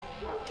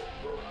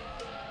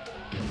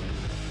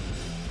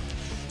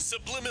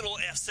Subliminal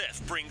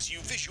SF brings you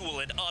visual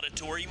and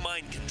auditory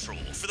mind control.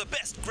 For the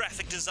best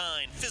graphic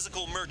design,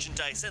 physical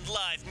merchandise, and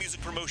live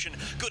music promotion,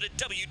 go to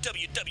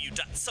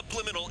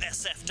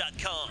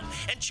www.subliminalsf.com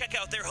and check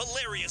out their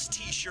hilarious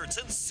t-shirts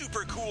and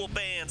super cool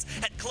bands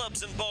at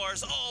clubs and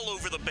bars all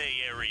over the Bay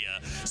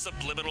Area.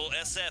 Subliminal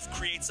SF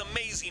creates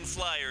amazing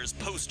flyers,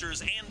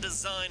 posters, and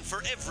design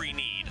for every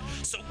need.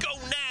 So go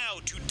now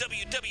to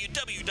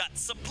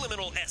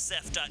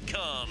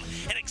www.subliminalsf.com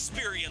and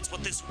experience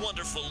what this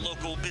wonderful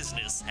local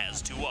business has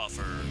to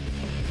offer.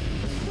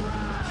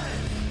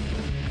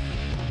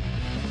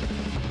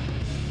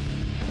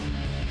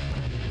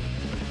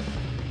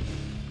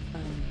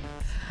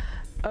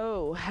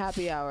 Oh,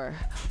 happy hour.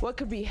 What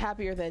could be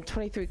happier than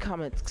 23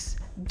 comics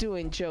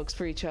doing jokes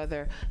for each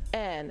other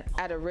and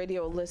at a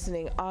radio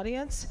listening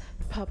audience?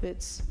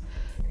 Puppets,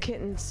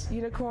 kittens,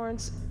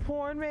 unicorns,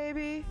 porn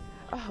maybe?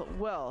 Oh,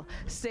 well,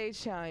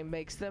 stage time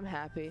makes them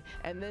happy,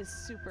 and this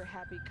super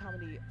happy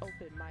comedy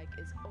open mic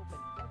is open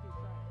every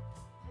Friday.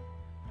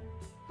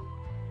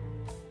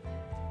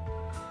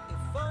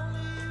 If only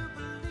you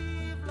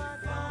believe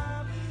like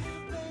I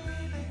believe,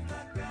 baby,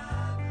 like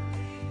I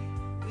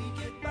believe, we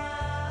get by.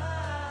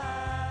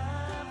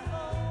 If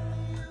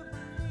only you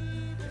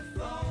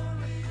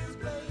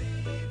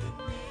believe in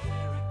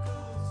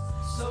miracles,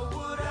 so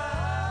would I.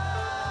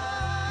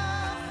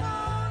 If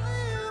only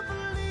you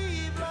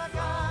believe like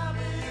I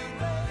believe,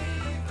 baby,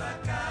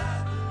 like I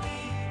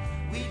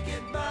believe, we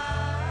get by.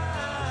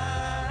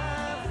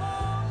 If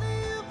only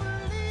you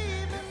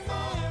believe in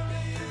miracles.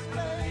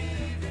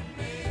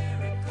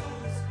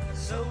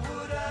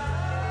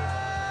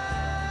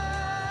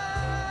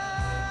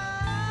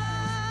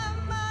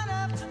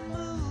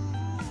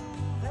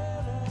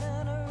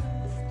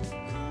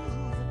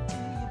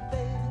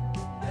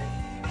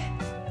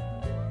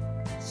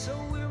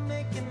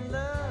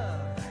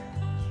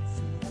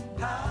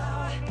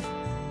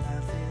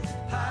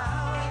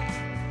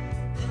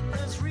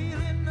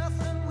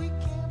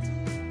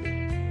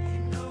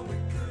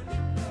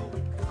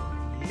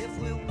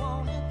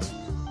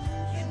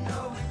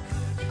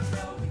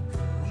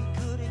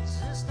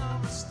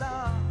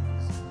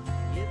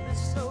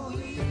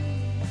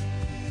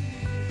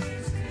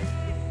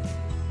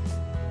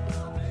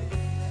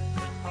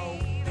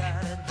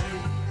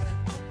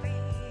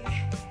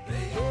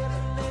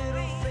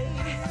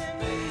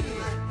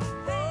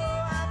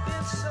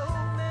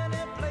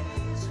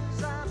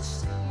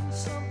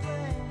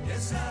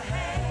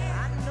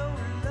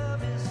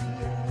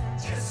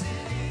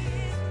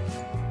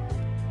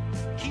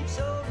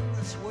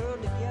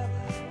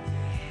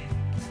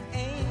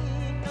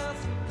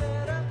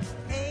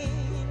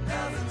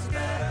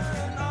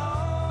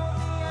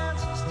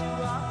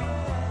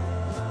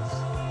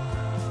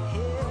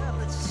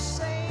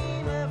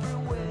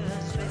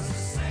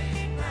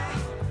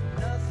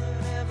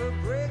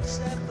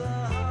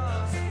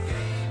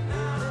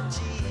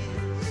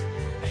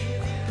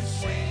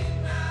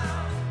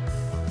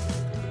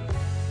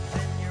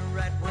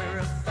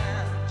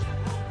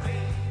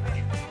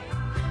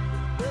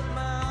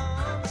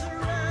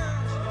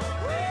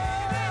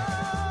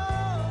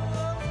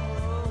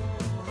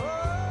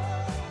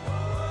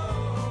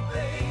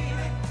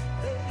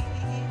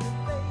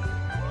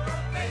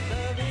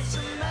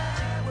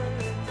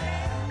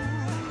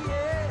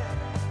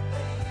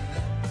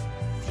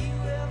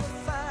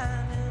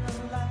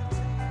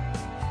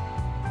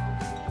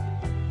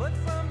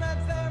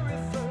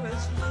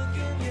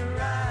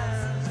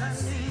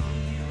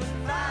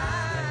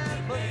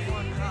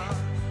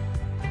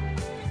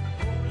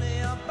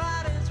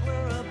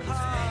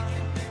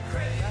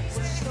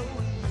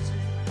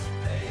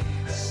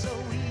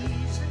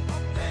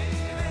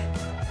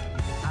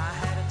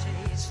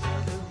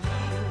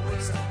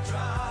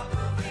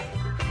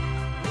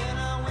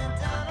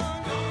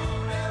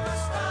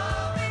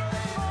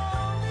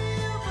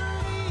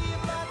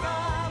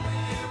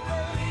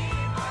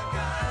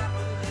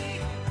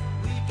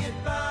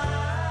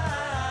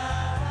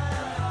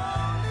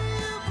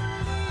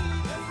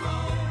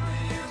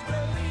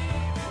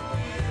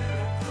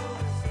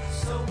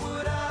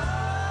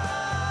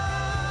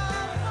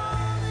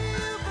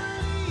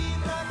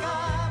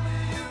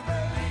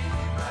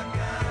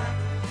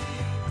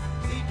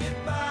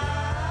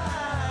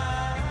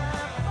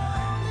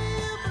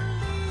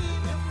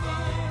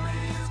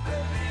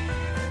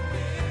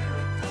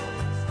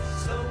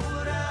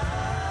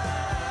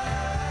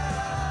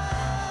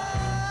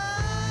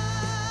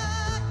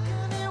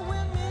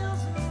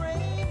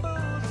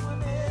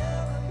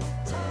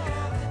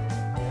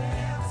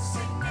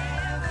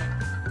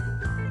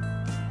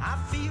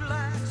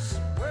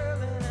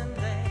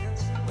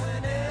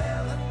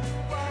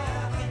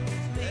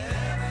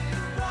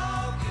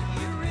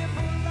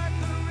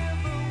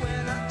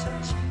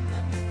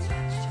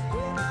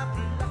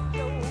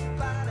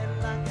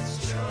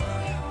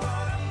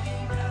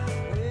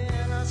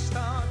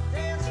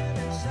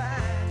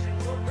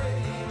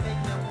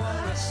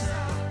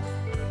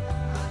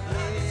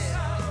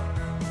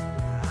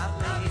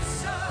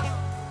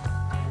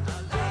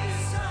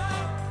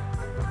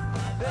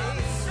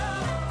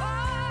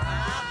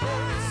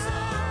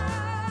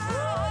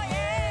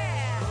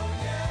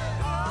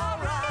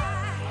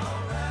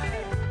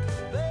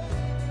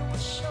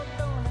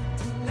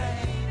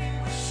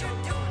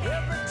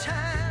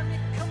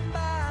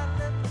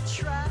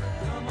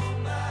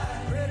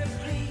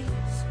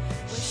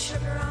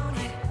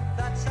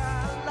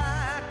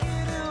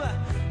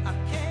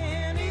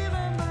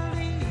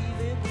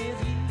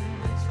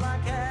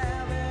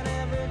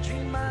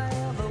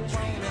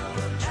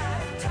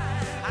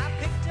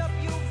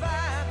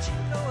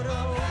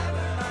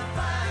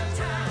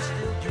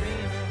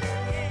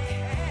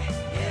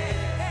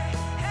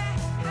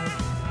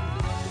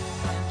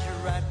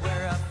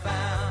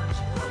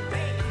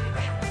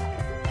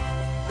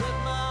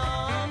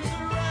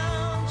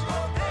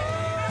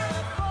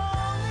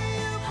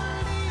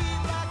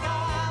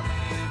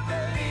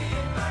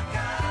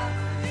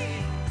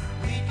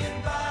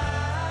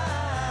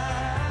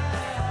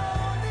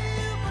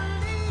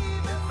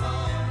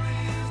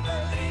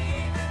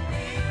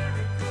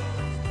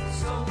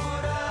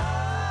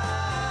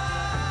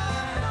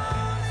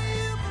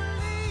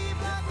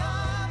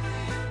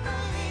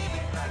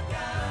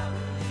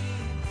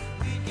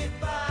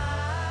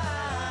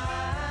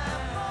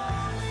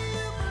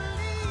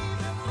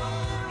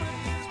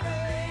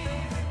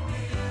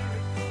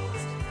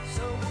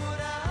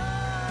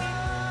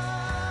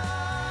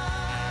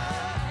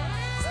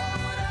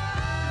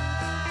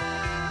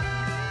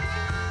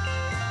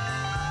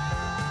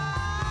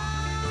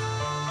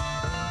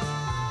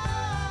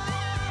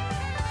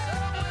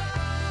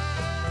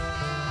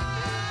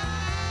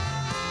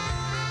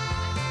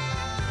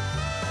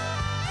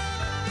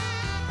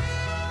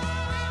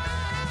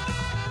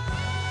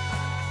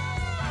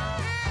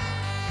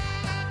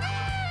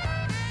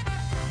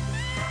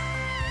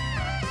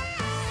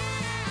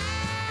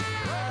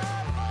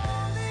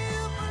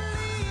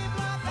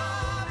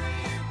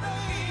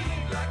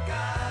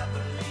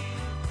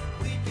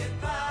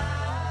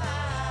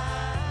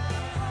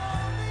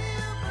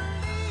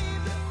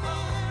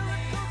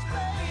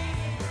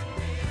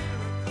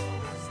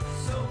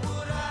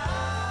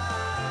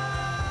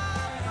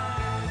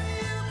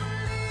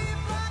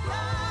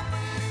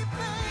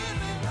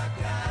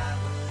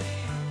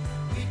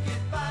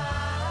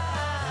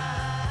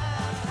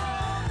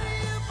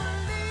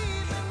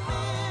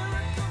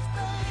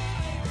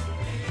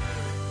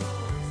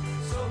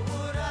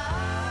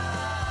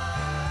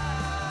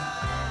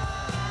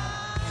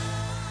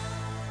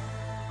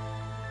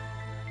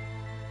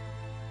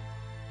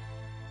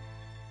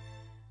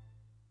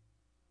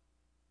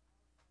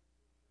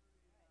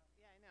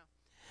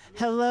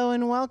 Hello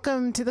and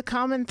welcome to the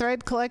Common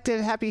Thread Collective.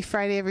 Happy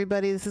Friday,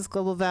 everybody. This is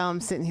Global Val. I'm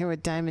sitting here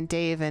with Diamond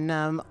Dave and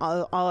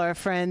all our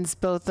friends,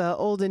 both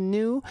old and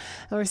new.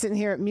 And we're sitting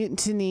here at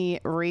Mutiny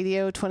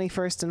Radio,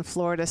 21st and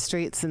Florida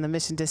Streets in the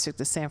Mission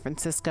District of San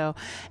Francisco.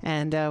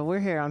 And we're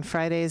here on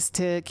Fridays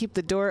to keep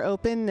the door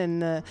open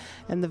and the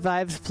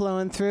vibes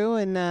flowing through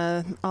and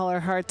all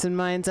our hearts and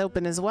minds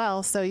open as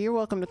well. So you're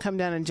welcome to come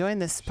down and join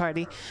this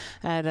party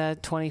at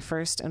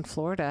 21st and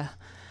Florida.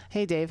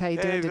 Hey, Dave, how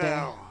you doing today?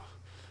 Val.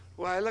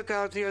 Well, I look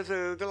out here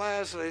through the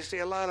glass and I see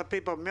a lot of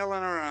people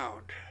milling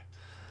around.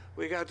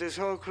 We got this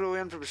whole crew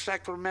in from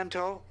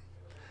Sacramento.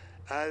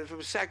 Hey,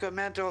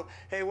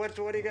 what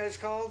are you guys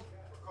called?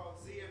 We're called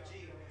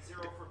ZFG,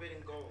 Zero Forbidden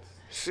Gold.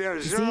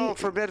 Zero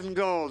Forbidden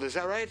Gold, is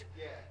that right?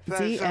 Yeah.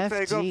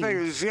 ZFG. Go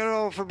figure.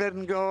 Zero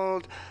Forbidden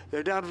Gold.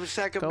 They're down from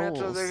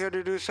Sacramento. Goals. They're here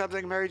to do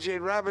something. Mary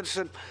Jane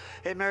Robinson.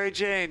 Hey, Mary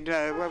Jane.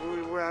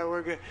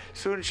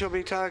 Soon she'll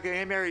be talking.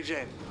 Hey, Mary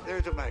Jane.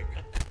 There's the mic.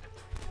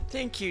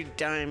 Thank you,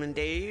 Diamond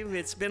Dave.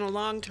 It's been a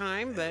long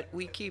time, but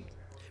we keep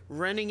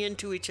running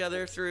into each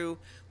other through,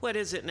 what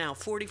is it now,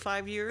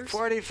 45 years?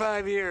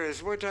 45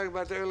 years. We're talking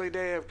about the early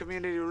day of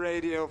community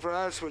radio for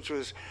us, which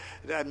was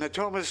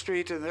Natoma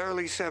Street in the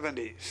early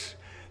 70s.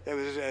 There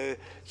was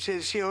she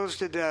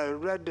hosted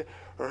Red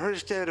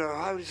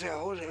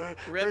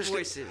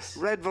Voices.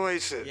 Red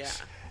Voices. Yeah.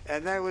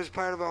 And that was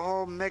part of a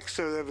whole mix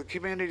of the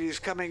communities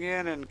coming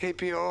in, and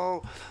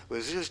KPO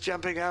was just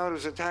jumping out. It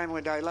was a time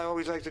when I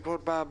always like to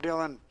quote Bob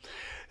Dylan.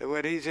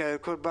 When he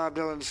quote Bob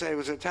Dylan say, it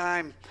was a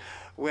time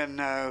when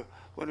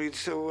what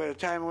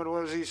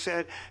was he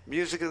said?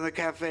 Music in the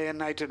cafe and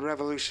night and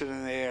revolution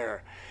in the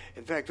air.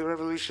 In fact, the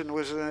revolution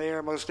was in the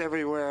air most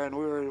everywhere, and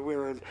we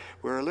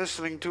were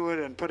listening to it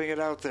and putting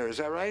it out there. Is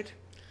that right?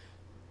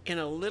 In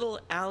a little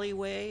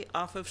alleyway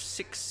off of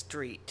 6th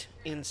Street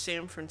in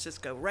San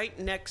Francisco, right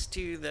next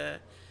to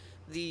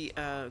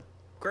the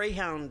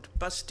Greyhound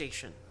bus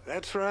station.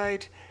 That's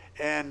right.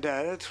 And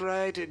it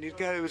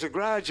was a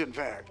garage, in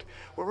fact.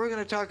 Well, we're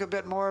going to talk a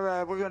bit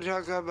more. We're going to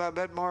talk about a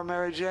bit more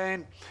Mary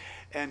Jane.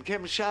 And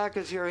Kim Schock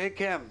is here. Hey,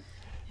 Kim.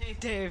 Hey,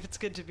 Dave. It's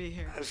good to be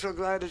here. I'm so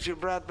glad that you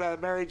brought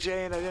Mary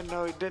Jane. I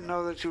didn't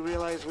know that you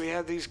realized we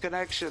had these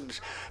connections.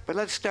 But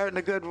let's start in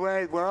a good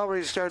way. We're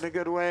already starting a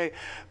good way.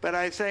 But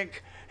I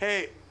think,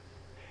 hey,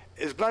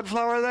 is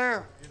Bloodflower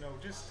there?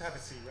 Just have a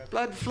seat.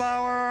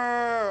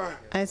 Bloodflower!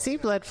 I see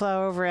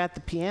Bloodflower over at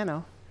the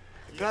piano.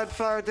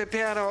 Bloodflower at the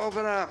piano,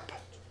 open up.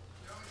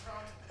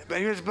 But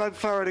here's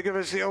Bloodflower to give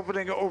us the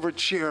opening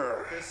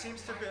overture. There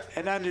seems to be...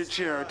 And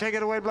undercheer. Take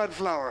it away,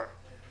 Bloodflower.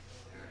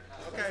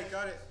 Okay,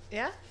 got it.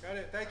 Yeah? Got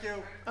it. Thank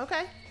you.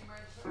 Okay.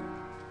 There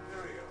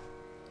we go.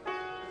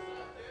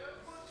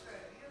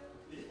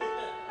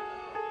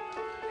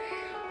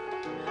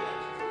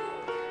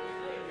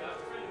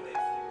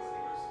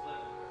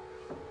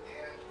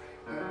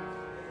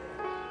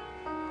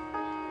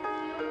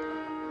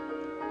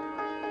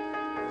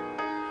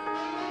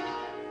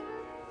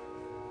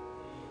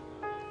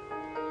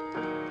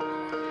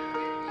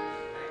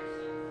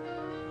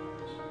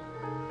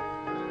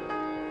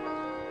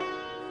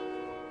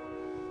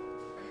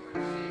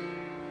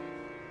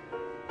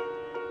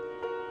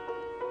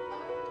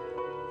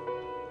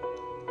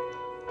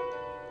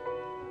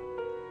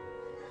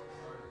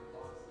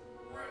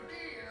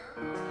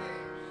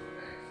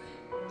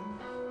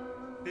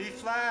 B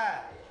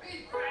flat.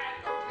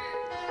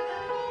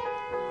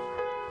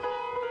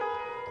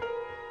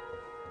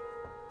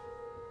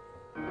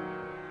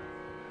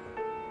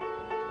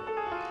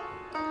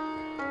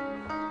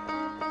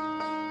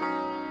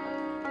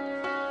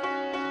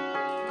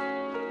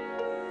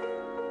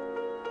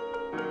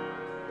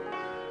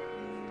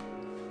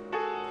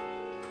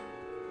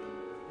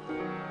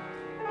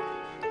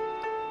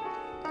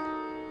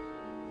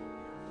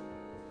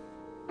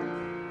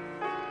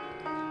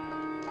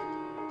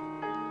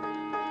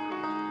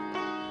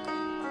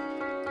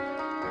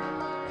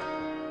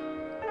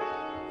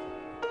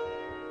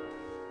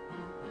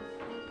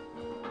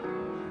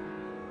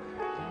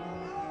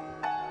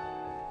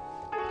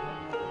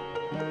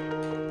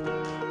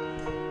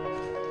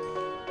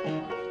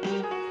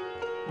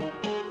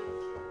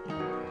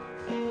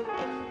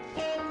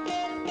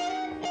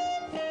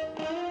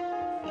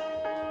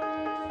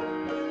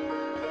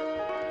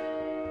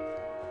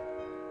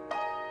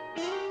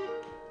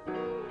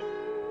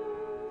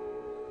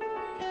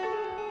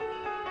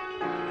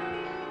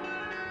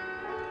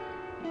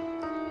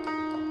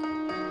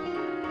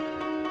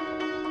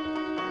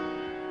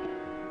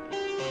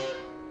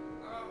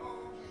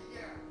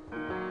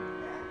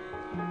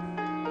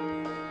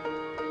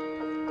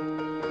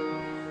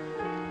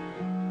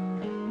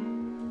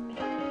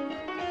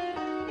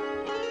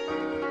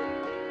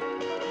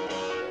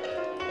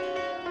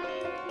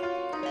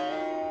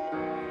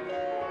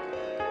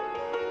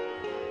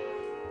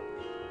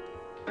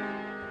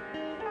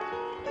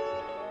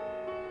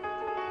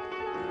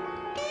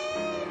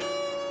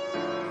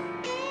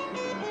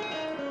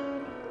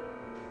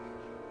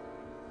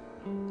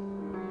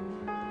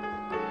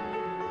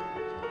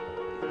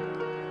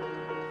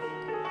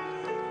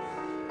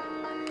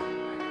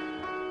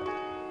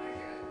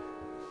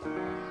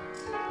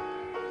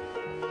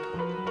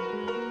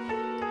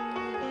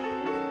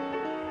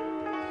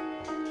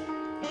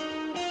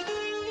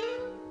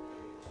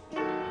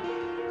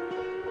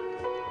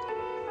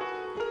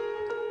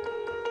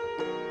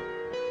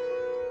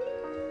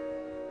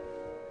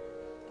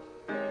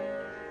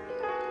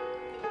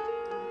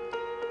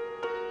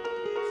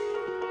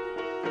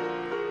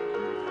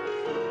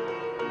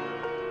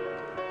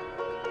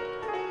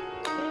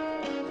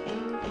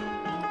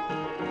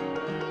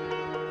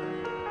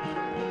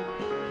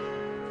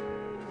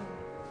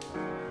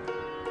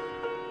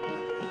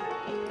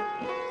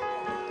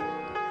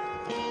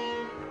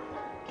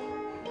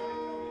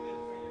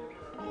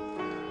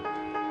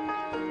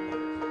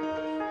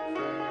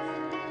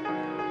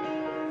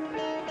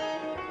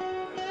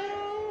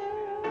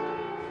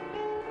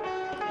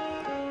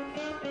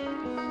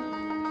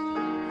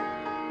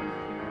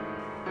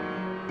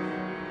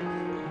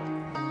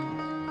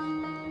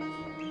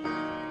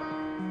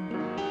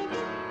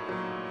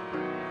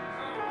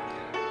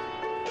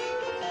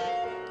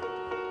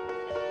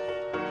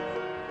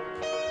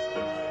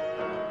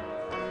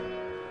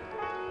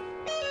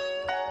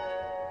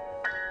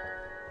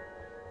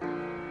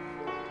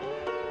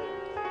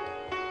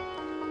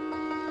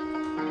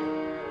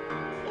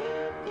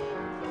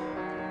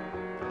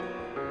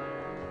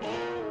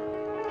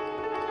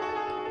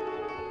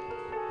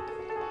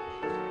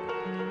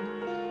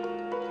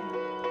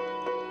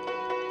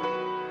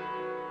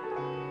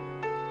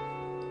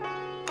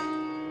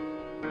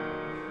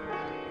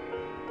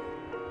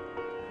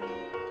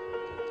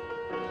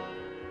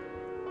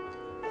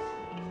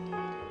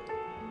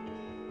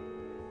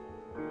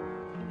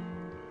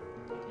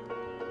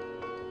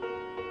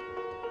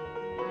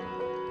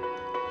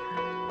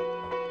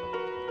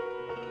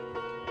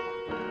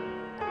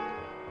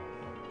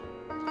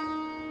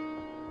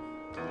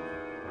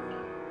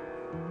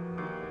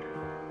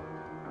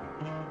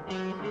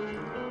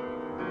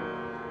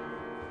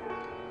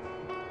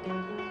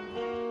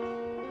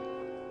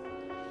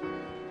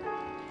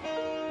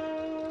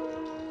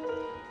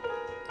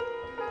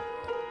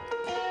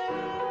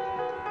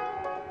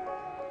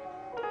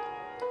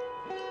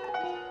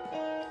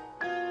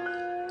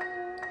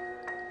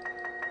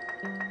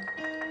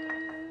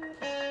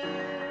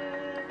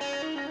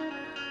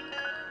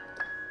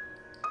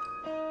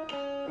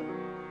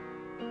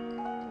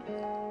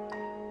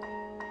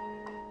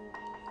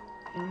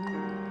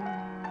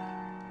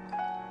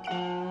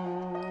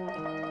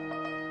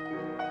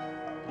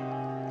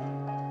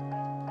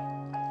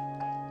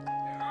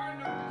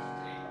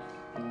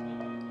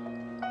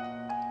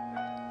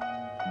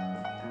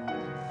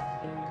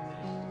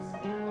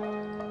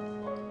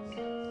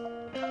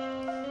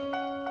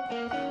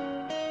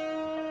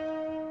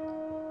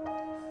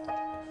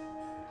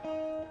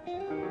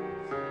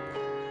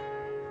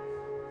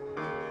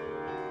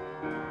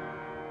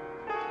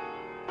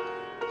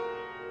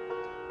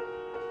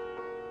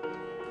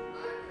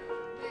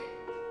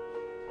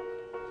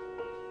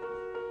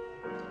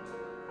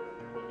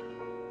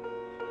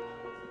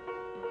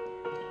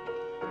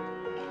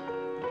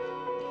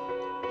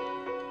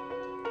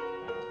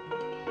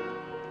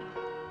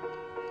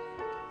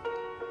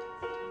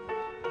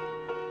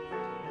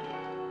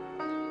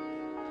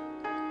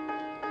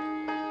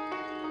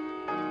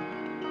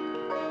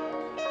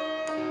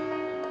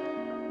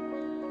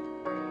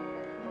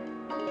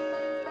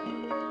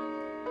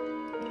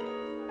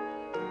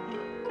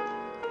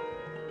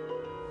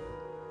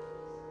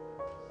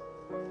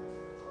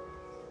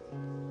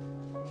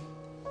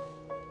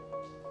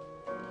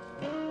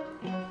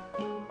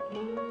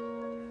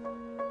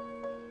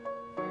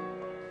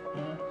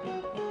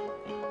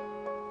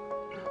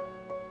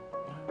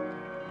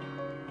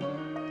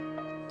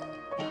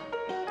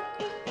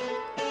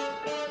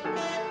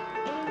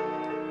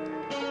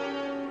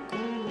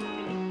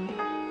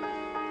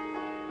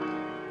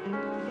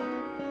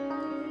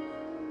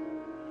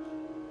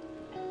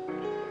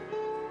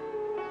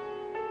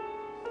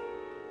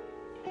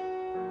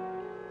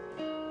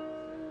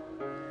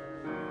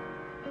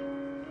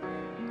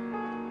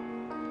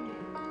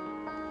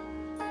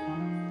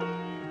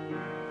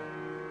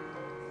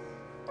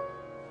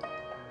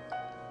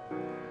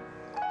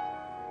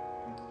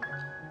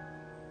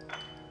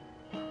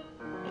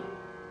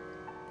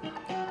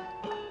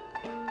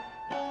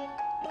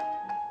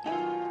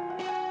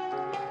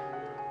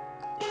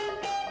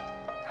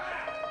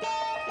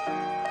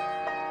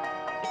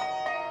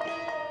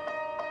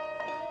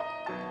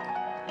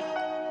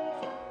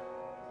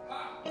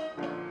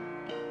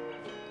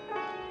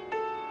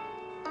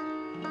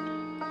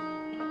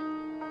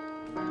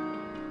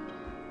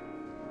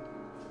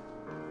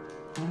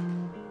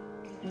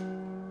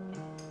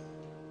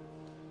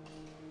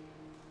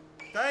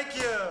 Thank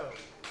you.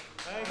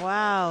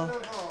 Wow.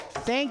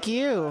 Thank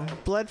you.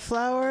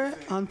 Bloodflower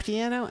on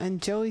piano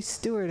and Joey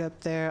Stewart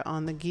up there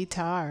on the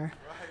guitar.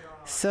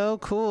 So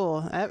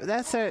cool.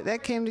 That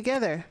came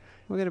together.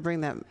 We're going to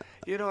bring that.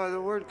 You know, the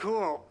word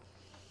cool.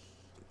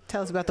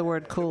 Tell us about the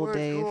word cool, The word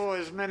Dave. cool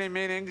has many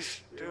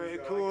meanings.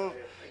 Cool,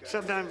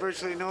 sometimes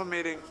virtually no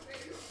meaning.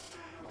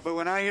 But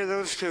when I hear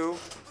those two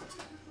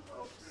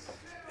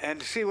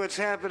and see what's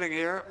happening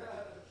here,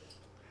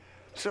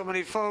 so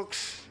many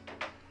folks,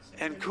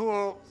 and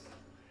cool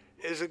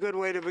is a good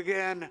way to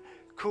begin.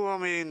 Cool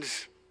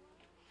means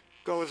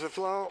go with the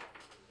flow.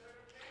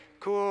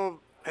 Cool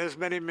has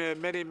many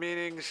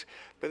meanings,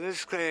 but in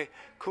this case,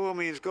 cool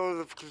means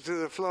go to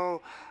the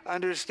flow,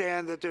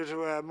 understand that there's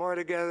more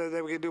together,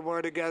 that we can do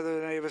more together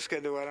than any of us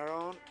can do on our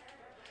own.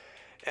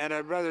 And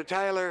our brother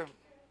Tyler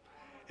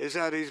is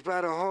out. He's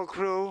brought a whole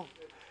crew,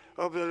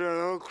 opened the door to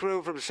the whole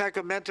crew from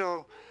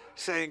Sacramento,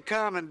 saying,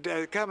 come and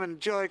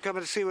enjoy, come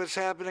and see what's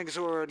happening.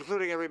 So we're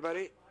including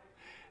everybody.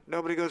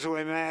 Nobody goes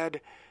away mad.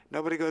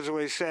 Nobody goes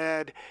away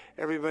sad.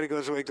 Everybody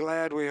goes away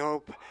glad, we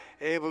hope,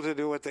 able to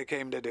do what they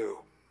came to do.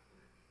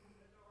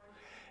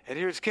 And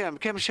here's Kim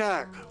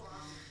Shock.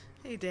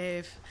 Hey,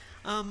 Dave.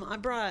 I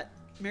brought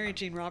Mary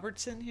Jean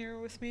Robertson here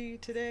with me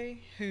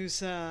today,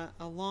 who's a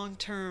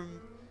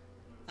long-term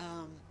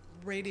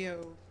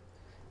radio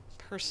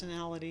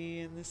personality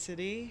in the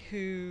city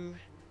who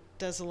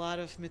does a lot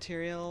of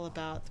material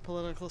about the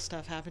political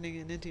stuff happening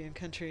in Indian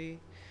country,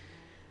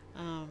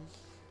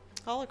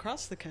 all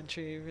across the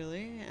country,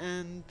 really.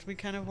 And we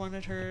kind of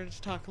wanted her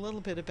to talk a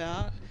little bit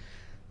about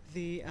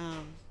the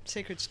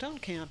Sacred Stone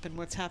Camp and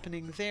what's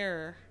happening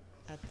there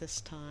at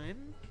this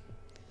time.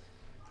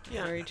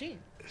 Yeah. Mary Jean.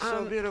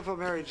 So beautiful,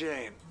 Mary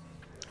Jane.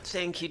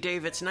 Thank you,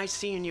 Dave. It's nice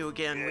seeing you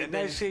again. We've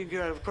Nice seeing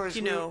you. Of course,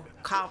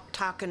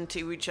 talking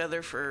to each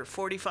other for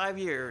 45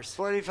 years.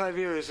 45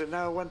 years, and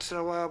now once in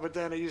a while, but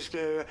then I used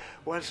to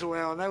once in a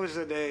while, and that was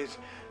the days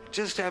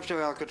just after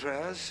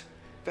Alcatraz.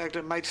 In fact,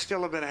 it might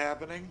still have been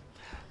happening.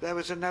 That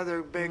was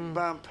another big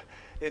bump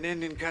in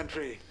Indian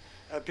country.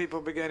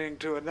 People beginning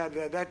to, and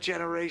that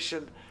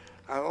generation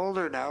are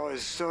older now,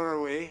 as so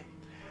are we.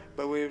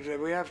 But we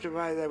have to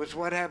mind that was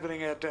what's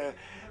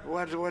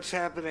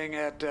happening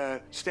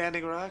at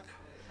Standing Rock,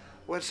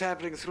 what's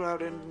happening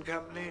throughout Indian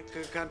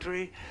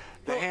country.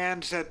 The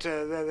hands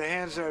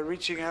are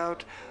reaching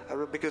out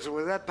because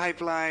with that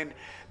pipeline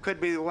could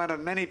be one of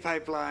many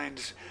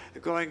pipelines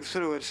going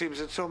through. It seems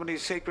that so many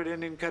sacred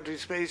Indian country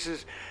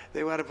spaces,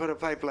 they want to put a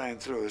pipeline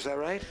through. Is that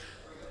right?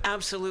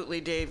 Absolutely,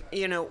 Dave.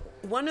 You know,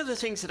 one of the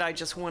things that I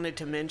just wanted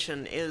to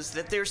mention is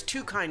that there's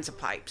two kinds of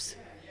pipes.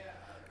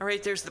 All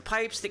right, there's the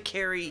pipes that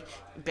carry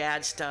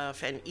bad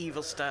stuff and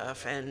evil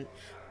stuff and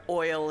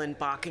oil and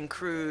Bakken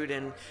crude.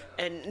 And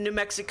New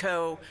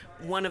Mexico,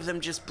 one of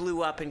them just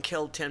blew up and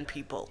killed 10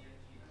 people.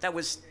 That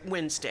was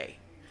Wednesday.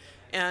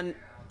 And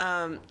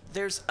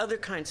there's other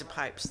kinds of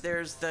pipes.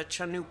 There's the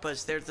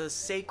chanupas. There's the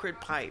sacred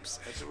pipes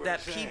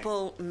that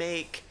people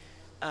make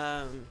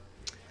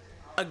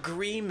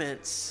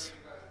agreements,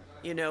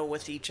 you know,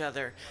 with each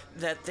other,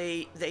 that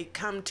they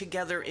come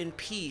together in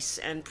peace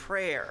and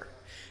prayer.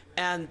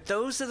 And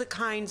those are the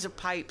kinds of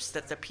pipes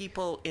that the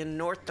people in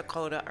North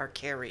Dakota are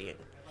carrying.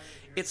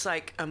 It's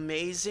like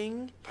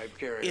amazing. Pipe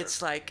carrier.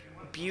 It's like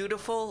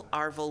beautiful.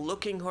 Arvel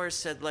Looking Horse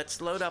said, let's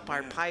load up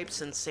our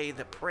pipes and say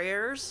the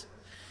prayers.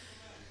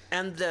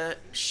 And the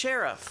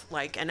sheriff,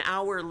 like an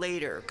hour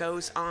later,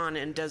 goes on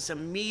and does a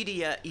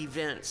media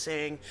event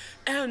saying,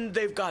 and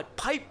they've got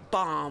pipe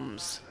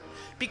bombs.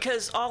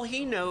 Because all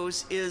he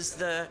knows is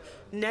the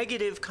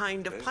negative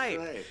kind of pipe.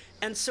 Right.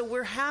 And so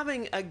we're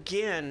having,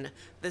 again,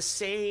 the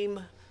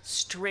same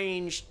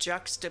strange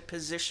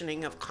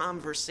juxtapositioning of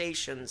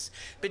conversations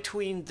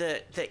between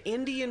the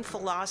Indian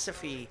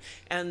philosophy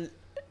and,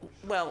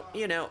 well,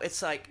 you know,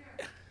 it's like,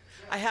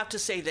 I have to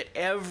say that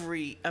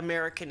every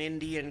American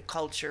Indian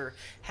culture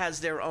has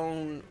their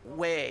own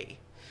way.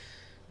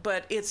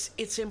 But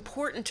it's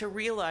important to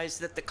realize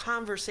that the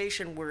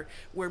conversation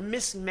were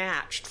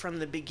mismatched from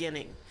the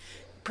beginning.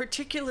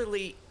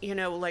 Particularly, you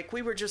know, like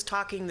we were just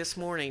talking this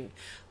morning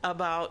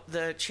about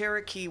the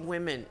Cherokee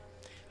women,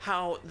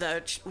 how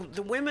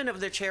the women of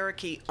the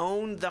Cherokee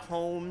owned the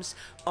homes,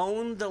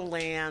 owned the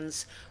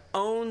lands,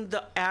 owned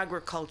the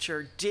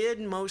agriculture, did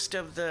most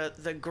of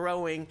the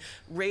growing,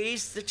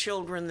 raised the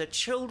children. The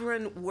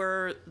children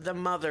were the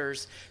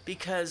mothers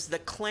because the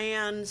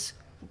clans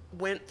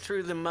went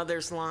through the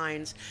mother's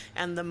lines,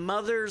 and the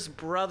mother's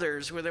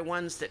brothers were the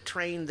ones that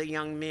trained the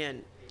young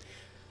men.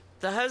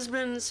 The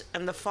husbands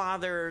and the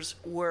fathers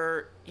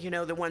were, you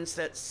know, the ones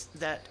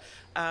that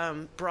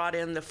brought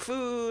in the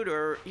food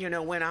or, you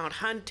know, went out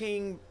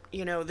hunting.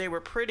 You know, they were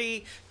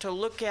pretty to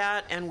look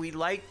at and we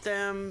liked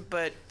them,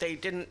 but they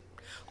didn't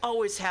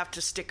always have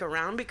to stick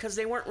around because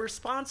they weren't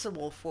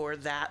responsible for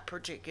that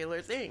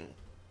particular thing.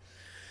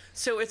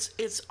 So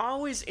it's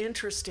always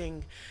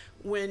interesting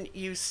when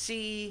you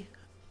see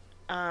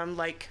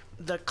like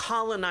the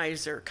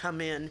colonizer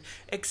come in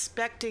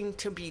expecting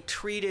to be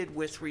treated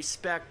with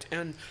respect,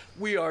 and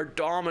we are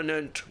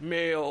dominant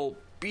male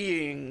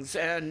beings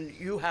and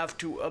you have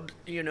to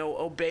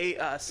obey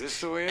us. This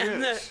is the way it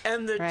is.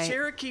 And the Right.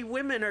 Cherokee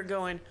women are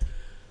going,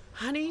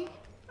 honey,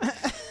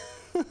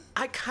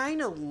 I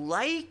kind of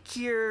like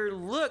your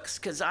looks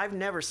because I've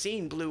never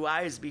seen blue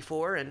eyes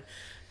before, and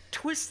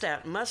twist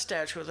that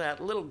mustache with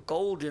that little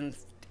golden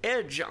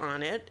edge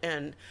on it,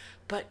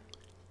 but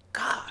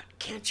God,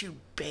 can't you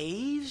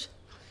bathe?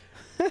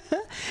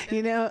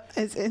 You know,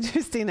 it's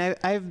interesting.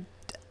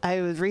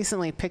 I was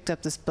recently picked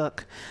up this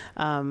book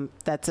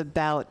that's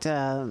about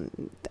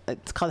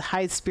it's called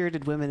High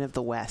Spirited Women of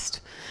the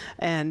West,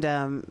 and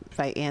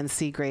by Anne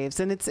Seagraves,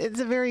 and it's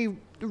a very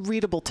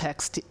readable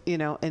text, you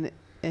know, and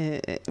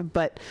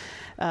but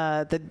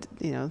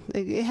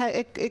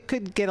it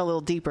could get a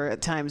little deeper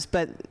at times,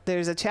 but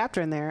there's a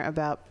chapter in there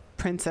about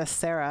Princess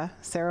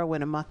Sarah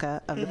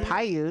Winnemucca of the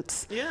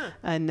Paiutes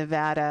in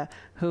Nevada,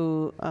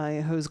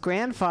 whose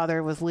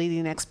grandfather was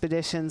leading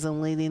expeditions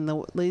and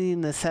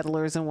leading the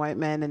settlers and white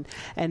men,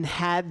 and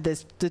had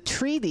the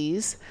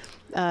treaties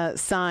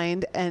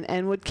signed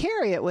and would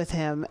carry it with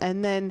him,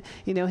 and then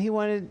he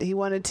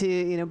wanted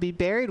to be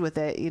buried with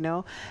it,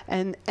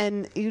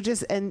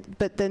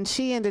 but then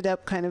she ended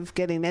up kind of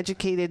getting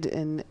educated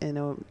in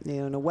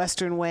a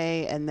Western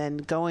way, and then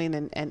going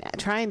and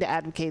trying to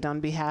advocate on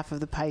behalf of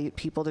the Paiute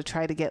people to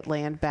try to get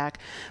land back.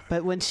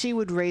 But when she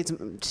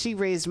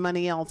raised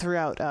money all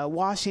throughout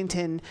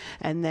Washington,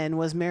 and then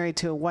was married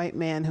to a white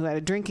man who had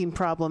a drinking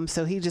problem,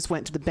 so he just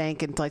went to the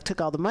bank and took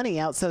all the money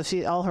out, so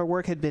all her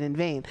work had been in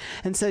vain.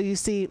 And so you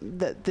see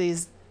that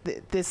this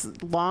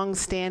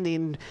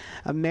long-standing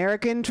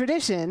American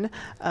tradition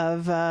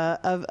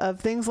of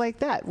things like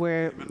that,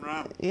 where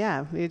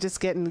you're just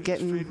getting the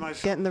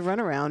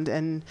runaround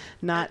and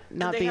not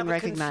being recognized. They have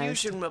a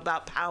confusion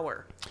about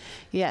power.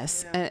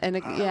 Yes,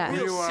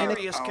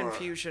 Serious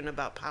confusion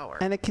about power,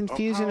 and a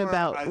confusion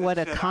about what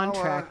a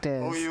contract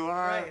is.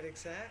 Right,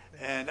 exactly.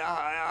 And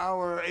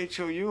our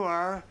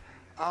HOUR,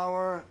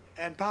 our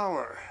and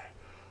power.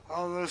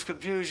 All those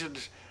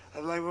confusions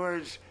of like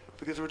words,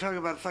 because we're talking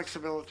about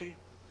flexibility.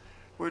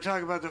 We're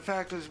talking about the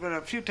fact there's been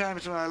a few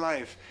times in my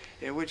life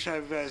in which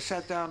I've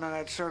sat down in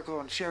that circle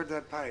and shared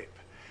that pipe.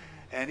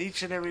 And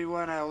each and every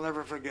one I'll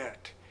never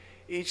forget.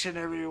 Each and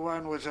every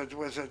one was a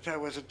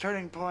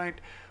turning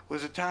point,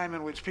 was a time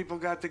in which people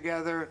got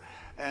together,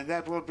 and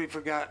that won't be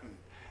forgotten.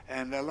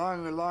 And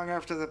long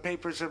after the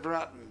papers have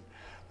rotten,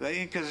 the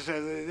ink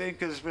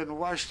has been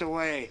washed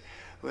away.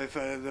 If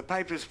the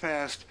pipe is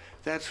passed,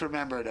 that's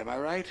remembered. Am I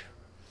right?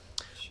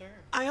 Sure.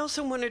 I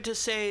also wanted to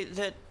say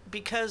that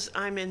because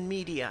I'm in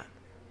media,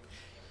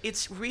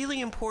 it's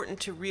really important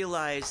to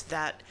realize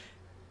that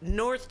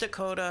North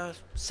Dakota,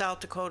 South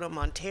Dakota,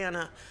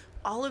 Montana,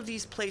 all of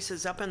these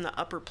places up in the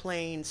upper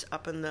plains,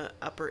 up in the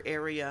upper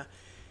area,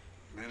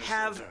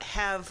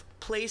 have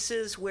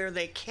places where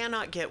they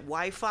cannot get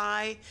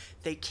Wi-Fi,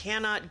 they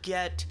cannot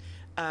get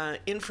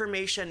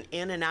information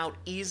in and out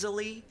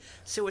easily.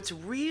 So it's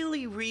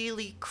really,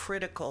 really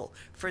critical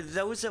for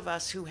those of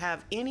us who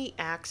have any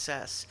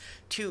access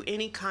to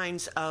any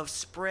kinds of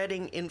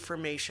spreading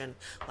information,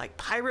 like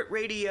pirate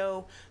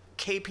radio,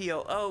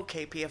 KPOO,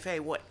 KPFA,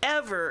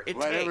 whatever it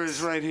takes. Whatever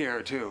is right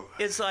here, too.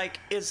 It's like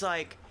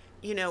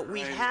we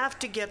have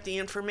to get the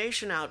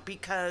information out,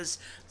 because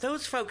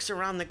those folks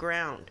are on the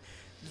ground.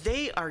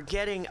 They are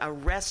getting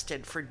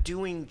arrested for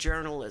doing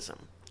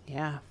journalism.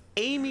 Yeah.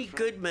 Amy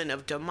Goodman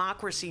of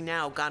Democracy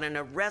Now! Got an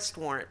arrest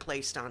warrant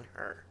placed on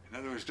her. In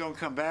other words, don't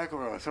come back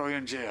or I'll throw you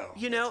in jail.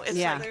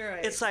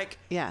 It's like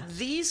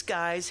these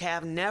guys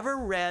have never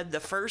read the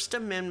First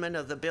Amendment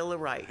of the Bill of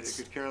Rights.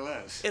 They could care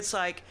less. It's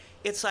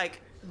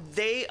like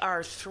they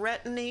are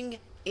threatening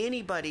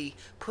anybody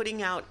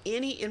putting out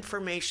any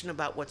information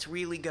about what's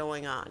really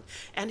going on.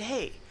 And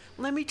hey,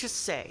 let me just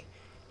say,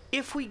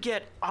 if we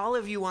get all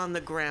of you on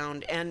the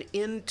ground and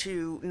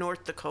into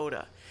North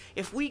Dakota,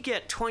 if we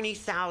get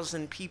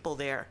 20,000 people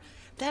there,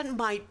 that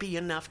might be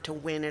enough to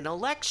win an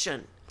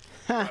election.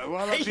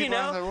 Well, people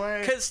on their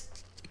way. Because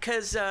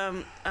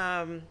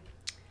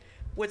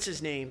what's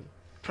his name?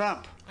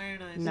 Trump.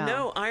 Iron Eyes.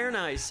 No, Iron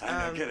Eyes. I'm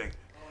not kidding.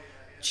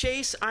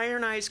 Chase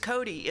Iron Eyes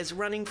Cody is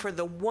running for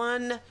the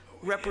one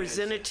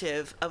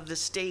representative of the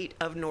state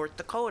of North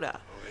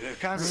Dakota.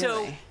 Congress.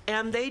 So,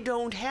 and they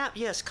don't have,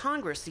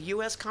 Congress, the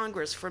U.S.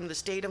 Congress from the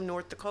state of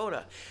North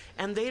Dakota,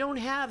 and they don't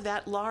have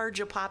that large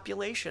a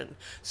population.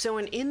 So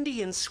an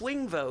Indian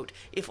swing vote,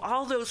 if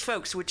all those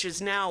folks, which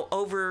is now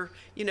over,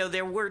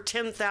 there were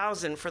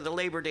 10,000 for the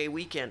Labor Day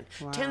weekend,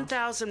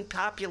 10,000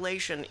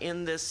 population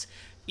in this,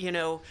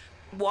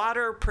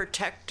 water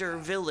protector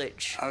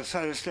village.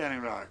 Outside of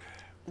Standing Rock.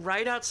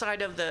 Right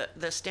outside of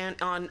the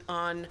stand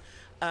on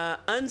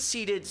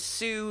unceded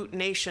Sioux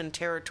Nation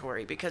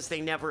territory, because they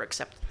never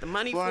accepted the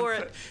money for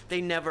it. They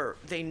never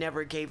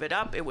gave it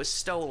up. It was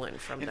stolen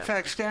from them. In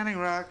fact, Standing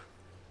Rock,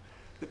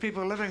 the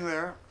people living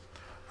there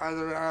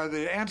are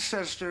the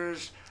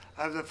ancestors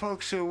of the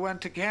folks who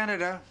went to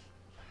Canada.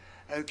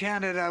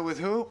 Canada with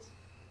who?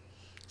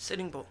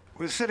 Sitting Bull.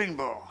 with Sitting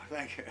Bull.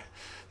 Thank you.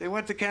 They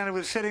went to Canada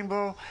with Sitting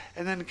Bull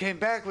and then came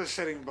back with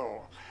Sitting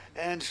Bull.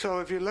 And so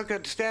if you look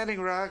at Standing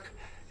Rock,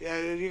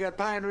 you got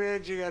Pine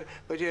Ridge,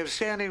 but you have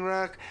Standing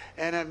Rock,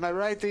 and at my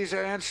right, these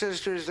are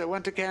ancestors that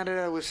went to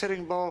Canada with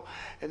Sitting Bull,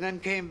 and then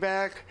came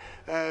back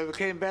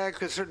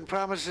because certain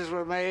promises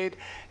were made,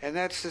 and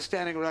that's the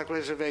Standing Rock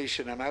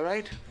Reservation. Am I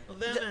right? Well,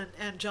 them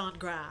and John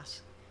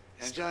Grass.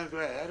 And John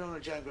Grass. I don't know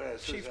John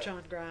Grass. Who's Chief that?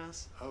 John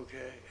Grass.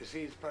 Okay. Is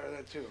he part of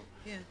that too?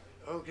 Yeah.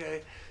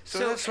 Okay. So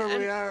that's where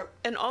we are.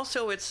 And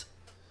also, it's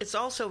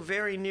also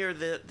very near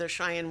the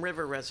Cheyenne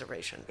River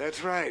Reservation.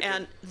 That's right.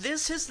 And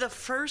this is the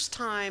first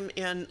time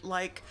in,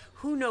 like,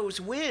 who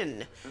knows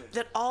when,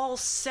 that all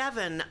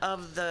 7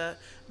 of the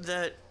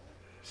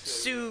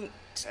Sioux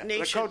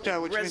Nation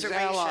Lakota, which means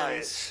reservations,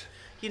 allies.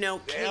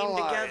 came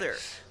allies. together.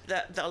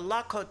 The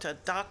Lakota,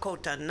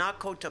 Dakota,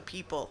 Nakota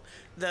people,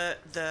 the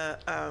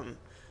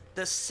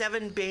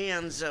 7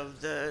 bands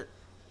of the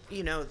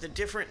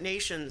different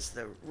nations,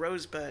 the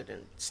Rosebud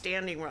and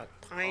Standing Rock,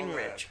 Pine All that.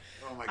 Ridge.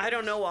 Oh my I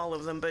don't goodness. know all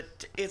of them, but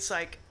it's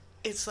like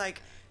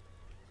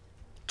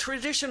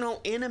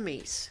traditional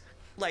enemies.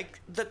 Like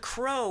the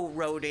Crow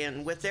rode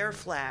in with their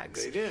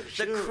flags. They did, The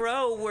sure.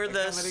 Crow were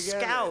They're the coming together.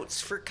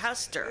 scouts for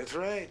Custer. That's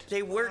right.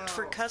 They worked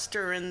for Wow.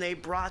 Custer, and they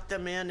brought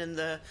them in, and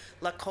the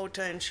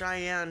Lakota and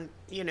Cheyenne,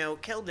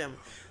 killed him.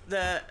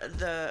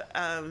 The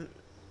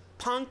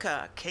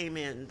Ponca came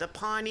in. The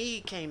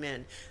Pawnee came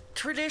in.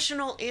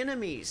 Traditional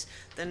enemies.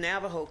 The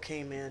Navajo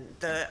came in.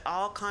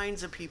 All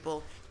kinds of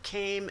people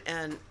came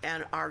and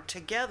are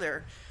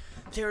together.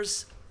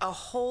 There's a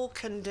whole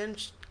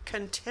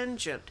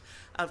contingent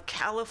of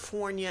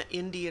California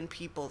Indian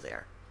people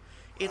there.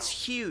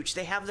 It's huge.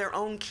 They have their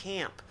own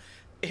camp.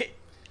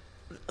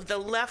 The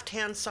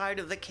left-hand side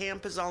of the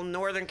camp is all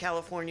Northern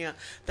California.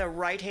 The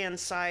right-hand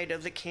side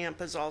of the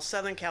camp is all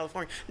Southern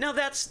California. Now,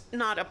 that's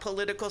not a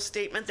political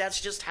statement. That's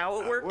just how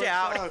it worked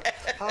out.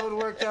 How it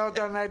worked out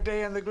on that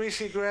day in the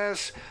greasy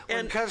grass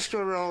when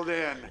Custer rolled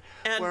in,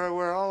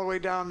 where all the way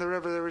down the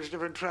river there was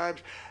different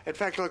tribes. In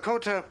fact,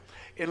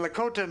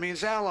 Lakota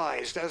means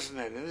allies, doesn't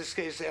it? In this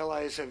case, the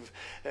allies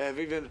have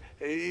even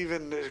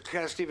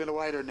cast even a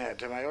wider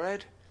net. Am I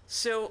right?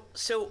 So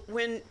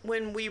when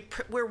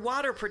we're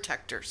water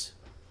protectors,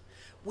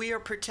 we are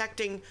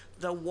protecting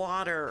the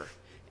water,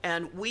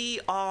 and we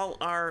all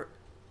are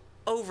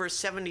over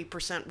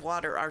 70%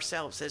 water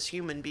ourselves as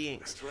human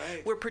beings. That's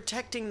right. We're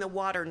protecting the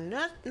water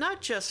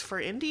not just for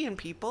Indian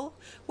people.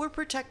 We're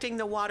protecting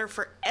the water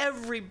for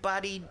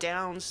everybody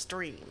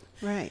downstream.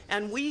 Right.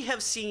 And we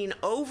have seen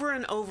over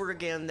and over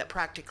again that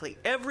practically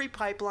every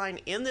pipeline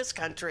in this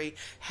country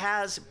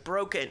has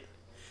broken.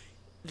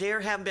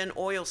 There have been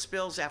oil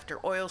spills after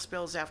oil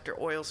spills after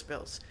oil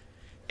spills.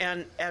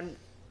 And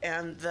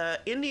the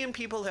Indian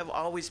people have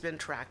always been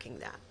tracking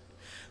that.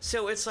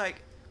 So it's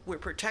like we're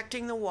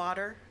protecting the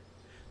water.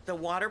 The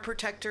water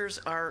protectors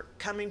are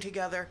coming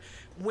together.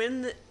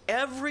 When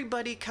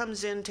everybody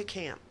comes into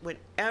camp, when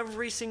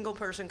every single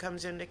person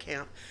comes into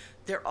camp,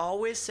 they're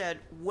always said,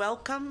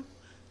 welcome,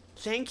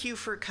 thank you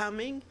for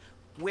coming,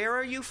 where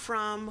are you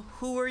from,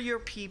 who are your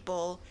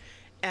people,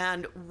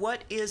 and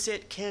what is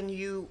it can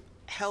you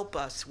help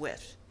us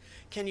with?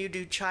 Can you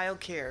do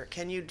childcare?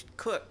 Can you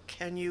cook?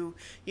 Can you,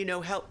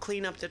 help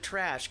clean up the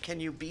trash? Can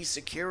you be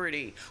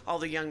security? All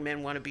the young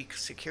men want to be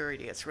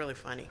security. It's really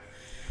funny.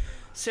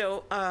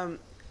 So,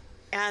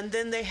 and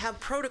then they have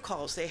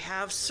protocols. They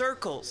have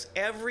circles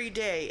every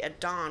day at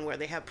dawn where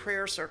they have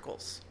prayer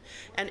circles.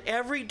 And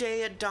every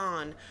day at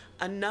dawn,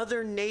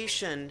 another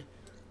nation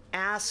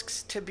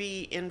asks to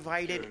be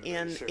invited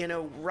in a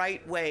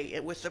right way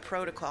with the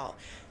protocol.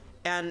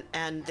 And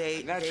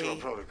they natural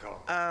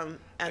protocol. And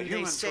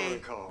they say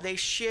protocol. they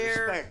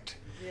share Respect.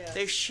 Yes.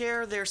 they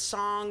share their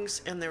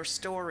songs and their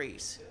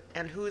stories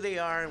and who they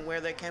are and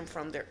where they came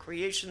from, their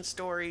creation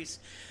stories,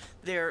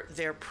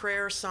 their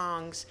prayer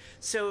songs.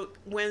 So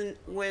when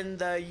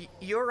the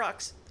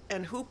Yurok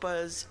and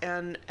Hoopas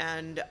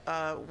and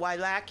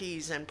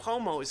Wailakis and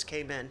Pomos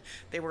came in,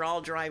 they were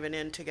all driving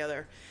in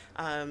together.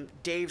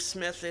 Dave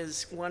Smith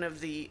is one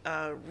of the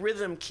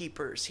rhythm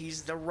keepers.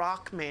 He's the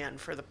rock man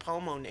for the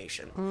Pomo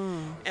Nation.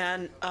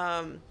 And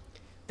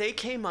they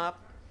came up,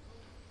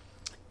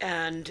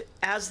 and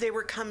as they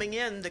were coming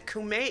in, the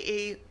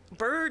Kume'i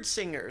bird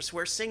singers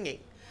were singing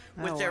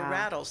with their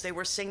rattles. They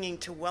were singing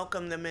to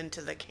welcome them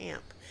into the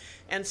camp.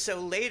 And so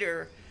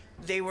later,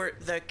 they were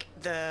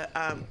the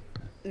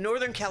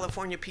Northern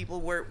California people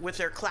were with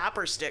their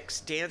clapper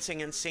sticks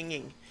dancing and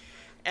singing.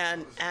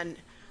 And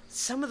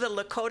some of the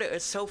Lakota,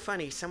 it's so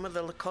funny, some of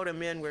the Lakota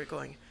men were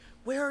going,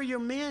 where are your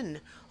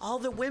men? All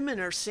the women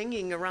are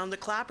singing around the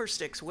clapper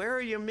sticks. Where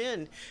are your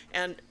men?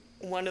 And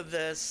one of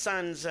the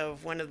sons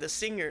of one of the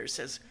singers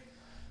says,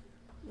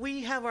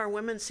 we have our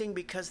women sing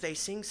because they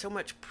sing so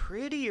much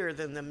prettier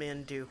than the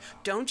men do.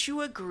 Don't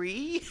you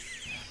agree?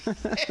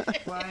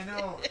 Well,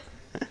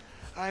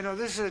 I know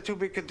this is to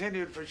be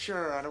continued for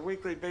sure. On a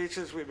weekly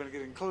basis, we've been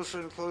getting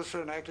closer and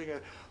closer and acting,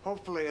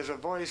 hopefully, as a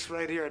voice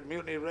right here at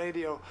Mutiny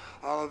Radio.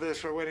 All of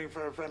this, we're waiting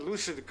for our friend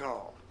Lucy to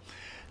call.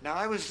 Now,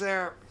 I was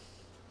there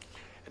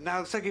And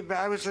now thinking back,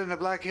 I was in the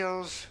Black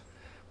Hills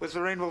with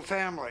the Rainbow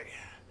Family.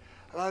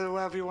 A lot of,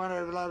 well, if you want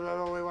to,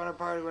 we want to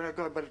party, we're not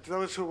going. But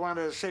those who want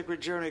a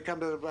sacred journey, come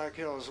to the Black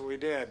Hills. We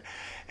did.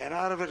 And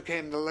out of it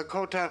came the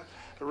Lakota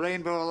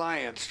Rainbow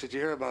Alliance. Did you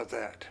hear about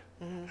that?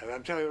 Mm-hmm.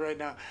 I'm telling you right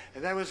now.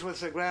 And that was with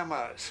the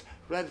grandmas,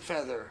 Red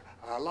Feather,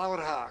 Loud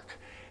Hawk,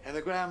 and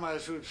the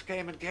grandmas who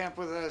came and camped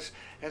with us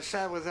and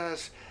sat with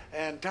us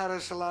and taught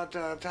us a lot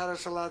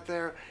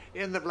there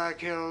in the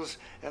Black Hills.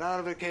 And out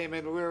of it came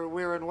in, we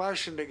were in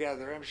Washington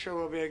together. I'm sure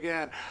we'll be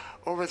again.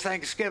 Over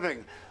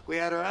Thanksgiving, we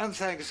had our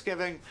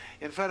on-Thanksgiving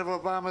in front of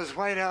Obama's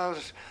White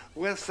House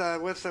with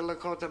the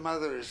Lakota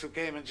mothers who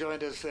came and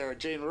joined us there.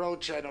 Jane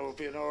Roach, I know if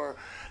you know her.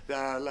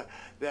 I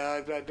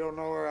don't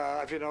know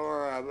her if you know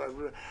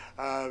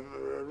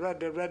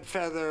her. Red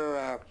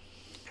Feather,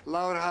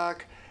 Loud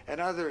Hawk, and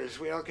others.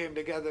 We all came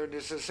together, and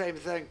it's the same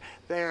thing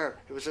there.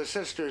 It was the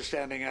sisters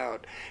standing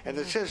out. And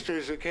the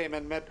sisters who came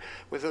and met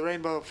with the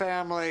Rainbow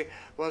Family,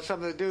 well,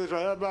 some of the dudes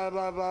were blah,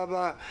 blah, blah,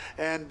 blah.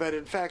 But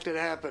in fact, it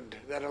happened,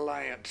 that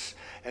alliance.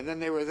 And then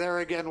they were there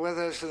again with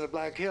us in the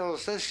Black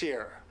Hills this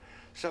year,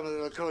 some of the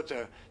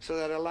Lakota. So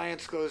that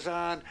alliance goes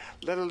on.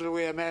 Little do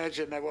we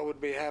imagine that what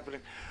would be happening.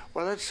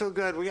 Well, that's so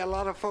good. We got a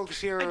lot of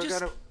folks here who are going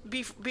to...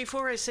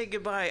 Before I say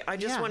goodbye, I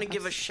just want to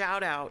give a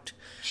shout out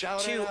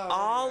to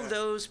all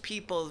those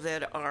people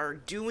that are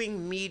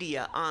doing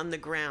media on the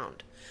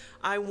ground.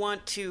 I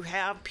want to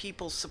have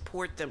people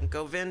support them.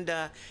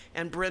 Govinda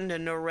and Brenda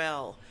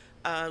Norell,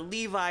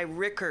 Levi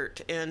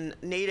Rickert in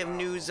Native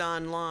News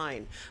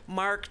Online,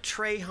 Mark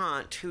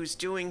Trahant, who's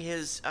doing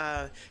his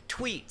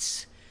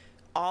tweets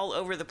all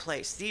over the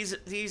place.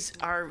 These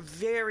are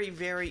very,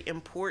 very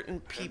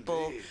important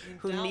people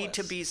who need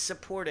to be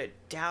supported.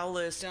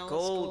 Dallas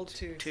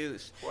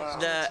Goldtooth, wow.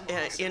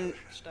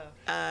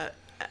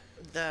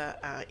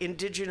 the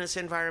Indigenous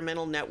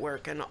Environmental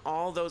Network, and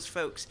all those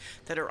folks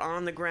that are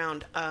on the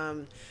ground.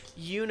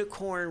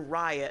 Unicorn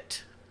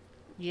Riot.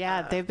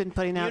 Yeah, they've been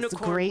putting out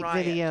great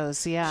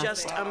videos. Yeah,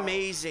 just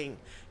amazing.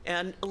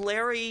 And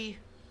Larry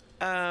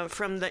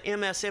from the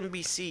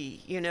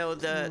MSNBC,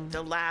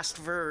 the last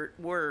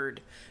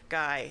word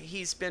guy,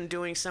 he's been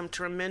doing some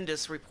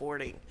tremendous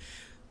reporting,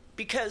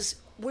 because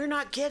we're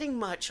not getting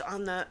much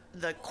on the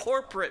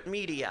corporate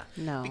media.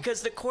 No.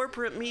 Because the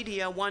corporate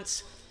media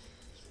wants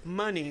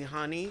money,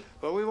 honey.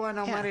 Well, we want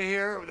no money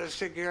here. Let's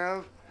take care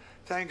of,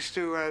 thanks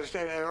to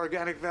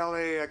Organic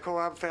Valley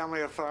Co-op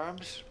family of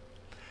farms.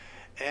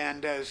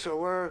 And so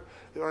we're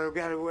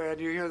organic,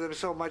 and you hear them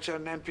so much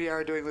on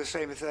NPR doing the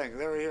same thing.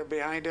 They're here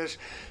behind us,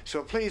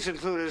 so please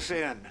include us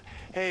in.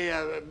 Hey,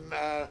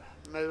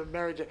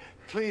 Mary,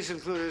 please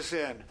include us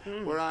in.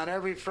 We're on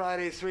every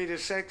Friday, 3 to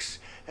 6.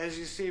 As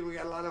you see, we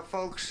got a lot of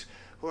folks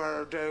who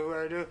are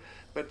new,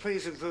 but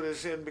please include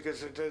us in,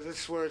 because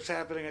this is where it's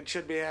happening and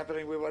should be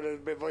happening. We want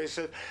to voice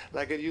it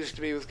like it used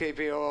to be with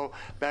KPO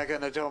back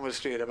on Natoma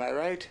Street. Am I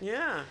right?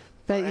 Yeah.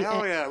 But,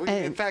 hell yeah.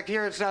 In fact,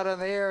 here it's not on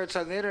the air, it's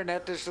on the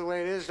internet. This is the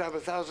way it is. I have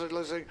 1,000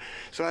 listening,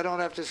 so I don't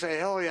have to say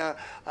hell yeah.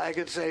 I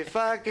could say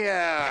fuck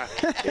yeah.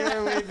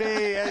 Here we be,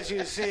 as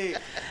you see.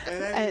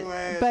 And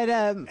anyway,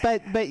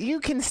 but you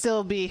can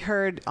still be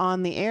heard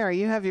on the air.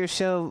 You have your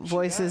show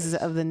Voices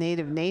of the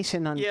Native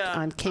Nation on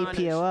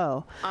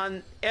KPOO.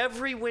 On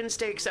every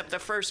Wednesday except the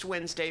first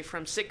Wednesday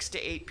from 6 to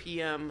 8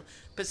 p.m.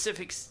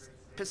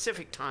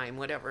 Pacific time,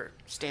 whatever,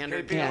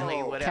 Standard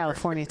Daily, whatever.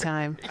 California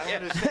time. I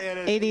want to say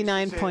it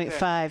 89.5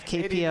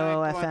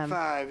 KPOO FM.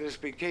 89.5.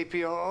 This would be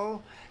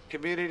KPOO,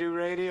 Community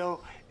Radio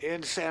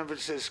in San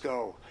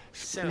Francisco.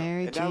 So,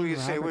 and now we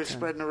can say we're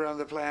spreading around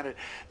the planet.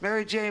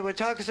 Mary Jane, well,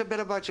 talk us a bit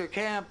about your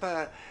camp,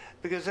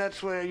 because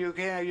that's where your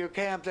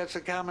camp, that's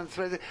a common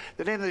thread.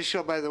 The name of the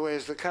show, by the way,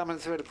 is the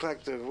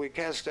CommonThreadCollective. We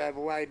cast a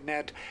wide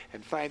net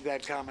and find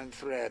that common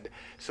thread.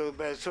 So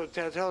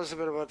tell us a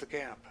bit about the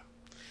camp.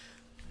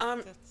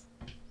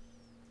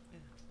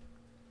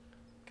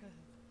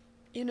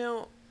 You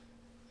don't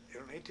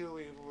need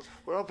to.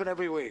 We're open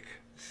every week.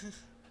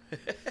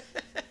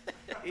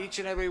 Each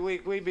and every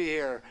week we be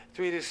here,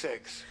 3 to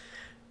 6.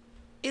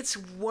 It's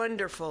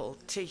wonderful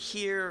to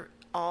hear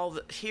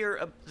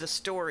the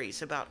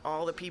stories about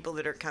all the people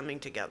that are coming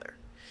together.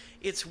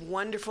 It's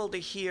wonderful to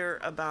hear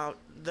about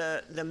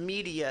the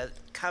media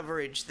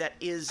coverage that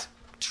is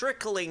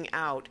trickling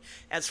out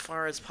as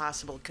far as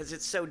possible, because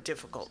it's so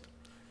difficult.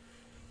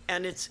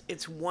 And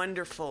it's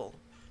wonderful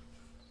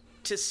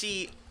to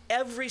see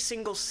every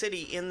single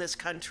city in this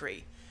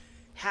country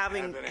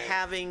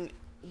having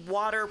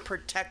water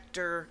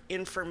protector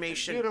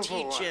information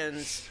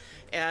teach-ins,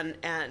 and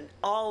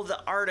all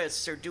the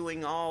artists are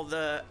doing all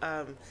the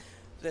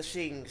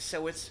things.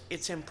 So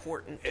it's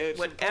important.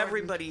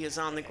 Everybody is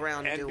on the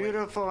ground and doing.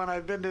 Beautiful. And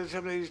I've been to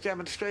some of these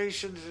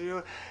demonstrations,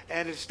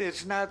 and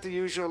it's not the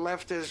usual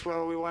leftist.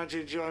 Well, we want you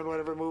to join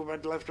whatever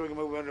movement, left-wing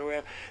movement we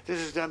have.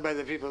 This is done by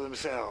the people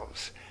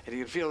themselves. and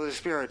you can feel the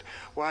spirit.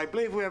 Well, I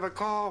believe we have a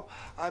call.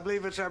 I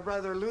believe it's our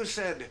brother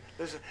Lucid.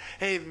 Listen,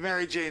 hey,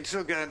 Mary Jane,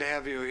 so good to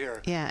have you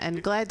here. Yeah,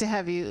 and glad to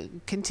have you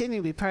continue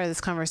to be part of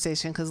this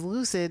conversation, because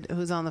Lucid,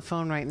 who's on the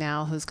phone right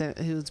now,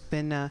 who's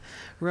been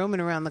roaming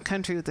around the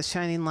country with the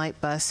Shining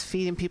Light bus,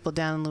 feeding people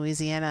down in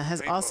Louisiana,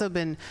 has also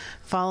been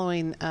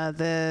following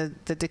the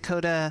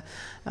Dakota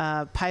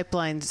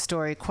pipeline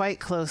story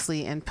quite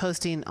closely and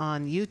posting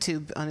on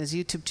YouTube, on his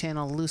YouTube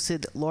channel,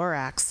 Lucid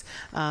Lorax.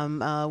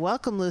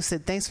 Welcome,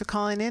 Lucid. Thanks for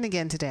calling in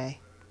again today.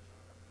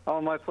 Oh,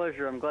 my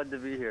pleasure. I'm glad to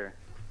be here.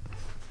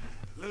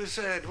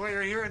 Lucid, well,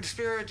 you're here in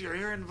spirit, you're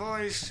here in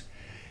voice,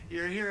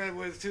 you're here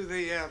through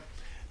the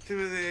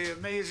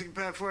amazing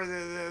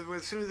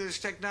through this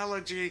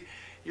technology.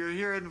 You're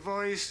here in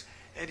voice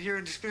and here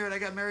in spirit. I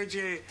got Mary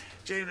Jane.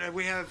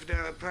 We have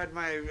pardon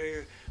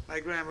my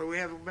grammar. We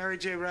have Mary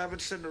J.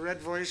 Robinson, the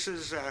Red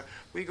Voices.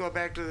 We go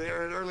back to the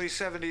early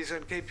 70s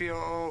on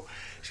KPOO.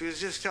 She was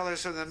just telling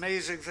us some of the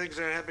amazing things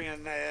that are happening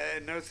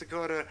in North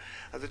Dakota,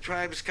 the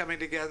tribes coming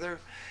together.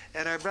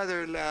 And our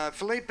brother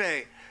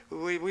Felipe,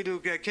 who we do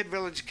Kid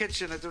Village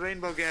Kitchen at the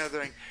Rainbow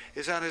Gathering,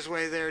 is on his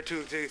way there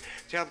to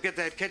help get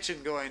that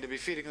kitchen going, to be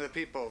feeding the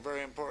people.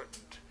 Very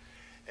important.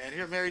 And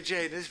here Mary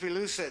Jane, this be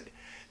Lucid.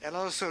 And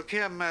also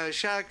Kim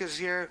Schock is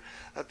here,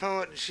 a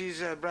poet, and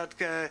she's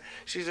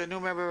she's a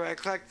new member of our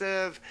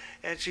collective,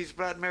 and she's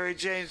brought Mary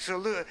Jane. So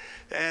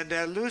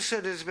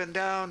Lucid has been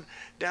down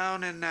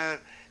in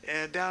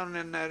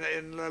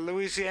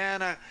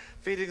Louisiana,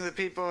 feeding the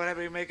people and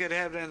having make it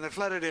happen in the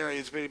flooded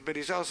areas. But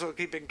he's also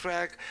keeping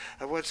track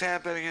of what's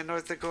happening in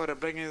North Dakota,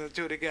 bringing the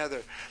two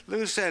together.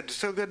 Lucid,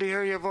 so good to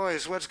hear your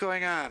voice. What's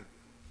going on?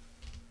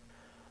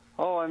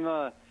 Oh,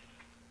 I'm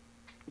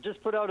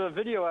just put out a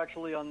video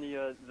actually on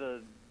the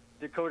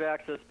Dakota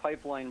Access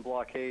Pipeline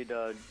blockade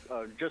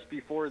just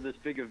before this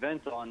big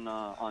event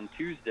on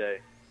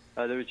Tuesday.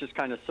 That was just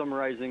kind of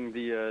summarizing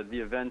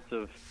the events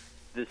of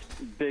this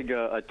big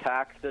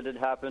attack that had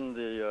happened.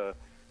 The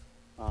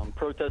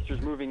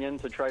protesters moving in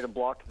to try to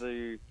block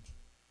the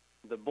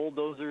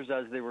bulldozers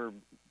as they were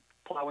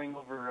plowing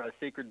over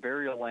sacred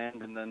burial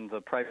land, and then the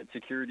private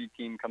security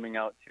team coming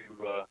out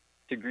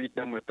to greet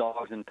them with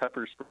dogs and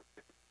pepper spray.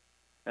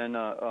 And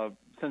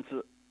since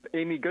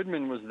Amy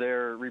Goodman was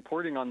there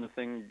reporting on the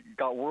thing,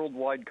 got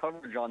worldwide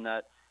coverage on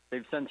that.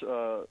 They've since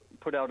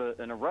put out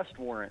an arrest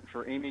warrant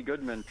for Amy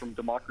Goodman from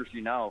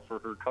Democracy Now! For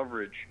her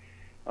coverage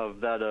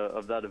of that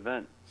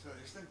event.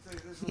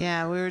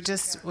 Yeah, we were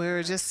just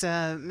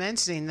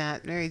mentioning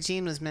that. Mary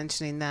Jean was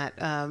mentioning that.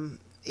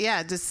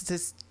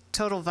 This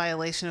total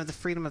violation of the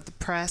freedom of the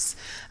press,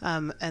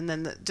 and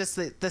then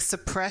the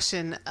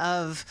suppression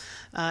of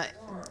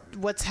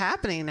what's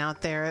happening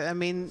out there. I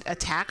mean,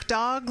 attack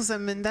dogs. I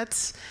mean,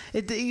 that's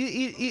it.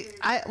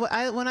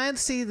 When I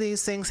see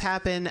these things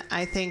happen,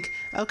 I think,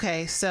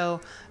 okay,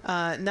 so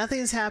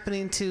nothing's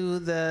happening to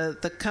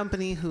the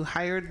company who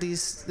hired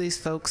these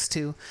folks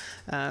to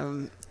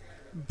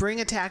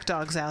bring attack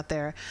dogs out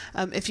there.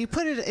 If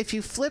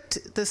you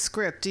flipped the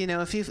script,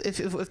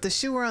 if the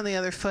shoe were on the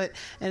other foot,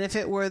 and if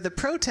it were the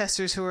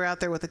protesters who were out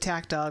there with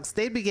attack dogs,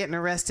 they'd be getting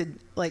arrested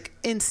like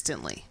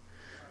instantly.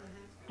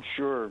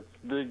 Sure,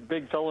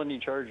 big felony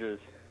charges.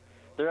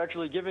 They're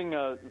actually giving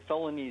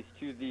felonies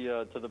to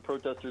the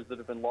protesters that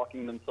have been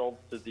locking themselves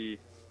to the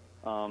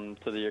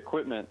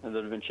equipment, and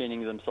that have been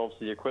chaining themselves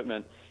to the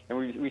equipment. And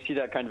we see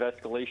that kind of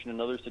escalation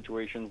in other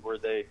situations where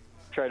they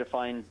try to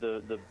find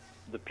the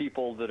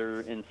people that are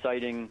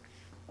inciting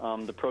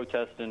the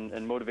protest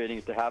and motivating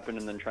it to happen,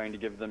 and then trying to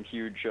give them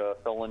huge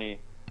felony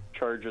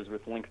charges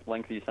with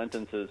lengthy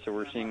sentences. So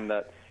we're seeing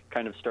that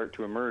kind of start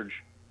to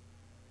emerge.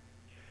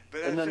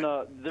 And then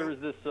there was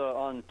this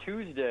on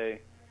Tuesday.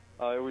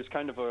 It was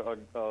kind of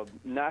a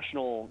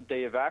national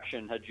day of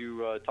action. Had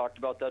you talked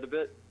about that a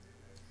bit?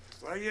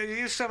 Well,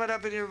 you sum it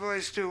up in your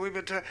voice, too. We've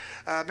been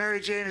Mary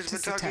Jane has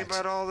been talking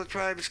about all the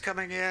tribes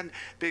coming in,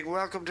 being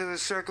welcome to the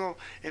circle,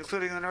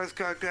 including the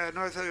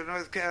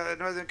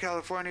Northern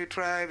California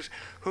tribes,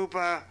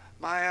 Hupa,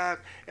 Maya.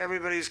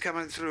 Everybody's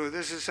coming through.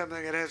 This is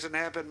something that hasn't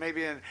happened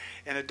maybe in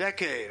a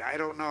decade. I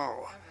don't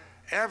know.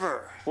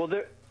 Ever. Well,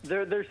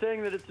 they're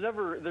saying that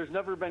there's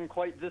never been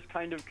quite this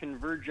kind of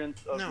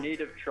convergence of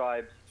native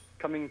tribes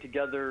coming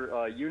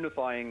together,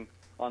 unifying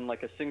on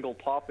like a single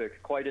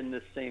topic, quite in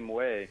this same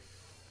way.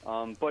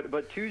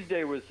 But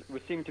Tuesday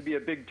seemed to be a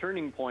big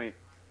turning point.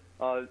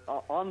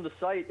 On the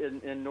site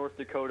in North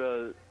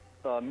Dakota,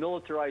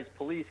 militarized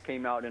police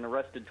came out and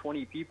arrested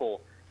 20 people,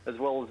 as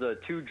well as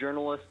 2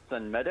 journalists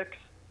and medics.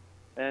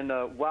 And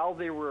while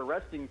they were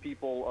arresting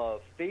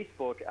people,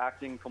 Facebook,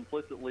 acting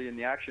complicitly in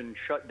the action,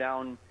 shut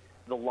down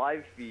the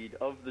live feed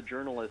of the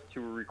journalists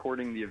who were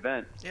recording the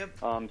event. Yep.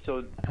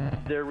 So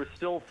there was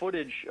still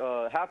footage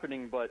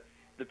happening, but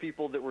the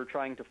people that were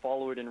trying to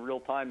follow it in real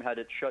time had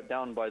it shut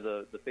down by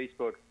the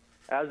Facebook.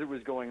 As it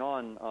was going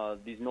on,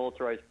 these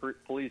militarized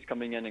police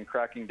coming in and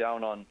cracking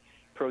down on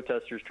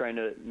protesters, trying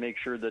to make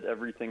sure that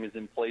everything is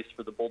in place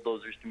for the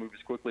bulldozers to move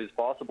as quickly as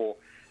possible.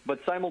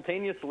 But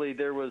simultaneously,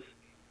 there was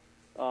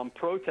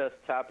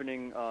protests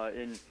happening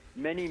in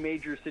many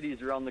major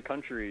cities around the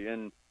country.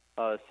 In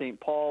St.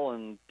 Paul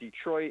and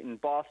Detroit and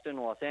Boston,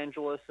 Los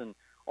Angeles and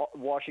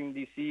Washington,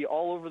 D.C.,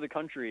 all over the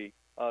country.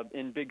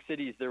 In big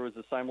cities, there was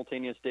a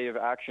simultaneous day of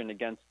action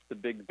against the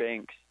big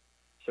banks.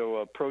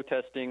 So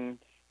protesting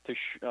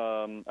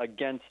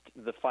against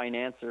the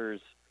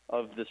financiers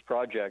of this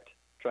project,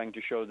 trying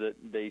to show that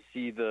they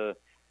see the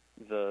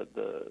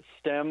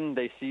stem,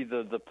 they see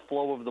the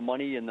flow of the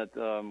money, and that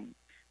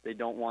they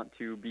don't want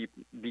to be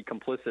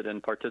complicit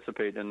and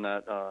participate in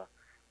that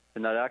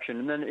action.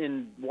 And then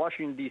in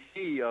Washington,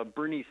 D.C.,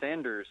 Bernie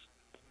Sanders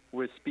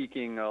was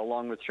speaking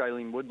along with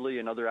Shailene Woodley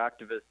and other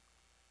activists,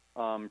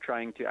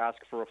 trying to ask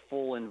for a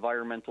full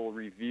environmental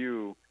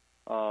review,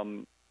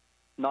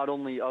 not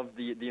only of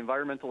the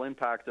environmental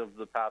impact of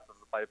the path of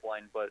the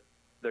pipeline, but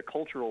the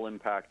cultural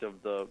impact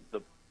of the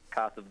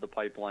path of the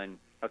pipeline,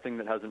 a thing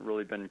that hasn't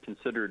really been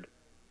considered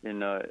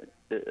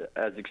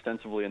as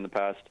extensively in the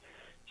past.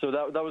 So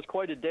that was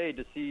quite a day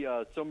to see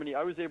so many.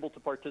 I was able to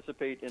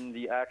participate in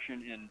the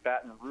action in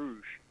Baton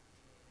Rouge,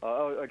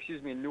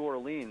 in New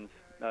Orleans,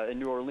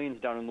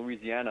 down in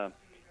Louisiana.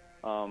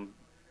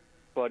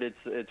 But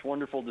it's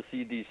wonderful to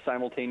see these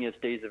simultaneous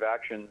days of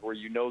action where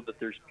you know that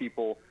there's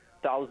people,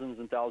 thousands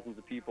and thousands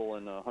of people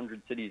in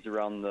 100 cities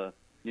around the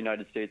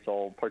United States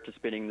all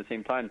participating at the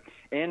same time.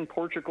 And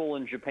Portugal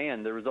and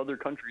Japan, there was other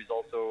countries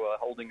also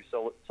holding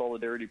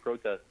solidarity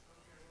protests.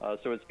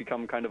 So it's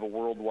become kind of a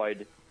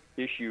worldwide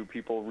issue,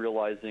 people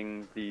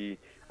realizing the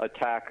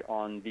attack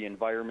on the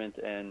environment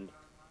and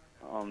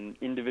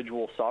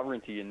individual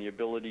sovereignty and the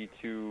ability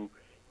to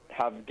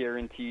have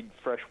guaranteed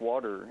fresh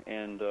water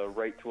and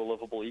right to a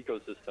livable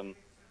ecosystem.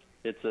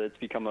 It's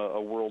become a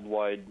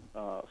worldwide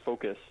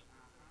focus.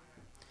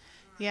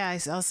 Yeah, I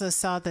also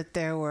saw that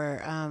there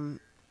were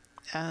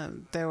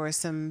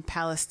some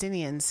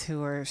Palestinians who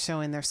were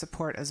showing their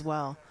support as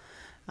well.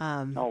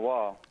 Oh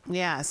wow!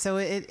 Yeah, so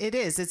it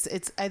is.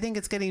 It's. I think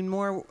it's getting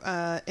more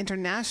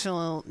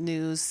international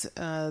news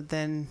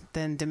than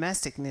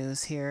domestic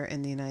news here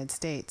in the United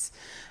States,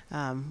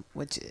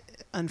 which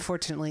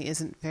unfortunately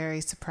isn't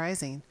very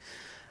surprising.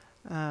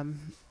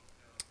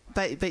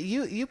 But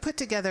you put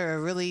together a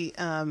really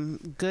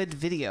good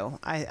video,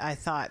 I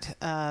thought,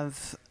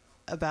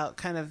 about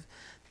kind of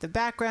the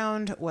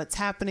background, what's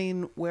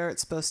happening, where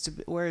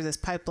this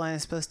pipeline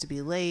is supposed to be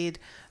laid,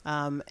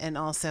 and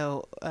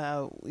also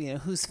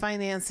who's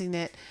financing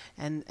it,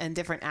 and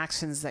different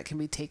actions that can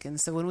be taken.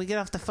 So when we get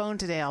off the phone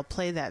today, I'll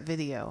play that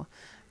video.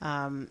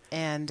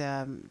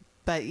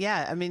 But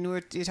yeah, I mean,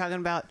 we're talking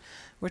about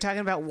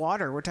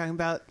water. We're talking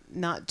about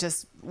not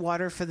just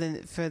water for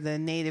the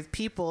native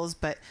peoples,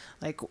 but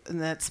like in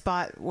that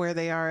spot where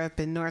they are up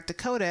in North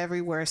Dakota,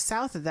 everywhere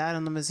south of that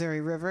on the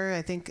Missouri River.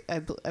 I think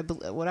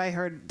what I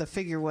heard the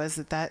figure was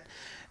that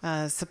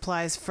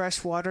supplies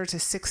fresh water to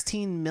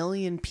 16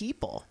 million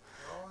people.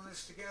 All in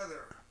this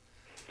together.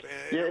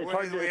 Yeah, it's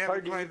hard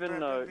to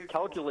even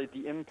calculate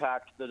the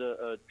impact that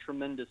a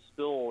tremendous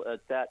spill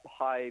at that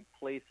high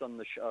place on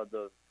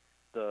the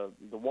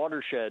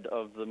watershed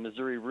of the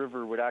Missouri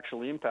River would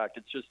actually impact.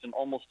 It's just an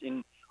almost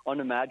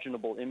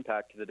unimaginable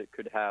impact that it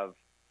could have.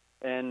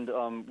 And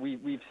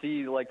we've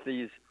seen like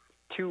these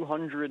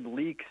 200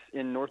 leaks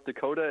in North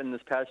Dakota in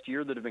this past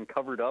year that have been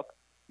covered up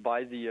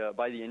by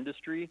the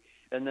industry.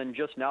 And then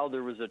just now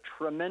there was a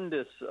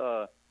tremendous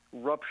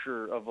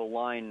rupture of a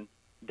line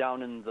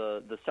down in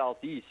the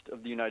southeast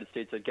of the United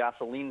States, a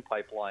gasoline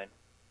pipeline.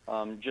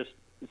 Just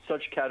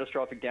such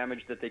catastrophic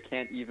damage that they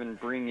can't even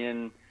bring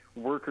in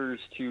workers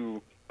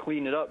to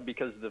clean it up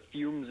because the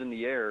fumes in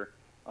the air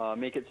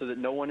make it so that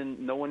no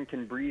one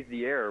can breathe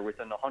the air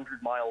within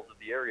 100 miles of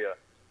the area.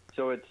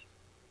 So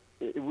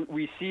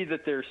we see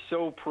that they're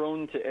so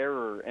prone to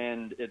error,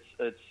 and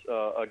it's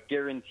a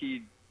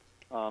guaranteed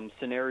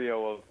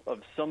scenario of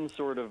some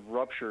sort of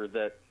rupture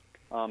that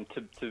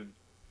to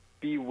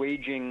be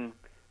waging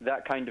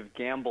that kind of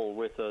gamble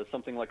with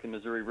something like the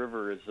Missouri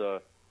River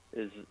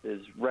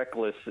is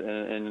reckless in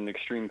an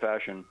extreme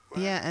fashion.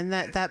 Yeah, and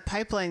that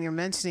pipeline you're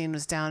mentioning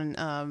was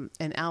down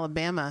in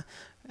Alabama.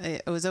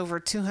 It was over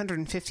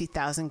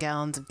 250,000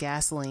 gallons of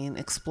gasoline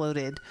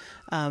exploded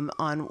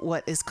on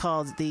what is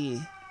called the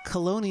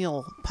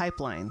Colonial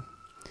Pipeline.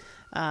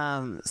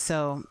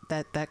 So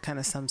that kind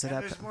of sums it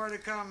up. There's more to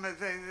come.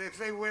 If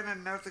they win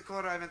in North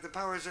Dakota, I mean the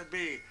powers that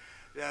be,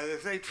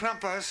 if they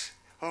trump us,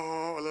 a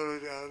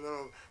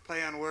little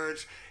play on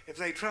words. If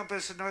they trump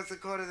us in North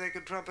Dakota, they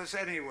can trump us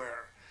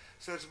anywhere.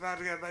 So it's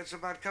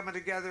about coming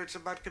together. It's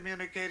about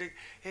communicating.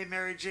 Hey,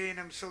 Mary Jane,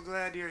 I'm so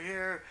glad you're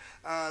here.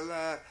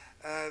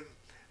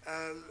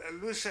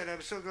 Lucid,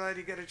 I'm so glad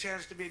you get a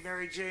chance to meet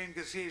Mary Jane,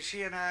 because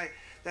she and I,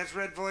 that's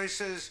Red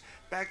Voices,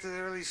 back to the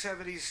early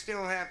 70s,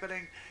 still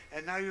happening.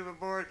 And now you've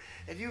aboard,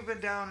 and you've been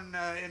down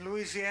in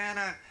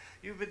Louisiana.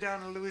 You've been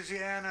down in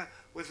Louisiana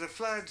with the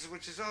floods,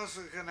 which is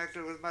also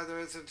connected with Mother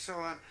Earth and so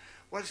on.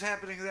 What's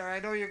happening there? I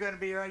know you're going to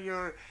be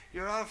you're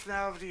off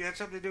now if you had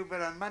something to do,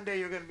 but on Monday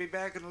you're going to be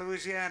back in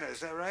Louisiana.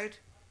 Is that right?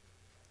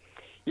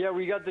 Yeah,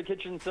 we got the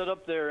kitchen set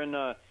up there,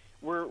 and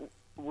we're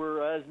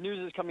as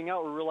news is coming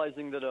out, we're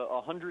realizing that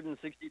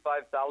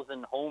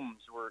 165,000 homes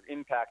were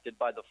impacted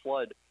by the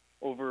flood,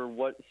 over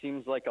what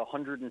seems like a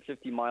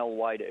 150-mile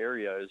wide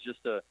area. It's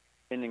just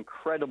an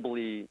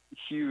incredibly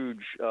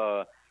huge,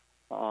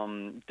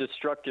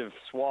 destructive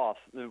swath,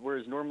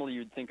 whereas normally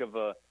you'd think of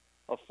a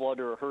flood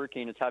or a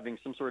hurricane as having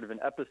some sort of an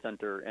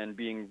epicenter and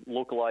being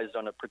localized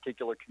on a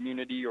particular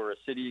community or a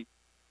city.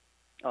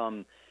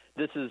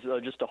 This is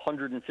just a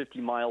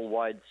 150-mile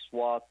wide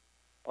swath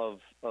of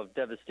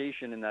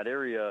devastation in that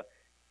area,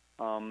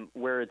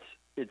 where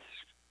it's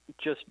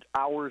just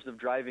hours of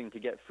driving to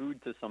get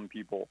food to some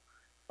people.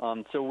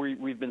 So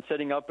we've been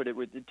setting up, but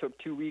it took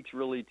 2 weeks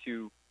really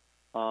to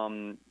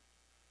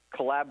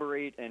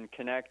collaborate and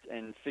connect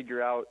and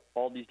figure out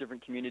all these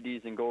different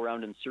communities and go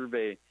around and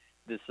survey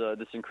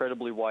this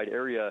incredibly wide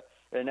area.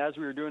 And as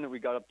we were doing it, we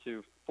got up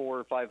to 400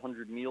 or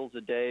 500 meals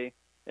a day,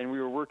 and we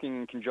were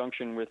working in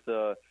conjunction with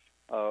a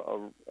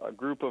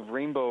group of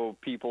Rainbow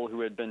people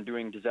who had been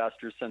doing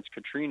disasters since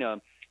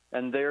Katrina,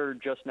 and they're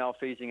just now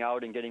phasing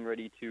out and getting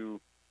ready to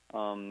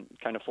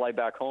kind of fly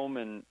back home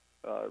and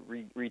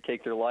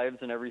retake their lives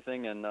and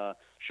everything. And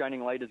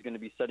Shining Light is going to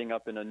be setting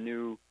up in a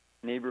new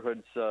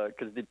neighborhoods,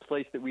 because the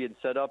place that we had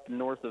set up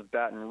north of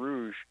Baton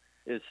Rouge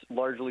is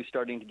largely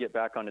starting to get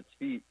back on its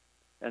feet.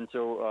 And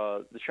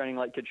so the Shining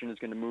Light Kitchen is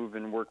going to move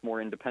and work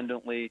more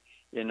independently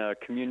in a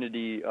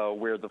community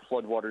where the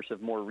floodwaters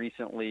have more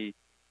recently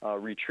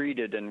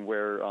retreated, and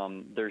where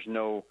there's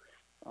no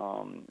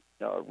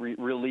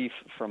relief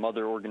from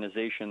other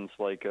organizations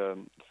like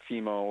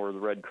FEMA or the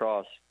Red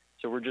Cross.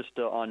 So we're just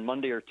on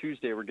Monday or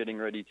Tuesday, we're getting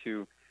ready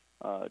to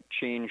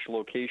change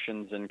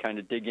locations and kind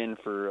of dig in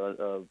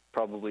for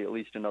probably at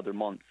least another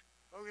month.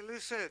 Okay,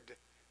 Lucid,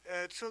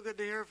 it's so good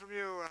to hear from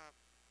you.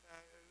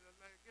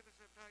 Give us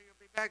a you'll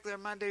be back there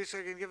Monday, so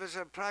you can give us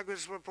a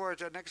progress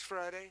report next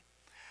Friday.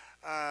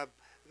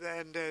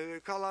 And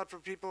call out for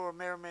people who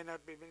may or may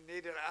not be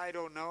needed. I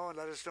don't know, and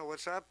let us know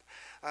what's up.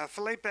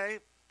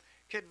 Felipe,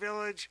 Kid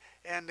Village,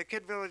 and the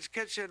Kid Village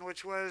Kitchen,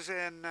 which was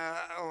in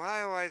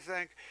Ohio, I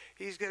think.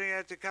 He's going to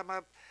have to come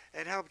up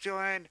and help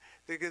join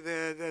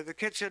the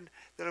kitchen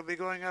that'll be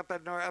going up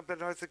in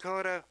North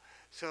Dakota.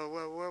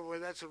 So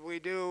that's what we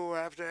do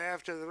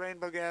after the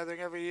Rainbow Gathering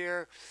every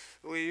year.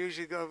 We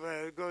usually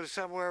go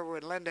somewhere. We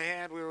lend a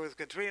hand. We were with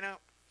Katrina.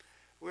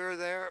 We were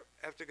there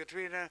after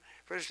Katrina,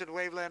 first in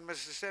Waveland,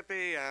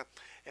 Mississippi,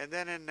 and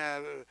then in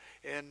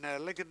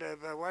Lincoln,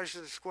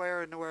 Washington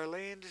Square in New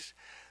Orleans.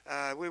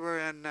 We were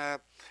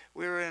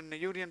in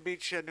Union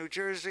Beach, New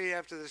Jersey,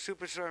 after the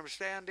Superstorm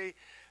Sandy,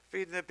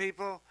 feeding the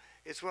people.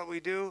 It's what we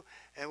do,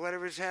 and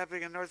whatever's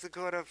happening in North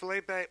Dakota,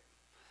 Felipe,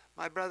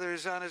 my brother,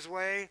 is on his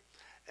way,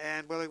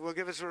 and will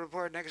give us a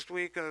report next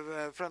week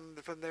from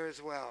there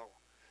as well.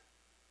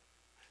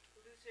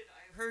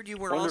 Heard you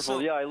were wonderful.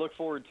 also... Yeah, I look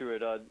forward to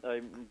it.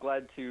 I'm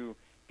glad to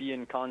be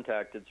in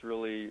contact. It's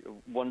really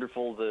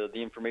wonderful, the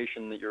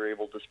information that you're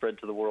able to spread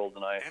to the world,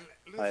 and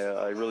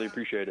I really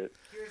appreciate it.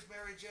 Here's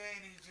Mary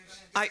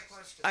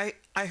Jane.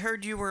 I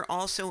heard you were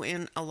also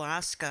in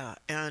Alaska,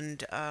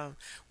 and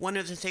one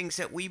of the things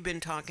that we've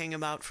been talking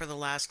about for the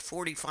last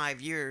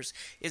 45 years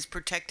is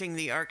protecting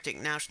the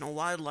Arctic National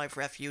Wildlife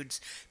Refuge,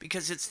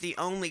 because it's the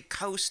only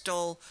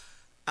coastal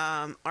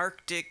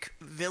Arctic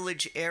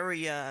village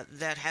area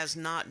that has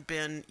not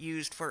been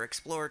used for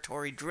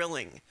exploratory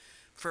drilling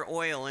for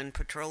oil and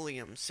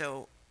petroleum.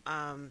 So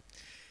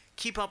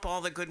keep up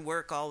all the good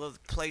work, all of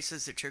the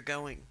places that you're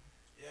going.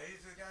 Yeah, he's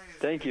the guy.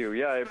 Thank you.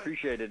 Yeah, I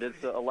appreciate it.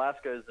 It's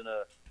Alaska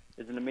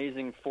is an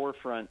amazing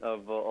forefront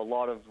of a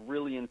lot of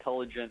really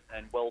intelligent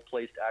and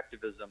well-placed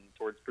activism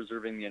towards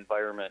preserving the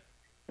environment.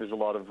 There's a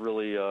lot of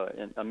really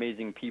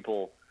amazing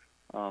people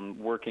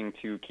working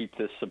to keep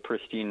this a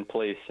pristine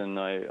place, and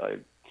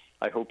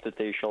I hope that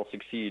they shall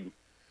succeed.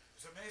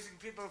 There's amazing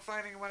people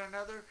finding one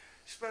another,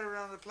 spread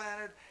around the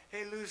planet.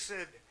 Hey,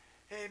 Lucid.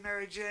 Hey,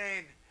 Mary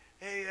Jane.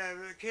 Hey,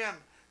 Kim.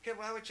 Kim,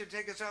 why don't you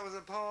take us out with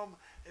a poem?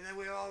 And then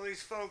we have all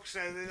these folks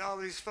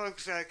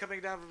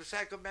coming down from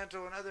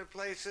Sacramento and other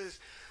places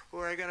who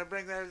are going to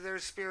bring their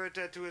spirit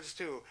to us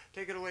too.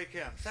 Take it away,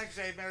 Kim. Thanks,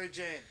 hey, Mary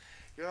Jane.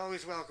 You're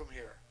always welcome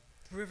here.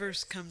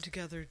 Rivers come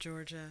together,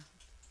 Georgia.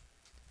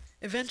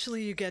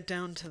 Eventually you get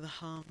down to the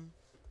hum,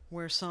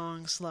 where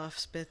song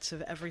sloughs bits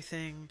of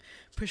everything,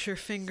 push your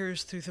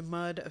fingers through the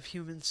mud of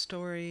human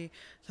story,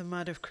 the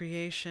mud of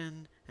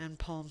creation, and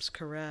palms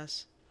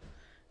caress.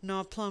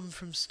 Gnaw plum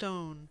from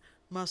stone,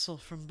 muscle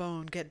from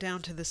bone, get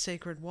down to the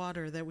sacred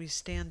water that we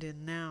stand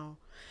in now.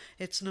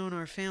 It's known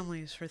our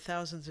families for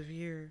thousands of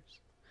years.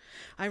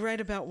 I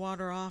write about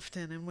water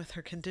often, and with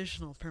her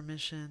conditional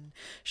permission,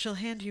 she'll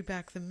hand you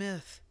back the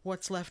myth,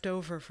 what's left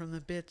over from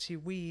the bits you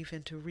weave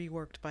into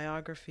reworked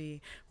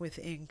biography with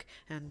ink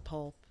and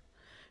pulp.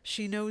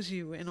 She knows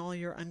you in all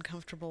your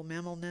uncomfortable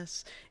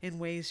mammalness, in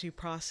ways you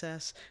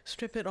process.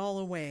 Strip it all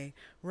away,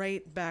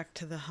 right back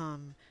to the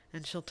hum,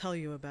 and she'll tell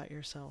you about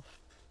yourself.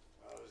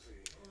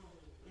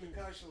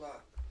 Kashala,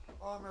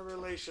 all my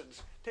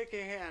relations. Take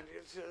a hand.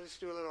 Let's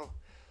do a little.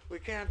 We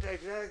can't.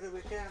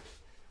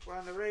 We're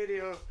on the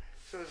radio,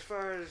 so as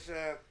far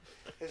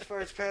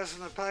as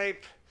passing the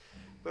pipe,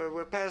 but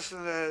we're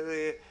passing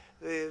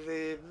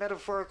the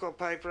metaphorical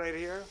pipe right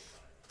here.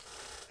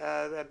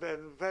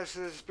 and best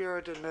of the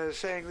spirit and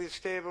saying this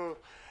table.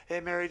 Hey,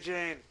 Mary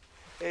Jane.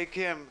 Hey,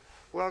 Kim.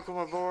 Welcome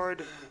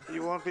aboard.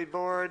 You won't be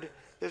bored.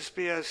 This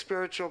will be a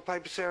spiritual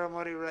pipe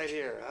ceremony right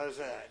here. How's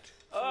that?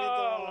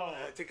 Oh.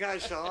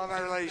 Takashi, all my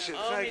relations.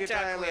 Thank you,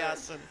 Tyler.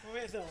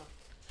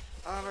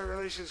 All my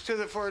relations to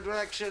the four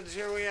directions.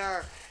 Here we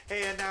are.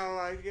 Hey, and now,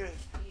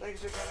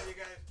 thanks for coming, you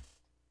guys.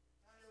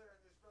 Tyler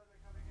and his brother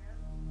coming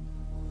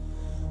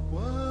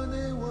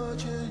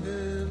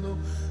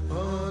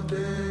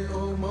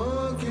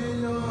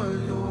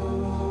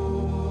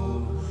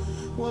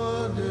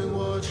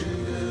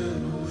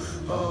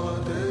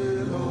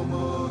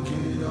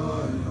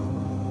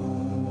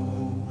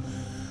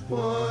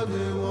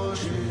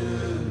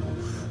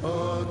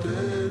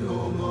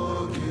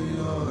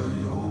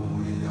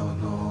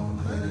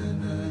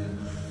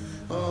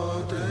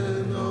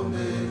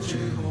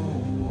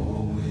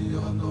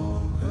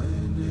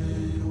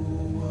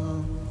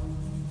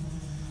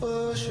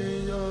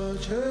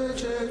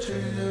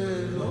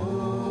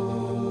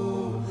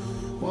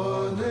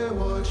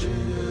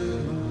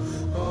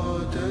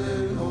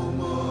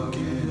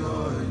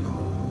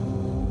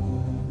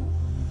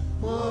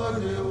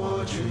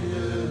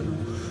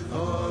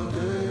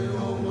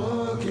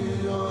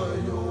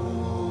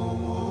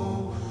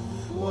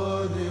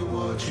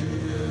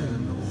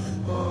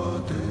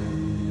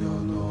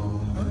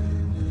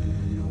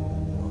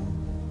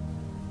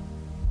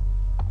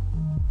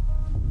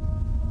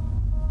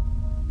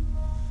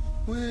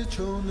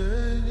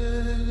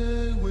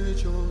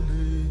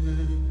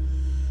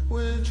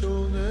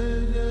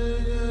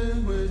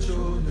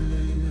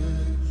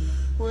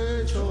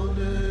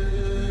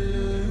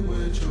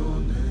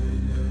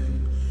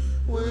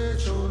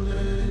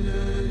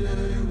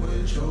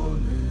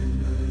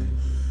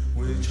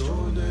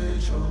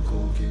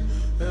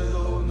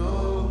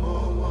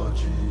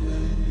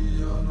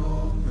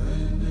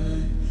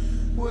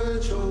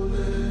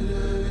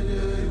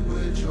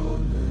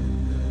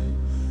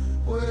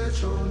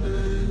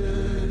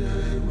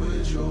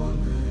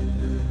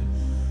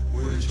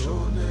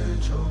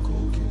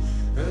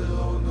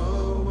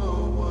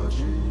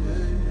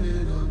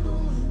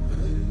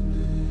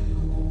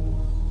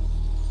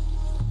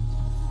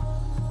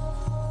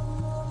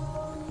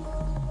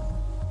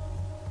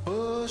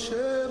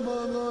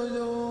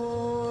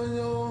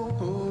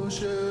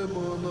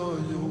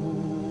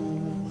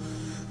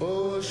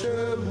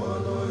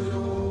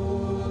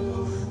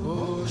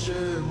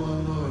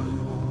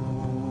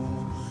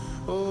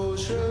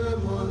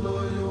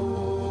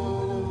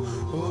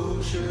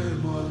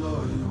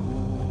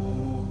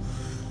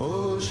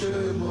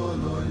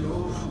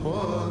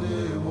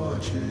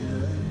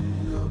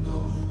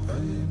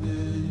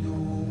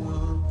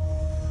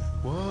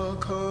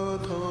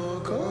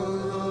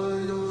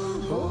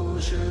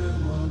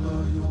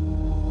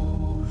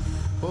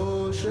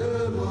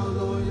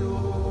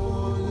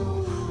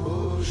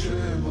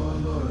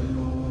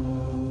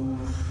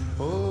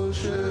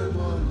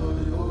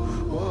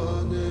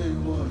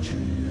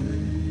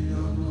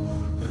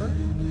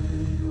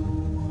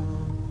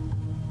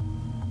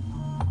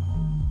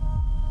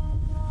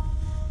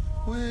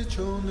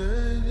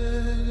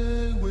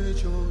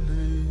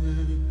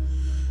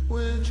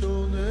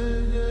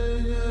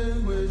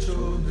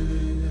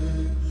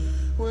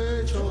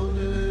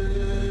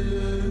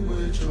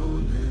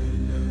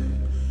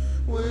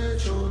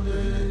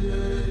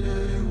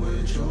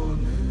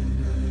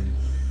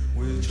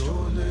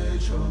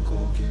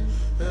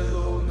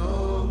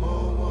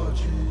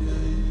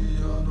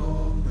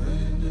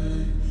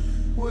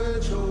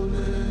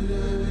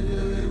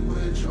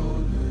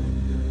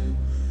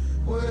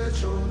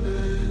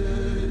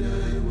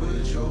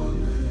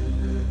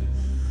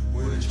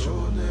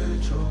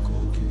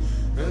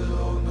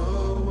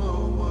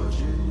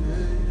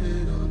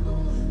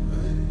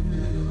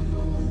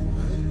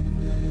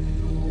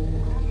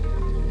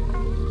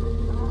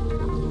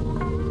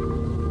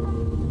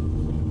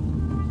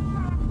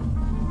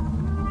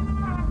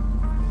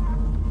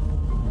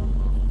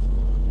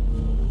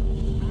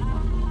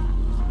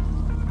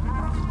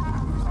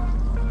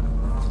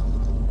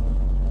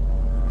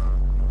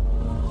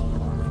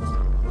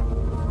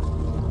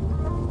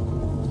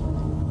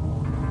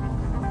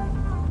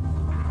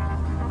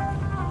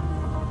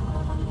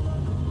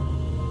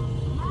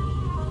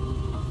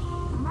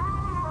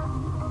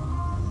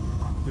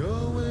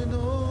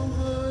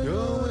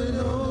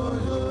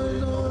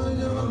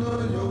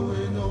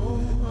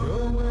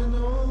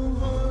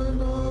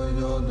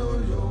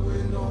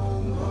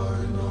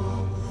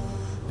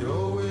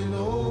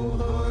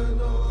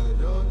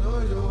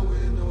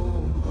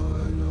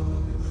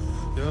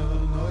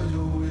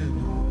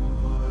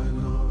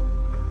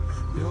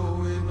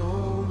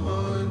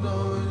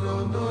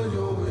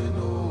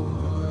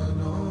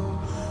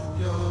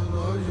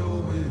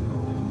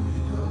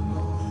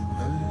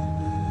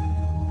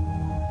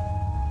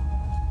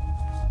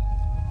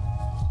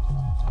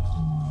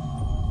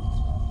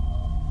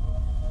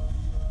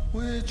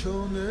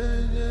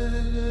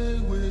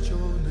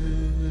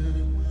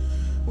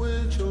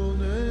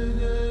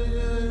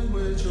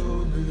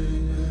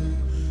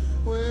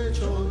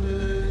Which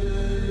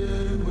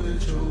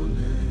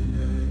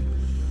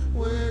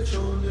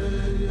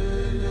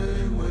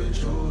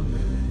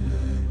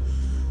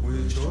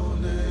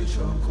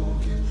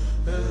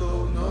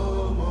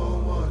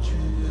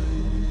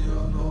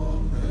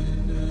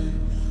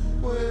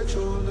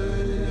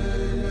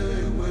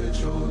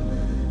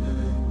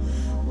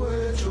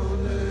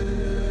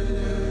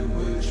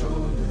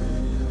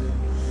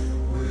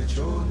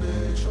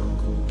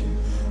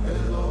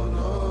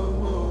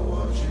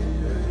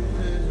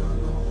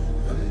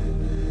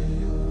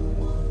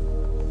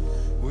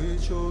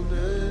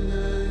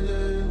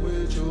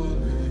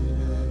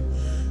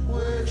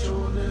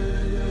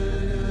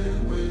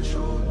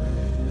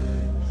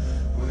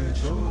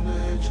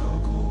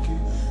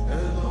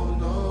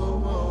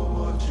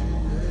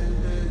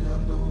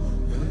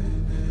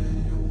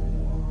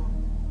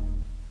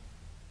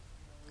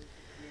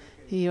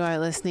You are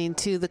listening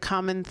to the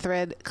Common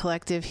Thread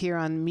Collective here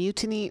on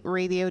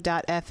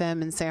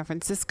MutinyRadio.fm in San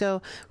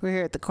Francisco. We're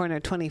here at the corner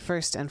of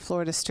 21st and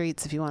Florida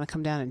Streets if you want to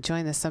come down and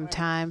join us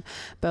sometime.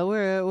 But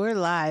we're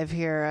live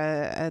here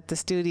at the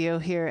studio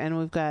here, and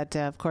we've got,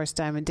 of course,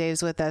 Diamond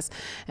Dave's with us,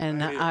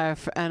 and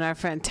our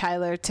friend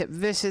Tyler Tip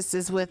Vicious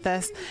is with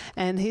us,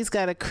 and he's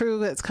got a crew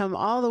that's come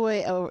all the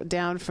way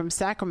down from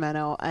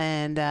Sacramento,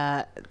 and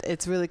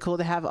it's really cool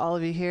to have all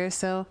of you here.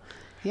 So.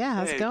 Yeah,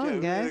 how's it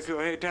going, guys?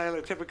 Hey, Tyler,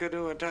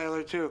 Tippecanoe and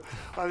Tyler, too.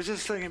 I was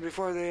just thinking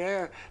before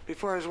I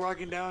was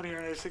walking down here,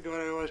 and I was thinking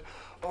what I was,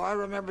 I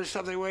remember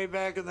something way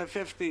back in the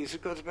 50s.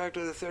 It goes back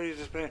to the 30s.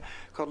 It's been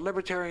called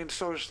Libertarian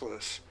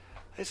Socialists.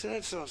 I said,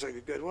 that sounds like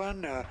a good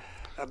one.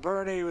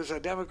 Bernie was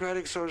a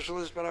democratic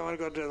socialist, but I want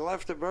to go to the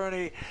left of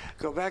Bernie,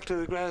 go back to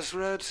the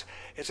grassroots.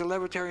 It's a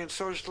libertarian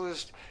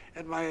socialist,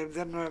 and my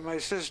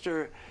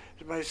sister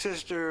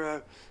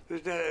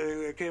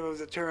who came up with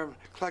the term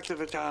collective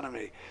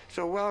autonomy.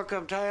 So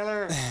welcome,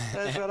 Tyler.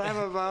 That's what I'm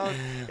about.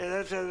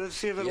 And let's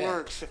see if it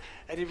works.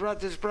 And he brought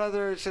this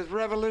brother. It says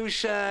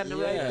revolution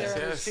right there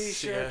on his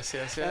T-shirt.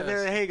 Yes. And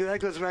there, hey, that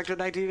goes back to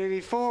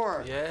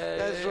 1984.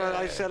 That's what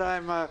I said.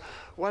 I'm 1/3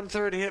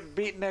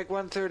 beatnik,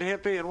 1/3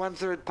 hippie, and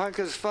 1/3 punk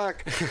as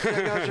fuck.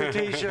 Check out your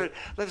T-shirt.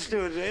 Let's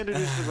do it.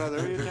 Introduce the brother.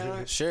 Will you,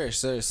 Tyler? Sure.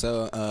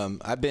 So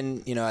I've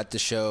been, at the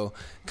show,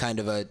 kind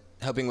of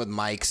helping with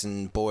mics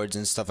and boards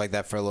and stuff like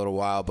that for a little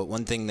while. But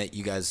one thing that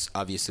you guys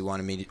obviously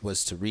wanted me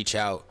was to reach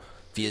out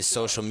via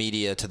social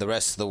media to the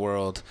rest of the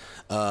world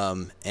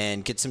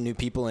and get some new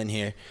people in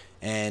here.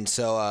 And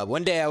so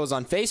one day I was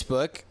on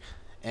Facebook,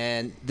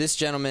 and this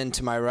gentleman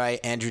to my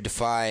right, Andrew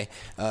Defy,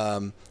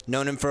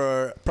 known him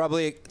for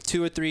probably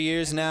 2 or 3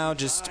 years now,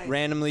 just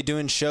randomly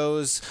doing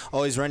shows,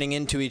 always running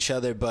into each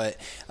other. But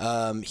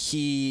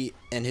he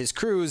and his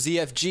crew,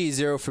 ZFG,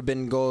 Zero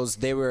Forbidden Goals,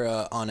 they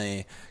were on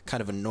a kind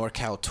of a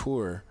NorCal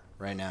tour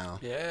right now.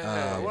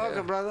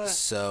 Welcome, brother.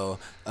 So,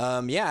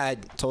 I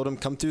told him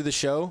come through the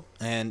show,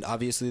 and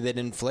obviously they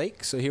didn't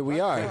flake, so here we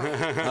are.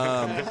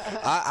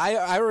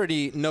 I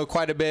already know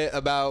quite a bit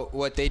about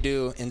what they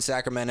do in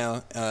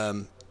Sacramento.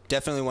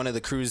 Definitely one of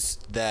the crews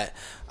that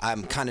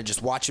I'm kind of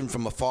just watching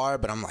from afar,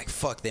 but I'm like,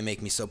 fuck, they make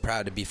me so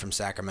proud to be from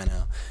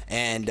Sacramento.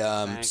 And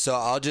so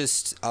I'll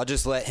just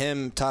let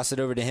him toss it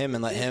over to him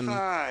and let him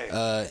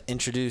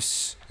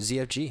introduce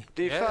ZFG.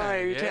 Defy,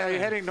 are you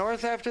heading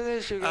north after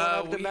this? You're going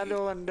up to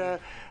Mendel and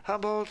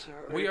Humboldt?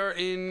 We are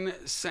in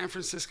San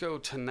Francisco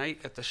tonight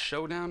at the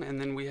Showdown,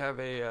 and then we have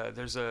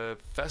there's a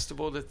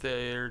festival that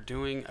they're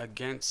doing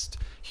against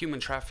human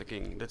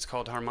trafficking that's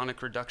called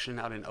Harmonic Reduction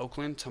out in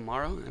Oakland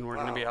tomorrow, and we're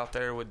going to be out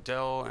there with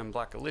Dell and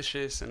Black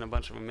Alicious and a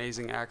bunch of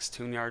amazing acts.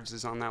 Tune Yards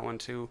is on that one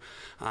too.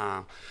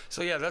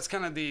 So yeah, that's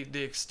kind of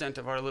the extent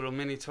of our little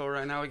mini tour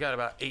right now. We got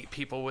about 8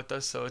 people with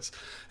us, so it's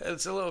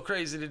a little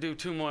crazy to do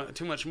too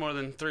much more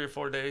than 3 or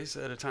 4 days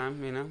at a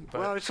time,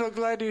 But. Well, I'm so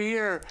glad you're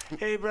here.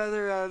 Hey,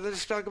 brother,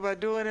 let's talk about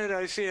doing it.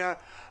 I see a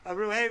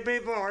room. Hey,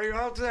 people, are you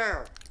out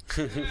there?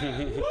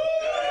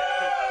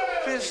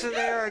 Fists in the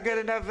air are good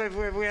enough if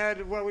we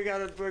had what we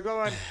got. We're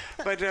going,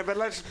 but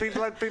let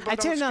people. I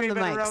turned on the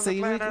mic, so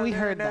we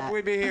heard that.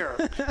 We'd be here.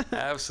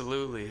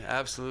 Absolutely.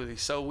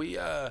 So we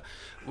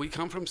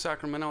come from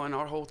Sacramento, and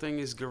our whole thing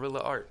is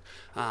guerrilla art.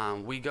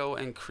 We go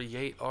and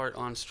create art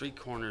on street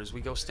corners. We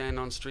go stand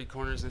on street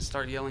corners and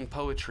start yelling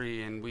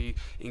poetry, and we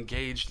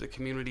engage the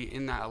community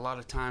in that. A lot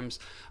of times,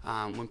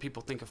 when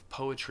people think of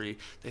poetry,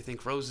 they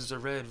think roses are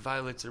red,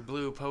 violets are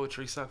blue,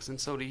 poetry sucks, and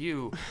so do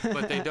you.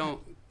 But they don't.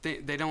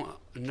 They don't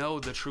know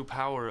the true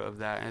power of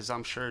that, as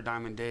I'm sure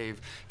Diamond Dave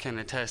can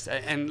attest.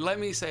 And let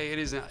me say,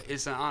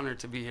 it's an honor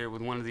to be here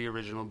with one of the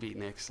original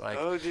beatniks.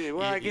 Oh, gee.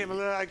 Well, I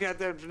got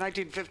there in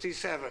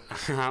 1957.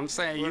 I'm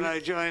saying when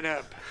I joined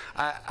up.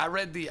 I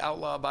read the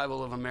Outlaw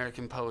Bible of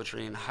American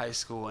Poetry in high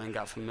school and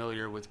got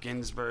familiar with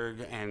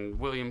Ginsberg and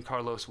William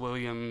Carlos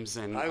Williams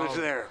and I was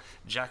there.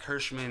 Jack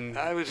Hirschman.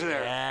 I was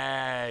there.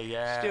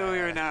 Yeah. Still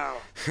here now.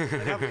 And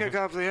helped kick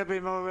off the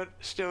hippie movement.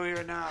 Still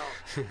here now.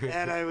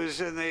 And I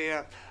was in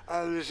the.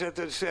 I was at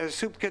the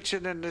soup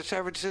kitchen in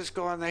San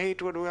Francisco on the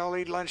Heat when we all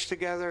eat lunch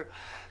together,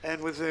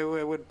 and with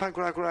punk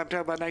rock. I'm talking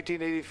about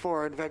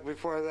 1984. In fact,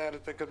 before that,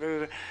 at the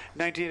computer,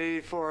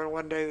 1984. And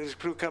one day this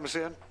crew comes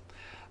in.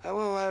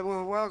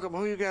 Well, welcome.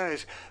 Who you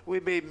guys?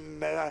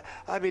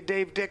 I'd be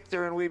Dave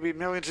Dichter, and we'd be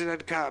Millions of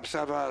Dead Cops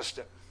out of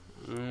Austin.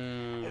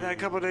 And then a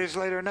couple of days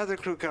later, another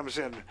crew comes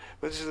in.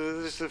 This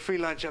is the free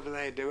lunch up, and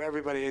they do.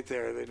 Everybody ate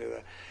there. They do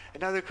that.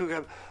 Another crew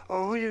comes.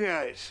 Oh, who you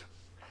guys?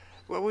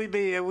 Well, we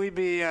be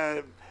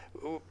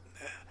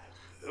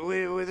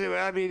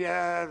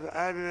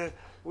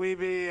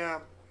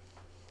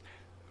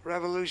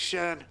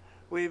Revolution.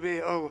 We be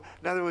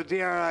another one,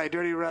 DRI,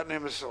 Dirty Rotten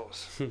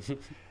Imbeciles.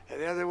 And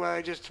the other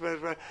one,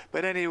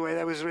 but anyway,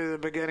 that was really the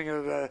beginning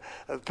of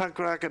punk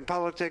rock and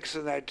politics,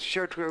 and that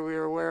shirt we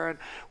were wearing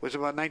was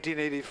about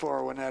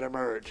 1984 when that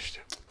emerged.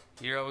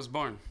 Year I was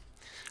born.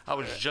 I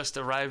was just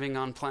arriving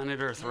on planet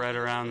Earth right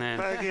around then.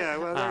 Yeah,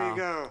 well, there you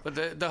go.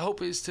 But the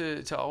hope is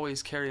to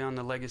always carry on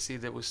the legacy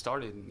that was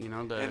started,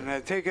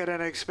 and take it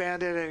and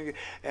expand it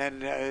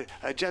and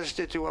adjust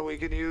it to what we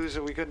can use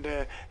and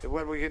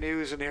what we can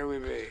use, and here we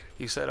be.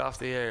 You said off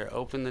the air,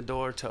 open the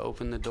door to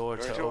open the door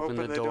to open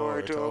the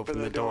door to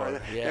open the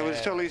door. Yeah. It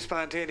was totally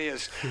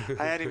spontaneous.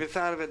 I hadn't even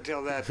thought of it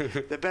until that.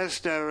 The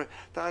best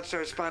thoughts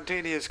are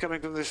spontaneous,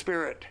 coming from the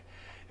Spirit.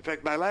 In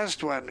fact, my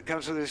last one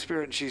comes from the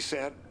Spirit, and she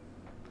said,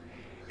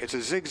 "It's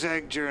a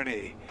zigzag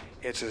journey.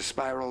 It's a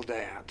spiral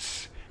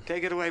dance."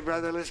 Take it away,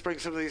 brother. Let's bring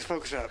some of these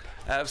folks up.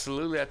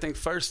 Absolutely. I think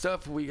first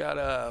up we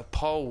got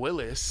Paul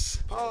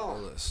Willis. Paul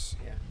Willis.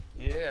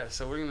 Yeah.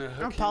 So we're gonna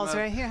hook him Paul's up.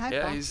 right here. Hi,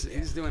 yeah, Paul.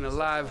 he's doing a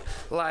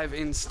live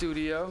in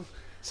studio.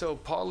 So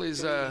Paul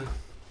is. Can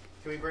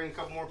we bring a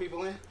couple more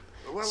people in?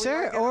 Well,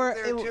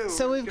 Sure,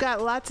 so we've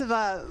got lots of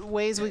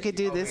ways we could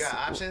do this. We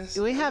got options?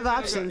 We have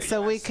options,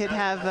 so we could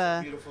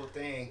have beautiful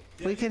thing.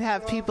 we could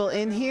have people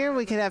in here.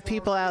 We could have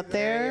people out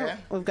there.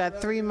 We've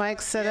got 3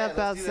 mics set up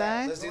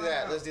outside. Let's do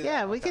that.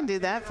 Yeah, we can do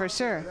that for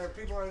sure.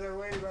 People are there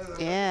waiting.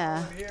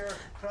 Yeah.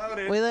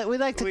 We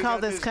like to call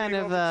this kind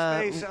of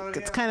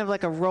it's kind of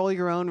like a roll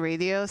your own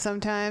radio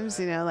sometimes,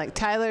 like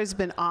Tyler's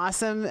been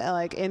awesome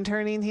like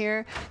interning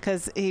here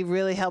because he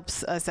really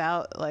helps us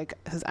out, like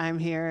because I'm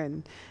here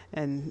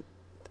and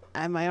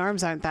my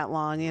arms aren't that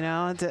long,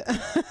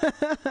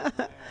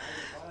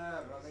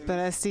 but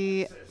I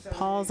see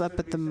Paul's up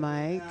at the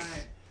mic.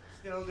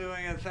 Still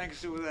doing it thanks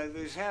to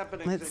these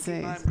happenings. Let's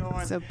see.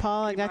 So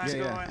Paul, I got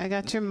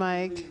your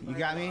mic. You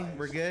got me?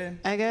 We're good?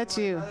 I got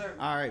you.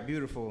 All right,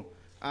 beautiful.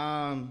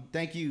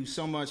 Thank you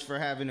so much for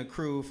having a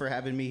crew, for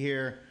having me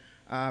here.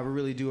 We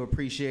really do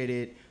appreciate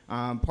it.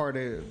 Part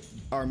of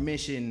our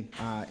mission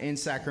in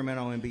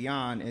Sacramento and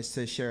beyond is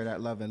to share that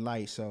love and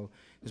light. So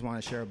just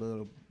want to share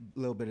a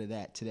little bit of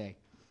that today.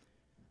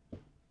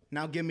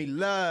 Now give me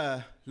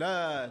love,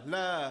 love,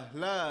 love,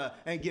 love,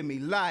 and give me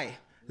light.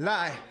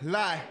 Lie,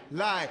 lie,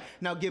 lie.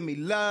 Now give me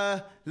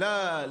love,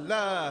 love,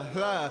 love,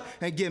 love,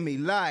 and give me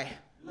lie,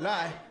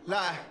 lie,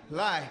 lie,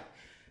 lie.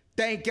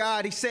 Thank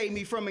God he saved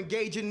me from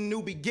engaging in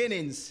new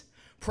beginnings.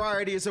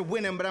 Priorities are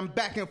winning, but I'm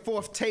back and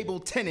forth table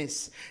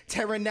tennis.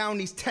 Tearing down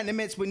these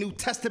tenements with New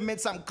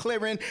Testaments I'm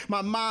clearing.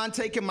 My mind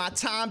taking my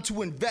time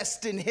to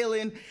invest in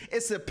healing.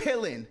 It's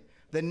appealing.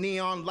 The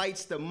neon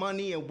lights, the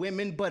money and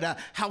women, but a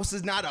house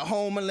is not a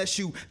home unless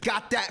you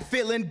got that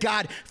feeling.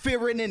 God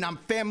fearing and I'm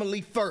family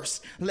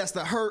first. Unless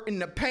the hurt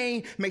and the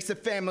pain makes the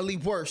family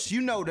worse.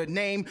 You know the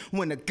name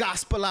when the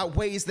gospel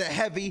outweighs the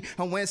heavy.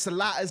 And when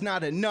Salah is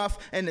not enough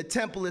and the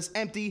temple is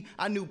empty.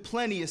 I knew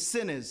plenty of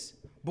sinners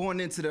born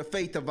into the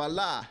faith of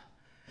Allah.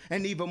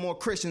 And even more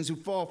Christians who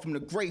fall from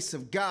the grace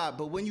of God.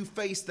 But when you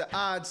face the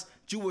odds,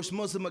 Jewish,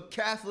 Muslim, or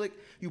Catholic,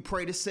 you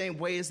pray the same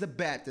way as the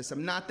Baptist.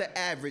 I'm not the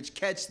average.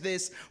 Catch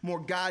this, more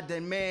God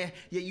than man.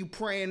 Yet you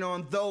praying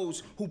on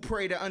those who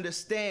pray to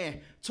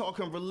understand.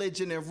 Talking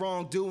religion and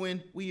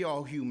wrongdoing, we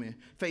all human.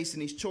 Facing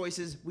these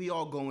choices, we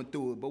all going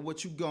through it. But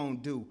what you gonna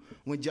do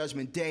when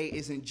judgment day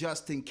isn't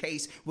just in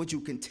case? Would you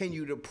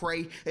continue to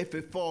pray? If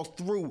it falls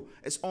through,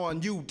 it's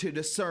on you to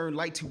discern.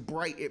 Light too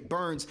bright, it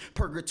burns.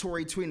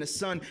 Purgatory between the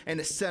sun and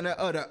the center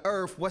of the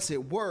earth. What's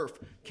it worth?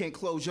 Can't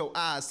close your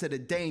eyes to the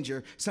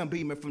danger. Sun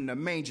beaming from the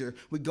manger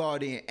with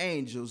guardian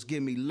angels.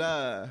 Give me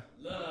love.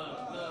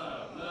 Love,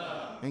 love,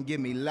 love. And give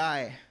me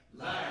light.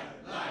 Light,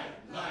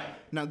 light, light.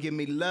 Now give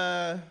me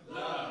love.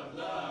 Love,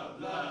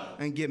 love, love.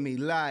 And give me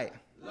light.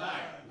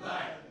 Light,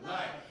 light,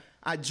 light.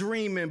 I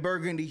dream in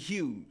burgundy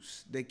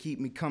hues. They keep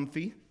me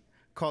comfy.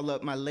 Call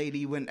up my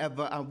lady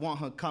whenever I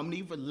want her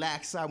company.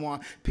 Relax, I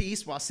want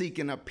peace while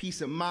seeking a peace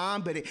of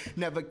mind. But it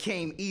never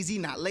came easy,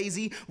 not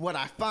lazy. What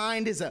I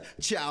find is a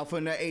child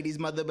from the 80s.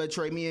 Mother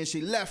betrayed me and she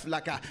left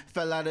like I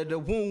fell out of the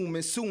womb.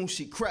 And soon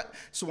she crept.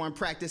 So I'm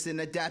practicing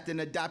adapting,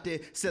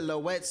 adopted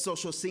silhouettes.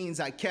 Social scenes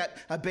I kept.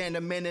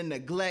 Abandonment and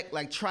neglect.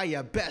 Like try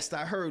your best.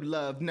 I heard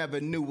love, never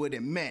knew what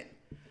it meant.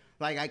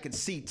 Like I could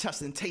see,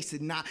 touch, and taste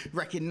it, not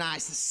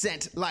recognize the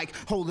scent. Like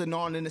holding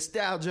on to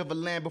nostalgia of a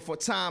land before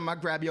time. I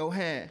grab your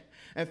hand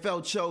and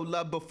felt your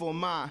love before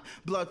mine.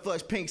 Blood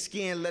flush, pink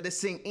skin, let it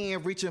sink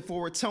in, reaching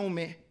for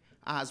atonement.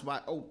 Eyes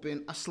wide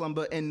open, I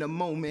slumber in the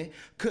moment.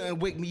 Couldn't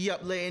wake me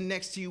up laying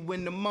next to you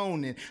in the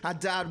morning. I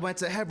died, went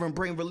to heaven,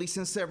 brain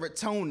releasing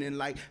serotonin.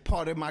 Like,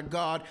 part of my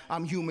God,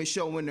 I'm human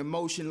showing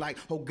emotion. Like,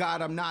 oh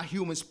God, I'm not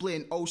human,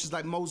 splitting oceans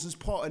like Moses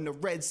parting the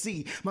Red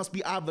Sea. Must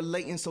be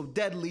ovulating so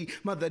deadly.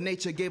 Mother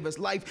Nature gave us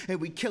life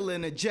and we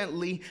killing it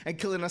gently. And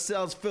killing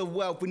ourselves feel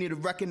wealth. We need to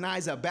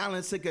recognize a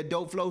balance, sick of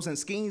dope flows and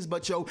schemes.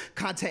 But your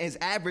content is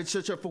average,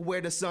 searching for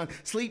where the sun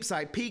sleeps.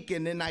 I peak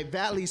in the night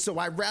valley, so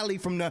I rally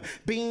from the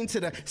bean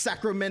to the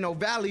Sacramento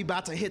Valley,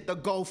 about to hit the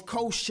Gulf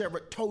Coast, share a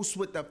toast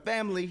with the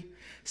family.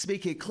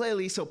 Speak it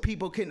clearly so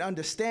people can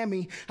understand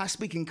me. I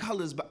speak in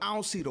colors, but I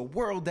don't see the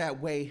world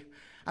that way.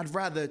 I'd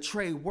rather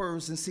trade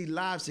words than see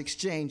lives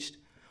exchanged.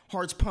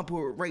 Hearts pumping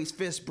with raised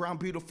fists, brown,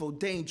 beautiful,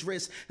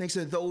 dangerous. Thanks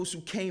to those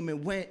who came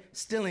and went,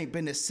 still ain't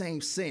been the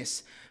same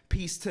since.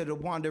 Peace to the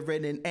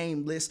wandering and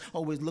aimless,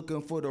 always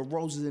looking for the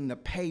roses in the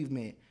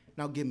pavement.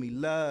 Now give me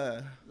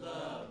love,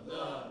 love,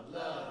 love,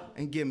 love,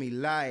 and give me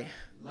light,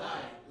 light,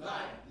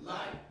 light,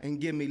 light, and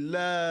give me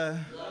love,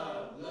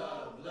 love,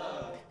 love,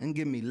 love, and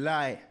give me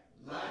light,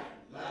 light,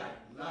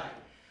 light, light.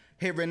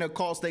 Hearing the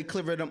calls, they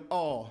cleared them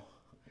all.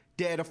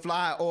 Dare to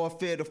fly or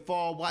fear to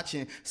fall.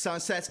 Watching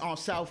sunsets on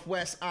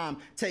Southwest, I'm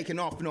taking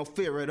off, no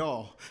fear at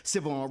all.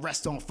 Civil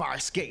unrest on fire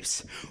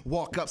escapes.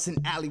 Walk-ups in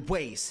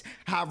alleyways.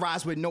 High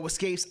rise with no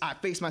escapes. I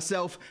face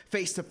myself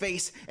face to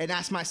face and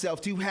ask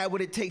myself, do you have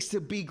what it takes to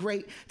be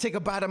great? Take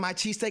a bite of my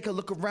cheese, take a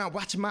look around,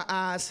 watching my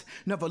eyes.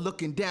 Never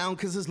looking down,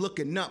 cause it's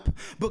looking up.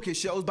 Booking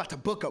shows, about to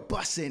book a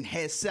bus and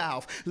head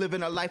south.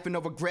 Living a life with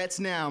no regrets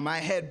now. My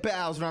head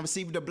bows when I'm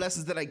receiving the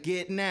blessings that I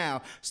get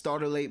now.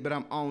 Started late, but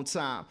I'm on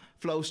time.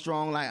 Flow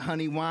strong like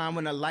honey wine.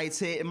 When the lights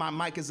hit and my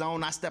mic is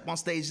on, I step on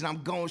stage and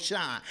I'm gon'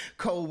 shine.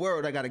 Cold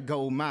world, I got a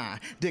gold mine.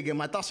 Digging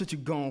my thoughts, what you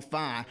gon'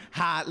 find?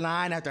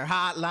 Hotline after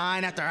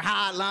hotline after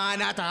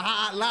hotline after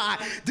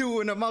hotline.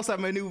 Doing the most, I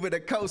maneuver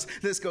the coast.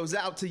 This goes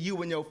out to you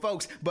and your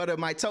folks. Butter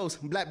my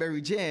toast,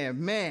 blackberry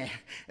jam. Man,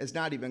 it's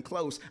not even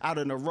close. Out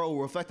in the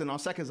road, reflecting on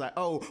seconds like,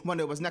 oh,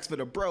 wonder what's next for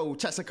the bro.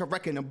 Chester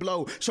wrecking and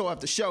blow. Show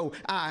after show,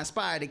 I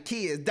inspire the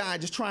kids.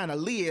 Dying just trying to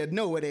live.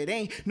 Know what it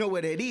ain't, know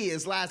what it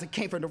is. Lies that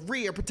came from the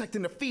rear, protect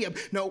in the fear.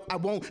 No, I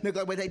won't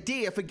neglect what they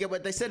did. Forget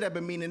what they said I've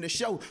been meaning to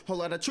show. Whole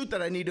lot of truth that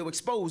I need to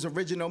expose.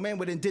 Original man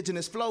with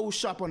indigenous flows.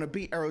 Sharp on the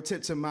beat, arrow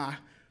tip to my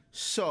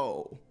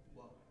soul.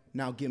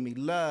 Now give me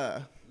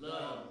love.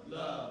 Love,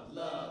 love,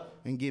 love.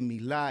 And give me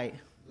light.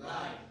 Light,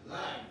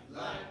 light,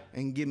 light.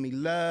 And give me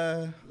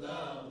love.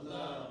 Love,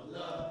 love,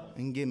 love.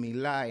 And give me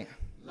light.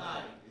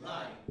 Light,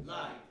 light,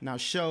 light. Now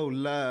show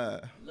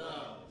love.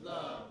 Love,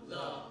 love,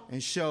 love.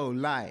 And show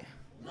light.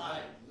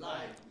 Light,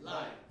 light,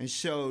 light. And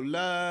show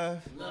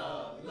love,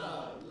 love,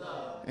 love,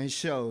 love. And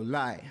show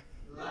light,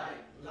 light,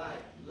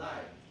 light, light.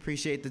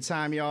 Appreciate the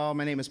time, y'all.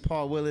 My name is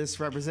Paul Willis,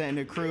 representing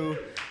the crew,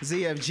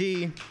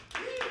 ZFG.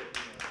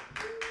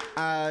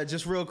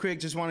 Just real quick,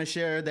 just want to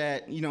share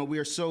that, we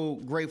are so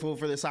grateful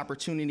for this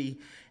opportunity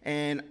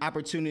and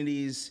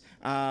opportunities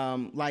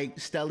like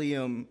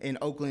Stellium in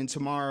Oakland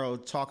tomorrow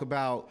talk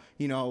about,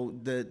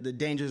 the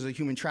dangers of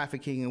human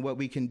trafficking and what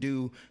we can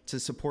do to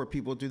support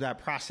people through that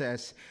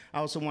process. I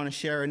also want to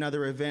share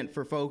another event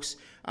for folks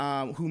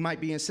who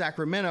might be in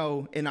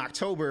Sacramento in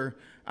October.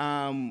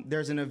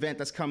 There's an event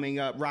that's coming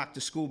up, Rock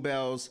the School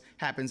Bells,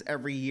 happens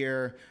every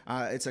year.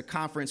 It's a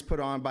conference put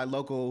on by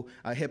local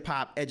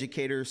hip-hop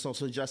educators,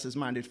 social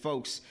justice-minded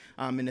folks.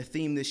 And the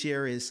theme this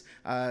year is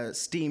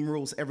STEAM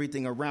Rules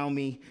Everything Around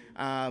Me,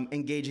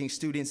 engaging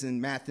students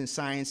in math and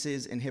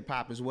sciences and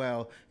hip-hop as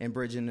well, and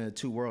bridging the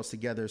two worlds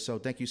together. So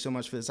thank you so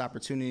much for this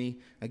opportunity.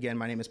 Again,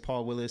 my name is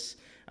Paul Willis.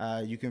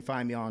 You can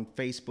find me on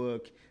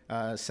Facebook,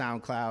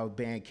 SoundCloud,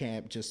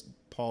 Bandcamp, just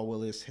Paul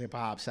Willis, Hip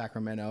Hop,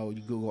 Sacramento.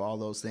 You Google all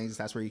those things.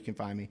 That's where you can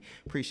find me.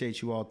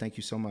 Appreciate you all. Thank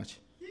you so much.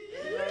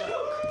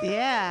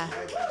 Yeah.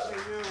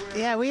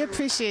 Yeah, we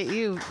appreciate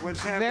you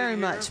very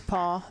much,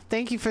 Paul.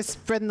 Thank you for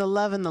spreading the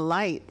love and the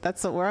light.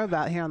 That's what we're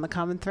about here on the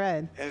Common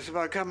Thread. And it's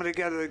about coming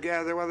together to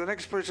gather. Well,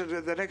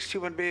 the next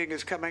human being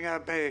is coming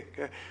up. Hey,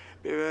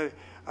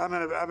 I'm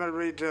gonna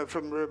read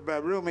from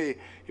Rumi.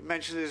 He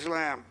mentioned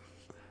Islam,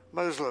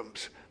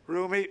 Muslims,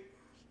 Rumi,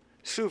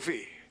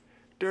 Sufi,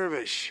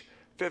 Dervish,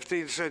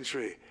 15th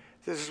century.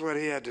 This is what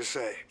he had to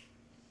say.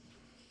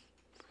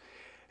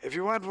 If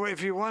you want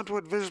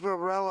what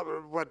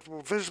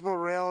visible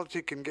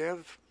reality can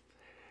give,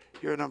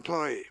 you're an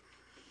employee.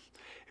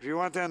 If you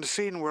want the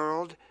unseen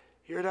world,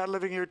 you're not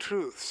living your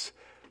truths.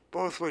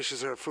 Both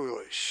wishes are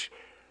foolish,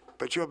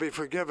 but you'll be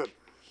forgiven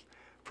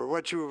for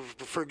what you've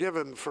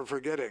forgiven for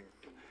forgetting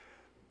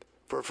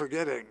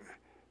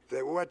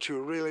that what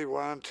you really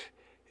want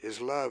is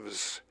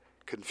love's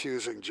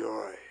confusing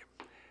joy.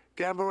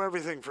 Gamble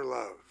everything for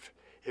love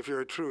if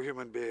you're a true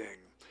human being.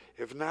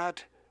 If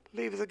not,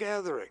 leave the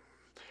gathering.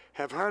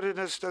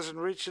 Half-heartedness doesn't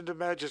reach into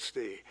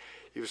majesty.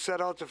 You've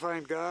set out to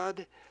find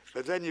God,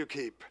 but then you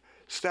keep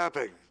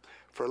stopping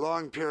for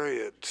long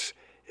periods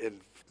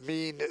in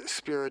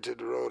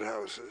mean-spirited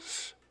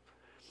roadhouses.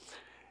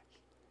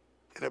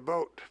 In a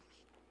boat,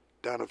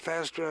 down a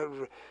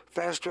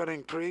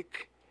fast-running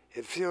creek,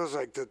 it feels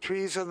like the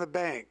trees on the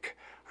bank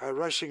are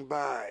rushing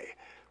by.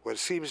 What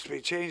seems to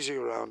be changing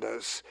around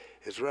us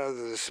is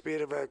rather the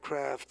speed of our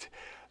craft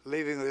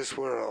leaving this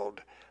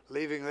world,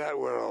 leaving that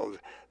world,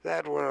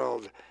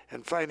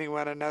 and finding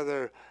one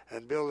another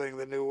and building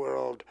the new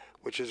world,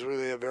 which is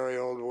really a very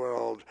old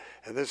world.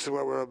 And this is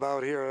what we're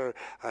about here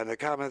on the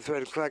Common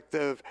Thread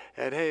Collective.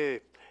 And hey,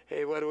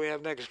 what do we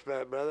have next,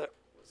 brother?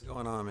 What's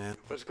going on, man?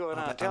 What's going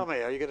on? Tell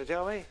me. Are you going to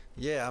tell me?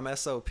 Yeah, I'm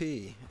SOP.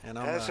 And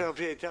I'm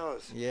SLP, tell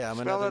us. Yeah, I'm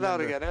Spell it out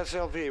member. again.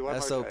 SLP, one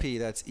more SOP, time.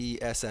 that's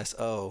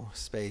ESSO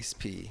space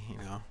P, you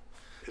know.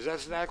 Is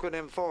that an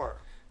acronym for?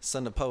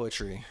 Son of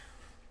Poetry.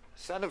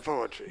 Son of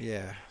Poetry.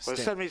 Yeah. Well,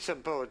 send me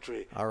some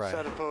poetry. All right.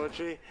 Son of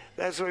Poetry.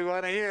 That's what we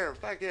want to hear.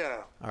 Fuck yeah.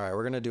 All right,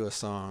 we're going to do a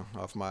song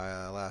off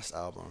my last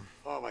album.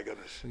 Oh, my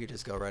goodness. We could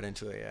just go right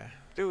into it, yeah.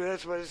 Dude,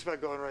 that's about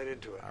going right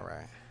into it. All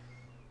right.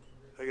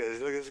 Look at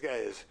this guy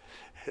is.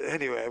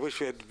 Anyway, I wish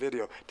we had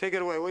video. Take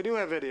it away. We do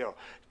have video.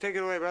 Take it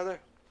away, brother.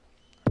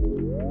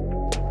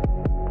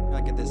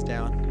 I get this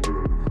down.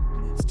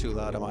 It's too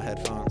loud on my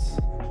headphones.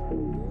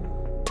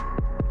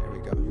 Here we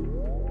go.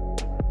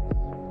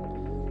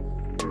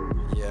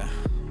 Yeah.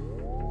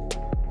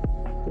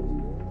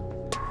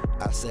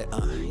 I said,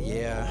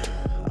 yeah,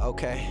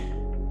 okay.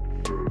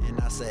 And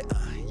I said,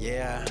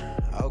 yeah,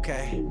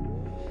 okay.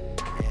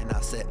 And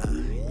I said,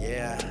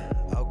 yeah,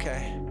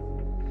 okay.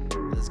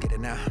 Let's get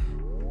it now.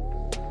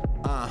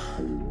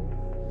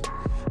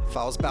 If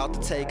I was about to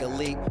take a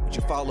leap, would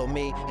you follow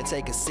me and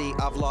take a seat?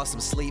 I've lost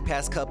some sleep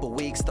past couple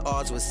weeks. The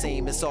odds would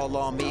seem it's all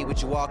on me. Would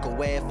you walk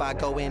away if I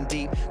go in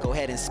deep? Go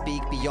ahead and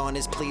speak, be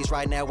honest, please.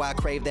 Right now I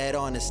crave that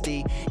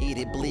honesty. Eat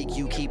it bleak,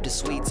 you keep the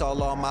sweets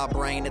all on my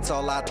brain. It's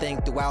all I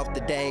think throughout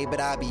the day, but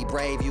I be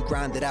brave. You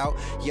grind it out,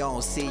 you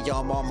don't see,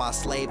 I'm on my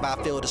slave.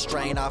 I feel the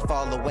strain, I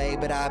fall away,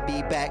 but I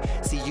be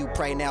back. See you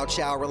pray now,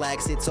 child,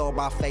 relax. It's on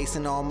my face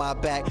and on my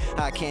back.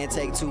 I can't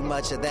take too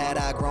much of that.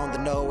 I grown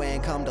to know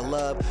and come to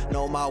love.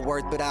 Know my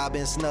worth, but I've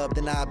been snubbed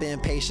and I've been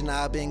patient,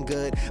 I've been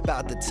good.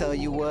 About to tell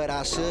you what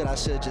I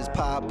should just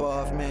pop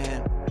off,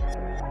 man.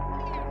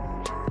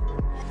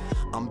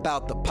 I'm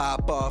about to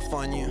pop off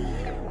on you.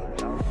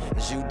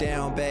 Is you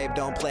down, babe?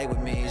 Don't play with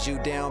me. Is you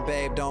down,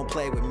 babe? Don't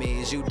play with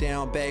me. Is you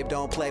down, babe?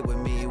 Don't play with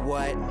me.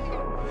 What?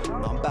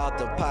 I'm about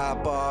to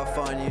pop off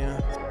on you.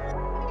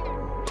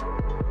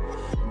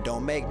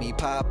 Don't make me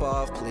pop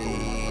off,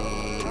 please.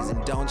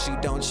 And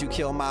don't you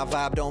kill my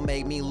vibe. Don't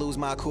make me lose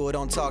my cool.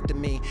 Don't talk to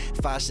me.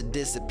 If I should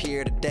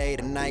disappear today,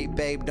 tonight,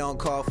 babe, don't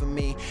call for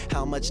me.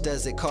 How much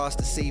does it cost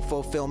to see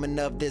fulfillment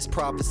of this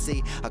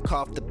prophecy? I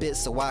coughed a bit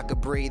so I could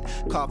breathe.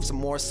 Cough some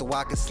more so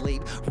I could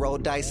sleep. Roll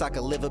dice, I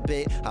could live a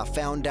bit. I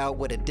found out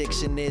what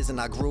addiction is and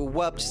I grew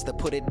up just to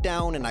put it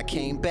down. And I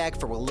came back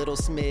for a little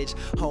smidge.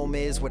 Home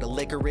is where the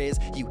liquor is.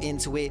 You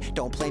into it?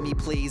 Don't play me,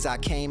 please. I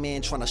came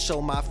in trying to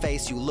show my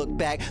face. You look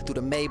back through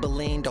the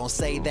Maybelline. Don't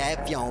say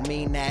that if you don't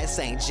mean that.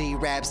 Saint G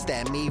raps,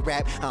 that me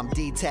rap. I'm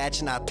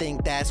detached and I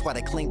think that's why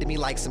they cling to me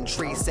like some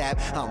tree sap.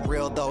 I'm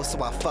real though,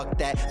 so I fuck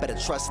that. Better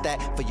trust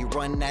that for you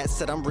run that.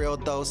 Said I'm real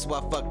though, so I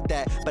fuck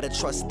that. Better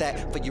trust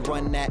that for you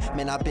run that.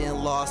 Man, I've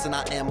been lost and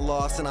I am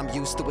lost and I'm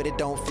used to it. It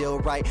don't feel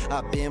right.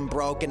 I've been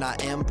broke and I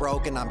am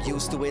broke and I'm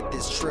used to it.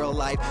 This trill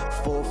life,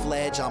 full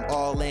fledged, I'm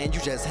all in. You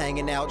just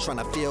hanging out, trying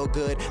to feel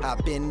good.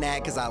 I've been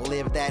that cause I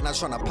live that. Not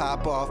trying to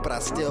pop off, but I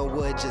still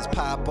would just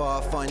pop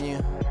off on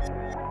you.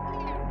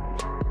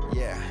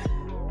 Yeah.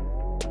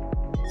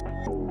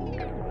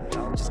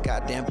 Just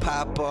goddamn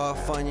pop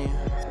off on you.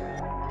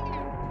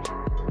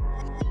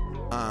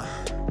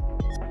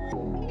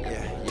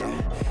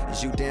 Yeah.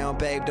 Is you down,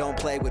 babe? Don't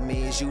play with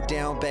me. Is you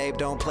down, babe?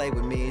 Don't play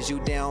with me. Is you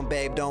down,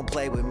 babe? Don't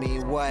play with me.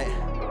 What?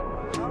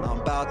 I'm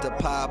about to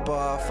pop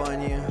off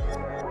on you.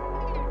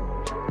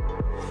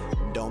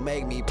 Don't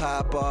make me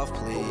pop off,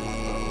 please.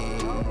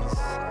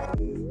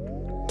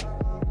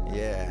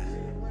 Yeah.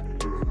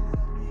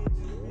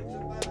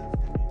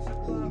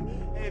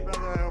 Hey,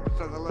 brother, I hope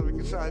it's on the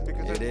living side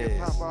because It I is. didn't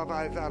pop off.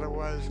 I thought it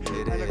was.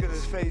 It I look at is.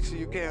 his face and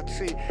you can't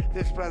see.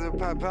 This brother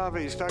pop off.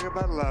 He's talking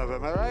about love.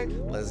 Am I right?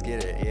 Let's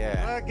get it, yeah.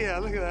 Heck yeah,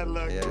 look at that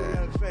look. Yeah. Look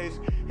at his face.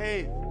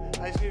 Hey,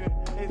 I see you.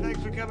 Hey,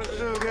 thanks for coming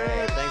through, guys.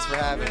 Hey, thanks for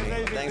having me.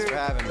 Amazing, Thanks dude. for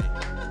having me.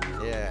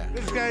 Yeah.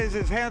 This guy is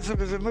as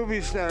handsome as a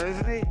movie star,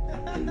 isn't he?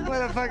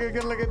 What a fucking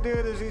good-looking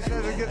dude, as he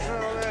says and gets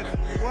all that.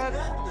 What?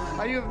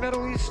 Are you of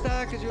Middle East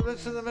stock? Did you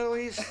live in the Middle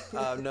East?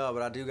 No,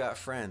 but I do got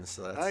friends,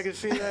 so that's... I can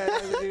see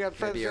that. You got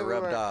friends Maybe it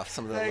everywhere. rubbed off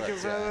some of the Thank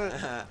looks, you, brother.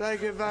 yeah.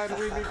 Thank you, bud.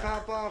 We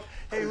pop off.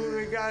 Hey, who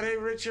we got? Hey,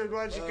 Richard,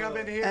 why don't you come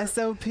in here?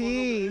 SOP.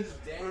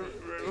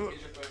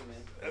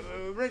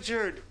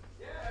 Richard,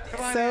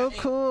 come on So in.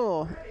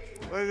 cool.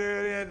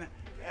 We're in.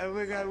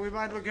 We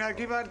might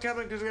keep on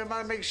coming because we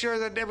want to make sure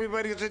that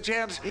everybody gets a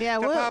chance to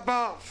we'll- pop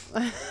off.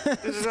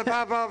 This is a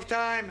pop off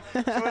time. So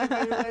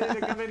anybody ready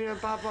to come in here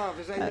and pop off?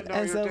 Is that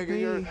no,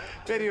 you're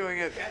videoing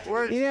it.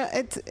 You know,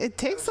 it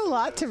takes a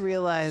lot to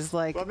realize,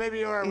 like, Well, maybe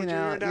you are. you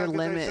know, your I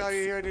limits. saw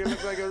you here and you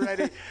look like you're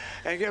ready.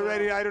 And get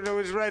ready. I don't know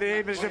who's ready.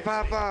 Hey, Mr.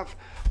 Pop Off.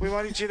 We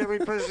want each and every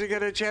person to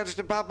get a chance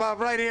to pop off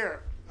right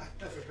here.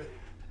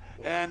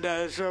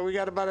 And so we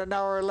got about an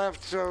hour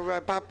left,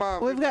 so pop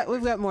off. We've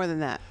got more than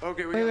that.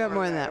 Okay, we've got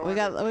more than that. We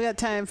got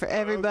time for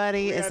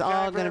everybody. It's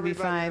all going to be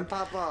fine.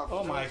 Pop off.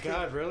 Oh my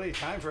God, really?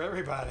 Time for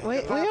everybody.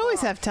 We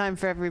always have time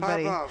for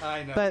everybody. Pop off.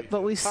 I know.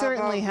 But we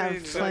certainly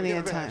have plenty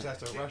of time.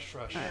 That's a rush.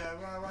 Yeah,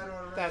 well, I don't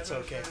wanna That's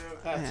rush, okay. rush,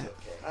 That's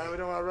Yeah. okay. we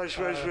don't want to rush,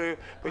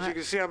 but you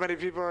can see how many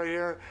people are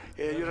here.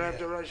 Yeah, you don't have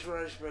to rush,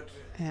 but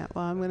Yeah,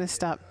 well, I'm going to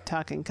stop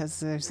talking because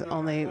there's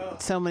only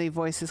so many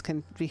voices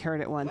can be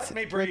heard at once. Let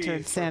me breathe,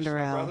 Richard first, my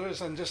Sanderell.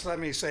 brothers, and just let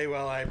me say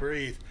while I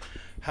breathe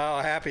how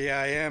happy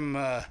I am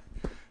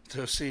to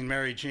have seen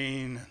Mary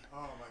Jean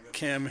and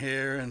Kim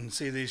here and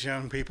see these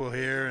young people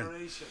here.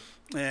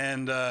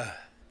 And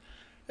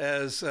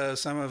as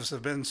some of us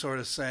have been sort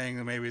of saying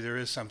that maybe there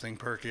is something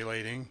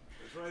percolating.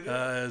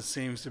 It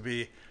seems to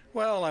be,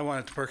 well, I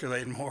want it to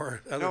percolate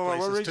more other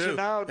places we're reaching too.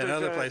 out, In but,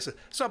 other places.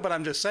 So, but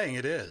I'm just saying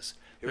it is.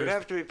 It would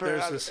have to be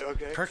there's this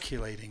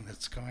percolating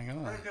that's going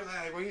on.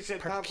 Percolate. When you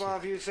said pop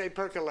off, you say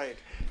percolate.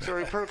 So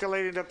we're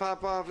percolating to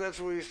pop off. That's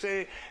what we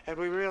say, and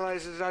we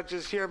realize it's not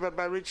just here, but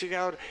by reaching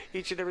out,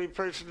 each and every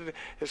person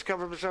has come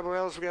from somewhere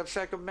else. We got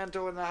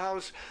Sacramento in the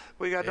house.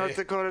 We got North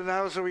Dakota in the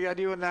house, and we got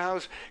you in the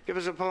house. Give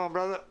us a poem,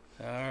 brother.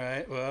 All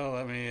right. Well,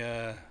 let me.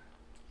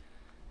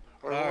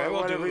 Or all right,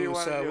 whatever you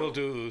want to do. We'll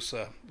do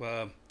USA.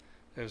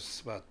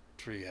 There's about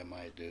 3 I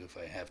might do if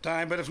I have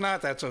time, but if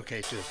not, that's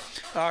okay too.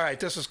 All right,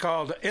 this is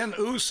called In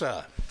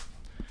USA.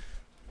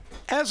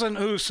 As in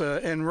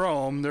USA in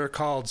Rome, they're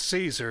called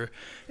Caesar.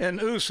 In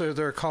USA,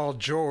 they're called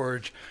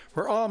George,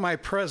 where all my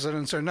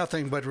presidents are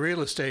nothing but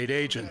real estate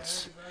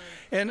agents.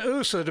 In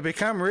USA, to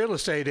become real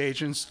estate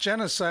agents,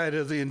 genocide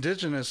of the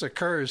indigenous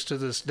occurs to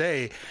this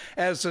day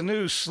as the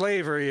new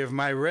slavery of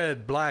my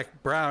red,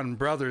 black, brown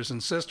brothers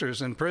and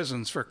sisters in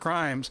prisons for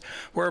crimes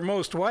where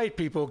most white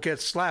people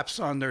get slaps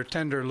on their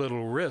tender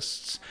little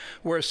wrists,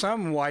 where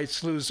some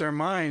whites lose their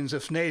minds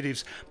if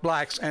natives,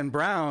 blacks, and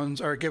browns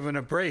are given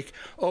a break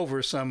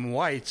over some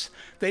whites.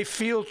 They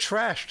feel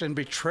trashed and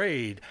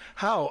betrayed.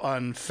 How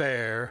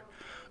unfair.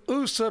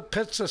 USA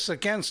pits us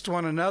against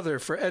one another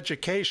for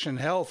education,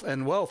 health,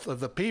 and wealth of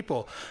the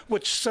people,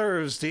 which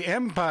serves the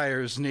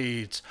empire's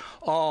needs.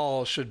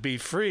 All should be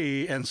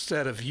free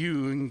instead of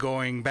you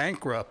going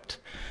bankrupt.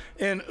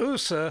 In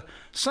USA,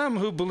 some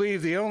who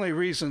believe the only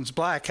reasons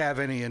black have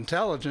any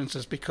intelligence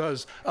is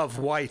because of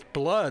white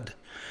blood.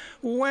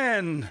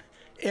 When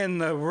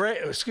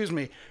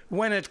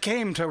it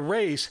came to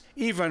race,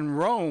 even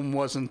Rome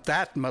wasn't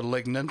that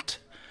malignant.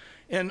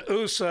 In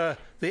USA,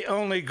 the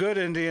only good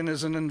Indian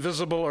is an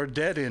invisible or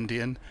dead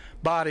Indian.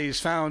 Bodies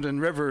found in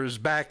rivers,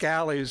 back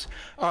alleys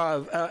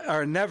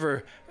are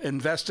never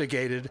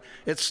investigated.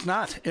 It's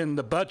not in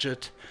the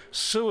budget.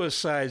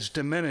 Suicides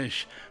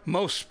diminish.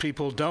 Most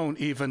people don't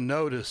even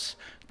notice.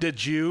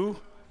 Did you?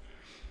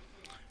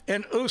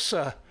 In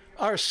USA,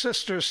 our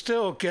sisters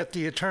still get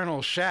the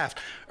eternal shaft,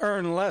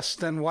 earn less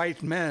than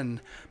white men,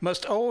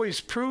 must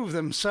always prove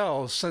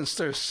themselves since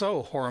they're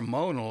so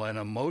hormonal and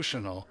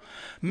emotional.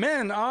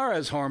 Men are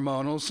as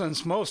hormonal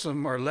since most of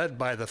them are led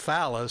by the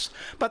phallus,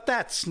 but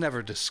that's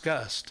never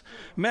discussed.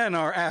 Men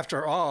are,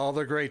 after all,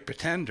 the great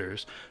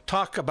pretenders.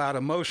 Talk about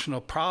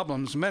emotional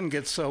problems, men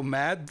get so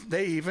mad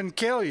they even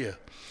kill you.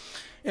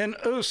 In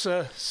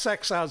USA,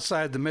 sex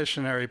outside the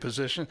missionary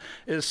position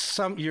is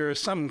you're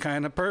some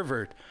kind of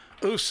pervert.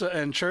 USA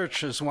and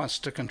churches wants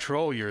to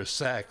control your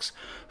sex.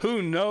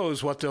 Who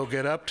knows what they'll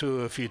get up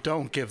to if you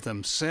don't give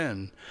them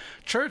sin?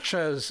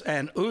 Churches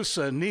and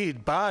USA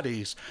need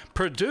bodies.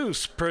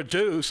 Produce,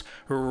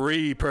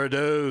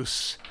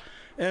 reproduce.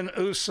 In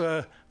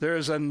USA,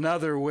 there's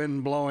another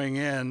wind blowing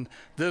in.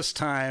 This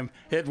time,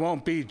 it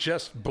won't be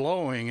just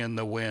blowing in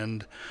the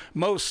wind.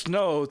 Most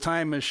know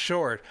time is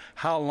short.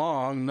 How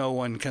long, no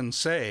one can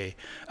say.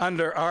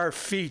 Under our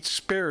feet,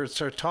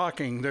 spirits are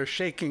talking. They're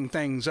shaking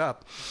things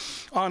up.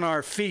 On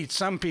our feet,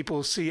 some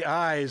people see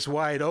eyes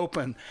wide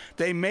open.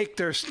 They make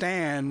their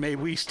stand. May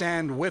we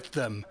stand with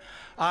them.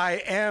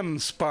 I am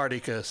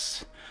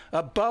Spartacus.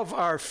 Above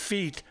our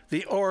feet,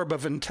 the orb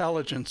of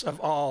intelligence of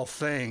all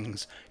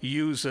things.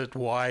 Use it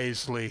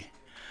wisely.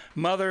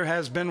 Mother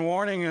has been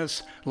warning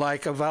us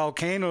like a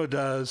volcano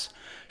does.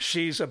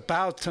 She's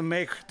about to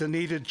make the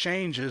needed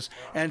changes,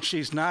 and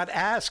she's not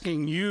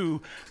asking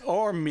you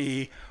or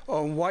me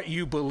on what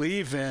you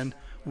believe in.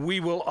 We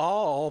will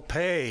all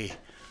pay.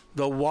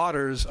 The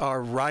waters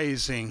are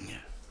rising.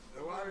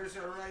 The waters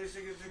are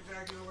rising is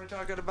exactly what we're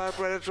talking about.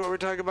 That's what we're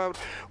talking about.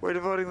 We're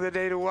devoting the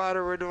day to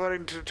water. We're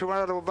devoting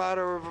tomorrow to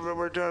water.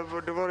 We're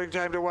devoting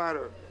time to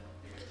water.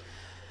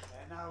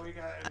 And now we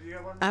got. You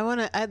got one?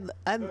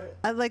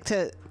 I'd like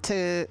to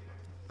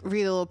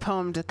read a little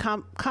poem to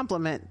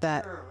complement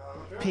that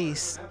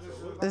piece.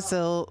 This is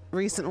a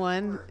recent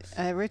one.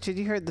 Richard,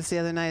 you heard this the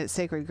other night at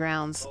Sacred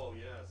Grounds. Oh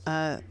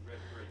yes.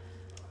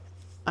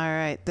 All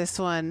right, this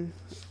one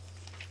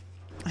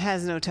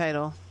has no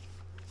title,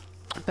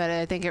 but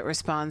I think it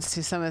responds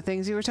to some of the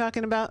things you were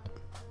talking about.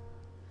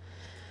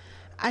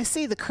 I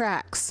see the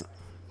cracks,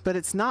 but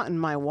it's not in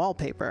my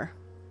wallpaper.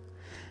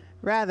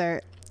 Rather,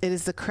 it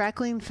is the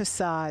crackling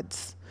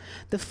facades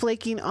the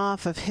flaking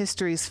off of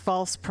history's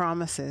false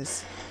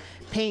promises,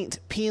 paint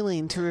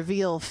peeling to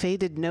reveal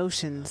faded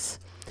notions.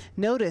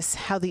 Notice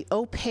how the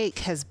opaque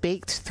has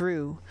baked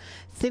through,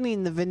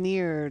 thinning the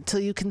veneer till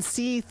you can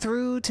see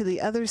through to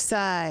the other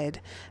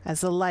side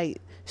as the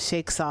light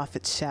shakes off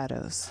its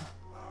shadows.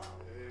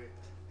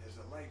 As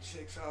the light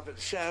shakes off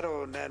its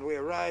shadow, and then we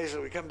arise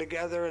and we come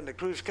together, and the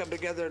crews come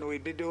together, and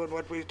we'd be doing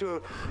what we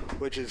do,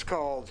 which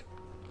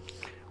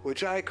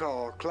I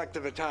call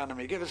collective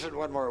autonomy. Give us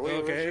one more.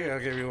 Okay, I'll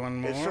give you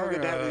one more. It's so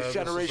good to have these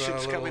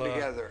generations coming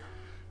together.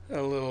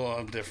 A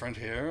little different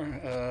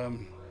here,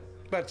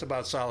 but it's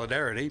about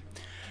solidarity.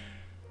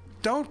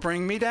 Don't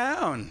bring me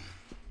down.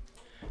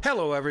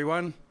 Hello,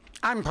 everyone.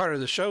 I'm part of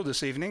the show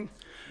this evening.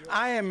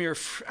 I am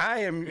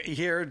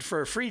here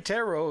for a free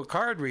tarot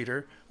card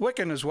reader,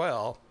 Wiccan as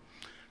well.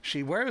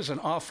 She wears an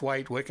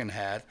off-white Wiccan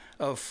hat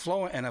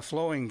and a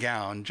flowing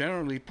gown,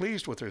 generally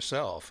pleased with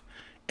herself.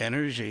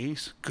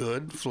 Energies,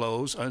 good,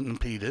 flows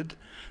unimpeded.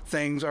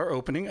 Things are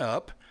opening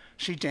up.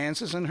 She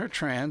dances in her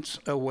trance,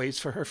 awaits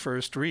for her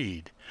first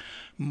read.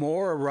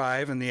 More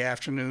arrive in the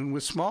afternoon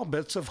with small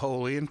bits of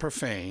holy and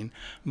profane.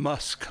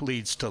 Musk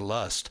leads to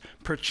lust,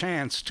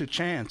 perchance to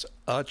chance,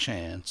 a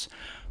chance,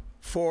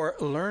 for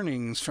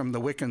learnings from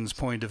the Wiccan's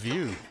point of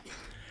view.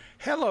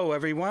 Hello,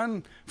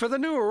 everyone. For the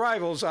new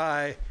arrivals,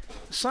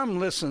 some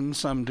listen,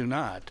 some do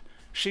not.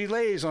 She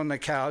lays on the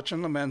couch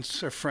and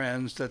laments her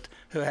friends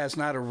who has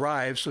not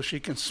arrived so she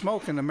can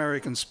smoke an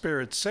American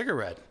Spirit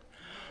cigarette.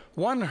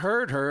 One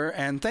heard her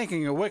and,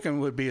 thinking a Wiccan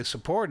would be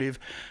supportive,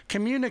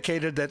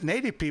 communicated that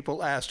Native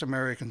people asked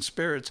American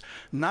Spirits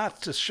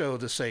not to show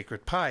the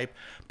sacred pipe,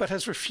 but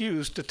has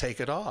refused to take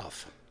it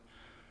off.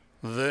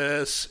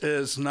 This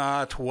is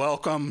not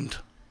welcomed.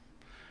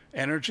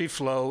 Energy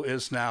flow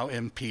is now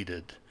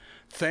impeded.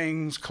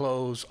 Things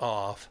close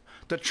off.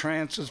 The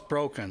trance is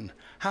broken.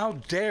 How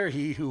dare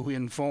he who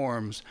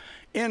informs?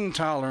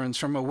 Intolerance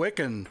from a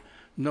Wiccan.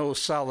 No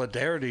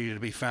solidarity to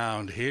be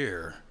found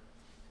here.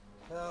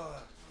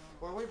 Well,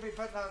 we'd be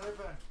putting on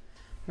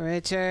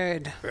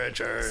Richard.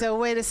 So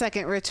wait a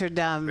second, Richard.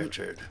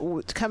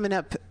 Coming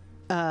up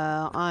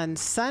on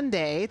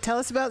Sunday. Tell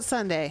us about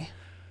Sunday.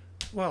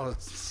 Well,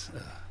 it's...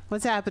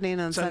 What's happening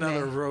on Sunday? It's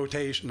another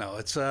rotation. No,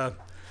 it's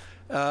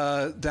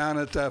down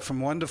at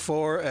from 1 to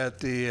 4 at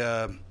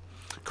the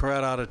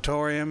Corral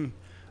Auditorium.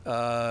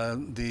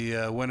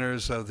 The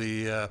winners of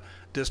the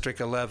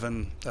District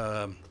 11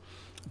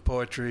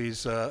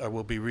 poetries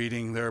will be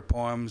reading their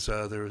poems.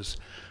 There's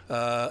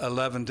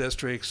 11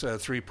 districts.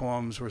 3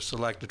 poems were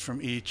selected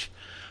from each.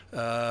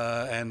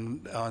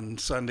 And on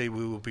Sunday,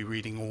 we will be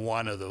reading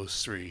one of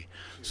those 3.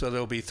 So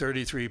there'll be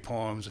 33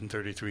 poems and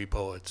 33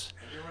 poets.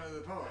 You're one of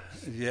the poets.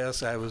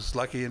 Yes, I was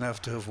lucky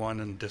enough to have won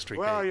in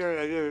District 8. Well, you're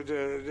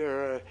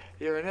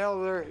an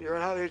elder. You're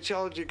a highly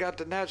intelligent. You got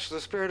to match the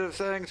spirit of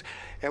things.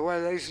 And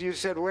when you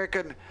said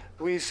Wiccan,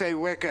 we say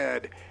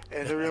wicked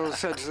in the real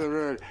sense of the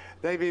word.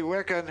 They be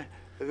Wiccan.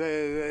 In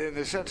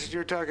the sense that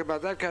you're talking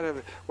about, that kind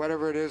of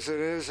whatever it is.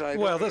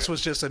 Well, this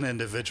was just an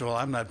individual.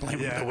 I'm not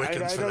blaming the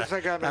Wiccans for that. I don't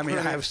think I'm. I mean,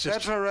 I was just.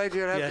 That's all right.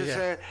 You don't have to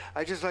say it.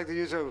 I just like to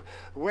use a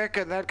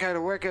Wiccan, that kind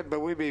of Wiccan,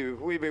 but we be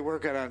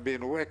working on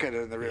being wicked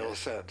in the real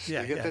sense.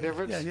 You get the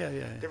difference? Yeah.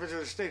 Difference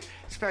in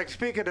the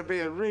speaking of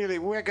being really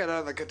wicked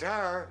on the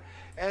guitar,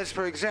 as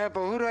for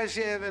example, who do I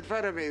see in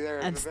front of me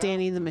there? That's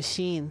Danny the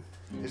Machine.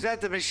 Is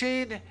that the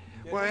Machine?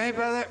 Well, hey,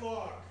 brother.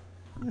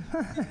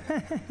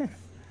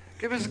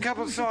 Give us a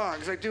couple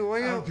songs, will you?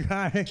 Oh,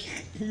 God.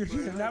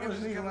 That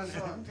was me. Take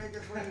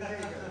us where you take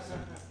us.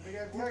 We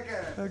got work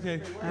at it.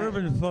 Okay,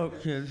 urban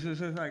folk kids. This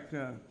is like,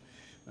 this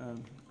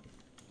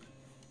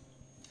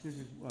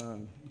is,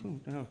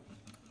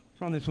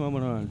 from this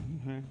moment on.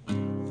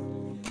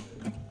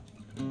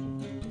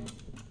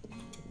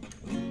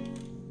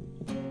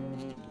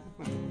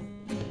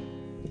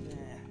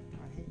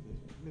 I hate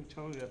this. I've been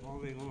telling you that all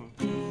day long.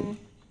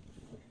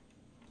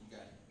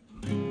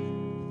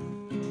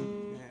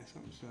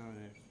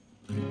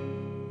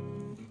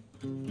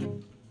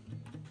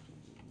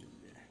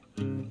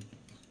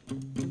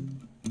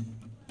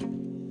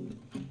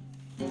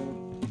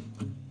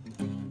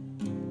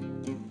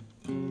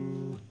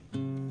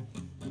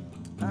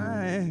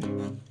 I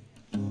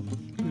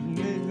couldn't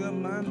make up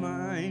my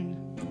mind.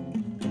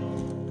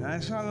 I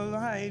saw the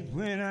light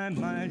when I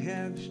might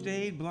have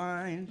stayed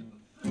blind.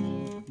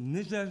 And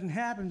this doesn't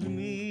happen to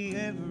me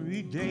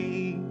every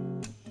day.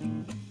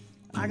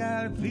 I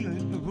got a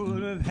feeling it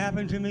would have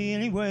happened to me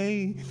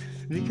anyway,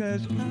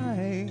 because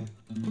I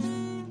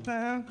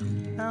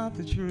found out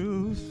the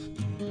truth.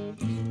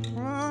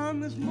 From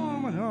this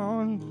moment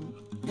on,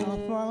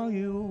 I'll follow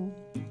you.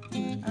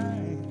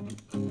 I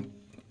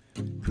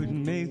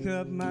couldn't make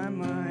up my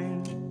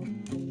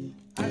mind.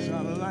 I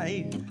saw the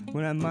light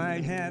when I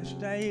might have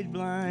stayed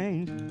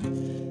blind.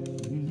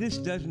 This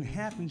doesn't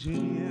happen to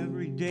me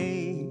every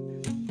day.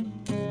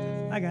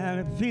 I got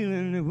a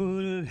feeling it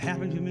would have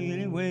happened to me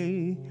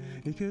anyway,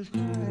 because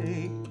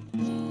I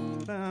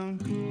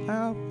found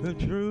out the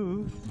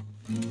truth.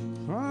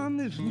 From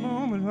this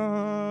moment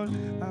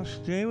on, I'll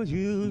stay with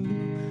you.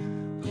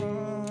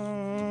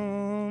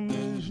 From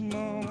this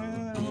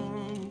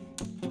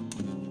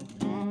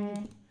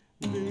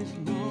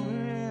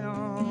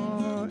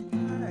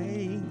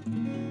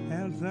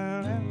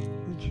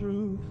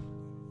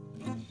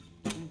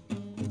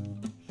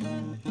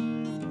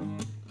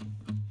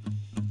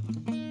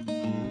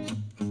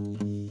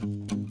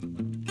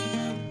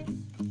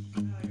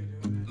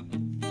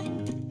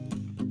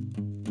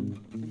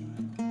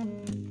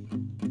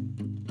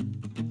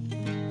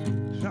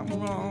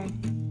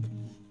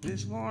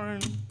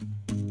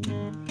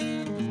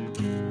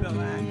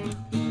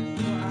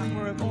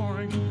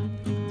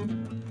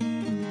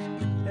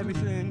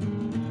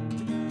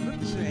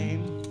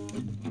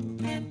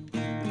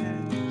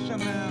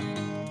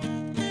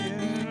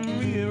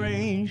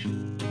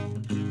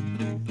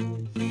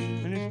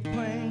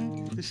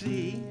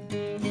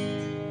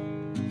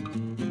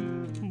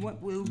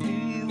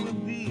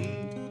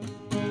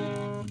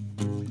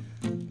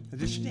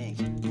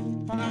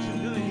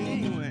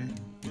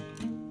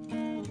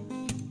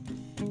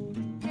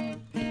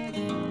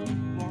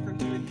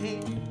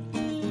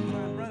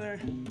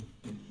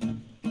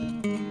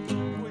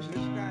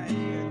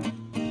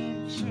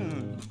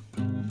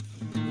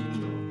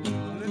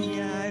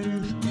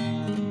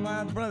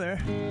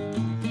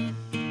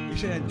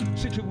said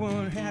 6 of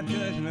one, half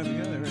dozen of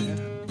the other.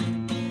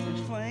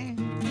 It's plain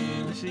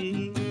to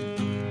see.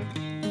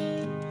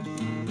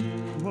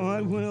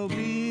 What will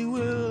be,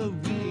 will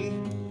be.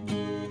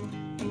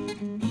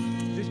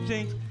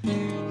 Distinct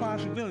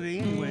possibility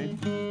anyway.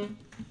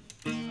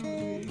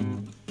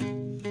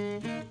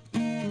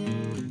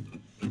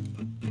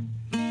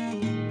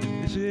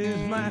 This is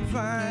my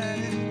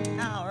finest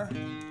hour.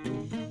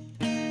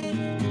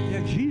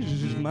 Yeah,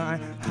 Jesus is my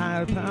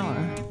higher power.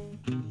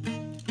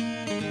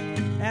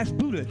 Ask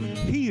Buddha,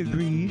 he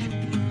agrees.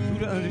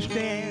 Buddha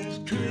understands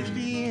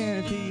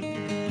Christianity.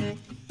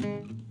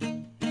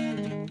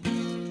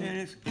 And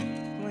it's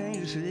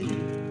plain to see.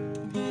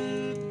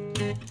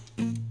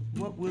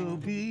 What will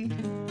be,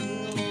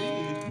 will be.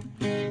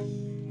 A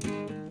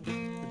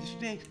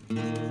distinct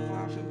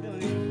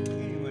possibility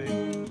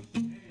anyway.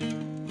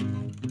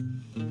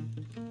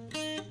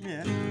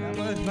 Yeah, that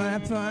was my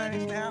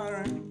finest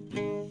hour.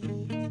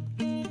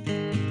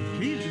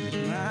 Jesus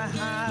is my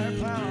higher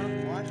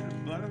power. Watch the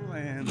blood of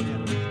lamb.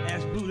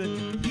 Ask Buddha,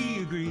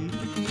 he agrees.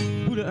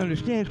 Buddha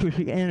understands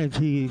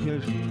Christianity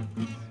because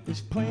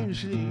it's plain to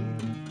see.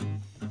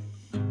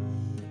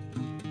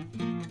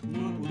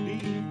 What will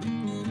be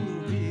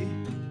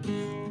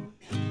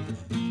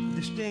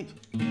distinct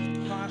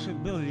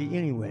possibility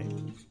anyway.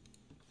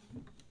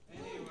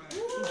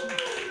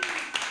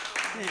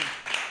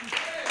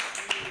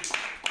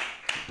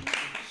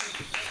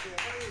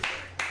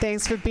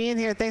 Thanks for being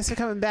here. Thanks for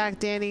coming back,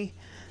 Danny.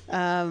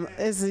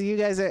 As you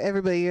guys are,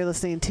 everybody, you're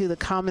listening to the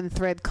Common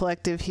Thread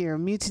Collective here,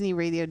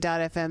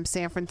 MutinyRadio.fm,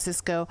 San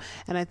Francisco.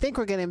 And I think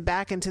we're getting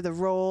back into the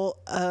role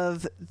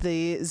of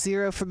the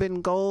Zero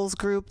Forbidden Goals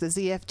group, the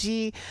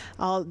ZFG,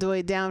 all the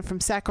way down from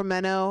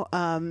Sacramento.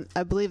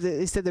 I believe that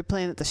they said they're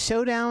playing at the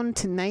Showdown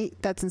tonight.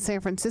 That's in San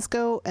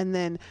Francisco. And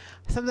then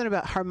something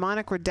about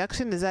harmonic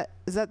reduction. Is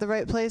that the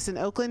right place in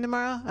Oakland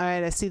tomorrow? All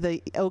right, I see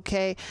the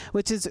OK,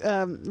 which is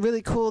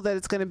really cool that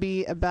it's going to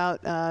be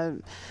about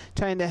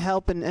trying to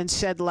help and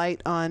shed light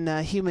on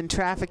human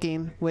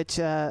trafficking, which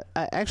I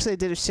actually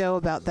did a show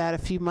about that a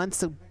few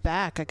months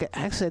back. I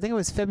think it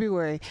was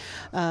February.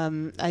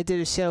 I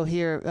did a show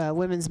here,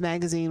 Women's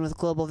Magazine with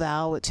Global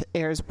Val, which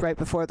airs right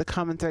before the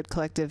Common Thread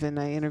Collective, and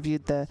I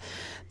interviewed the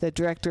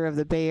director of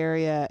the Bay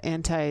Area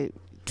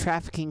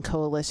Anti-Trafficking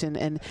Coalition,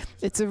 and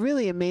it's a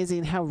really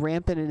amazing how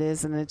rampant it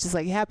is, and it just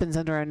like happens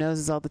under our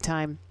noses all the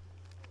time.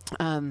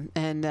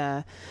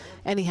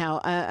 Anyhow,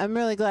 I'm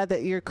really glad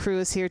that your crew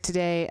is here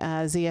today,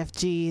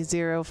 ZFG,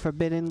 Zero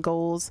Forbidden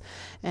Goals.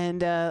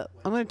 And I'm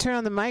going to turn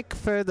on the mic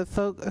for the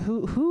folk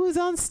who is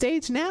on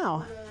stage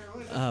now.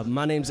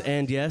 My name's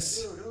And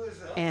Yes.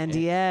 And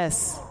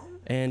Yes.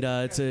 And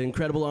it's an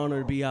incredible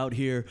honor to be out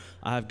here.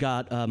 I've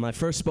got my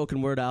first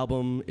spoken word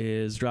album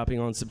is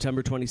dropping on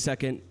September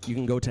 22nd. You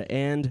can go to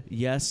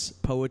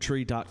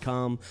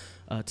andyespoetry.com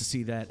to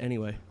see that.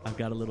 Anyway, I've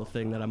got a little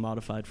thing that I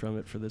modified from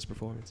it for this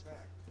performance.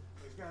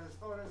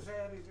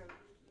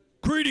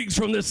 Greetings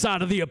from this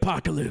side of the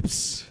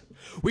apocalypse.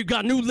 We've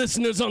got new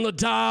listeners on the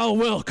dial.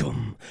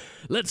 Welcome.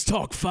 Let's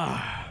talk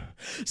fire.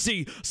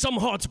 See, some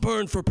hearts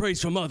burn for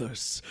praise from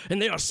others, and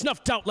they are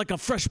snuffed out like a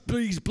fresh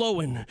breeze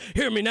blowing.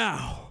 Hear me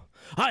now.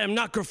 I am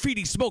not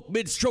graffiti smoke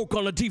mid-stroke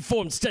on a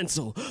deformed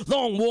stencil,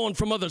 long worn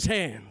from others'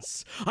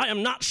 hands. I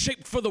am not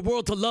shaped for the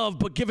world to love,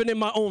 but given in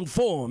my own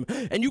form.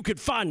 And you can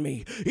find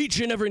me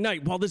each and every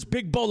night while this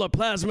big bowl of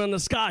plasma in the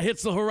sky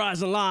hits the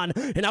horizon line,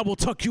 and I will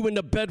tuck you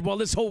into bed while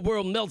this whole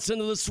world melts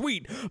into the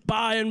sweet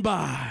by and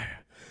by.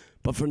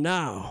 But for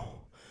now,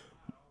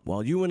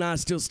 while you and I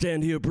still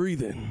stand here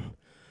breathing,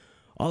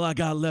 all I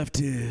got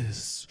left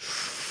is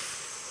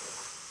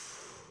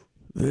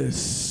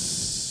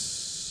this.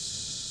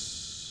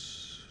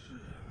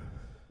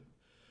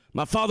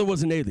 My father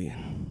was an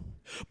alien,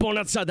 born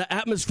outside the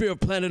atmosphere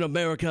of planet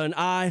America, and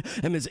I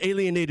am his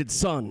alienated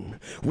son,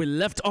 with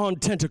left-arm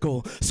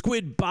tentacle,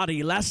 squid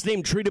body, last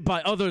name treated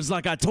by others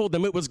like I told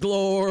them it was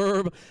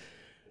Glorb.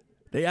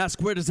 They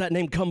ask, where does that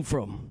name come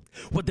from?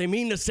 What they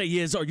mean to say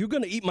is, are you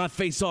going to eat my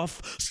face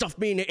off, stuff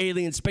me in an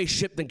alien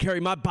spaceship, then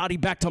carry my body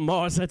back to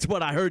Mars? That's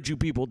what I heard you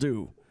people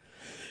do.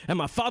 And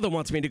my father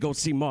wants me to go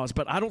see Mars,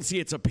 but I don't see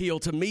its appeal.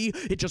 To me,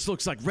 it just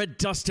looks like red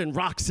dust and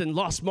rocks and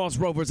lost Mars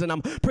rovers, and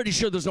I'm pretty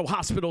sure there's no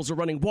hospitals or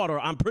running water.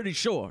 I'm pretty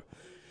sure.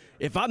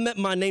 If I met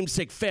my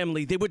namesake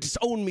family, they would just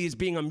own me as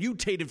being a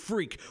mutated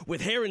freak with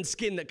hair and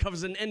skin that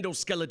covers an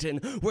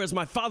endoskeleton, whereas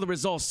my father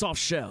is all soft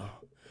shell.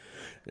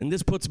 And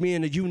this puts me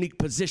in a unique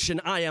position.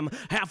 I am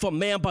half a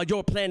man by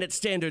your planet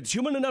standards,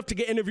 human enough to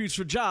get interviews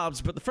for jobs,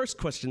 but the first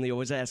question they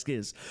always ask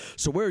is,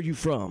 so where are you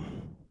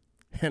from?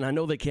 And I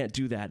know they can't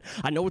do that.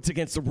 I know it's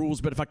against the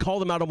rules, but if I call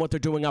them out on what they're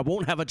doing, I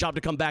won't have a job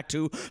to come back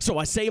to. So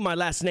I say my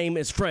last name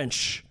is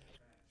French.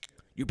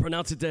 You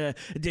pronounce it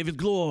David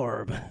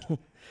Glorb.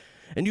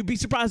 And you'd be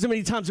surprised how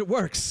many times it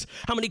works,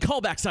 how many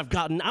callbacks I've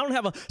gotten. I don't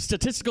have a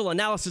statistical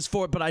analysis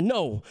for it, but I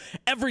know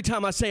every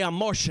time I say I'm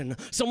Martian,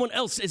 someone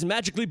else is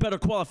magically better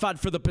qualified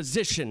for the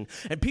position.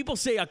 And people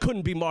say I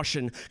couldn't be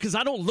Martian because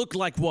I don't look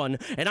like one,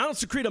 and I don't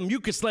secrete a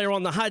mucus layer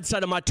on the hide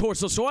side of my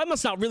torso, so I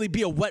must not really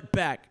be a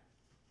wetback.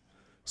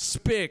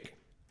 Spick.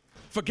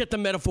 forget the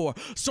metaphor.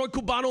 Soy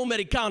cubano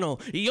americano,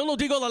 y yo no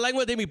digo la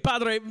lengua de mi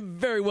padre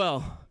very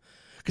well.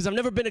 Because I've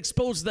never been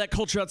exposed to that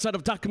culture outside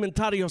of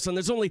documentarios, and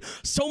there's only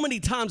so many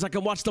times I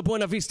can watch the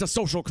Buena Vista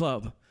Social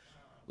Club.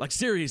 Like,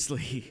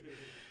 seriously.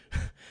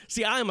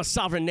 See, I am a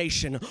sovereign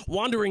nation,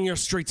 wandering your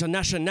streets, a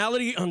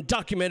nationality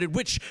undocumented,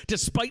 which,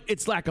 despite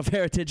its lack of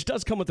heritage,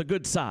 does come with a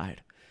good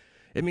side.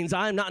 It means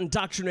I am not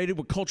indoctrinated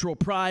with cultural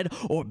pride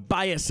or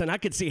bias, and I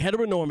can see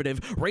heteronormative,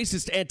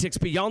 racist antics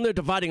beyond their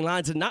dividing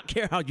lines and not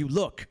care how you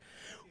look.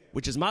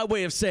 Which is my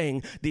way of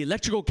saying the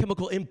electrical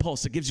chemical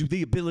impulse that gives you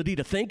the ability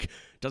to think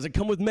doesn't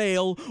come with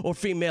male or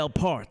female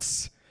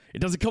parts. It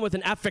doesn't come with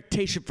an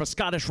affectation for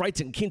Scottish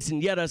rites and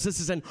quinceañeras. This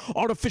is an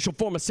artificial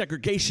form of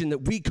segregation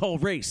that we call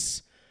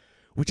race,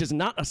 which is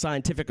not a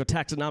scientific or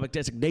taxonomic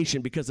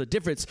designation, because the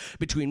difference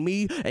between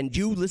me and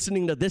you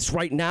listening to this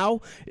right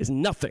now is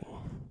nothing.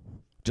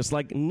 Just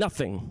like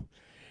nothing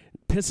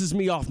pisses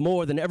me off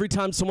more than every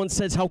time someone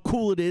says how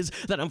cool it is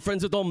that I'm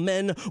friends with all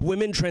men,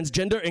 women,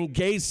 transgender, and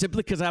gays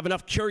simply because I have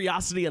enough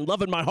curiosity and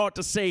love in my heart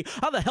to say,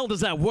 how the hell does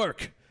that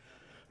work?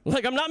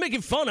 Like, I'm not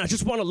making fun. I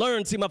just want to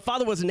learn. See, my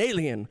father was an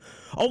alien,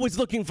 always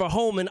looking for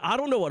home, and I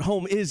don't know what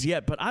home is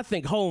yet, but I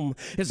think home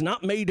is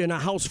not made in a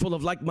house full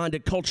of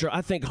like-minded culture.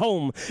 I think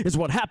home is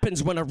what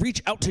happens when I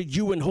reach out to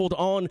you and hold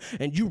on,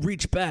 and you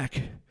reach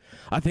back.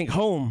 I think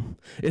home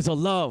is a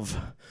love,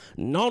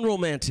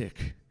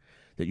 non-romantic,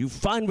 that you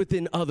find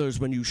within others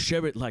when you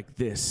share it like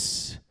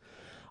this.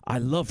 I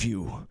love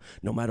you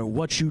no matter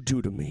what you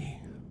do to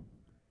me.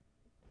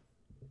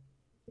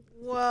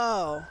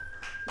 Whoa.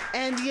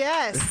 And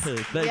yes.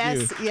 Thank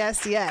you.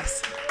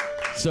 Yes.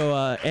 So,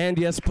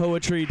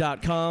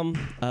 andYesPoetry.com,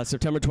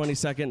 September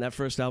 22nd, that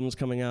first album's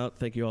coming out.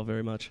 Thank you all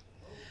very much.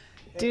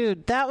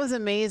 Dude, that was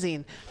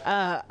amazing.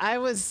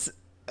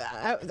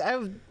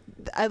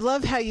 I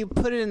love how you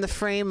put it in the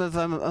frame of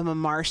a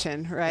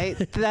Martian, right?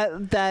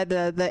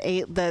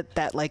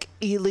 that like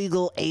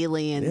illegal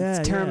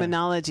alien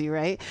terminology,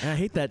 right? I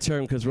hate that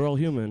term because we're all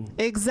human.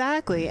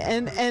 Exactly,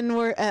 and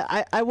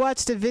I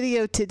watched a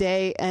video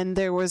today, and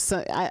there was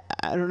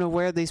I don't know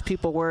where these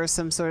people were,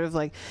 some sort of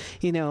like,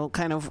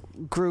 kind of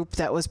group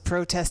that was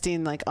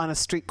protesting like on a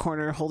street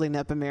corner, holding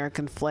up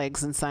American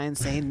flags and signs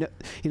saying,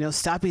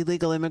 stop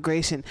illegal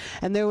immigration.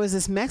 And there was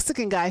this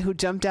Mexican guy who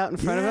jumped out in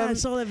front of him. I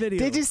saw that video.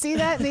 Did you see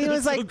that? And he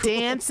was like so cool.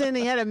 dancing.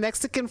 He had a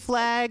Mexican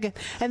flag,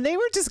 and they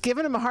were just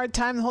giving him a hard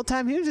time the whole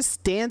time. He was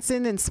just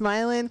dancing and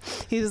smiling.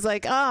 He was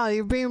like, "Oh,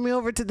 you're bringing me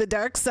over to the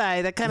dark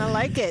side. I kind of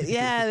like it.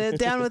 Yeah,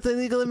 down with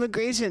illegal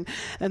immigration."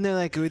 And they're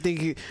like,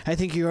 I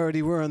think you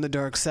already were on the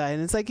dark side.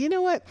 And it's like, you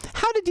know what?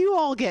 How did you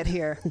all get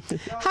here?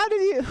 How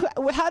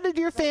did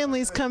your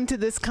families come to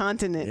this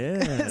continent?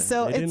 Yeah,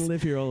 so they didn't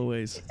live here all the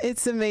ways.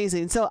 It's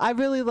amazing. So I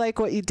really like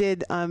what you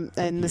did,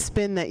 and the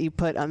spin that you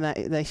put on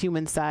the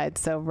human side.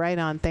 So right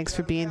on. Thanks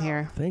for being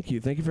here. Thank you.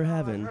 Thank you for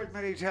having. I've heard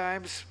many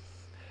times.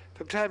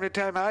 From time to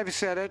time, I've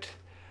said it.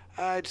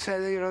 I'd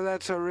say,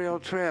 that's a real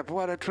trip.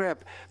 What a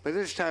trip. But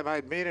this time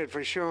I'd mean it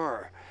for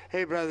sure.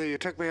 Hey, brother, you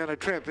took me on a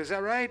trip. Is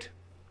that right?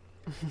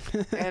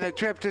 And a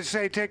trip to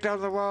say, take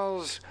down the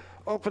walls,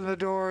 open the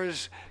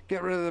doors,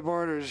 get rid of the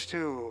borders,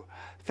 too.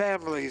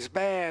 Families,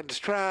 bands,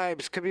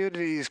 tribes,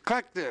 communities,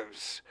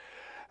 collectives.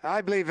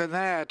 I believe in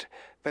that,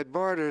 but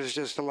borders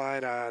just a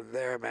line on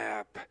their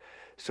map.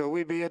 So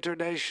we be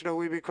international,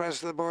 we be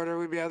crossing the border,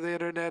 we be on the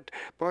internet.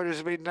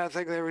 Borders mean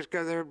nothing. They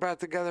were brought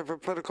together for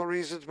political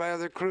reasons by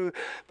other crew,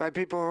 by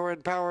people who are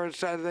in power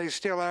inside. They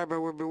still are, but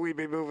we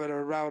be moving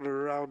around and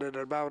around in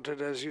a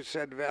mountain, as you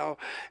said, Val,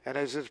 and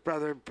as his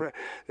brother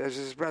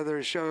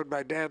showed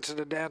by dancing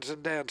and dancing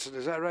and dancing.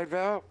 Is that right,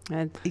 Val?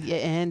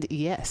 And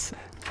yes.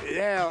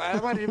 Yeah, I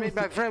wanted to meet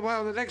my friend.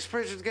 Well, the next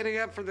person's getting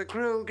up from the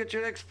crew. Get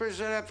your next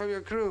person up from your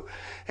crew.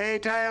 Hey,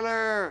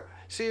 Tyler.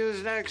 See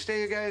who's next.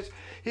 Hey, you guys.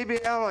 He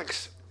be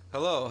Alex.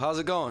 Hello, how's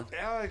it going?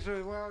 Alex,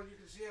 well, you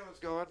can see how it's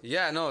going.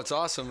 Yeah, no, it's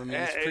awesome. I mean,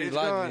 it's pretty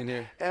lively in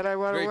here. And I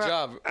want Great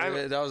job.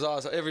 That was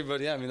awesome.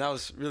 Everybody, that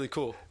was really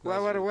cool. Well,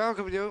 I want to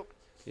welcome you.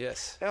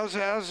 Yes.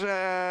 Alex,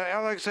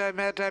 I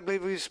met, I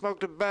believe we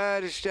smoked a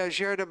bud,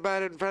 shared a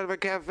bud in front of a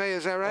cafe,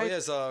 is that right? Oh,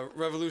 yes,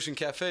 Revolution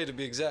Cafe, to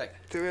be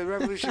exact. To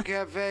Revolution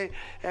Cafe,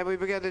 and we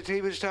began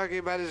he was talking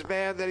about his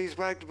band that he's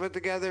planning to put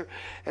together.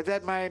 At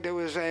that mind, it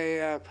was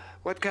a,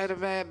 what kind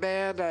of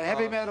band? A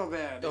heavy metal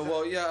band.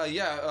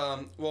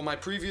 Well, my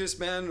previous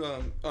band,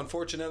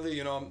 unfortunately,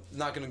 I'm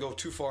not going to go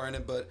too far in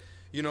it, but,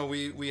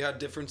 we had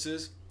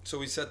differences. So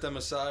we set them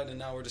aside, and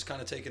now we're just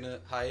kind of taking a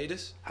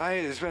hiatus.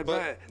 Hiatus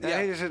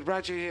has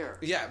brought you here.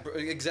 Yeah,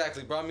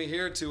 exactly. Brought me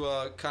here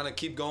to kind of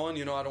keep going.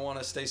 I don't want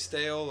to stay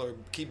stale or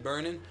keep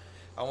burning.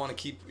 I want to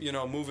keep,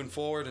 moving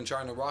forward and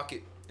trying to rock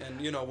it. And,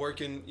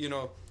 working,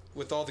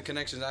 with all the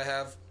connections I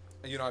have,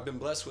 I've been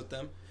blessed with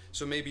them.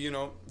 So maybe,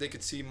 they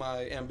could see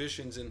my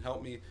ambitions and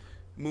help me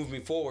move me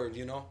forward,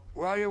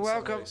 Well, you're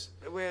welcome.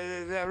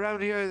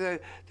 Around here,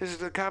 this is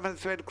the Common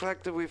Thread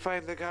Collective. We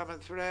find the common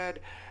thread.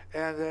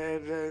 And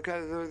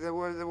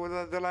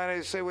the line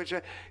I say, which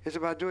is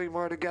about doing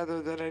more together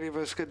than any of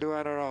us could do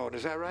on our own.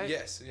 Is that right?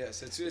 Yes.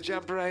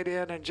 Jump right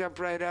in and jump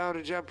right out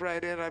and jump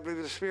right in. I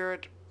believe the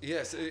spirit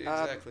Yes,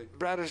 exactly.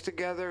 Brought us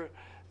together.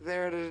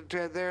 There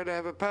to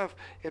have a puff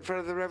in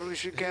front of the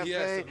Revolution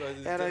Cafe,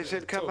 and I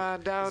said, "Come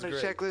on down and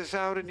check this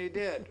out," and you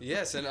did.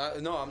 Yes, and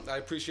I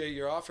appreciate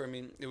your offer. I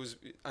mean,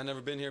 I never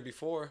been here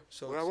before,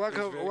 so well,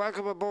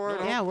 welcome aboard.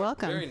 Yeah,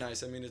 welcome. Very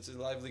nice. I mean, it's a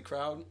lively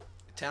crowd,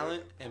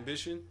 talent,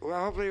 ambition. Well,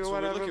 hopefully that's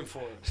one what of we're them. looking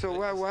for. So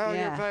while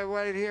you're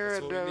right here,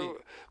 That's and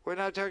we're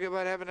not talking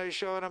about having a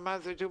show in a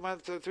month or 2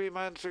 months or 3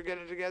 months or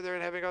getting together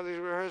and having all these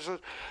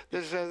rehearsals.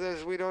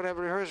 This we don't have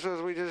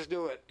rehearsals. We just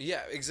do it.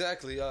 Yeah,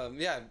 exactly.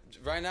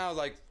 Right now,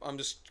 like I'm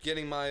just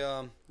getting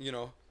my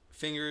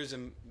fingers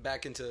and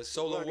back into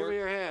solo work. Give me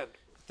your hand.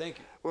 Thank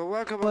you. Well,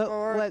 welcome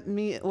aboard.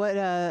 What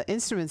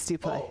instruments do you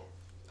play?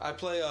 I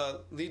play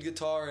lead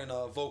guitar and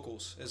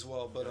vocals as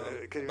well, but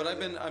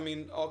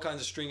all kinds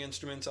of string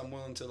instruments. I'm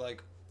willing to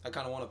I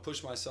kind of want to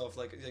push myself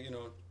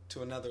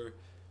to another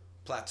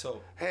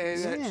plateau. Hey,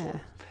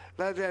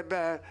 back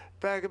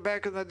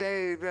in the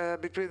day,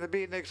 between the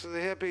beatniks and the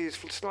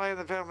hippies, Sly and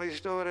the Family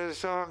Stone had a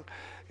song.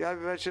 Yeah, I've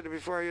mentioned it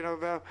before,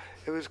 Val.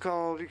 It was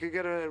called, you could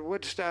get it at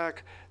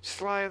Woodstock,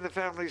 Sly and the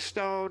Family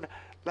Stone,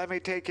 Let Me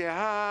Take You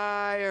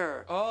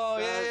Higher. Oh,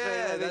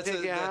 yeah. Let Me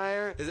Take You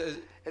Higher.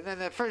 And then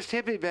the first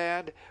hippie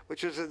band,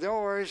 which was the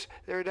Doors,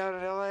 they were down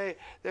in L.A.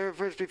 They were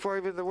first before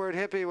even the word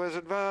hippie was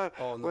involved.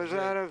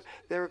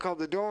 They were called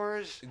the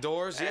Doors.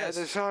 Doors, yes.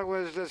 And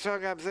the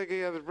song I'm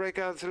thinking of is "Break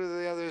On Through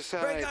the Other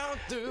Side." Break on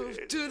through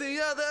to the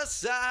other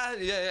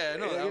side. Yeah, I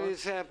know that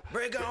one.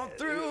 Break on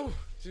through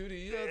to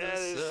the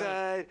other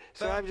side.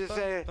 So I'm just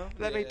saying,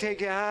 let me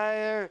take you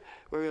higher.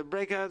 We're going to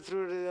break on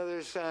through to the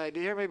other side.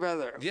 Do you hear me,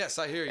 brother? Yes,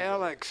 I hear you.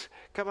 Alex,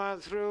 come on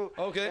through.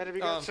 Okay. And if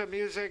you got some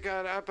music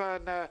up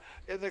on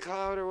In the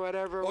Cloud or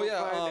whatever.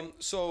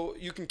 So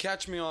you can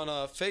catch me on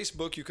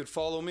Facebook. You could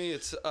follow me.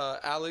 It's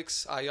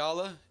Alex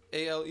Ayala,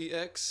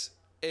 AlexAyala.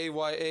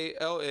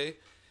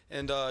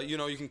 And,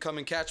 you can come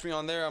and catch me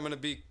on there. I'm going to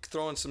be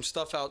throwing some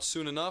stuff out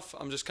soon enough.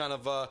 I'm just kind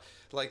of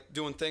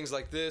doing things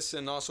like this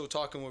and also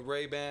talking with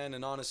Ray-Ban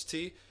and Honest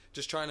T.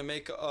 Just trying to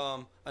make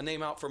a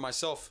name out for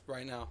myself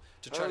right now.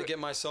 To try to get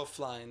myself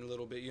flying a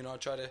little bit.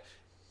 Try to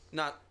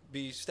not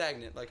be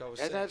stagnant like I was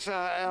saying. And that's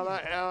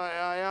Ayala,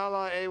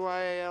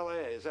 A-Y-A-L-A.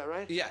 Is that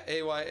right? Yeah,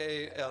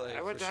 A-Y-A-L-A.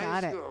 I went to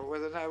high school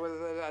with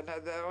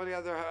the only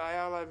other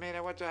Ayala. I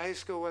went to high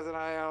school with an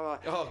Ayala.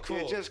 Oh,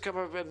 cool. You just come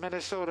up in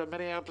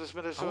Minneapolis,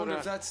 Minnesota. I wonder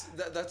if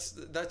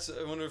that's.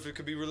 I wonder if it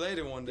could be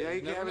related one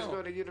day. Yeah, I was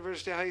going to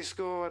University High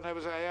School, and I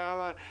was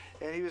Ayala,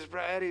 and he was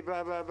Eddie,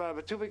 blah blah blah.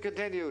 But to be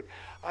continued,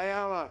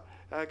 Ayala.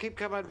 Keep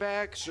coming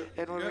back,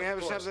 and when we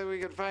have something we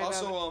can find out.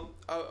 Also,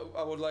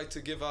 I would like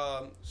to give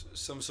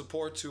some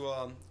support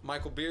to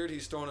Michael Beard.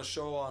 He's throwing a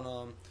show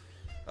on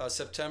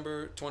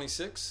September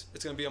 26th.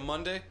 It's going to be a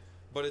Monday,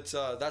 but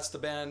that's the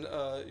band.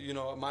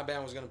 My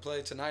band was going to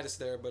play tonight. It's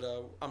there, but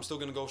I'm still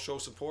going to go show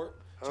support.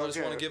 So I just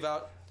want to want to give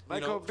out.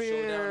 Michael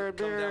Beard,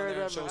 come down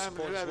there and show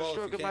support as well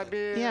if you can. Michael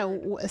Beard,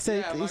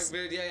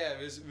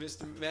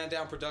 Mr. Man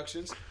Down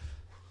Productions.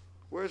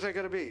 Where's that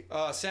going to be?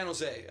 San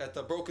Jose, at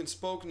the Broken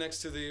Spoke next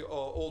to the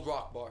Old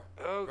Rock Bar.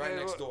 Okay, right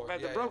next door.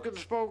 At the Broken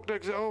Spoke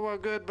next to, oh, my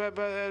good, my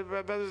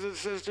brothers and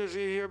sisters,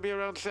 you hear me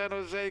around San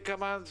Jose,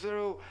 come on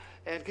through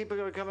and keep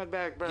coming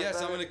back, brother.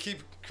 Yes, I'm going to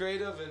keep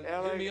creative and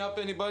hit me up,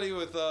 anybody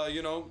with,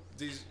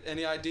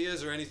 any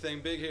ideas or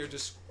anything big here.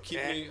 Just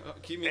keep me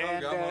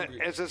hungry. I'm hungry.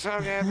 It's a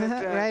song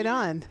that right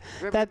on.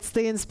 That's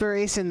the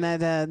inspiration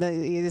that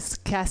you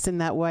just cast in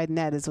that wide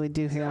net as we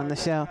do here on the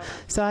show.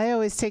 So I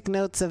always take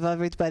notes of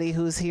everybody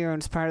who's here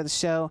and is part of the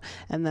show,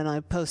 and then I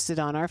post it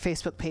on our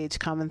Facebook page,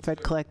 Common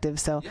Thread Collective.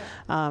 So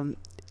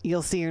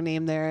you'll see your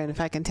name there, and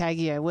if I can tag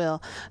you, I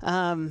will.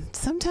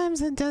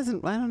 Sometimes it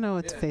doesn't. I don't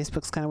know.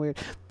 Facebook's kind of weird.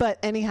 But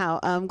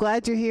anyhow, I'm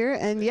glad you're here.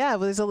 And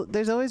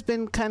there's always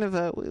been kind of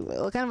a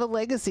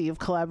legacy of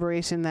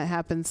collaboration that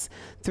happens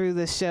through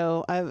this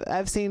show.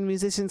 I've seen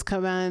musicians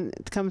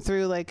come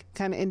through like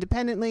kind of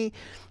independently,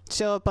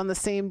 show up on the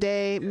same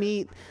day,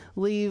 meet,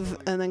 leave,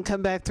 and then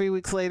come back 3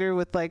 weeks later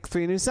with like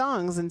 3 new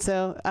songs. And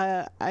so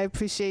I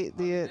appreciate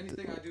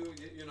anything I do.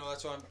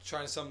 That's why I'm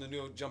trying something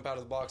new, jump out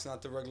of the box,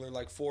 not the regular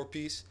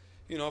 4-piece.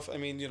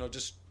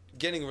 Just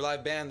getting a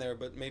live band there,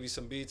 but maybe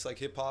some beats like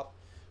hip hop,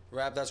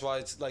 rap. That's why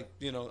it's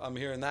I'm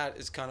hearing that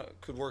it's kind of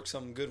could work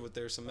something good with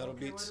there, some metal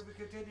beats. We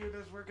continue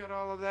to work on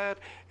all of that,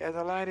 and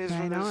the line is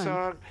from the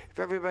song: if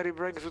everybody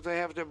brings what they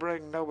have to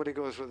bring, nobody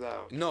goes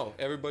without. No,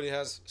 everybody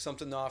has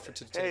something to offer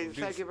to the table.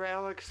 Hey, thank you,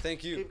 Alex.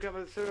 Thank you. Keep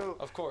coming through.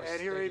 Of course.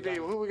 And here we be.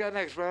 Who we got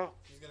next, bro?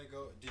 He's gonna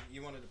go.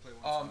 You wanted to play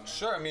one song?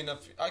 Sure. I mean,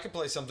 if I could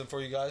play something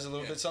for you guys, a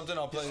little bit something,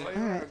 I'll play. All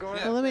right.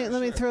 Well,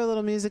 let me throw a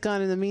little music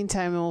on in the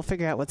meantime, and we'll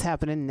figure out what's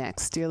happening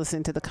next. You're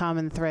listening to the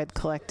Common Thread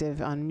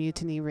Collective on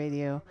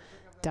MutinyRadio.fm.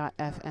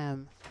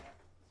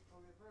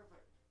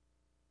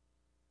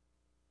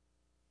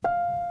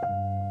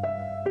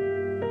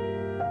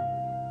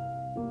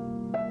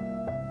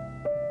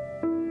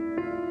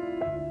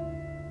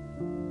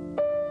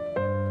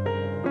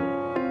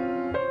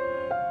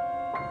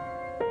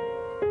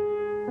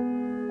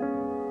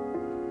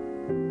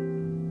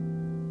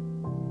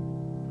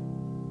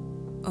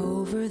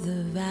 Over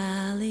the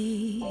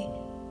valley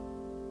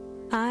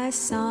I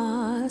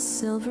saw a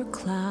silver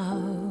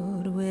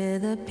cloud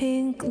with a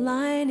pink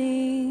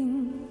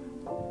lining.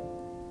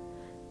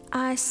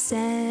 I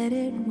said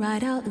it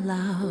right out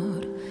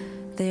loud.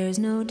 There's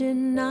no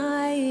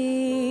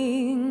denying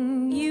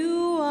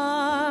you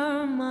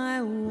are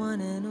my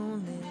one and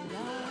only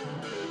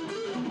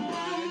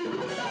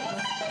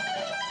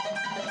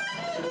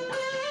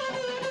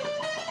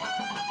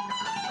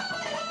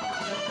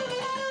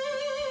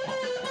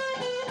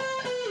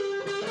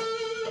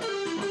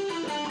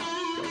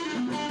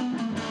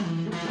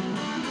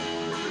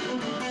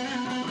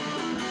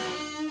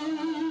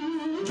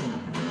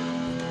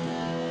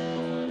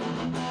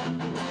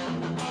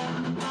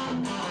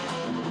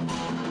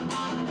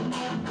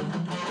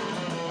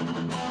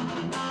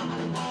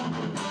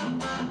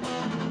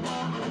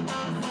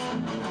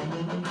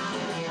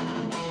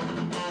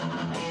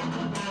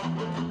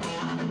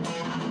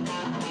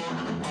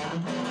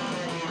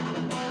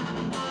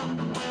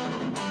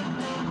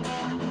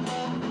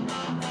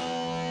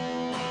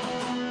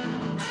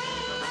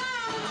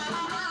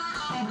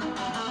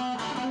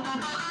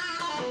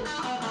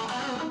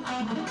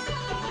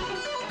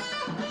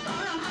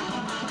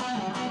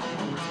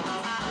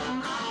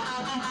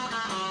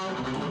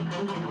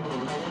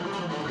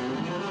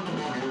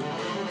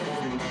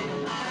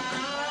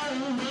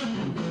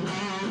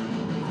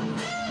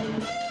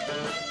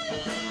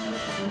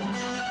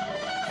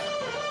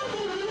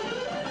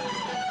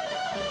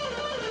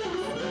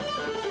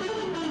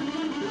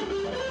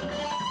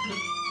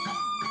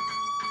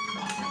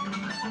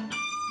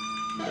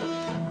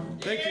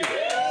Thank you. Thank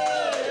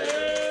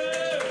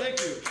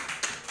you.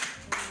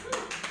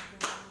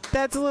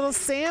 That's a little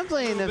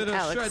sampling A of bit of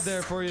Alex shred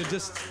there for you,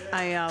 just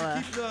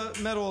Ayala. keep the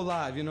metal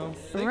alive, you know.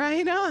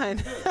 Right on.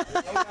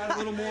 Add a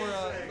little more,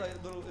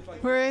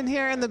 We're in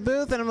here in the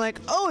booth, and I'm like,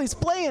 oh, he's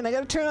playing. I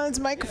got to turn on his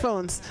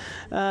microphones.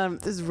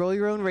 This is Roll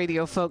Your Own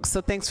Radio, folks, so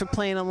thanks for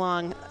playing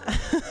along.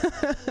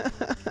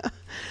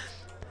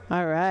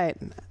 All right.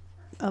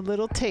 A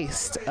little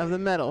taste of the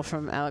metal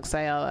from Alex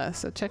Ayala.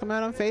 So check him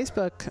out on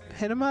Facebook.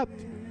 Hit him up.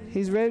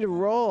 He's ready to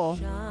roll.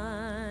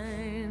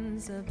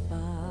 shines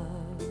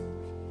above.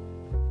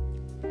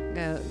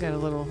 Got a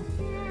little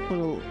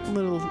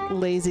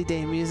lazy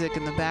day music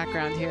in the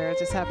background here. It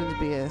just happens to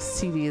be a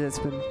CD that's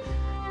been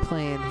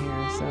playing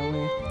here,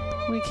 so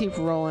we keep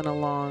rolling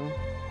along.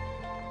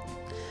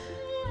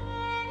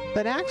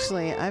 But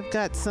actually, I've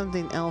got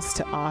something else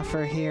to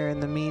offer here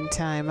in the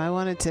meantime. I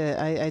wanted to.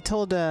 I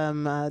told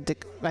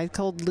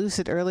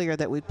Lucid earlier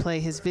that we'd play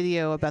his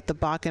video about the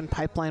Bakken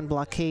pipeline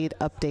blockade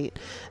update.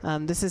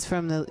 This is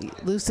from the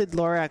Lucid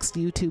Lorax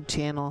YouTube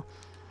channel.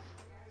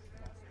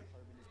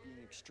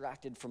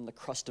 Extracted from the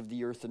crust of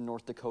the earth in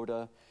North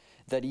Dakota,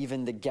 that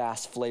even the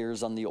gas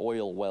flares on the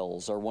oil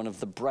wells are one of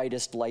the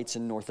brightest lights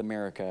in North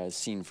America as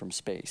seen from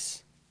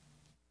space.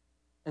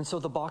 And so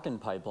the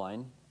Bakken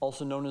pipeline,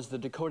 also known as the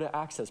Dakota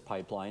Access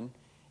Pipeline,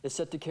 is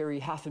set to carry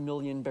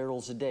 500,000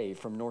 barrels a day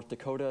from North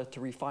Dakota to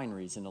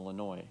refineries in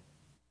Illinois.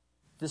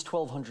 This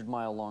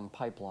 1,200-mile-long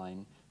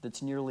pipeline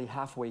that's nearly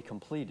halfway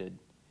completed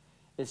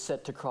is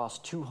set to cross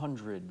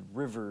 200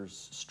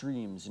 rivers,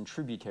 streams, and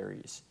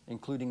tributaries,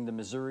 including the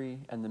Missouri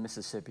and the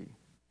Mississippi.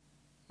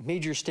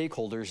 Major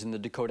stakeholders in the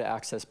Dakota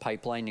Access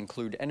Pipeline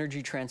include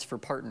Energy Transfer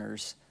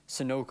Partners,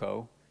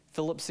 Sunoco,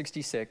 Phillips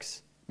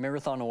 66,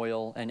 Marathon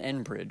Oil, and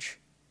Enbridge,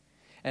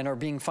 and are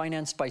being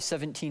financed by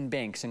 17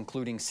 banks,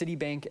 including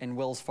Citibank and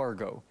Wells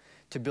Fargo,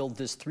 to build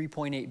this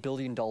 $3.8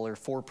 billion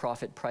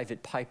for-profit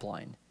private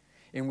pipeline,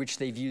 in which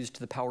they've used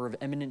the power of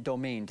eminent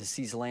domain to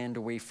seize land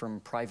away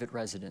from private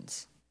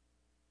residents.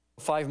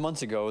 5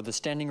 months ago, the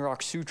Standing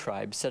Rock Sioux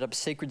tribe set up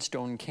Sacred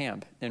Stone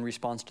Camp in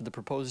response to the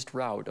proposed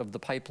route of the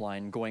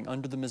pipeline going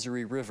under the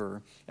Missouri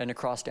River and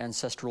across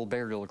ancestral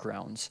burial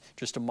grounds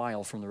just a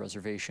mile from the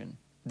reservation.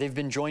 They've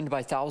been joined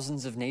by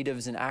thousands of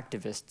natives and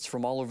activists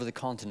from all over the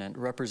continent,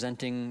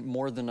 representing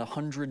more than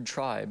 100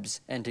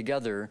 tribes, and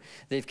together,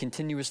 they've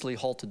continuously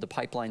halted the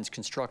pipeline's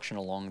construction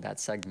along that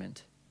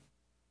segment.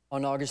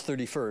 On August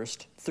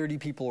 31st, 30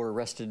 people were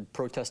arrested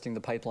protesting the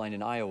pipeline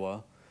in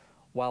Iowa,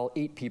 while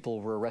 8 people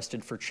were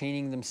arrested for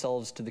chaining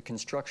themselves to the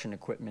construction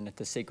equipment at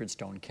the Sacred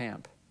Stone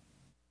Camp.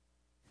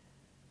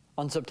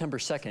 On September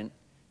 2nd,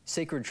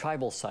 sacred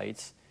tribal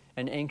sites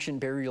and ancient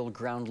burial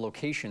ground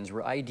locations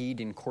were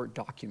ID'd in court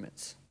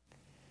documents.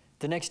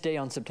 The next day,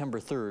 on September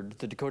 3rd,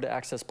 the Dakota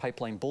Access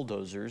Pipeline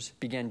bulldozers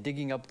began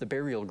digging up the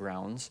burial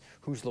grounds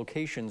whose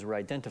locations were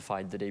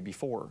identified the day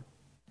before.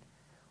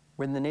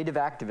 When the native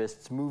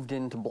activists moved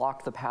in to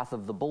block the path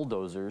of the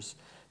bulldozers,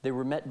 they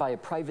were met by a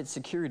private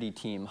security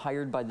team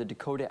hired by the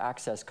Dakota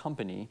Access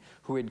Company,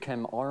 who had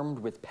come armed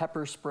with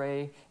pepper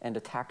spray and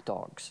attack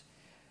dogs,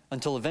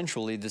 until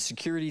eventually the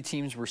security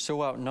teams were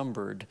so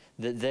outnumbered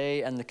that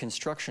they and the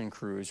construction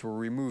crews were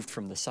removed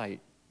from the site.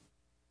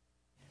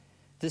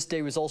 This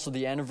day was also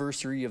the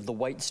anniversary of the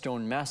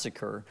Whitestone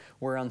Massacre,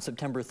 where on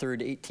September 3,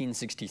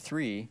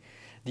 1863,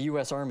 the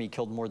U.S. Army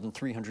killed more than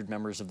 300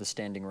 members of the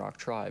Standing Rock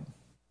tribe.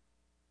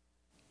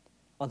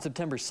 On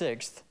September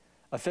 6th,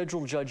 a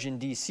federal judge in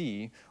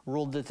D.C.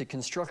 ruled that the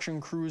construction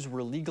crews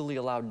were legally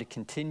allowed to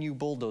continue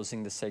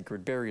bulldozing the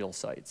sacred burial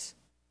sites.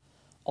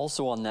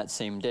 Also on that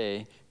same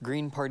day,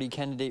 Green Party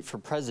candidate for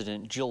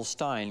president Jill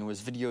Stein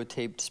was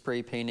videotaped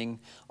spray painting,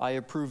 "I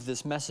approve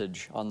this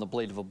message," on the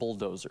blade of a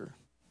bulldozer.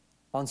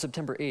 On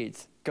September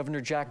 8th,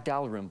 Governor Jack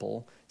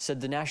Dalrymple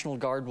said the National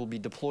Guard will be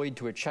deployed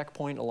to a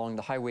checkpoint along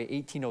the Highway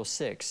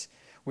 1806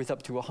 with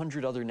up to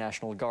 100 other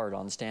National Guard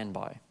on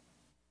standby.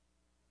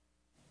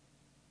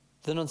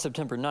 Then on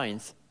September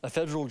 9th, a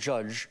federal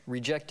judge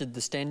rejected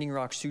the Standing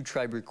Rock Sioux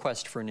Tribe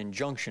request for an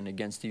injunction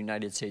against the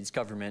United States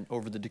government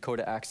over the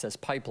Dakota Access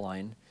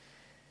Pipeline.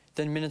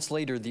 Then minutes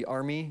later, the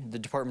Army, the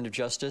Department of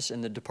Justice,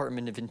 and the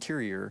Department of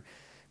Interior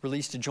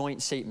released a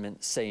joint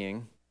statement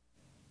saying,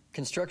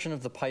 "Construction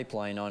of the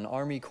pipeline on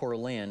Army Corps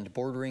land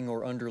bordering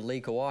or under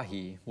Lake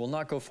Oahe will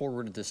not go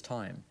forward at this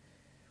time.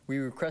 We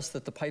request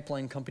that the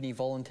pipeline company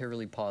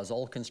voluntarily pause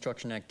all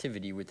construction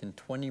activity within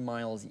 20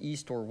 miles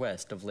east or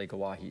west of Lake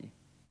Oahe."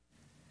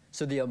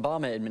 So the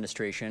Obama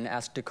administration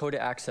asked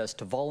Dakota Access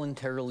to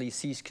voluntarily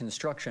cease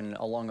construction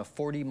along a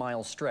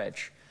 40-mile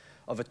stretch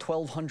of a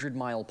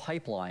 1,200-mile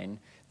pipeline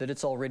that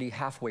it's already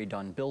halfway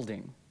done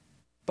building.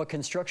 But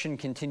construction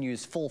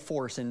continues full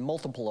force in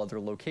multiple other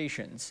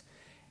locations.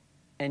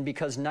 And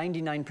because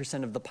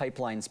 99% of the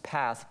pipeline's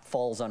path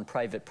falls on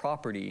private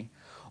property,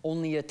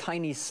 only a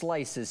tiny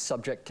slice is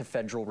subject to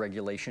federal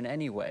regulation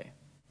anyway.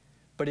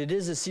 But it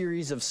is a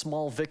series of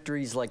small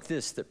victories like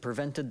this that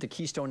prevented the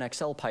Keystone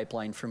XL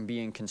pipeline from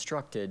being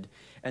constructed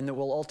and that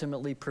will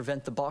ultimately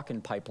prevent the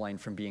Bakken pipeline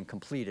from being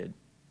completed.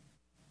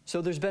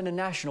 So there's been a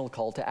national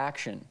call to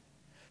action.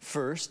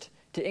 First,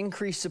 to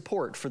increase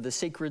support for the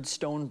Sacred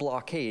Stone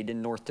Blockade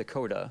in North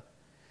Dakota.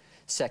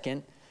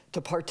 Second,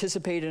 to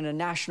participate in a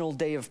national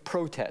day of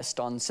protest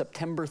on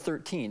September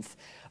 13th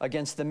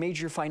against the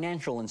major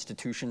financial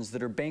institutions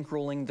that are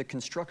bankrolling the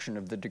construction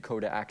of the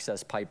Dakota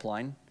Access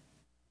Pipeline.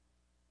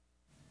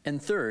 And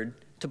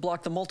third, to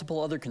block the multiple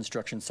other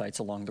construction sites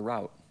along the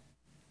route.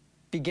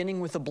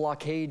 Beginning with a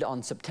blockade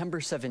on September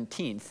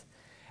 17th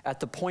at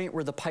the point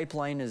where the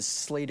pipeline is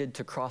slated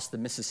to cross the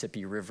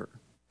Mississippi River.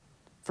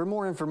 For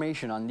more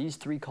information on these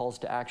 3 calls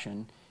to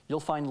action,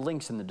 you'll find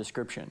links in the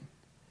description.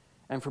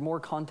 And for more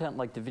content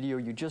like the video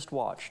you just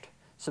watched,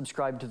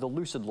 subscribe to the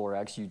Lucid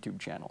Lorax YouTube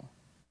channel.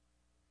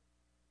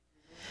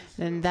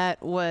 And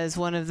that was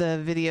one of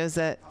the videos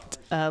that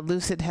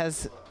Lucid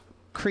has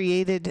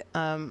created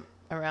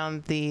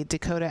around the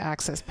Dakota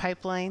Access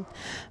Pipeline.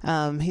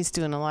 He's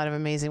doing a lot of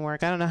amazing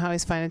work. I don't know how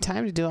he's finding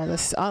time to do all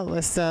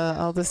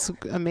this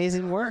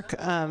amazing work.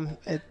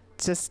 It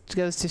just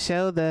goes to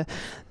show the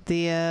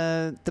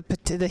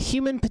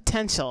human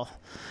potential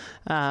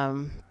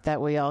that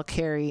we all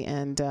carry,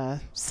 and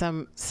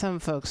some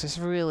folks just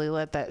really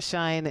let that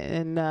shine.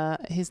 And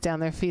he's down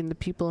there feeding the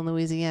people in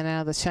Louisiana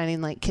out of the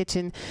Shining Light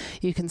Kitchen.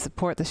 You can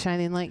support the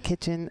Shining Light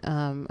Kitchen.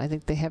 I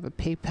think they have a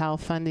PayPal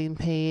funding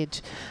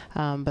page,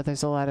 but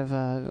there's a lot of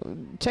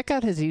check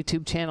out his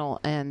YouTube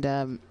channel,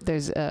 and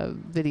there's a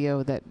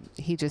video that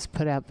he just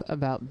put up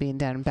about being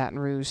down in Baton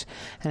Rouge,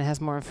 and it has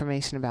more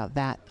information about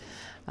that.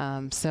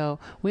 So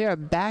we are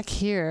back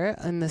here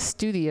in the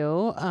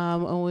studio,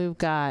 and we've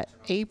got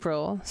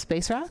April,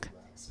 Spacewalker.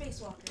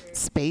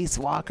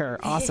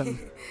 Awesome.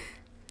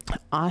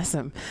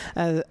 Awesome.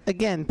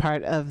 Again,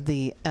 part of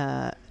the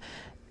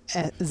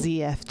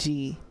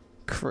ZFG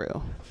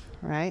crew,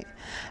 right?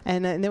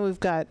 And then we've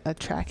got a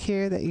track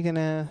here that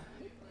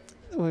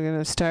we're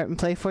gonna start and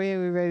play for you.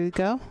 Are we ready to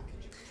go?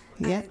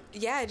 Yeah.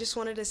 Yeah. I just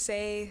wanted to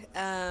say,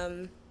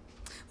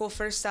 well,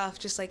 first off,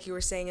 just like you were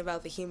saying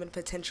about the human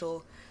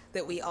potential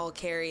that we all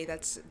carry,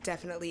 that's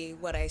definitely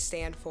what I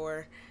stand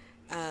for,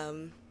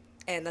 and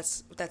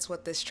that's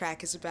what this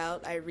track is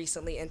about. I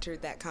recently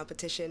entered that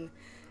competition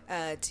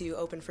to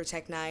open for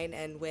Tech 9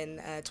 and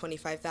win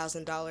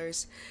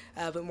 $25,000,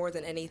 but more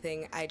than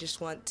anything, I just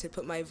want to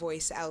put my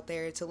voice out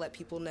there to let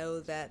people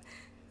know that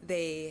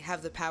they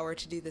have the power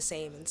to do the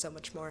same and so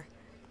much more.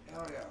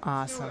 Oh, yeah.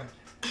 Awesome.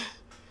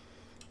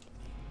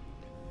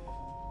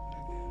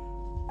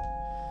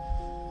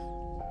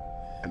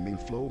 And mean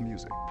Flow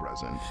Music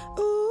present.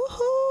 Ooh,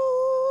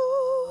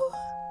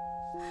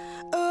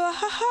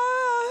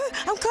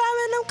 I'm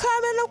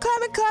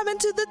climbing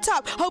to the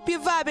top. Hope you're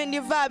vibing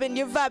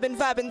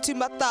to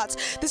my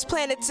thoughts. This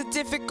planet's a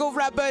difficult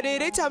ride, but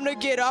it ain't time to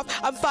get off.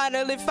 I'm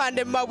finally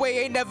finding my way,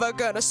 ain't never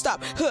gonna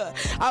stop.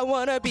 I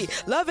wanna be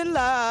loving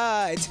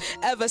light.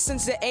 Ever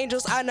since the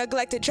angels I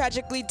neglected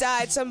tragically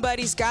died,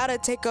 somebody's gotta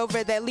take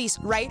over that lease,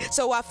 right?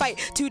 So I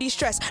fight to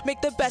de-stress,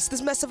 make the best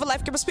this mess of a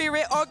life, get my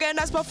spirit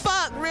organized. But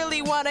fuck,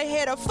 really wanna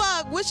hit a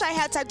fuck. Wish I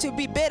had time to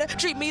be bitter.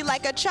 Treat me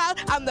like a child,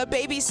 I'm the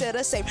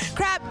babysitter. Same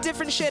crap,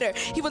 different shitter.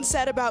 He once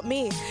said about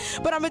me,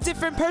 But I'm a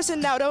different person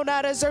now, don't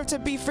I deserve to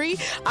be free?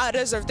 I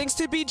deserve things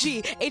to be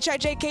G,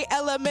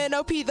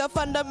 HIJKLMNOP. The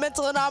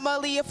fundamental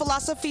anomaly of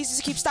philosophies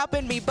just keep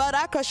stopping me. But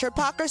I crush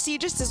hypocrisy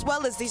just as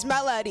well as these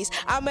melodies.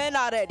 I'm an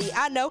oddity,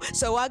 I know,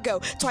 so I go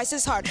twice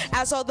as hard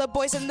as all the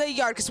boys in the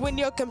yard. Cause when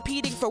you're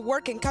competing for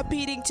work and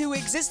competing to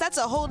exist, that's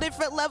a whole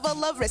different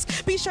level of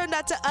risk. Be sure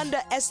not to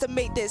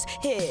underestimate this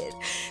hit.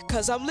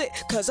 Cause I'm lit,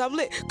 cause I'm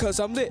lit, cause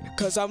I'm lit,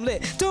 cause I'm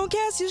lit. Don't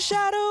cast your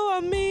shadow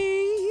on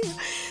me.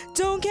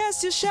 Don't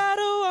cast your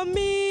shadow on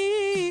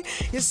me.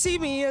 You see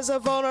me as a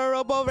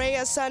vulnerable ray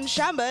of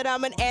sunshine, but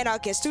I'm an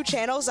anarchist who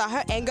channels all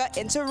her anger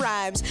into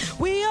rhymes.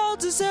 We all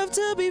deserve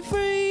to be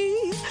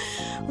free.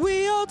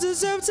 We all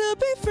deserve to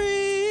be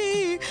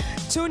free.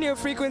 Tune your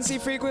frequency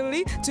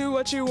frequently to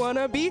what you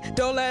wanna be.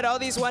 Don't let all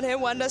these one-hit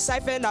wonders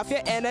siphon off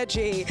your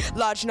energy.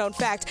 Large known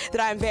fact that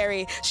I'm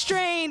very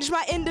strange.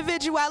 My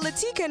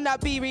individuality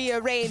cannot be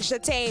rearranged or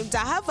tamed.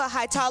 I have a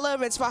high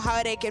tolerance for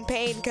heartache and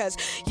pain. Cause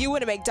you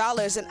wanna make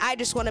dollars and I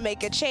just wanna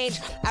make a change.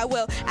 I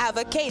will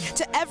advocate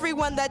to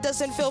everyone that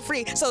doesn't feel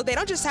free, so they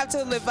don't just have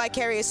to live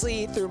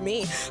vicariously through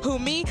me. Who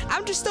me?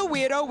 I'm just a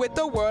weirdo with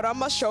the world on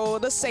my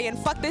shoulder, saying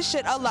fuck this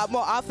shit a lot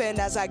more often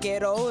as I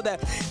get older.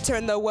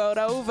 Turn the world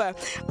over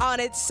on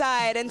its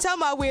side and tell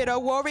my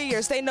weirdo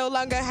warriors they no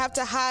longer have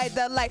to hide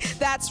the light.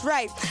 That's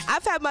right,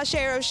 I've had my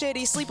share of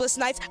shitty sleepless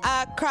nights.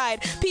 I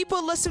cried.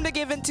 People listen to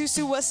giving to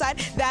suicide.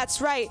 That's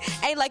right,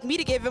 ain't like me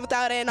to give in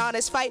without an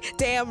honest fight.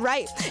 Damn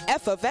right,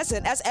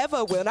 effervescent as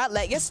ever, will not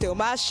let you steal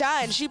my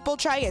shine. Sheeple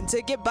trying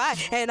to get by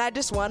and I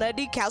just wanna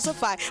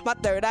decalcify my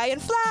third eye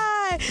and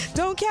fly.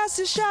 Don't cast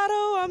a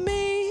shadow on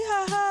me,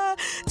 haha.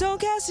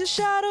 Don't cast a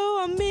shadow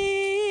on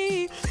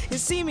me. You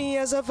see me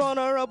as a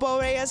vulnerable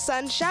ray of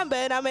sunshine,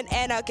 but I'm an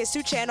anarchist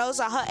who channels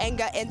all her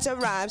anger into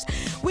rhymes.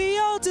 We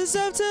all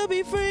deserve to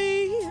be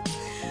free.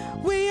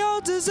 We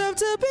all deserve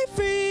to be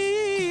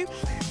free.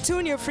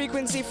 Tune your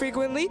frequency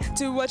frequently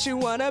to what you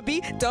wanna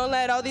be. Don't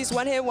let all these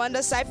one-hit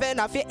wonders siphon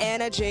off your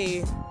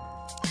energy.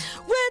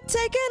 We're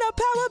taking our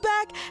power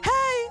back,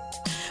 hey.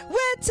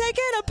 We're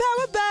taking our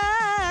power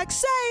back,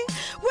 say.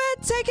 We're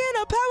taking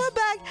our power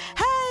back,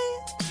 hey.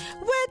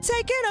 We're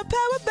taking our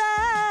power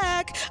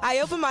back. I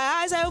open my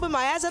eyes at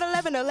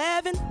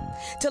 11:11.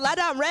 Till I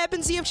die, I'm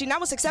rapping, see if she now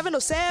was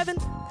 6707.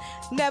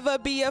 Never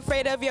be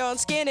afraid of your own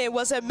skin. It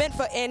wasn't meant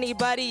for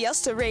anybody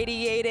else to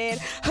radiate in.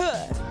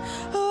 Huh.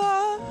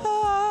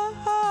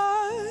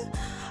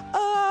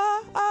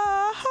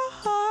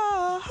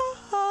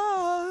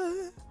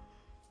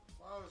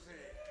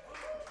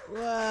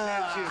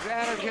 And she's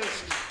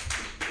anarchist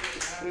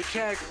who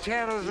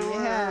channels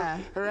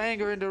her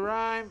anger into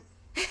rhyme.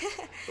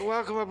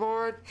 Welcome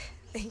aboard.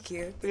 Thank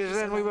you. Because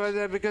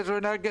then because we're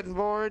not getting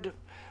bored.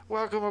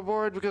 Welcome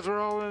aboard because we're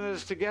all in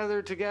this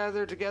together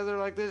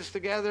like this,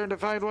 together and to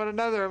find one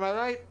another. Am I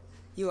right?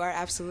 You are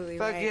absolutely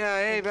Fuck right. yeah.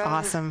 Hey, man.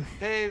 Awesome.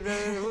 Hey,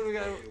 man, who do we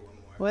got?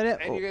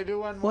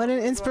 What an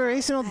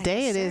inspirational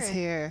day it is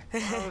here.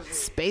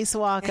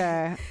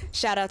 Spacewalker.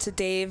 Shout out to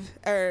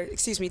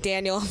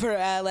Daniel for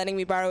letting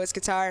me borrow his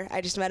guitar. I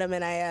just met him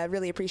and I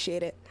really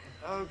appreciate it.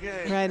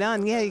 Okay. Right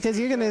on. Yeah, because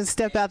you're going to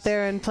step out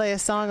there and play a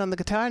song on the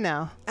guitar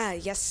now.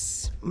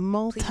 Yes.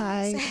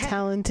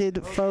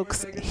 Multi-talented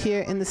folks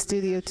here in the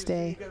studio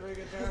today.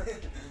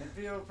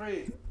 Feel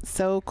free.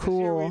 So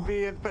cool. Here we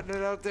be and putting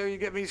it out there. You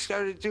get me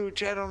started too.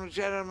 Channel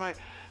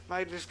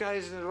my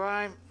disguise in the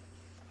rhyme.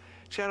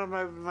 Channel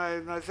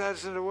my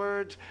thoughts into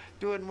words.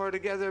 Doing more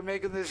together,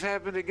 making this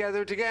happen together.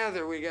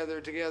 We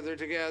gather together.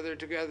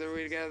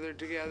 We gather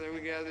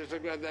together. So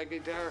grab that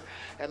guitar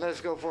and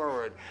let's go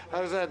forward.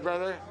 How's that,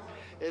 brother?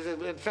 Is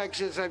it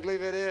infectious? I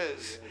believe it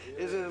is.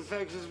 Is it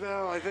infectious,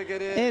 Mel? I think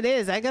it is. It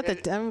is. I've got the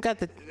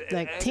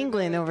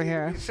tingling over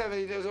here.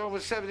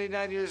 Almost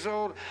 79 years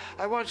old.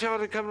 I want y'all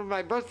to come to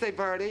my birthday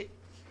party.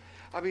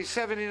 I'll be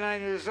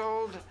 79 years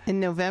old.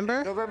 In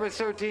November? November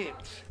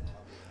 13th.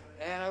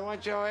 And I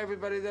want y'all,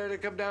 everybody there, to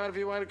come down. If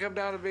you want to come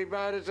down and be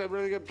by, it's a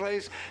really good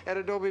place at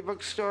Adobe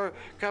Bookstore.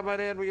 Come on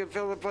in. We can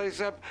fill the place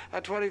up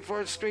at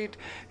 24th Street.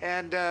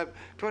 And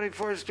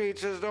 24th Street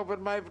says an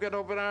open mic, an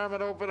open arm,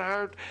 an open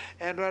heart.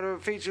 And one of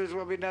the features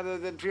will be none other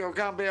than Trio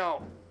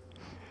Cambio.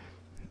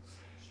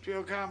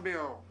 Trio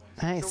Cambio.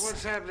 Nice. So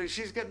what's happening?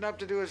 She's getting up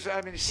to do a...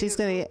 she's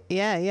going to...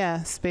 Yeah.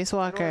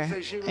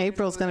 Spacewalker.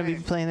 April's going to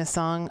be playing a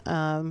song.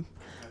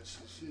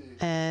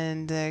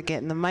 And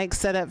getting the mic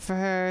set up for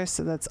her,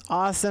 so that's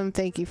awesome.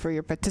 Thank you for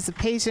your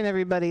participation,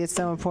 everybody. It's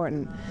so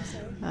important.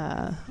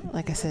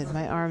 Like I said,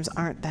 my arms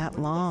aren't that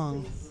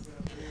long.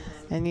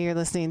 And you're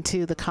listening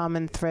to the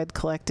Common Thread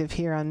Collective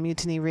here on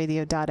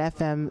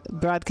MutinyRadio.fm,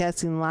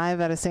 broadcasting live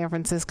out of San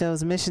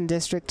Francisco's Mission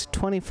District,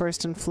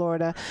 21st in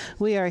Florida.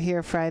 We are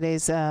here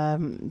Fridays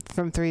from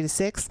 3 to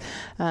 6.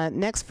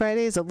 Next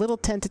Friday is a little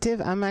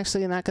tentative. I'm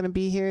actually not going to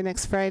be here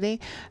next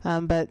Friday,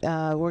 but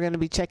we're going to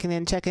be checking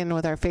in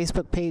with our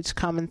Facebook page,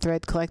 Common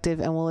Thread Collective,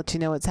 and we'll let you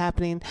know what's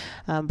happening.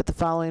 But the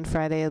following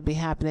Friday will be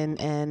happening,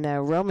 and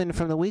Roman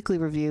from the Weekly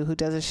Review, who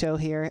does a show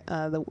here,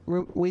 the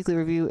Weekly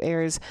Review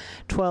airs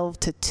 12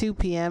 to 2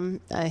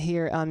 p.m.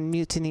 Here on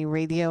Mutiny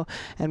Radio,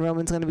 and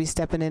Roman's going to be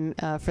stepping in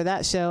for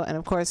that show. And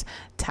of course,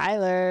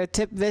 Tyler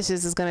Tip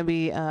Vicious is going to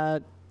be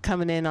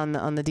coming in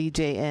on the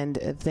DJ end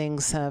of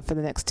things for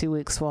the next 2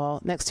 weeks,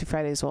 next 2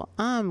 Fridays, while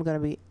I'm going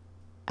to be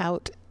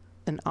out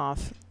and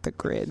off the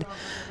grid.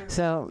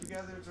 So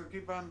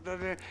keep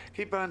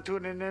on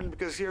tuning in,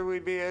 because here we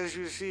be as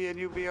you see and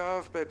you be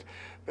off, but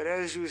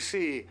as you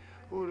see.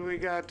 Who do we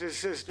got? This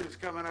sister's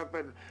coming up,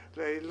 and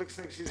it looks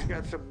like she's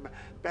got some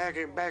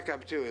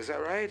backup too. Is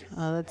that right?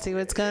 Let's see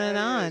what's going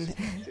on.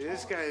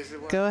 This guy is the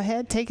one. Go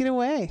ahead, take it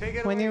away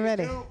when you're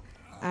ready. All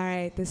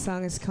right, this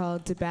song is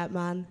called "De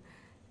Batman."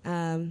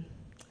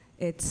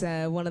 It's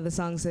one of the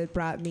songs that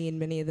brought me and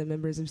many of the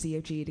members of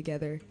ZFG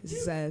together.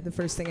 This is the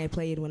first thing I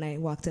played when I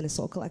walked into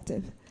Soul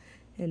Collective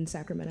in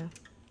Sacramento.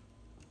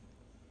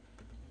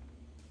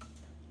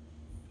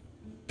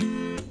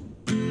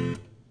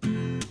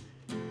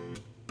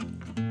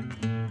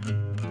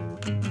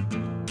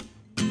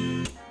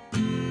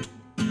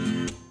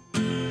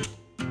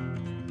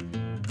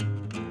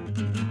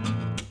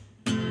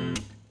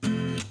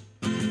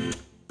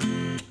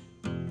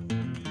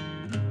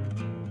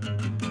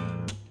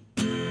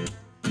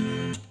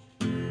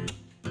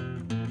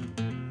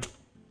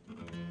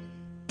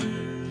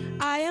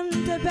 I am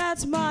the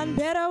Batman,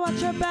 better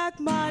watch your back,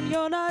 man.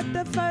 You're not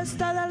the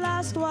first or the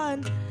last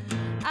one.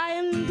 I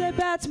am the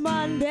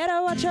Batman,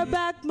 better watch your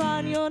back,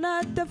 man. You're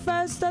not the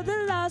first or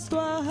the last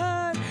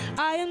one.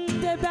 I am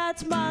the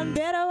Batman,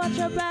 better watch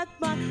your back,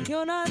 man.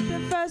 You're not the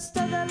first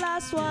or the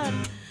last one.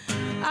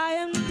 I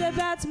am the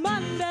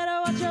Batman,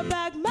 better watch your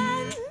back,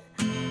 man.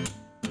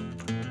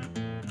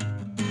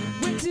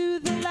 Went to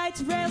the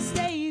light rail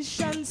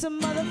station. Some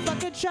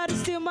motherfucker tried to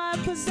steal my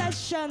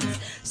possessions,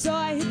 so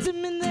I hit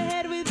him in the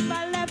head with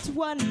my left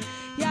one.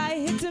 Yeah, I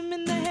hit him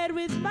in the head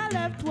with my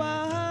left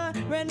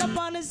one. Ran up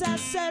on his ass,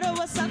 said, "Oh,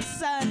 what's up,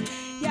 son?"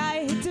 Yeah,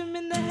 I hit him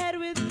in the head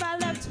with my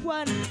left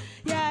one.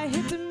 Yeah, I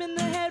hit him in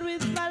the head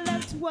with my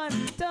left one.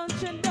 Don't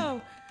you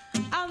know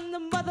I'm the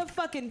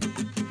motherfucking,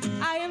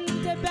 I am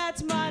the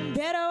Batman.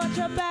 Better watch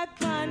your back,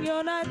 man.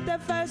 You're not the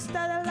first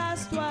or the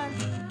last one.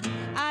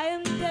 I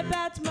am the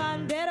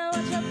Batman, better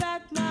watch your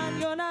back, man.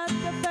 You're not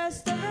the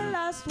first or the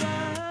last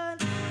one.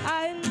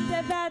 I am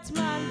the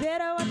Batman,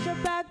 better watch your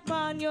back,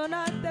 man. You're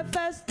not the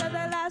first or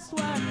the last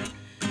one.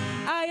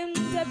 I am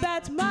the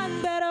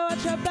Batman, better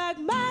watch your back,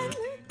 man.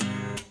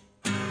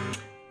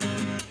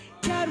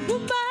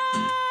 Catwoman,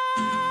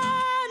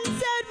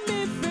 set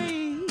me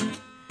free.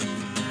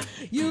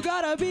 You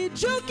gotta be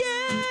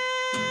joking,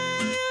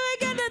 you ain't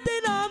got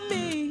nothing on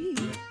me.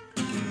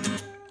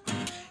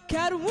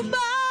 Catwoman,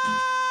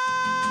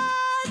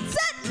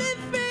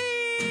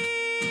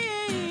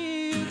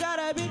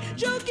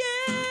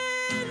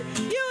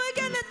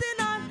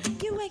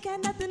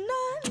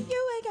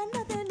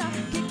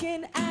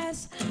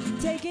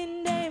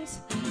 taking names,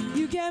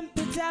 you can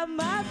put out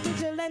my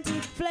vigilante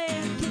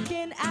flame.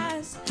 Kicking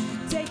ass,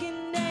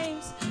 taking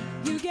names,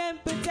 you can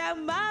put out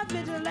my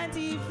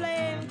vigilante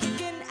flame.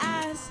 Kicking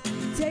ass,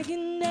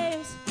 taking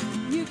names,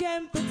 you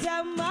can put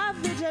out my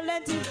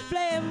vigilante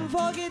flame.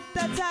 Forget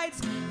the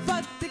tights,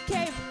 fuck the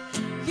cape,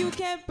 you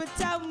can put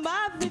out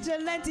my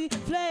vigilante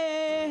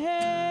flame.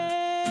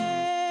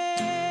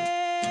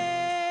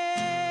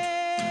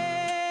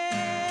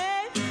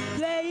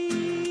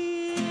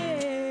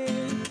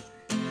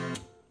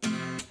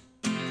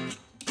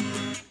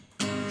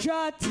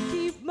 Try to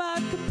keep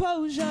my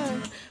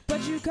composure,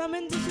 but you come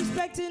in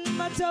disrespecting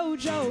my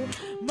dojo.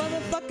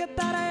 Motherfucker,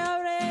 thought I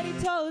already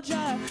told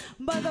ya.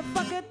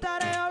 Motherfucker,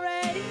 thought I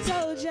already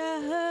told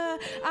ya.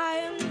 I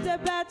am the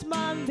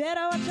Batman,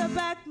 better watch your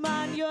back,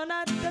 man. You're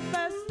not the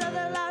first or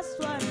the last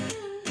one.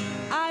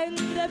 I am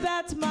the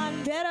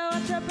Batman, better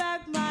watch your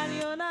back, man.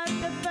 You're not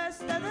the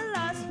first or the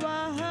last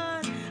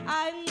one.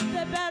 I am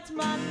the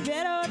Batman,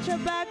 better watch your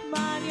back,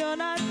 man. You're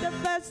not the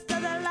first or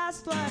the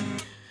last one.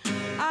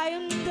 I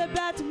am the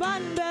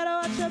Batman, better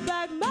watch your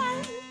back,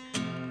 man.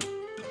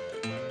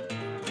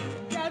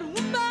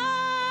 Catwoman,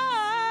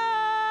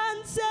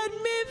 set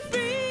me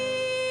free,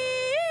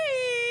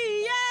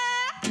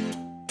 yeah.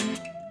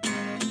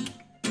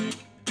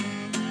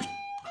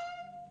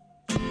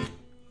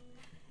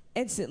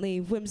 Instantly,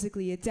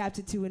 whimsically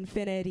adapted to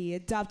infinity,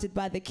 adopted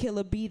by the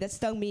killer bee that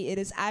stung me, it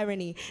is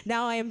irony.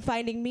 Now I am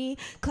finding me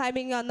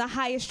climbing on the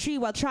highest tree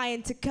while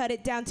trying to cut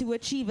it down to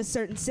achieve a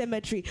certain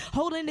symmetry.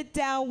 Holding it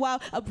down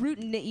while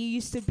uprooting it. You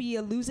used to be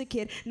a loser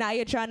kid, now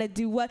you're trying to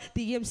do what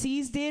the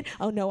MCs did?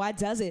 Oh no, I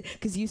doesn't,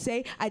 cause you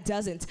say I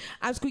doesn't.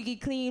 I'm squeaky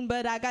clean,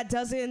 but I got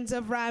dozens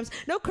of rhymes.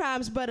 No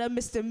crimes, but a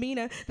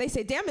misdemeanor. They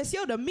say, damn, it's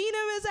your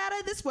demeanor is out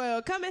of this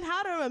world. Coming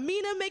hotter,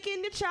 Amina,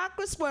 making your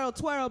chakra swirl.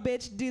 Twirl,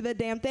 bitch, do the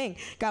damn thing.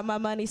 Got my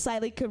money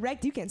slightly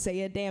correct, you can't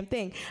say a damn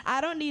thing. I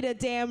don't need a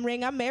damn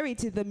ring, I'm married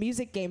to the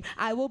music game.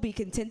 I will be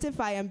content if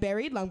I am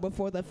buried long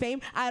before the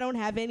fame. I don't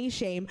have any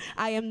shame,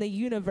 I am the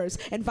universe,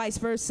 and vice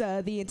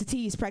versa. The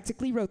entities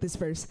practically wrote this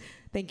verse.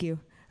 Thank you.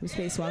 I'm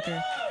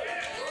Spacewalker.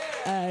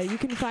 You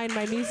can find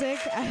my music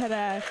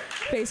at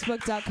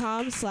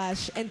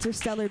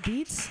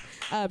facebook.com/interstellarbeats.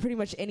 Pretty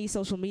much any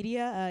social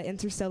media,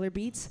 Interstellar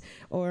Beats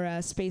or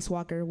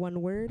Spacewalker,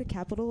 one word,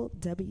 capital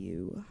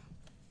W.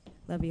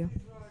 Love you.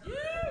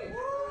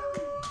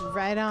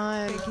 Right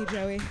on. Thank you,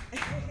 Joey.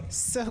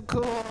 So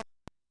cool.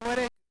 What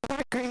a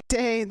great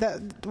day.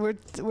 That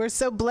we're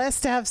so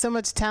blessed to have so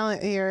much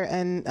talent here,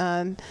 and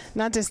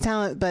not just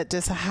talent, but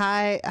just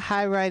high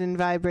riding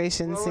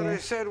vibrations Well, here. what I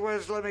said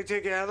was, let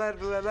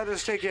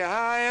us take you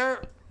higher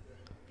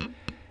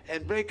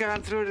and break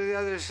on through to the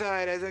other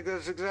side. I think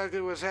that's exactly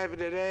what's happened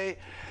today.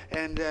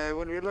 And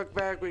when we look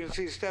back, we can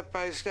see step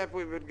by step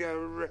we've been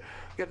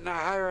getting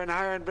higher and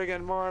higher and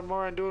bringing more and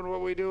more and doing what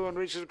we do and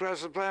reaching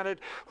across the planet.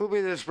 Who'll be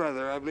this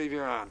brother? I believe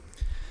you're on.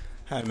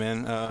 Hi,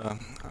 man.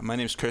 My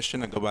name's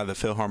Christian. I go by the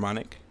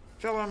Philharmonic.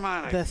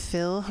 Philharmonic. The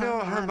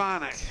Philharmonic.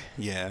 Philharmonic.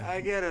 Yeah.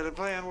 I get it. I'm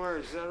playing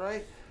words. Is that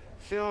right?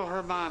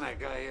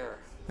 Philharmonic, I hear.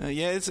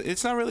 Yeah,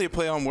 it's not really a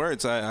play on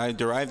words. I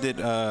derived it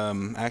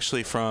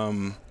actually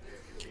from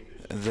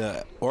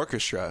the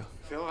orchestra.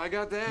 Phil, I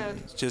got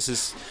that. Just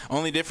as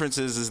only difference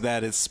is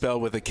that it's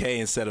spelled with a K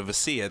instead of a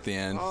C at the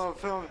end. Oh,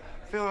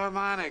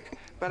 Philharmonic.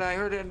 But I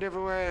heard it in a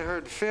different way. I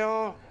heard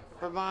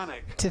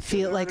Philharmonic. To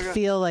feel like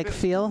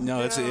feel?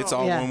 No, it's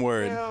all one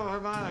word.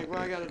 Philharmonic. Well,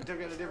 I got it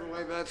took it a different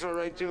way, but that's all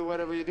right too.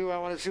 Whatever you do, I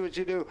want to see what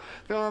you do.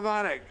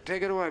 Philharmonic.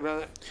 Take it away,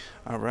 brother.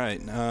 All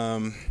right.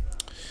 Let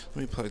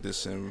me plug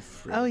this in.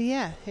 Oh,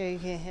 yeah. Here, you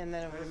can hand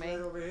that over to me.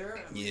 Over here.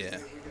 Yeah.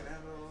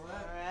 All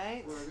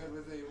right.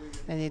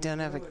 And you don't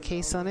have a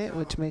case on it,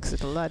 which makes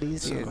it a lot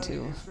easier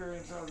to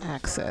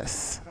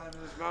access.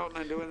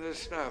 Mountain and doing this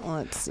stuff.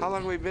 Let's see. How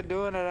long we've been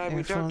doing it?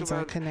 We talked Earphones are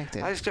about.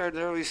 connected. I started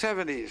in the early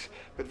 '70s,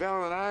 but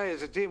Val and I,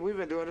 as a team, we've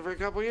been doing it for a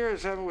couple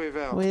years, haven't we,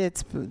 Val?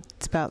 It's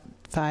about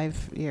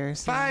 5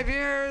 years. 5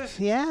 years?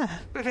 Yeah.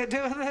 We've been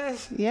doing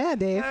this? Yeah,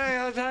 Dave. Hey,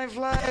 how time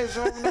flies.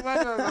 Oh, no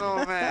wonder I'm an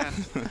old man.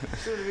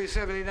 Soon to be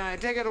 79.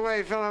 Take it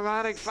away,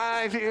 Philharmonic.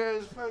 5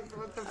 years.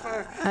 What the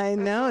fuck? I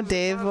know,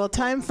 Dave. Well,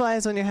 time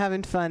flies when you're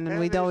having fun,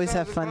 and we'd always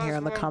have fun here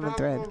on the Common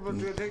Thread.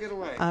 Take it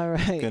away. All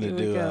right. I'm going to here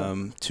we go.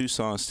 do 2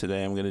 songs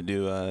today. I'm going to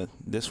do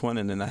this one,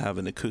 and then I have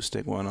an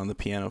acoustic one on the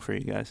piano for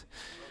you guys.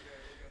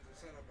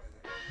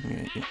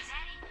 Yeah.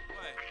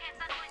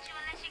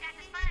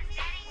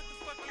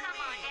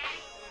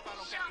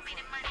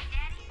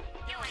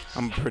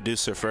 I'm a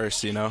producer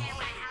first, you know.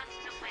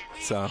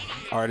 So,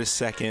 artist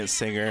second,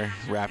 singer,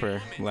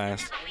 rapper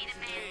last.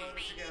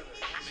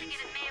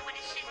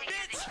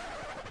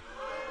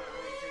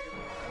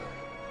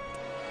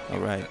 All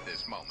right.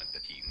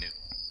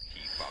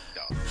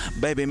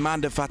 Baby,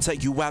 mind if I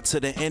take you out to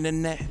the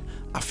internet?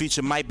 Our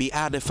future might be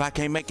out if I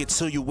can't make it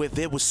to you. If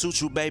it would suit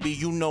you, baby,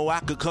 you know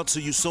I could come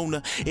to you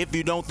sooner. If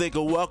you don't think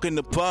a walk in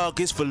the park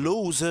is for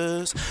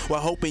losers,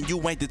 well, hoping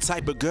you ain't the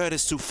type of girl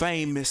that's too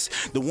famous.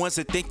 The ones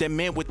that think that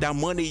men without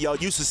money y'all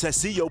useless, that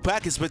see your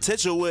pockets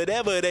potential,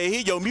 whatever they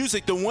hear your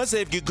music. The ones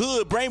that get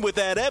good brain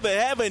without ever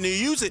having to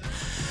use it.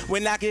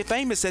 When I get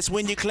famous, that's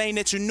when you claim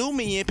that you knew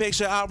me and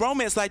picture our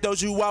romance like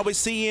those you always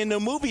see in the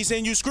movies.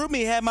 And you screwed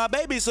me, had my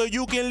baby, so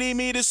you can leave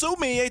me to sue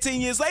me 18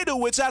 years later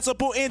with child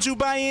support and you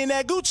buying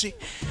that Gucci.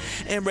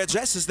 And red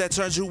dresses that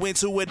turned you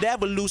into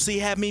whatever. Lucy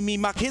had me meet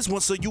my kids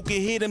once so you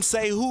can hear them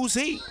say, who's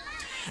he?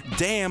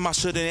 Damn, I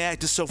shouldn't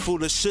acted so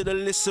foolish. Should've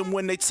listened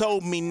when they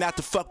told me not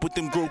to fuck with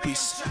them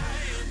groupies.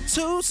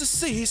 To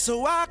succeed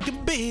so I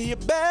can be a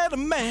better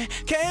man.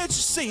 Can't you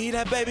see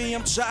that, baby,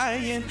 I'm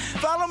trying.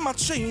 Follow my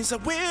dreams, I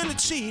will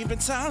achieve in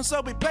time,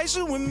 so be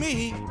patient with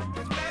me.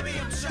 Baby,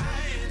 I'm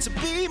trying to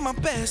be my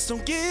best,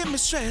 don't give me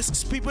stress,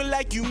 cause people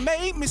like you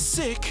make me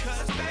sick.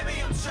 Cause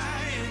baby, I'm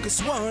trying.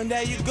 Cause one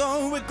day you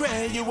gon'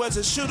 regret you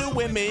wasn't shooting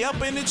with me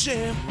up in the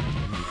gym.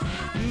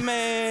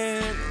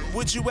 Man,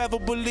 would you ever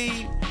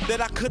believe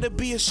that I could've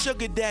be a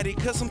sugar daddy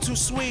cause I'm too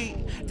sweet?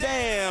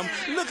 Damn,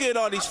 look at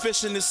all these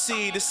fish in the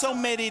sea. There's so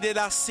many that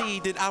I see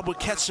that I would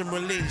catch and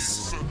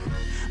release.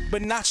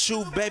 But not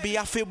you, baby,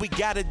 I feel we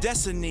got a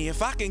destiny.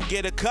 If I can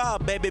get a car,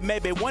 baby,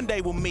 maybe one day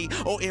we'll meet.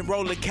 Or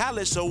enroll in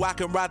college so I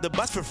can ride the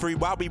bus for free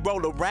while we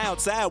roll around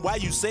town while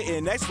you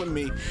sitting next to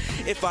me.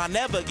 If I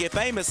never get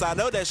famous, I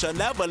know that she'll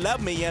never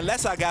love me.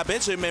 Unless I got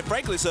Benjamin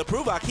Franklin's to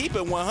prove I keep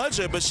it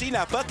 100. But she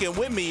not fucking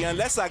with me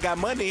unless I got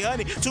money,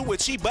 honey. To a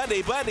cheap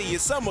buddy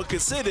is someone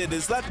considered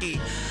as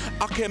lucky.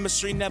 Our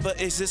chemistry never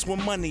exists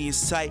when money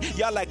is tight.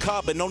 Y'all like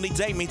carbon, only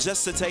date me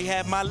just to take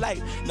half my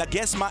life. Now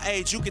guess my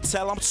age, you can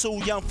tell I'm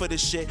too young for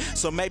this shit.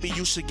 So maybe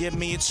you should give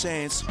me a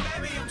chance.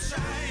 Baby, I'm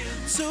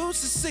trying to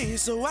succeed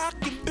so I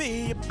can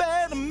be a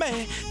better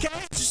man.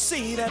 Can't you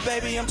see that,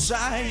 baby, I'm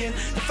trying to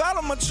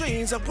follow my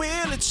dreams, I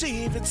will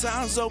achieve in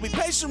time, so be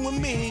patient with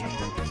me.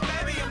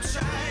 Baby, I'm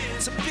trying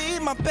to be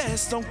my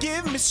best, don't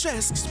give me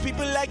stress, cause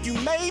people like you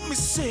made me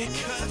sick.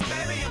 Cause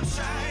baby, I'm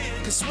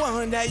trying. Cause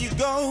one day you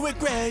gon'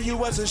 regret you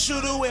wasn't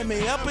shooting with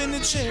me up in the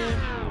gym.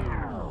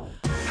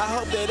 I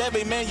hope that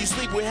every man you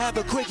sleep with have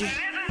a quickie.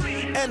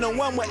 And no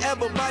one will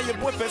ever buy your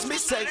boyfriend's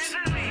mistakes.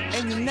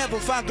 And you never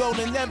find gold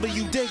and never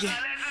you dig it.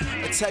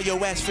 Until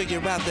your ass figure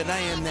out that I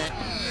am that.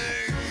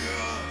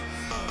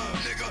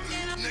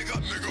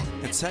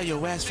 tell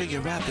your ass, figure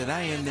out that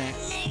I ain't that.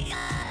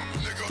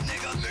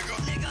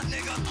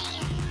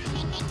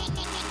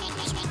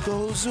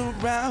 Goes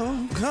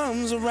around,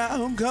 comes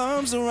around,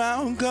 comes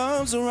around,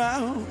 comes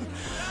around.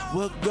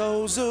 What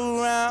goes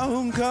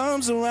around,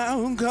 comes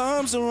around,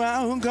 comes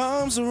around,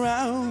 comes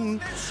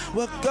around.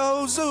 What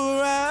goes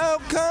around,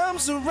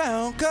 comes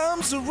around,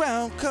 comes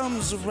around,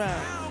 comes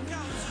around.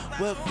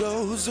 What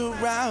goes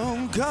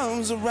around,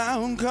 comes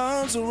around,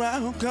 comes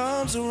around,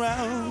 comes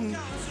around.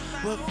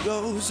 What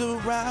goes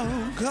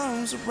around,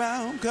 comes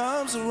around,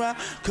 comes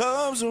around,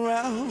 comes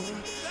around.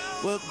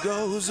 What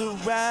goes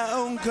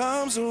around,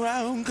 comes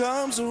around,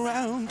 comes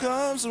around,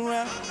 comes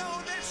around.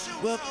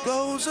 What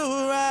goes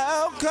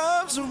around,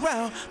 comes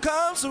around,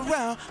 comes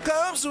around,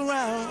 comes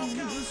around.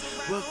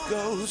 What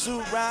goes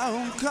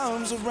around,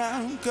 comes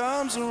around,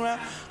 comes around,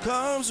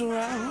 comes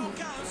around.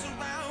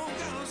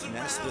 And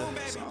that's the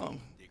song.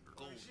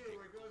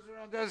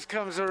 Does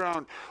comes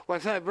around.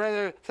 What's that,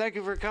 brother? Thank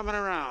you for coming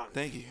around.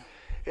 Thank you.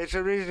 It's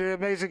a reason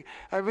amazing.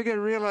 I begin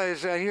to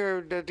realize, I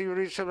hear that you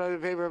read some other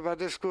paper about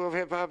this school of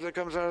hip-hop that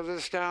comes out of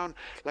this town,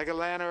 like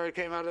Atlanta, or it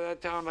came out of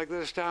that town, like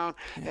this town,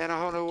 and a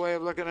whole new way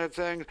of looking at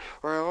things,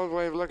 or an old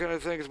way of looking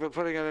at things, but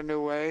putting it a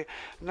new way.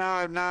 Now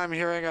I'm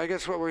hearing, I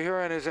guess what we're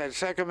hearing is that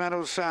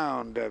Sacramento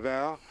sound,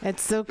 Val.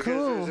 It's so because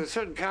cool. There's a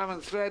certain common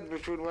thread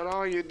between what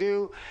all you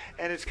do,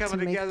 and it's coming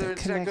together in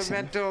connection.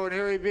 Sacramento, and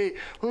here he be.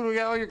 Who do we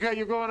got? Oh,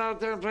 you're going out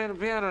there and playing the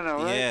piano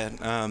now, right?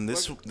 Yeah,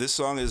 this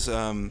song is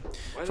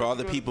for all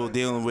the people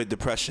dealing with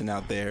depression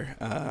out there.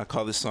 I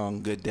call this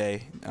song Good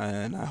Day,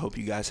 and I hope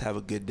you guys have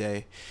a good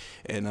day,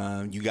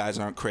 and you guys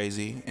aren't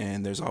crazy,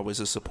 and there's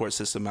always a support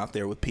system out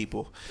there with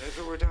people. That's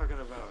what we're talking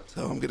about.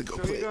 So I'm going to go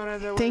play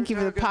it. Thank you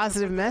for the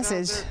positive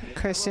message,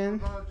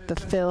 Christian. The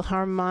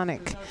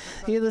Philharmonic.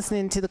 You're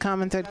listening to the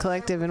Common Thread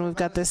Collective, and we've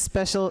got this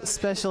special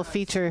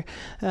feature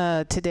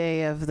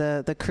today of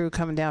the crew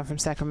coming down from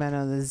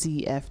Sacramento, the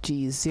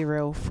ZFG,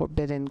 Zero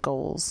Forbidden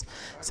Goals.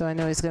 So I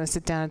know he's going to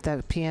sit down at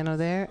that piano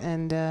there,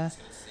 and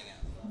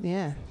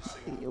yeah,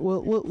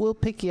 we'll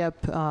pick you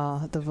up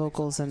the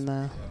vocals and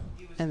the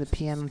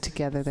piano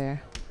together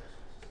there.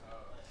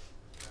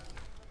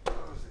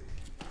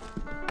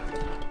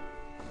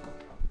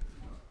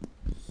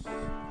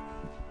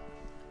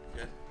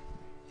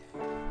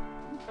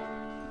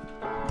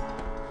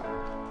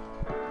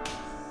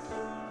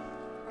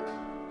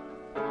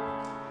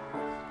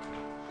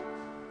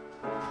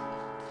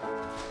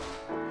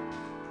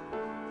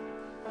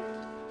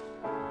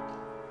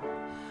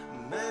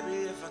 Maybe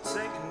if I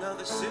take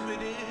another sip of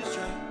this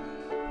drink,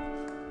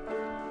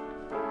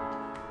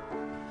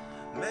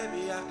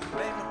 maybe I can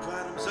make my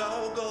problems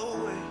all go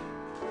away.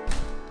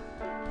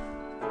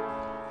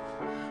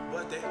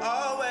 But they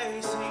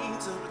always seem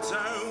to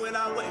return when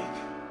I wake.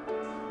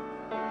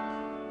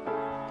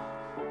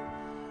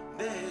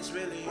 There's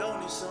really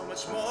only so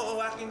much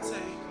more I can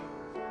take.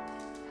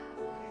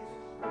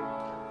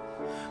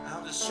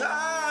 I'll just try to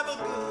have a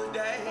good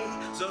day,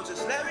 so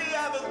just let me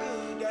have a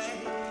good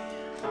day.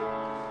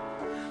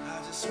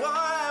 I just wanna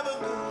have a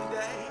good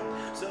day,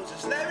 so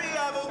just let me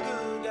have a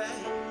good day.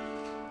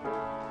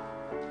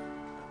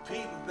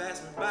 People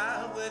pass me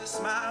by with a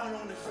smile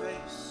on their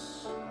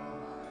face,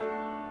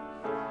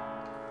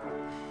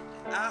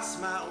 and I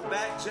smile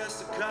back just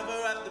to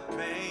cover up the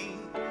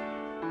pain.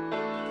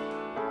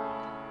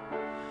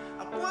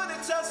 I wanna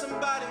tell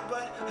somebody,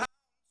 but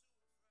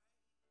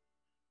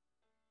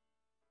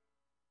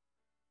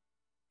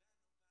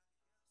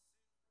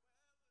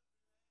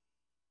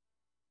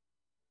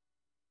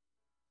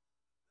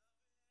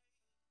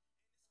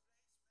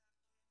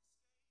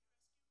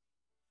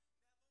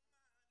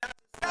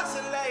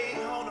isolate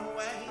on the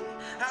way.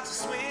 I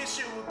just wish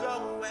you would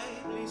go away.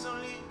 Please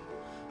don't leave.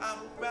 I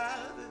would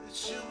rather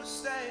that you would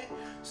stay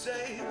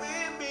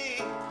with me.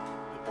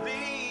 But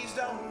please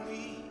don't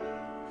leave.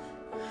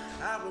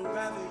 I would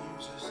rather you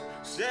just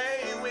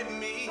stay with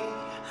me.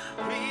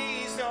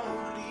 Please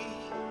don't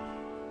leave.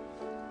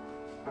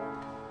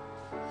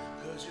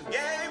 'Cause you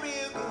gave me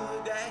a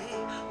good day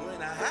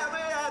when I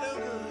haven't had a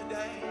good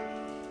day.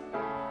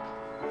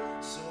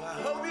 So I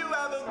hope you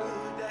have a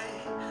good day,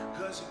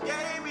 'cause you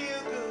gave me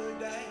a good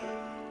day.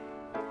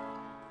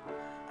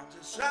 I'm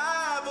just trying to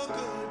have a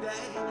good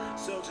day,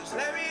 so just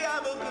let me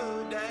have a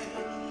good day.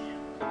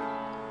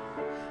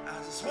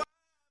 I just want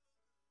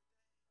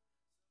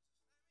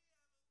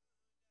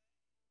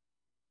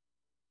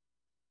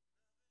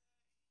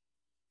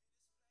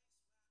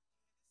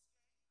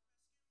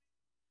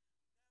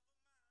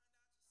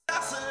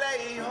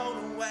isolate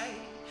on the way.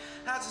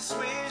 I just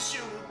wish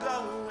you would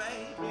go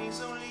away. Please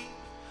don't leave.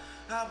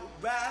 I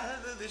would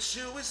rather that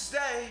you would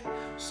stay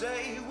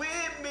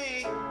with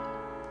me.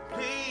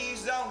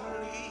 Please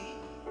don't leave.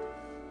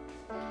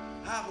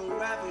 I would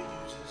rather you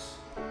just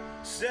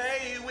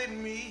stay with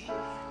me.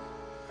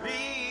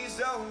 Please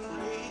don't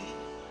leave.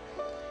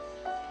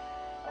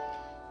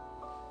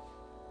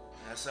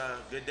 That's a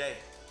good day.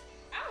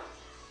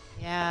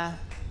 Yeah,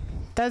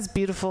 that's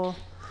beautiful.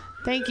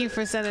 Thank you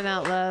for sending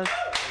out love.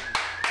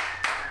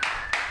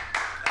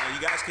 You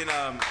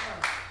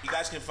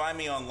guys can find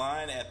me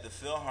online at the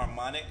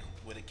Philharmonic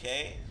with a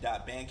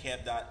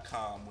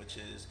K.bandcamp.com, which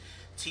is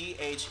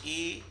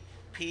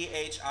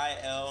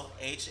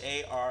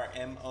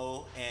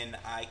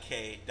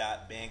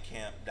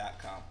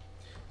ThePhilharmonik.bandcamp.com.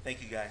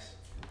 Thank you, guys.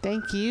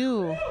 Thank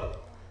you.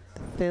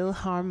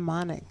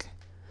 Philharmonic.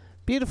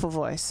 Beautiful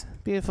voice.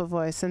 Beautiful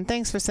voice. And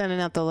thanks for sending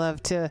out the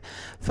love to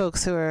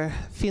folks who are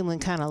feeling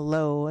kind of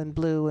low and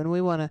blue. And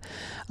we want to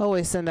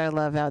always send our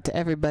love out to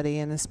everybody.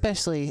 And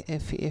especially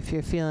if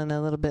you're feeling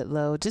a little bit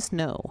low, just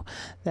know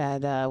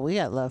that we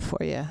got love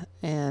for you.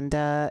 And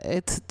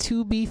it's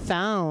to be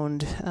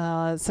found.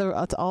 So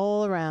it's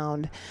all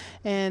around.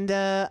 And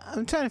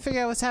I'm trying to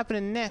figure out what's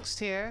happening next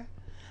here.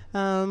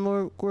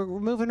 We're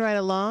moving right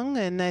along.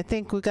 And I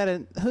think we got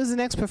who's the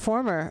next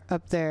performer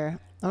up there?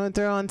 I'm going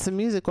to throw on some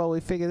music while we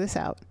figure this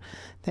out.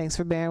 Thanks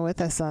for bearing with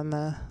us on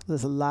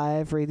this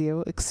live radio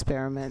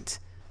experiment.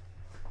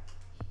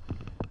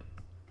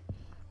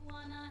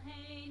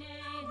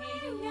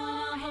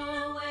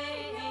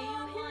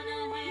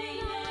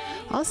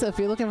 Also, if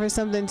you're looking for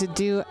something to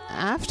do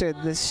after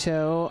this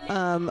show,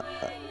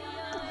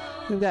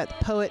 we've got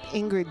poet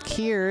Ingrid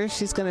Keir.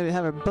 She's going to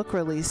have a book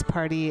release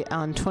party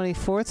on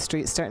 24th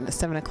Street starting at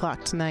 7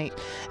 o'clock tonight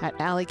at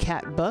Alley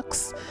Cat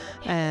Books.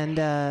 And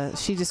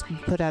she just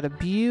put out a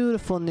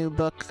beautiful new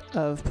book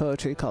of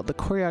poetry called The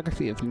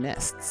Choreography of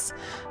Nests.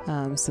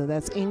 So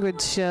that's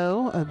Ingrid's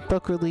show, a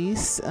book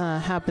release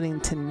happening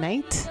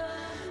tonight.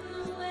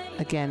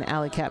 Again,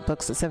 Alley Cat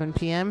Books at 7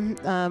 p.m.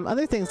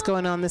 Other things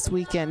going on this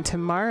weekend.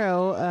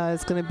 Tomorrow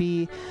is going to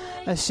be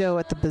a show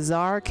at the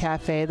Bazaar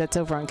Cafe that's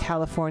over on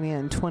California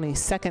and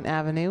 22nd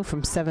Avenue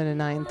from 7 to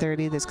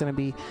 9:30. There's going to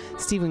be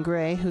Stephen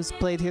Gray, who's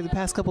played here the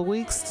past couple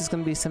weeks. There's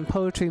going to be some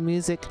poetry,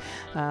 music,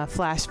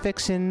 flash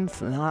fiction,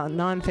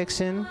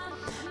 nonfiction.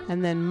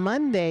 And then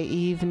Monday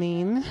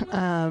evening,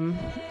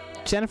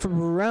 Jennifer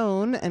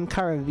Barone and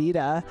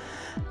Caravita.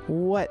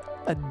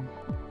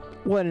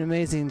 What an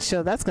amazing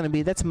show that's going to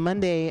be. That's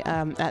Monday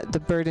at the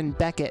Bird and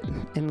Beckett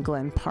in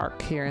Glen Park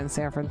here in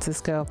San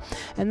Francisco.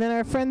 And then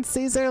our friend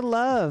Cesar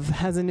Love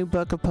has a new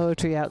book of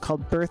poetry out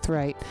called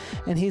Birthright.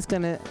 And he's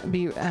going to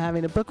be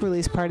having a book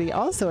release party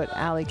also at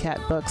Alley Cat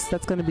Books.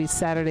 That's going to be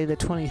Saturday the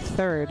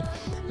 23rd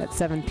at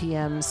 7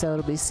 p.m. So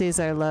it'll be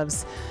Cesar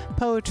Love's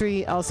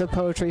poetry, also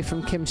poetry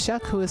from Kim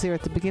Shuck, who was here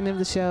at the beginning of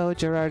the show,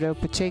 Gerardo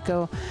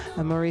Pacheco,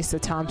 Marisa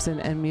Thompson,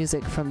 and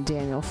music from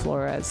Daniel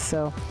Flores.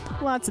 So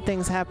lots of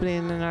things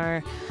happening in our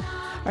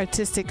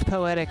artistic,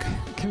 poetic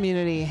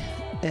community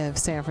of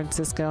San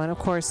Francisco. And of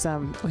course,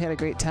 we had a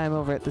great time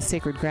over at the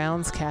Sacred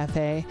Grounds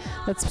Cafe.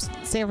 That's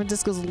San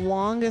Francisco's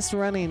longest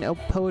running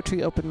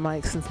poetry open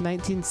mic since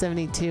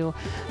 1972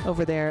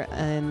 over there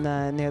in,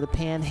 near the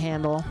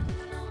Panhandle.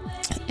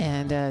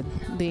 And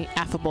the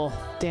affable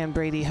Dan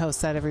Brady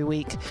hosts that every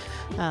week.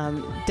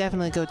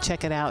 Definitely go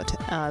check it out.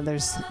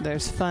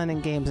 There's fun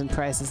and games and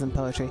prizes and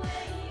poetry.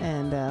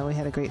 And we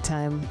had a great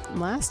time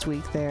last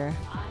week there,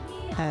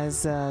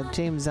 as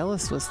James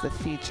Ellis was the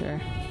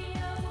feature.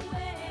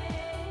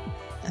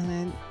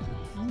 And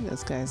I think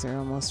those guys are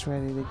almost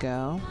ready to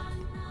go.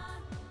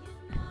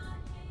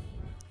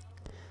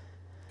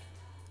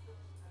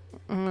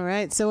 All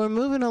right, so we're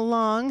moving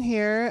along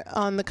here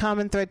on the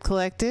Common Thread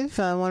Collective.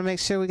 I want to make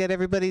sure we get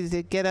everybody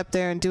to get up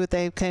there and do what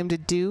they came to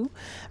do.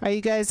 Are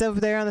you guys over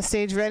there on the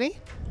stage ready?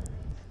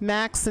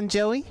 Max and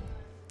Joey?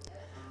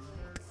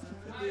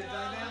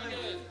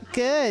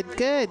 Good,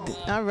 good.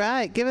 All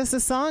right, give us a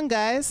song,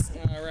 guys.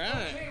 All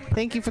right.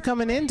 Thank you for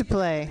coming in to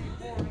play.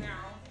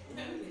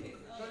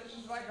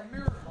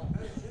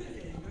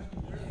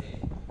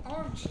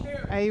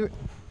 Are you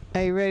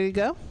ready to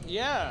go?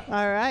 Yeah.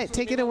 All right,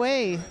 take it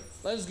away.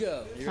 Let's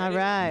go. All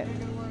right,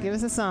 give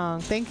us a song.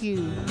 Thank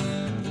you.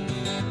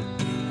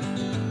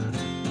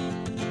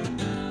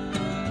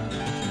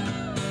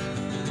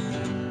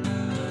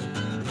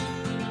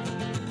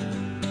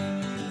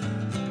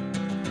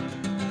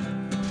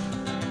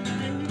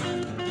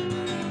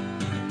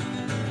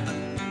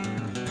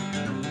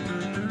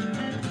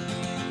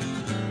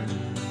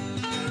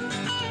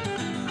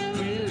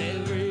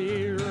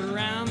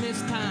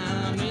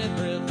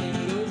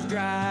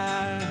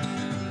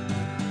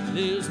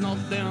 There's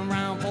nothing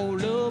around for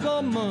love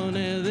or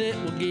money that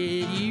will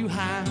get you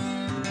high.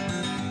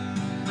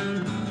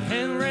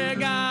 Henry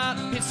got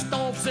pissed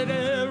off, said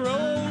he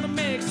rolled to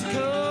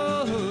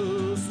Mexico.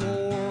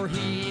 Swore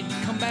he'd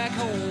come back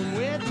home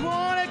with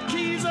 20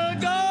 keys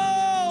of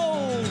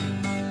gold.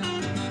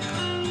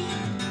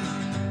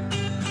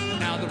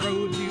 Now the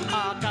road to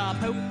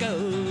Acapulco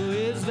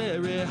is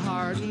very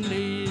hard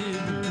indeed,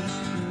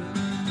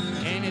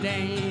 and it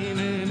ain't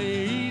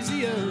any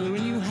easier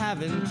when you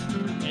haven't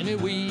any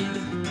weed.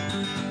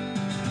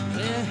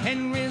 Well,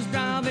 Henry's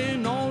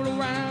driving all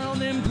around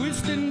them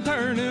twisting,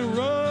 turning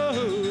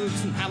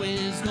roads, and how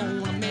he's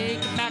gonna make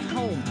it back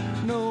home,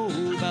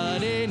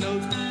 nobody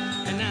knows.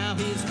 And now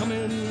he's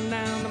coming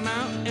down the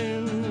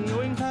mountain,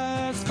 going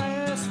fast,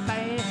 fast,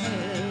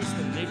 fast.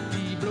 And if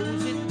he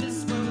blows it,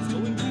 this one's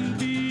going to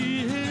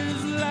be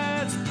his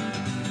last.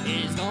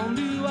 He's gonna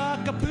do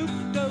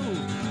Acapulco,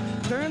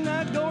 turn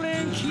that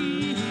golden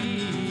key.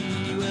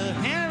 Well,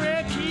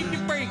 Henry, keep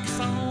your brakes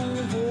on.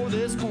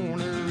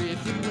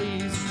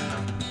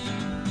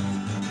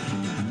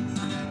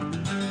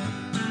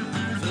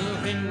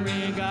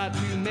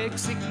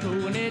 Mexico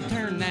and they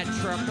turned that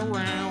truck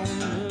around.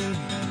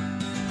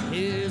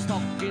 He's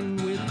talking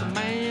with the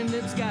man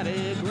that's got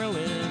it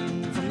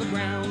growing from the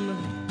ground.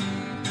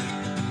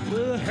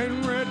 Well,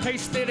 Henry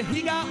tasted,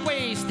 he got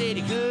wasted,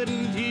 he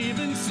couldn't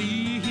even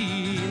see.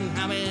 And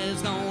how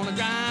he's gonna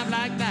drive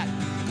like that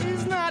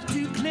is not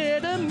too clear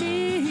to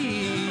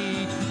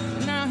me.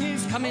 Now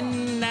he's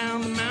coming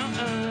down the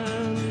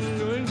mountain,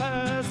 going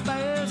fast,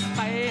 fast,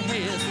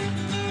 fast.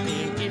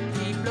 And if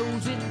he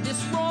blows it,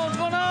 this road's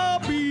gonna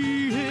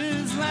be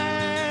his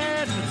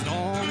last. It's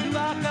gonna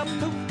rock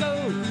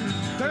Acapulco,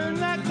 turn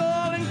that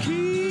golden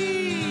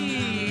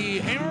key.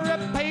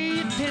 Henry, pay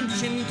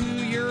attention to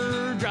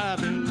your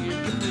driving.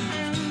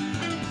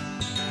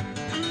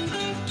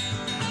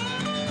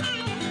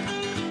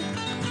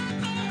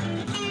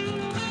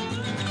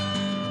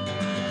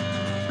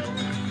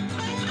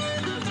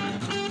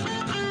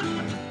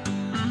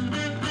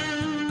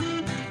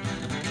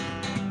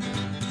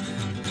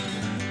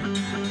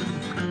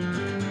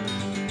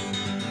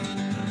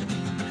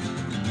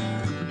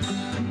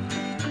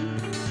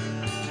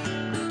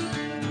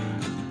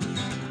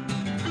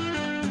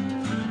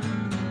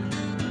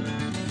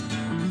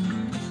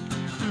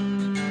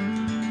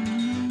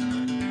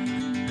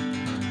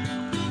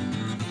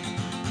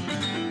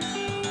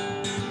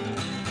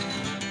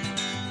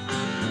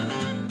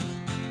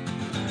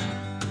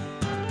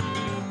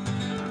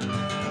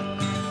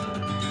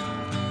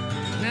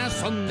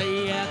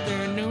 Sunday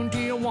afternoon,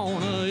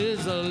 Tijuana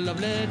is a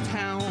lovely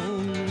town.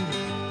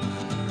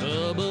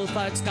 The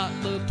bullfights got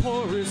the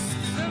tourists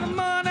and the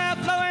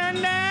money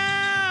flowing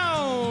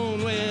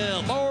down.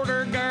 Well,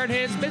 border guard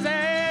is busy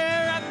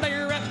right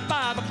there at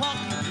 5 o'clock.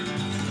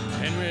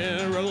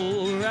 Henry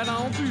rolled right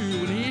on through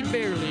and he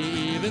barely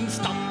even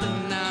stopped.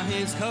 And now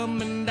he's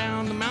coming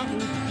down the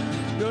mountain,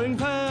 going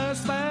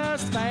fast,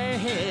 fast,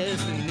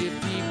 fast. And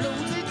if he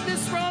blows it,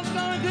 this road's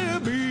going to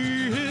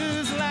be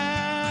his last.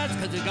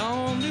 'Cause he's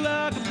gone to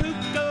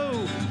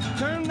Acapulco,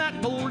 turn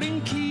that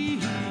golden key.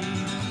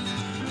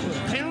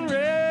 Well,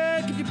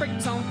 Henry, keep your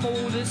brakes on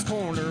for this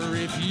corner,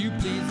 if you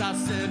please. I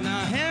said, now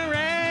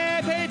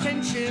Henry, pay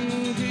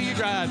attention to your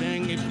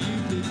driving, if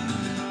you please.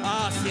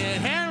 I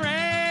said,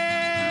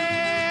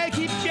 Henry,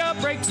 keep your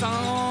brakes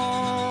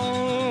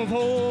on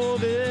for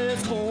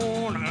this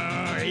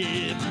corner,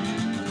 if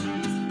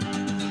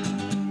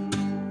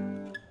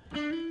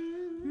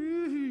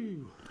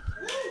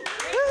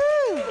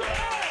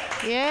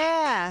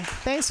Yeah,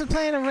 thanks for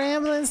playing a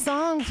rambling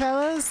song,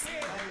 fellas.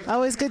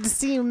 Always good to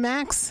see you,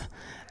 Max.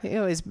 You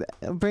always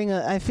bring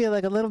I feel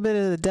like a little bit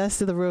of the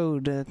dust of the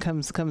road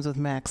comes with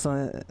Max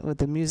with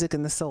the music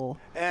and the soul.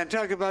 And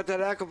talk about that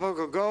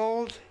Acapulco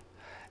Gold.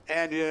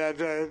 And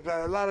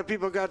a lot of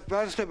people got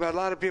busted, but a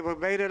lot of people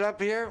made it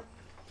up here.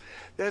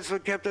 That's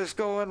what kept us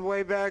going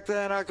way back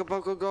then,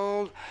 Acapulco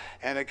Gold,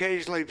 and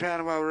occasionally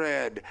Panama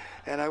Red.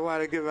 And I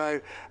want to give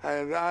my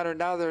honor,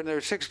 now they're in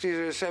their 60s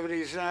or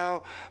 70s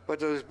now,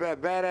 but those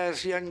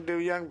badass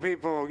young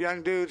people,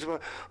 young dudes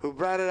who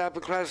brought it up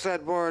across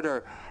that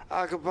border.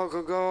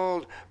 Acapulco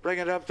Gold, bring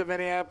it up to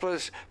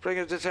Minneapolis, bring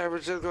it to San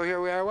Francisco, here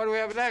we are. What do we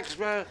have next,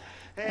 man?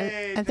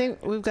 Hey, I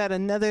think we've got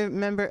another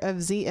member of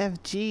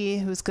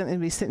ZFG who's going to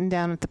be sitting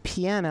down at the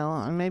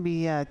piano, and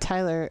maybe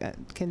Tyler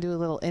can do a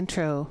little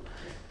intro.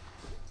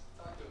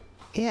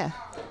 Yeah.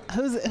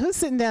 Who's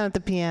sitting down at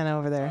the piano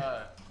over there?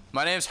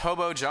 My name's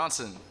Hobo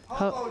Johnson.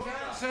 Hobo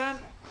Johnson.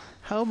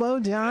 Hobo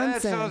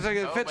Johnson. That sounds like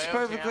it fits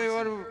perfectly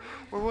what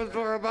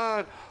we're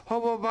about.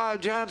 Hobo Bob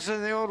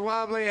Johnson, the old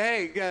wobbly.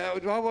 Hey,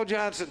 Hobo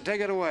Johnson,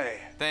 take it away.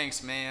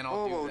 Thanks, man.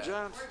 I'll Hobo do that.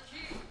 Johnson.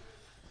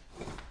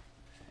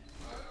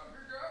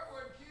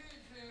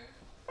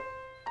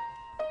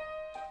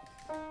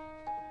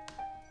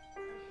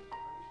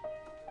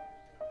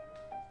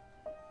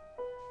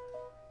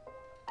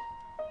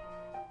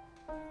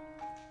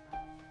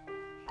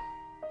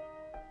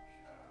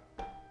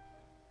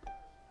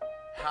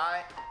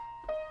 Hi,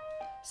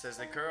 says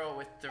the girl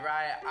with the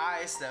riot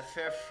eyes that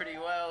fare pretty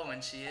well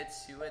when she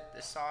hits you with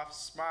the soft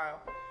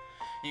smile.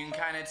 You can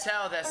kinda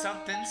tell that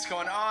something's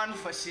going on,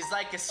 but she's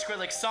like a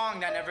Skrillex song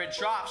that never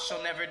drops.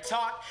 She'll never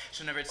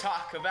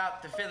talk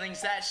about the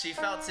feelings that she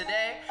felt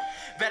today.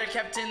 Better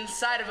kept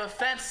inside of a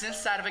fence,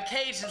 inside of a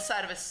cage,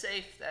 inside of a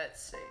safe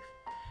that's safe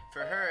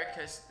for her,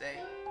 'cause they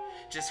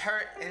just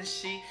hurt and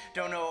she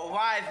don't know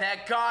why.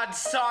 That God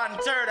saw in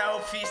dirt, I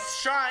hope he's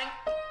trying.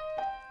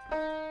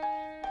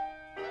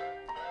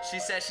 She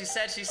said,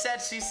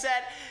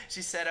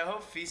 I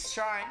hope he's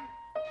trying.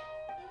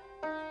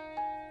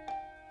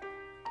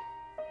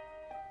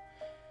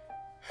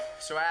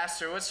 So I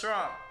asked her, what's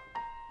wrong?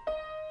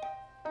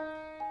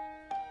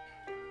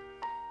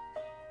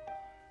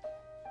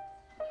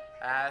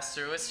 I asked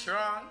her, what's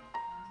wrong?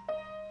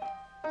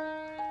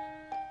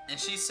 And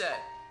she said,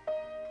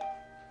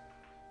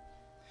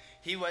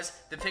 he was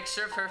the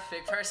picture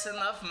perfect person,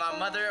 loved my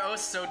mother oh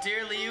so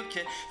dearly. You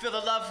can feel the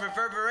love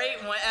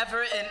reverberate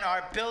whenever in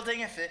our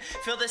building. If it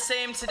feel the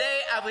same today,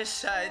 I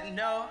wish I'd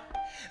know.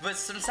 But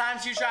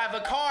sometimes you drive a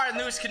car and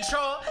lose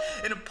control.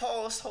 And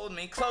impulse hold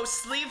me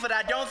closely, but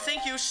I don't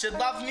think you should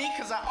love me,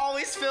 cause I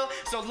always feel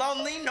so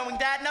lonely, knowing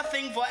that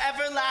nothing will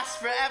ever last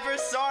forever.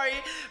 Sorry,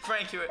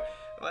 Frank, you're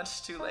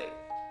much too late.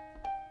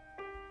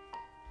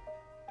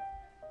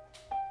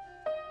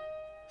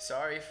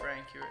 Sorry,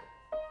 Frank,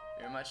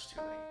 you're much too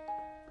late.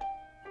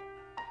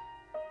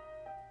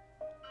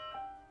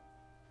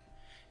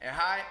 And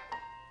hi,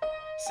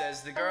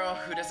 says the girl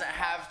who doesn't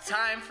have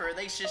time for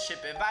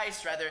relationship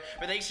advice, rather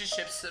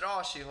relationships at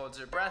all. She holds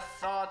her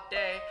breath all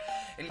day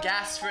and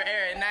gasps for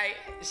air at night.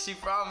 She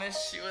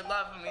promised she would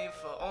love me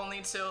for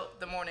only till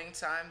the morning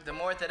time. The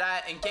more that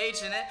I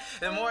engage in it,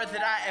 the more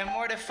that I am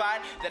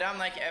mortified that I'm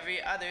like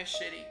every other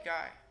shitty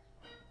guy.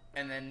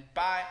 And then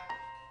bye,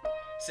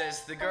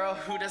 says the girl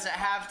who doesn't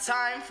have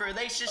time for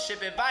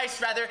relationship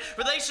advice, rather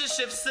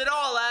relationships at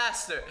all. I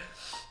asked her,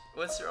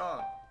 what's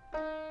wrong?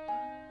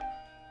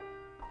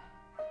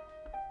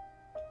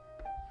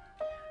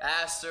 I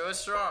asked her,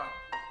 what's wrong?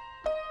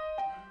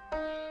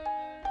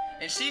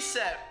 And she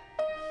said,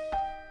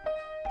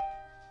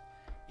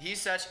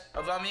 he's such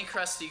a bummy,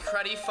 crusty,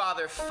 cruddy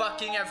father,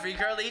 fucking every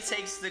girl he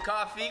takes to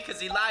coffee, cause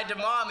he lied to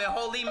mom in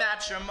holy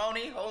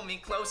matrimony. Hold me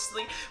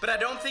closely, but I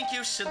don't think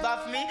you should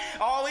love me.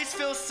 I always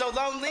feel so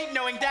lonely,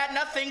 knowing that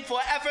nothing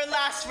will ever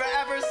last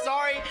forever.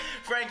 Sorry,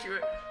 Frank, you're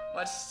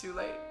much too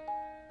late.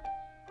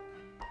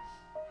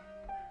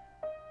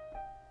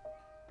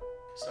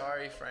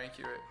 Sorry, Frank,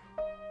 you're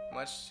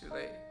much too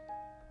late.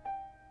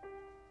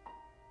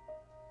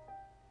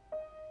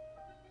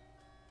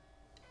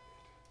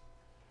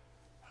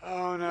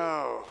 Oh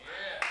no.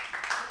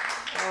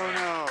 Oh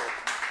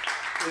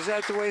no. Is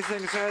that the way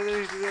things are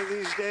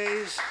these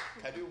days?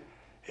 I do.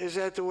 Is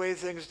that the way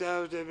things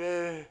are?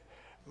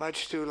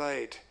 Much too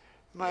late.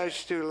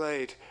 Much too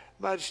late.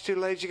 Much too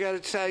late. You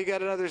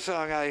got another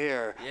song I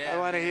hear. Yeah, I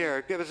want to man.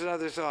 hear. Give us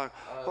another song.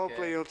 Okay.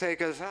 Hopefully you'll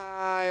take us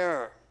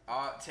higher.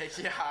 I'll take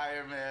you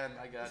higher, man.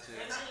 I got you.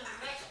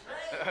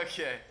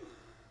 Okay.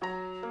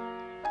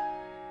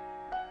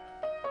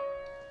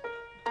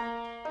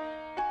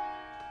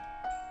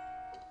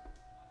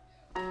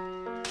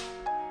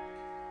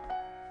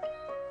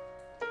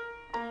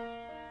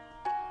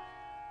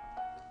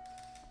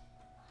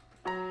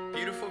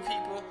 Beautiful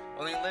people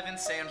only live in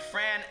San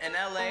Fran and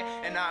LA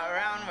and not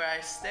around where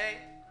I stay.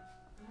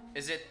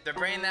 Is it their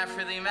brain that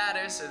really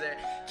matters, or their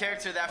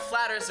character that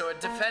flatters, or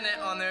dependent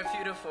on their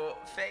beautiful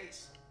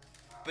face?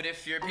 But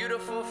if you're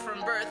beautiful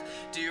from birth,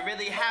 do you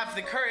really have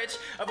the courage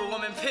of a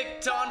woman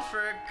picked on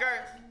for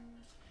girth?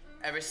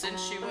 Ever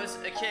since she was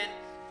a kid,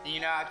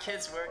 you know how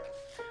kids work,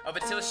 up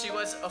until she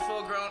was a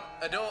full-grown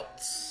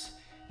adult.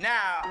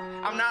 Now,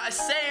 I'm not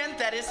saying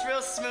that it's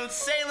real smooth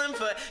sailing,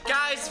 but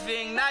guys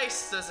being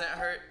nice doesn't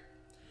hurt.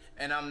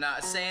 And I'm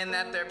not saying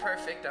that they're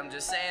perfect, I'm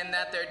just saying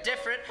that they're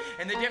different.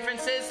 And the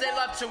difference is they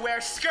love to wear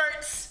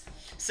skirts.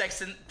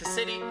 Sex in the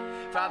City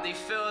probably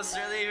feels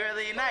really,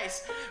 really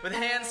nice, with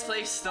hands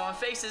placed on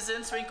faces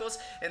and twinkles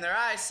in their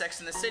eyes. Sex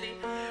in the City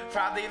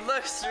probably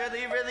looks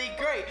really, really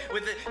great,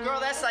 with a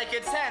girl that's like a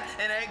 10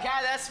 and a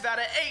guy that's about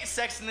an 8.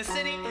 Sex in the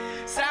City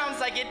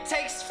sounds like it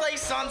takes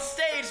place on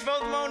stage,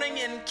 both moaning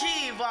in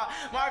key while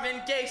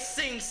Marvin Gaye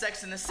sings.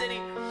 Sex in the City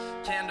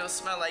candles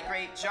smell like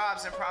great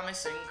jobs and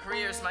promising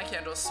careers. My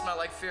candles smell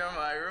like fear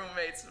my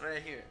roommates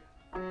right here.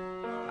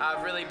 I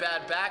have really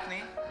bad back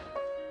knee.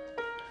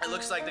 It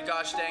looks like the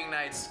gosh dang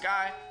night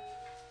sky,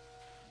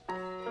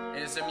 and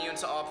is immune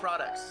to all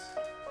products.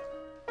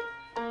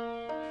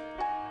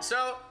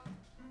 So,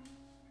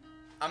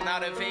 I'm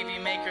not a baby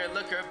maker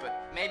looker,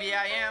 but maybe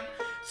I am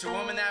to a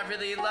woman that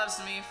really loves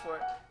me for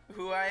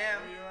who I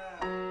am,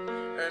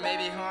 or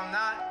maybe who I'm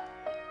not.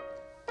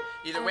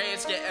 Either way,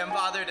 it's getting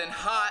bothered and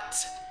hot.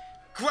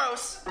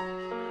 Gross.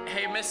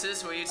 Hey,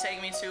 missus, will you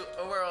take me to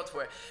a world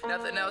where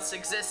nothing else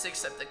exists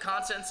except the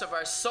contents of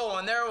our soul,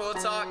 and there we'll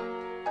talk.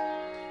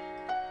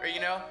 Or, you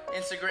know,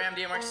 Instagram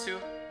DMX too.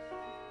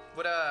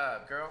 What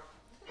up, girl?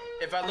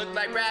 If I looked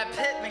like Brad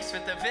Pitt mixed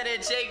with the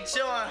vintage Jake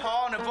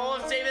Gyllenhaal and a bowl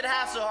of David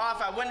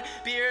Hasselhoff, I wouldn't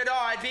be here at all.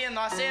 I'd be in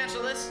Los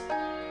Angeles.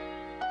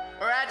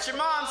 Or at your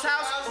mom's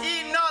house,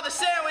 eating all the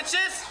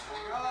sandwiches.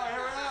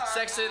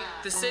 Sex in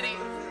the City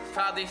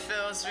probably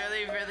feels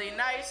really, really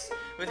nice,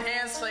 with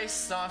hands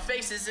placed on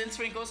faces and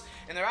twinkles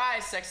in their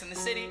eyes. Sex in the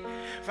City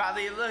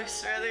probably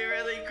looks really,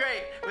 really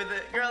great, with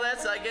a girl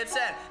that's like a 10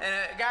 and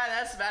a guy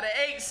that's about an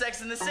 8.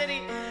 Sex in the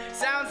City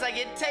sounds like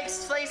it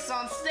takes place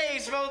on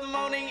stage, both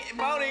moaning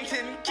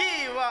in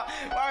key while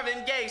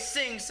Marvin Gaye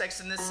sings. Sex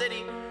in the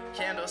City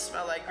candles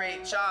smell like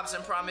great jobs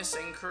and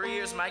promising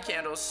careers. My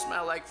candles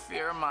smell like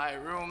fear my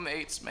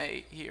roommates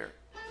may hear.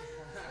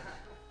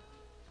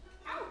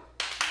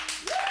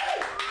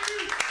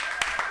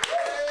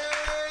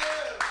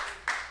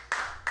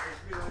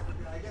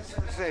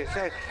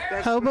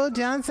 Hobo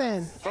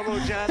Johnson. Hobo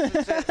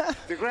Johnson said,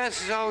 the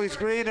grass is always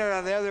greener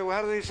on the other.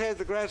 How do they say it?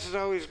 The grass is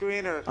always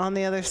greener. On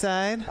the other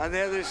side? On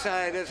the other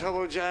side. That's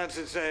Hobo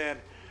Johnson saying.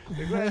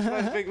 The grass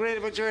must be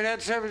greener, but you're in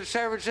San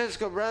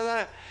Francisco,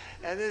 brother.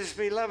 And this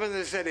be loving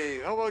the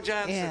city. Hobo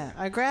Johnson. Yeah,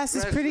 our grass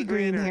is pretty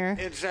green here.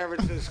 In San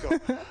Francisco.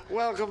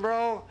 Welcome,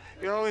 bro.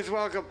 You're always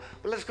welcome.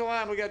 But let's go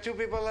on. We got 2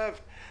 people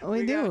left.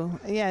 We do.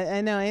 Yeah,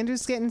 I know.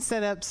 Andrew's getting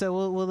set up, so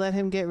we'll let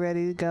him get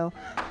ready to go.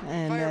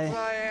 And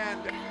Firefly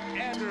and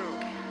Andrew.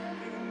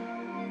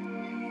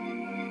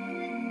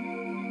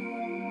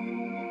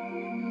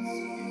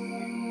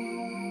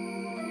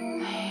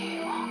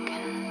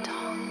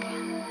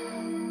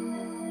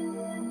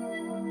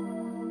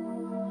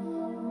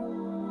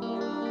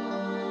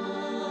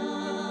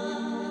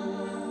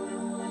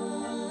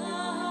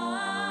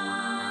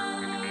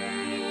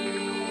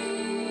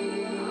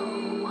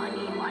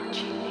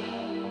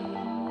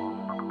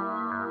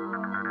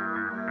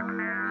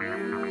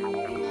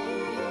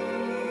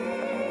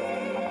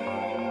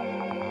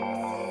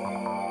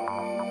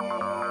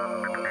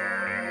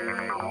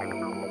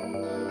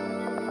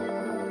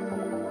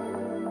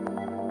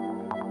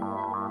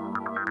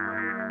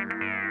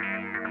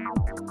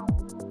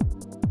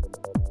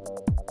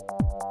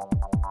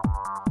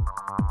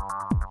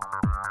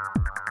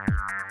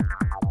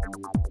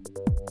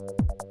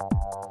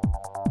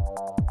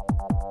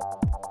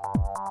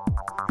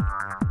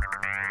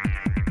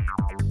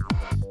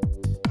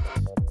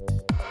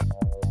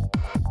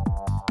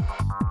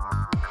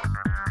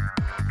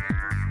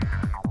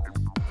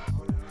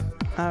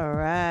 all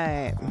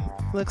right.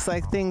 Looks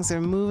like things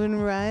are moving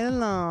right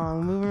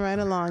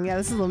along. Yeah,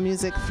 this is a little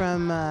music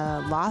from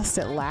Lost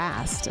at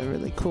Last, a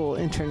really cool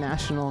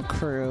international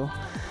crew.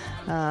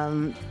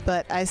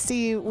 But I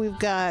see we've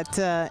got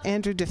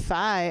Andrew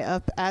Defy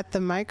up at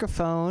the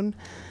microphone,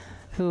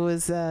 who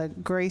has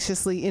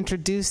graciously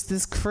introduced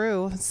this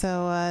crew.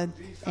 So,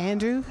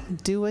 Andrew,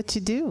 do what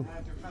you do.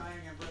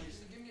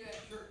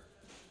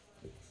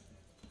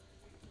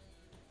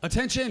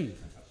 Attention,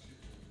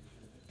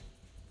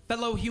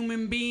 fellow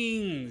human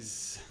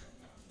beings.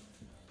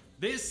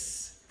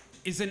 This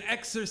is an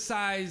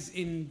exercise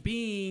in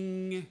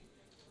being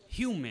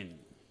human,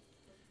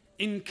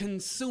 in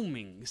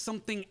consuming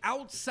something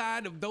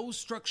outside of those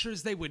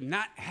structures they would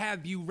not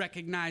have you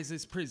recognize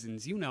as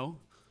prisons. You know,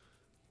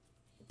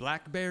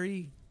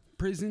 BlackBerry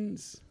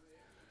prisons,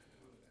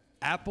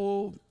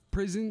 Apple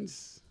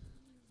prisons,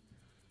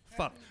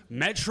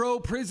 Metro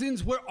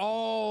prisons. We're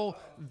all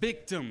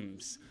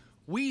victims.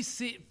 We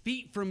sit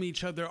feet from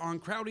each other on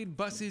crowded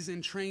buses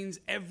and trains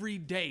every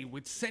day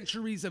with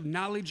centuries of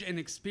knowledge and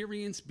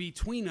experience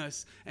between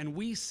us, and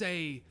we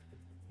say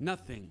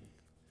nothing.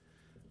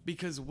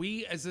 Because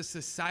we as a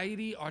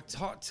society are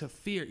taught to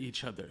fear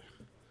each other.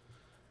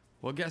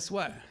 Well, guess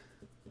what?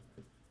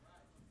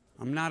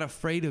 I'm not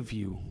afraid of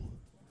you.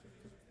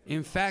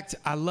 In fact,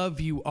 I love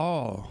you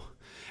all.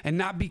 And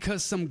not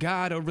because some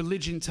god or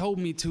religion told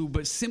me to,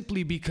 but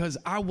simply because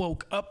I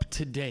woke up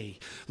today,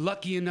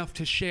 lucky enough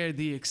to share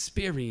the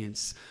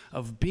experience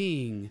of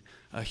being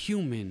a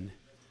human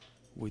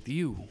with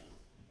you.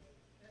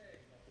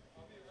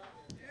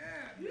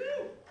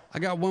 I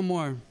got one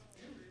more,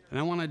 and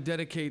I want to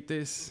dedicate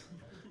this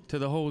to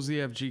the whole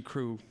ZFG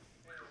crew.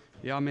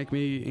 Y'all make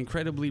me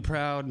incredibly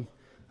proud.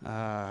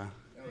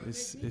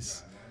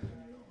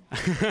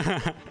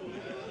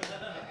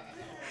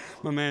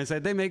 My man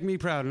said, they make me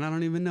proud, and I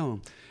don't even know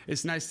them.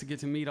 It's nice to get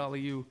to meet all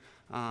of you.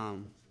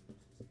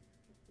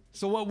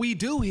 So what we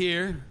do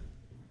here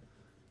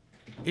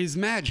is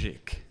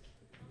magic.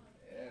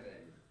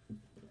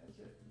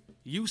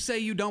 You say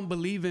you don't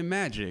believe in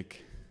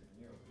magic.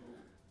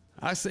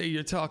 I say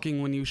you're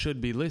talking when you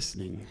should be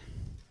listening.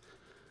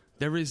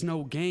 There is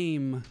no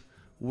game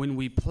when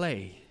we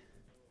play.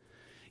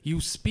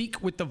 You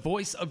speak with the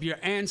voice of your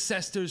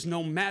ancestors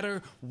no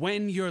matter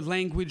when your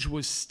language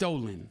was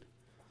stolen.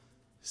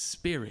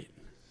 Spirit.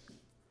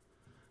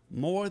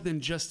 More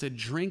than just a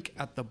drink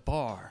at the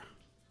bar.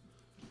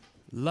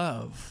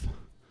 Love.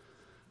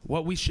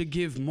 What we should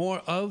give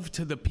more of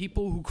to the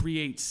people who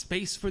create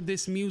space for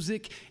this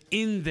music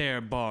in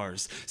their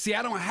bars. See,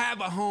 I don't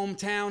have a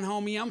hometown,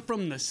 homie. I'm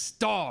from the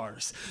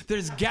stars.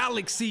 There's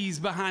galaxies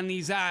behind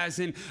these eyes,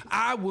 and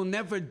I will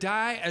never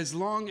die as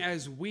long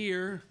as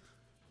we're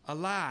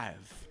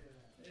alive.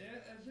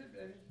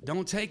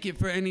 Don't take it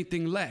for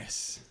anything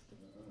less.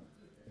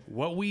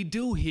 What we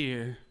do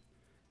here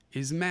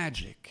is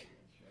magic.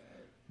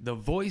 The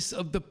voice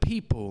of the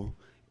people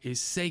is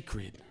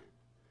sacred.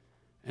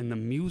 And the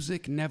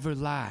music never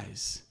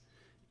lies,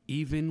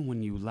 even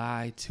when you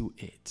lie to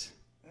it.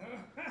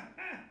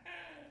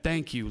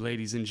 Thank you,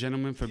 ladies and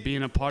gentlemen, for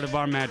being a part of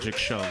our magic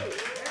show. Lord,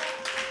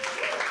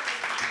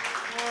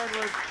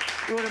 we're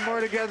doing it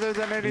more together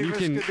than any of us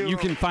could do. You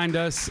can find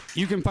us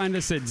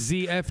at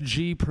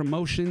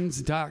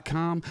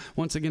zfgpromotions.com.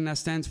 Once again, that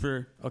stands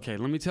for, okay,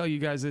 let me tell you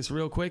guys this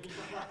real quick.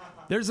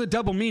 There's a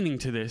double meaning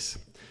to this.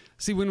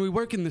 See, when we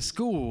work in the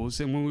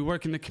schools and when we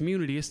work in the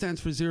community, it stands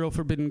for Zero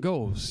Forbidden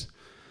Goals.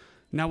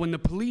 Now, when the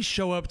police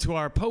show up to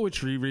our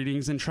poetry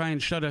readings and try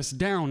and shut us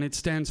down, it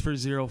stands for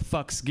Zero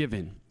Fucks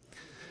Given.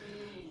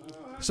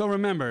 So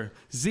remember,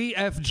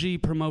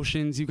 ZFG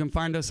Promotions. You can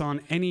find us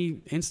on any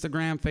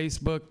Instagram,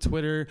 Facebook,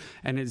 Twitter,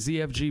 and at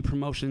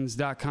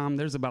zfgpromotions.com.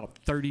 There's about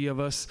 30 of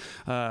us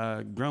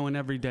growing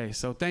every day.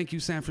 So thank you,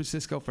 San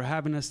Francisco, for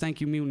having us.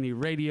 Thank you, Mutiny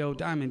Radio,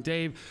 Diamond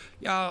Dave.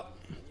 Y'all,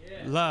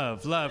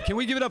 love. Can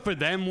we give it up for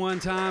them one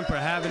time for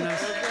having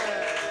us?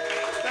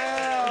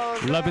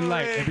 Love and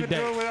light every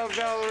day. Without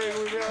Valerie,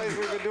 we realize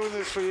we've been doing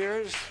this for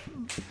years.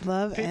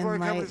 Love and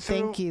light.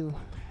 Thank you.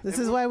 This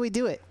is why we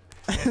do it.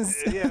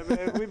 Yeah,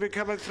 man, we've been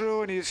coming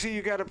through, and you see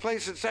you got a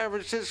place in San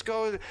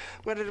Francisco.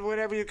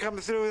 Whenever you come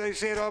through, they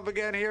say it all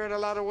began here in a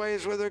lot of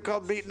ways, where they're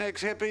called beatniks,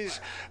 hippies,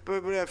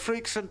 but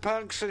freaks and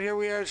punks, and here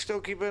we are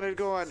still keeping it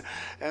going.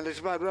 And it's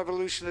about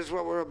revolution is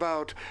what we're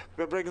about.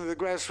 We're bringing the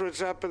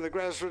grassroots up, and the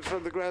grassroots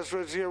from the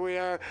grassroots. Here we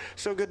are.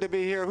 So good to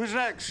be here. Who's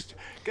next?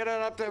 Get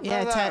on up there,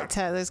 brother. Yeah,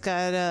 Tyler's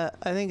got,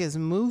 I think it's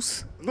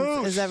Moose.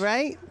 Moose. Is that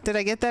right? Did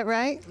I get that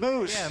right?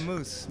 Moose. Yeah,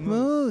 Moose.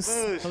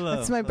 Hello.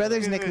 That's my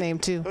brother's nickname,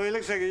 too. Oh, he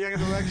looks like a young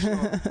intellectual.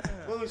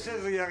 Moose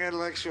is a young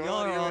intellectual.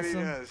 Y'all are awesome.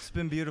 It's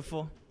been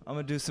beautiful. I'm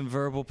going to do some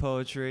verbal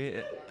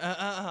poetry.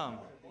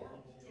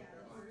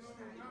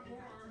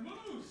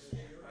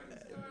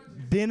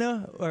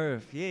 Dinner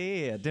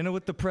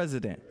with the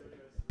president.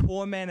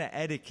 Poor man of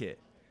etiquette.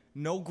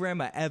 No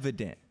grammar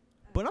evident.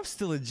 But I'm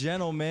still a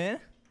gentleman.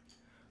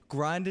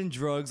 Grinding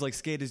drugs like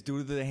skaters do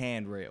to the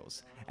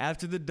handrails.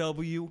 After the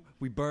W,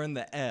 we burn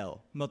the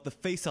L. Melt the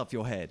face off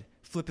your head.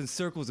 Flipping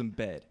circles in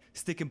bed.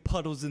 Sticking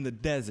puddles in the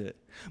desert.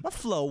 My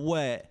flow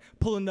wet.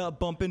 Pulling up,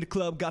 bump in the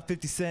club, got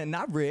 50 cent,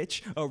 not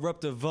rich.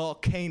 Erupt a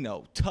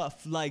volcano.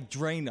 Tough like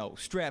Drano.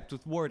 Strapped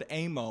with word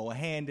amo.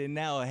 Handing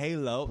out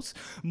halos.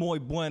 Muy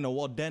bueno,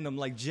 all denim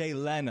like Jay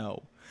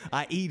Leno.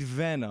 I eat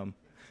venom.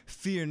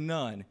 Fear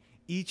none.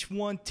 Each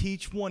one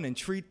teach one and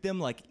treat them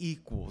like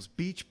equals.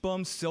 Beach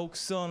bum soak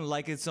sun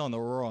like it's on the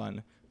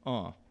run.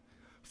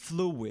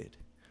 Fluid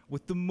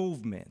with the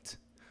movement.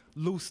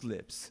 Loose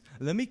lips.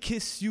 Let me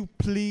kiss you,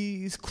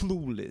 please,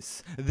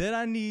 clueless. That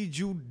I need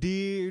you,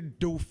 dear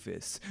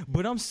doofus.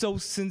 But I'm so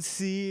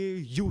sincere,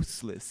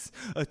 useless.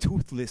 A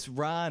toothless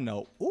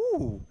rhino.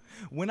 Ooh,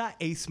 when I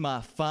ace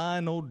my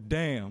final,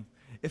 damn.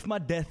 If my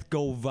death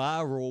go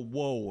viral,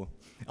 whoa.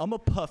 I'm a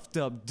puffed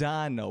up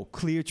dino,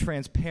 clear,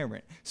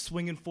 transparent,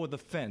 swinging for the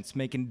fence,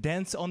 making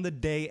dents on the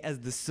day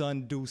as the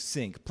sun do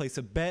sink. Place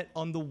a bet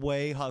on the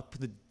way how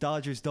the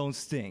Dodgers don't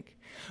stink.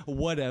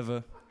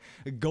 Whatever.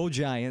 Go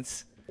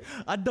Giants.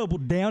 I double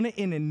down and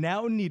in and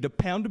out, need a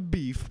pound of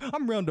beef.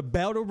 I'm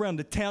roundabout around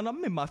the town,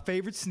 I'm in my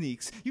favorite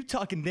sneaks. You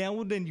talking down,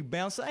 well then you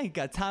bounce, I ain't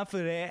got time for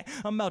that.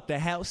 I'm out the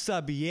house, I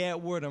be at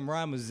where them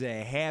rhymers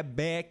at. Hat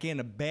back in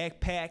a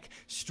backpack,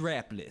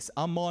 strapless.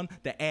 I'm on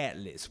the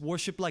atlas,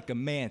 worship like a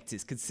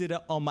mantis. Consider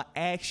all my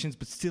actions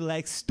but still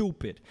act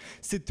stupid.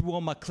 Sit through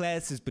all my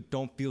classes but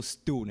don't feel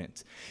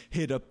student.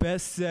 Hit up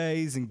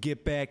essays and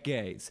get back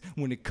A's.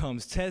 When it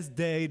comes test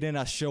day, then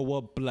I show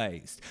up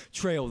blazed.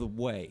 Trail the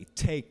way,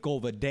 take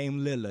over Dame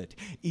Lillard,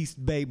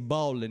 East Bay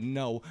ballin',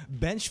 no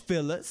bench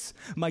fillers,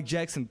 Mike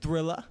Jackson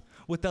Thriller.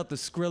 Without the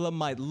Skrilla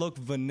might look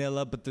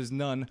vanilla, but there's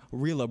none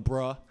realer,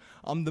 bruh.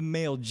 I'm the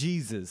male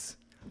Jesus.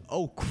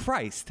 Oh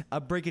Christ, I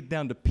break it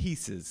down to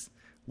pieces.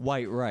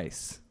 White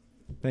rice.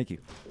 Thank you.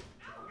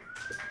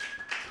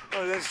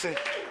 Oh, that's it.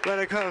 What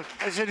I call.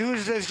 I said,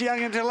 who's this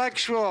young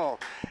intellectual?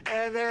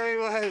 And there he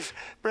was,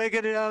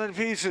 breaking it down in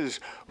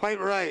pieces. White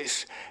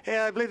rice. Hey,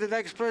 I believe the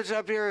next person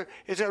up here,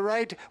 is that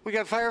right? We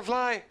got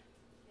Firefly?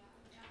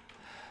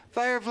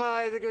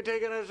 Firefly, I think you're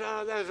taking us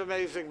on. That was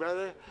amazing,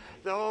 brother.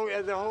 The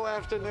whole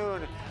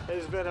afternoon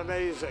has been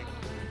amazing.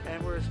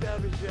 And we're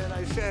established, and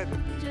I said,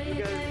 you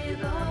guys, you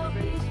know,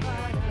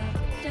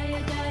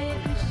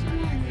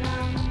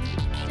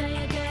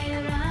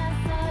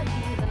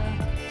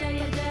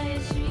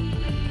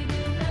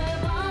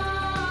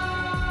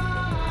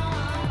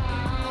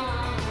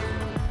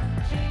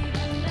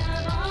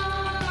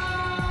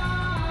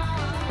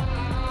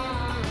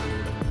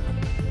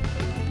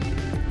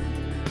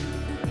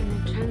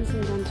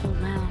 transcendental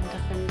land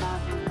of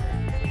Vrindavan,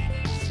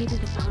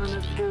 seated upon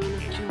a throne of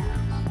jewels,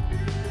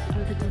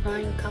 are the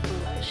divine couple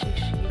of Shri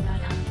Shri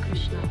Radha and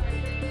Krishna.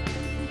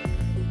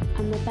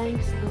 On the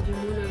banks of the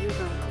Yamuna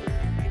River,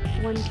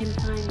 one can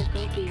find the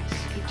gopis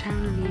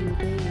eternally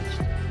engaged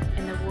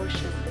in the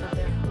worship of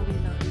their holy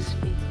lotus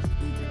feet.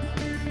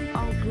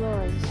 All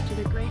glories to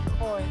the great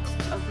chords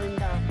of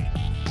Vrindavan,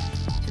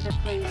 to the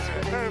place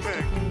where the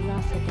mystical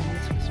rasa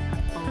dance was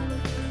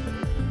performed.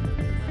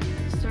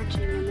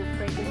 Searching in the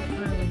fragrant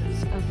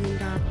groves of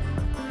Vrindavan,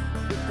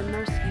 with the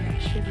mercy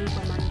of Shri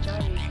Rupa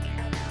Manjari,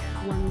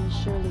 one will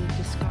surely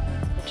discover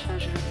the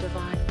treasure of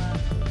divine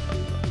love.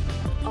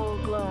 All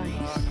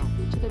glories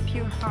to the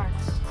pure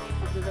hearts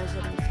of the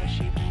residents of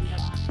Shri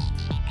Vrindavan.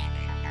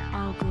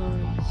 All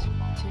glories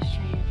to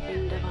Shri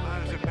Vrindavan.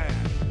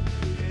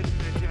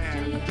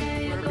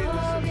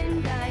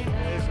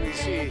 As we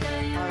see,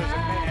 how's a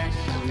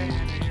man?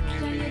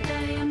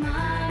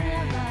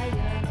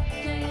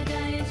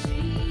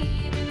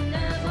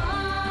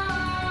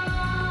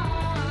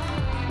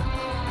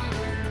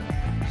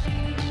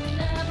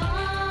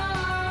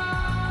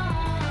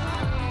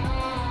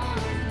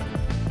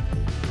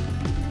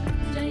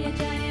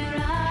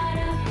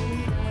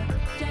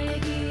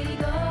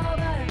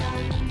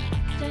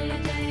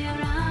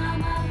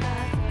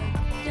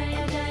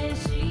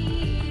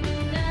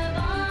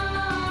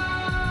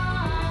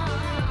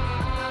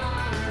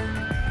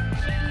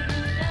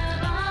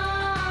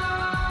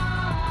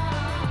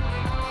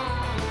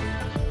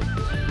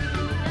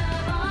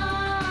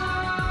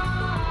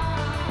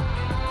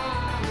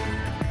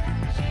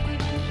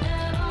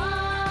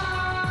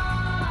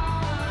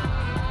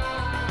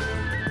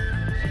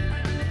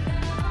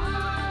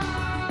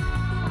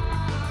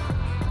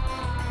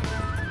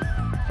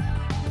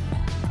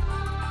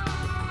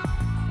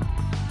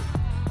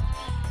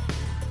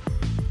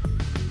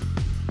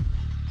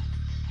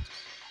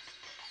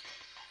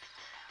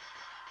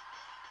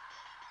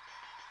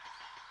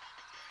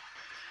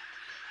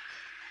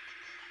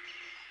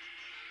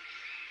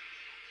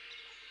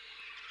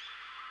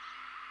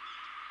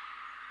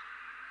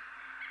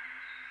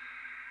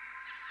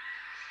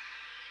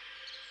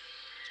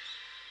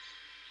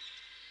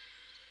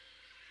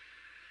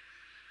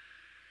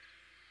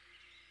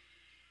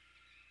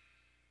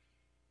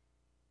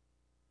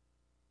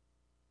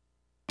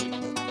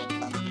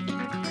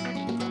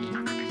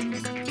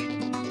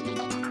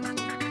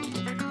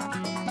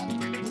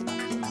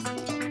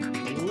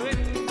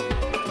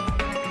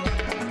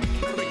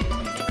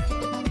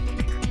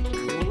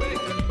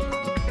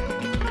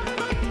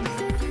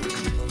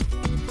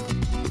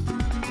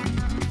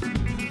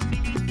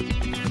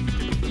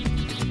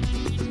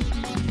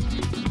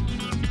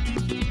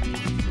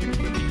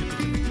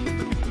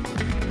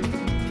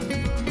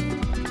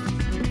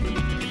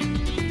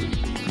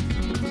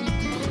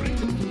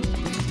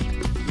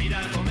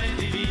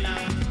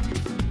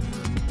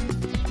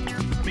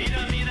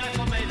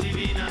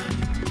 divina.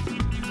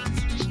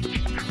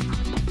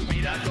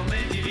 Mira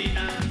com'è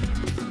divina.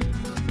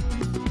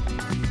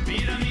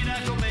 Mira, mira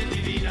com'è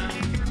divina.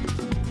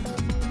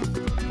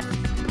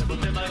 Non te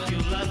poteva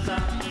chiuderla sa.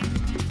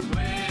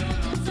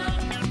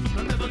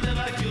 Non te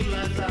poteva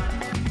chiuderla sa.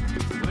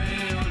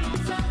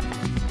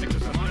 E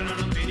questo amore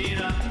non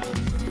finirà.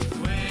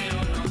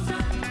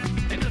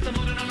 E questo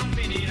amore non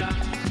finirà.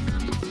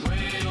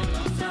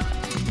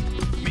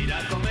 Mira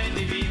com'è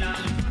divina.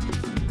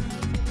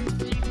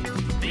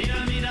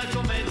 Mira, mira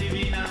com'è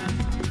divina.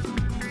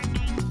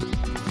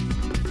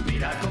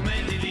 Mira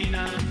com'è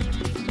divina.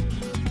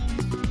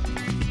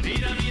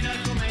 Mira, mira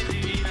com'è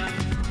divina.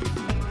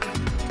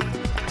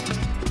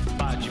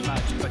 Baci,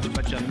 baci, baci,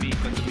 baci a me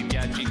quando mi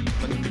piaci,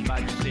 quando mi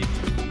baci, sì.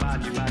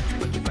 Baci, baci,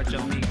 baci, baci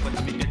a me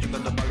quando mi piaci,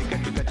 quando balli,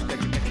 cacci, cacci,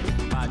 cacci, cacci.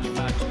 Baci,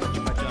 baci, baci,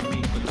 baci a me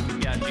quando mi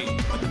piaci,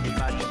 quando mi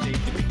baci, sì.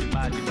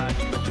 Baci,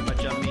 baci, baci,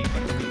 baci a me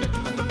quando mi piaci,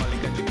 quando balli,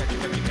 cacci, cacci,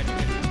 cacci, cacci,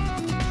 cacci.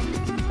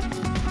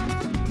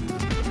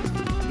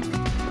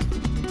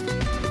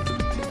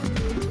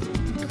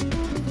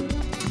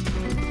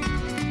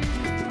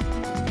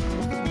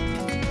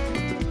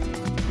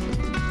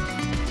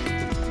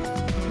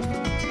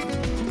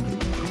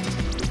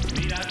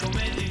 Mira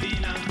com'è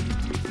divina.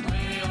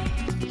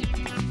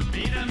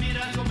 Mira,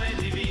 mira com'è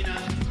divina.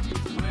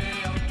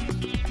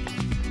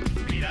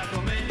 Mira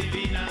com'è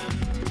divina.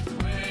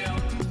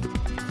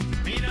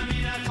 Mira,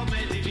 mira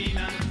com'è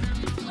divina.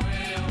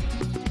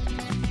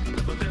 Non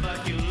te poteva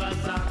chiuderla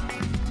sa.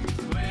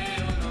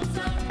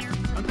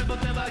 Non te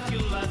poteva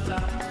chiuderla sa.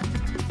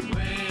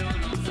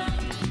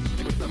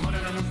 E questo amore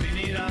non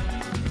finirà.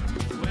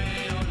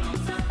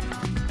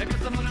 E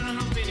questo amore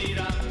non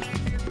finirà.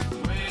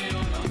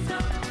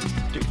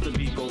 Chiquito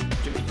Vico,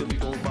 Chiquito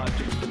Vico, va,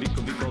 Chiquito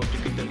Vico, Vico,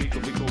 Chiquito Vico,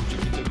 Vico,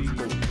 Chiquito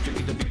Vico,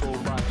 Chiquito Vico,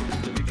 va,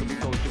 Chiquito Vico,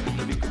 Vico,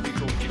 Chiquito Vico,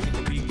 Vico,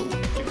 Chiquito Vico,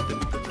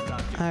 Chiquito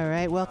Vico. All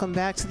right, welcome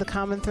back to the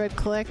Common Thread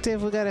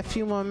Collective. We got a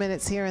few more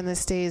minutes here in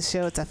this day's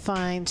show. It's a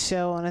fine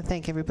show. I want to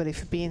thank everybody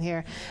for being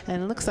here.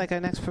 And it looks like our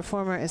next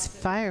performer is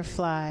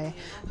Firefly,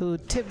 who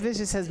Tip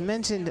Vicious has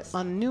mentioned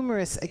on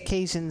numerous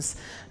occasions.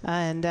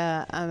 And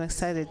I'm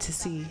excited to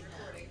see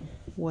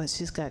what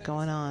she's got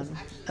going on,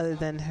 other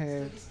than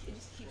her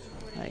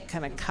like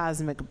kind of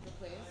cosmic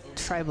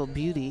tribal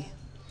beauty.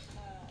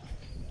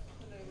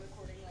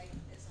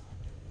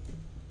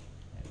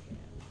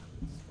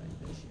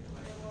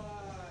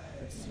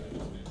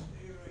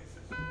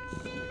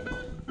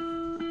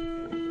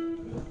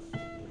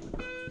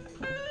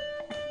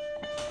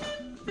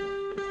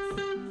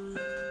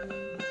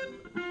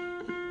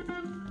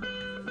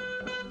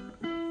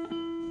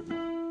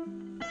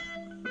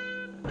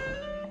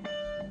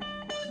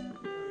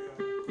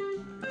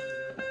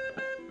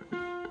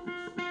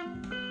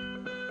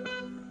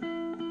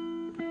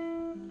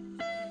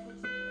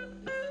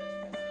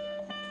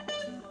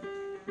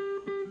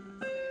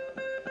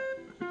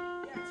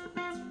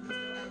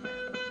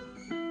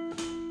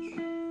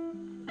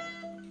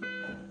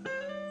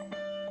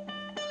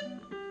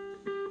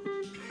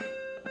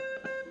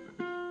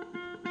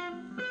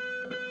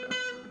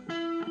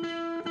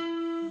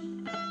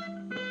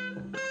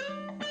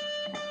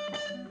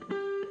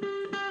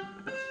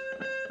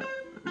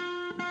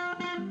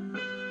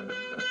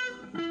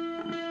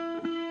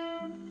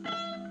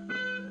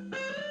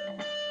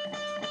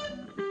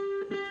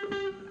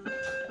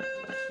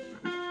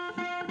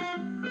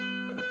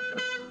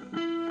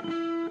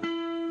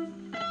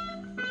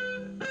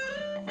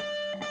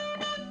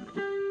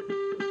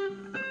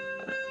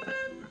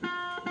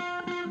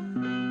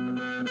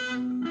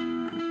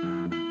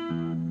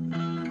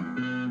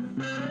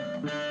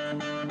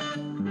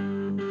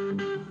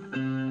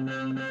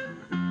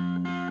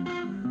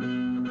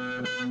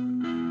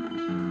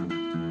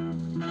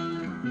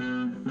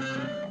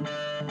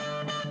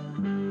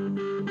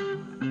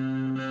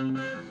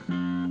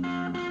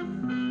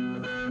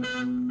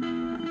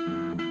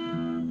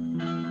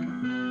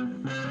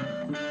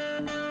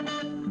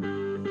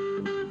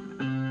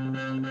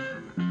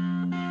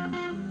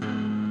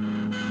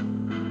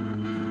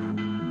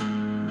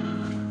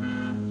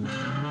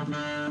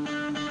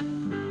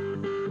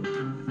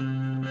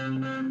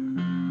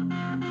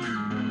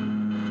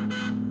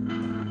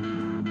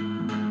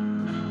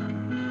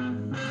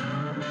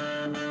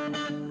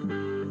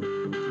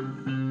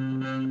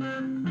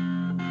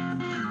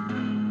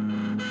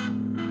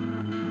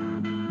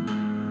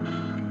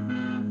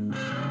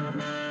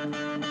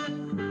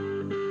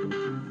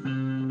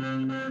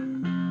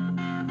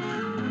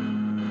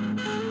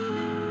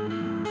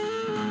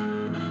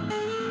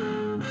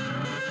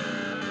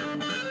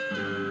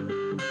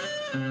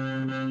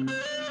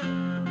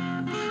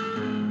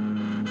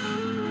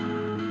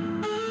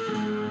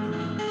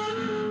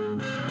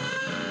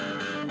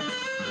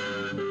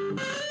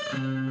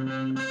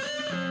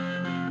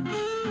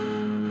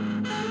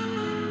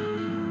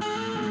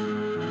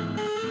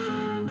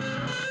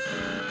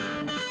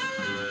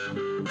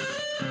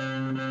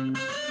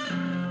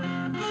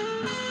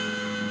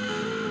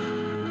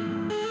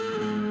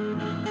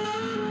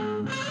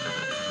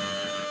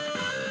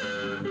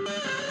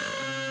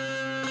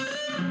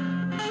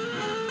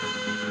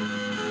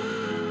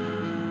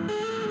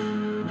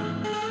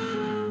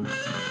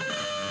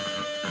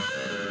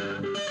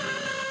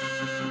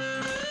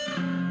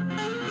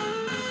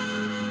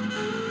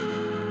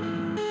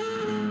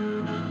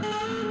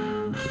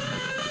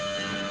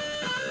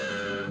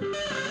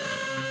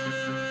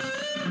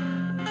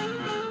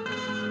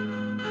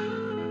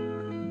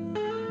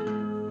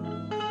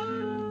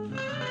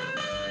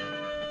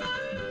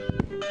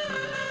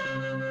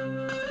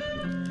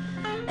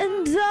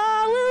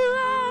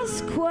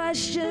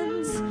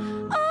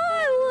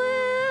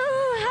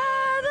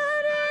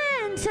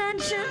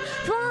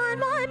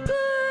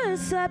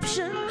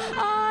 perception.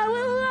 I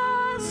will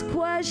ask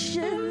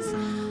questions.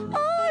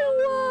 I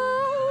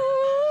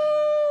won't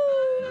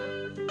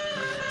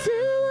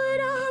do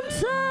what I'm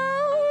told.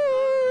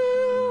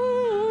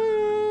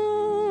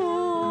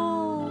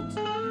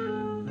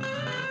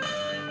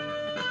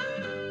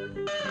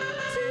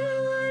 Do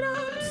what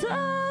I'm told.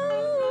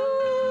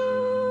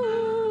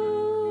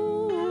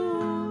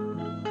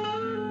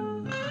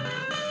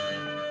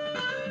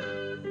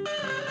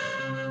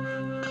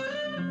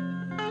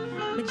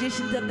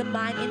 Magicians of the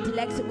mind,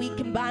 intellects that we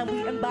combine.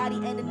 We embody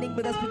anything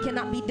with us, we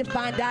cannot be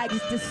defined. I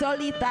exist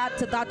solely thought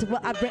to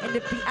what I've written.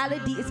 If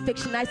reality is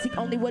fiction, I seek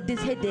only what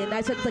is hidden.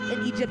 I search like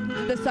in Egypt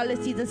into the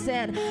solid seas of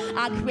sand.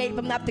 I create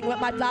from nothing with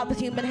my flawless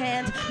human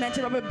hands.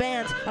 Mental rubber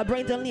bands, our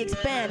brains only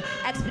expand.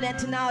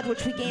 Exponential knowledge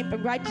which we gain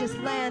from righteous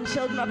land.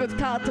 Children of Earth's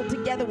call, till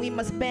together we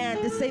must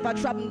band. To save our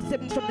troubled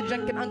siblings from the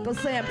drunken Uncle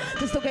Sam.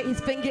 Dislocate his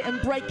finger and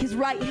break his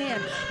right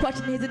hand.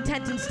 Question his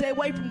intentions, stay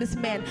away from this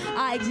man.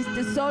 I exist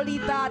in solely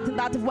thoughts and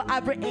thoughts of what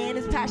I've written.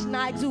 It's passion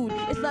I exude.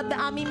 It's love that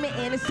I'm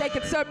emitting. It's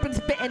sacred serpents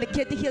spitting. The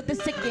kid to heal the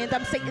sickened.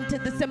 I'm Satan to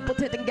the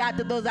simpleton and God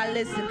to those I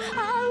listen.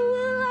 I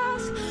will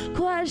ask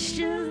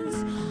questions.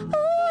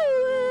 I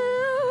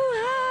will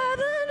have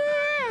an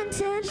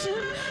intention.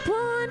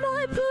 Find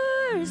my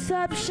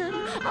perception.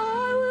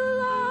 I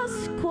will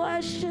ask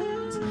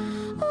questions. I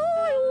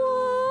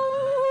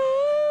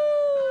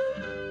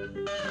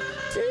won't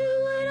do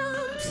what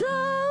I'm told.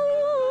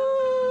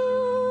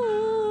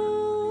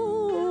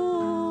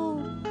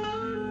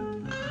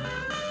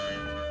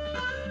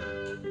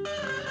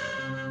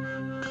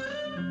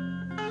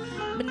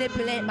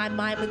 Manipulate my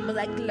mind with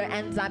molecular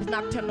enzymes.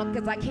 Nocturnal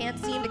cause I can't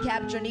seem to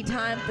capture any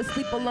time. To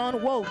sleep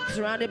alone, woke,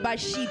 surrounded by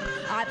sheep.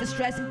 I have the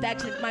stress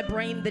infection in my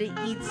brain that it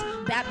eats.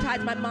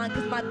 Baptize my mind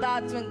cause my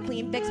thoughts are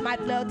unclean. Fix my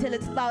flow till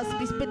it's false.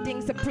 Be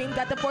spitting supreme.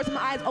 Got to force my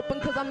eyes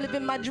open cause I'm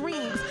living my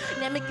dreams.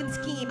 Namek and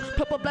scheme.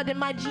 Purple blood in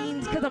my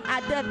genes cause I'm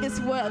out of this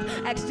world.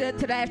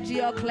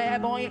 Extraterrestrial,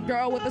 clairvoyant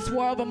girl with a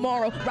swirl of a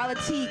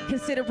morality.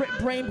 Considerate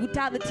brain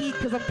brutality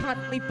cause I'm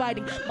constantly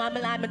fighting my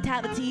malign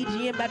mentality.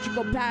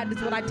 Geometrical pattern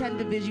is what I tend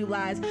to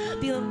visualize.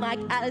 Feeling like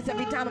Alice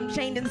every time I'm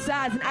chained in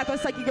size. And after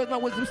psychic girls, my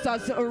wisdom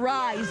starts to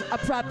arise. A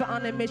prophet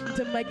on a mission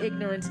to make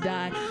ignorance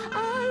die.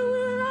 I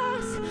will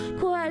ask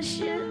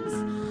questions.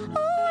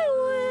 I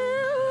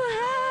will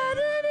have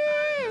an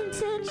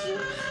intention.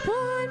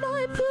 Find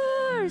my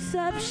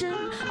perception.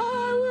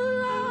 I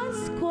will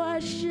ask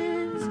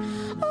questions.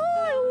 I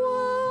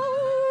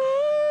won't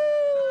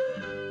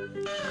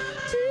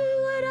do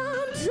what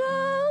I'm told.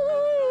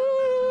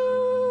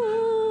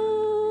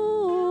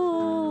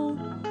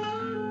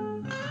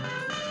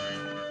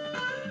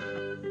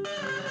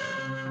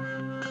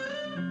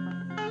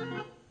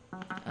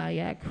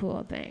 Yeah,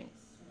 cool, thanks.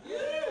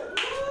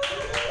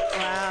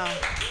 Wow.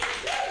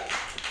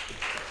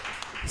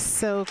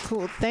 So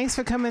cool. Thanks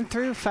for coming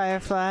through,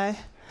 Firefly.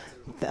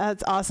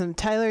 That's awesome.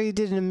 Tyler, you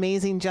did an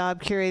amazing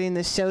job curating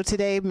the show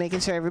today,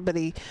 making sure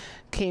everybody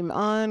came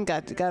on,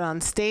 got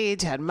on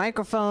stage, had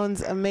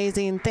microphones.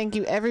 Amazing. Thank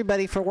you,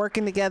 everybody, for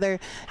working together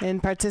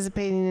and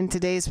participating in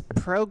today's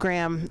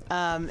program.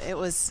 It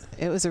was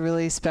a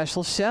really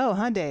special show,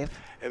 huh, Dave?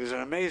 It was an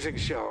amazing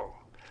show.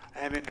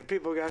 I mean,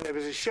 it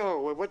was a show.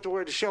 What the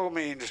word show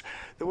means.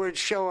 The word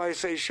show, I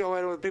say show. I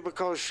don't know what people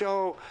call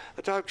show,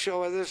 a talk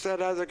show, or this,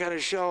 that, other kind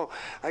of show.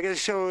 I guess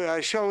show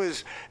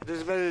is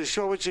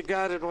show what you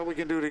got and what we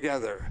can do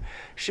together.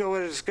 Show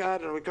what it's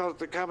got, and we call it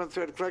the Common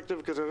Thread Collective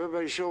because if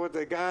everybody show what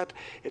they got,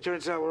 it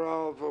turns out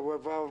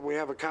we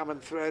have a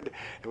common thread,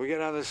 and we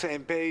get on the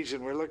same page,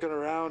 and we're looking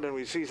around, and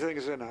we see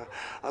things in a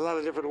lot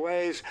of different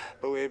ways,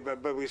 but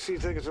we see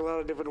things in a lot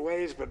of different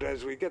ways, but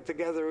as we get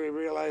together, we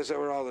realize that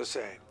we're all the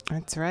same.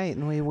 That's right,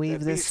 and we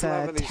weave this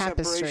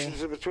tapestry.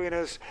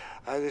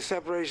 The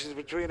separations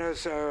between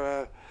us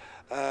are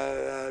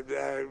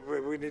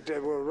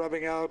we're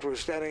rubbing out, we're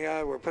standing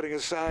out, we're putting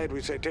aside.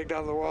 We say take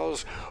down the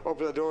walls,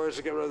 open the doors,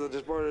 and get rid of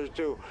the borders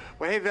too.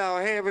 Well, hey Val,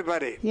 hey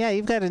everybody. Yeah,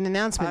 you've got an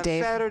announcement,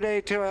 Dave.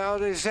 Saturday,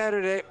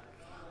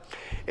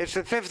 it's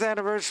the 5th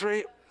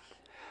anniversary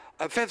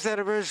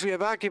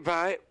of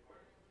Occupy.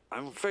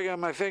 I'm figuring on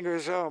my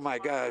fingers. Oh my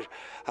gosh,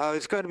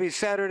 it's going to be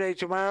Saturday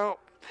tomorrow.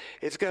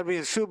 It's going to be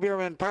in Sue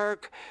Bierman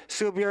Park.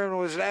 Sue Bierman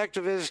was an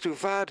activist who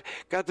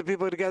got the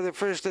people together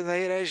first in the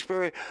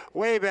Haight-Ashbury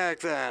way back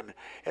then,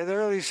 in the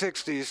early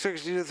 60s,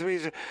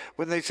 63,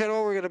 when they said,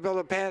 we're going to build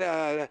a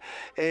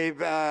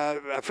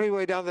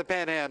freeway down the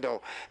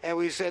Panhandle. And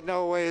we said,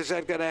 no way is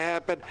that going to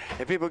happen.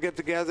 And people get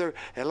together,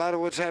 and a lot of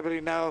what's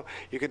happening now,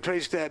 you can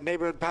trace that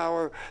neighborhood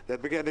power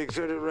that began to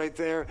exert it right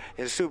there.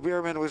 And Sue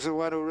Bierman was the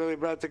one who really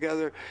brought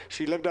together.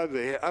 She lived up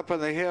on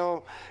the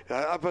hill in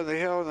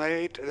the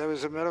Haight. There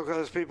was a middle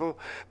class people,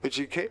 but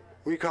she came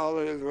we call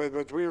it,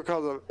 what we were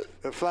called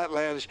the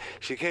Flatlands.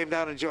 She came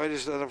down and joined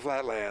us on the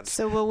Flatlands.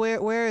 So, well,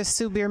 where is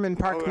Sue Bierman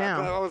Park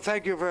now?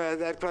 Thank you for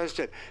that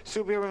question.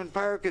 Sue Bierman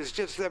Park is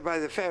just there by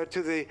the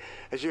ferry.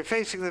 As you're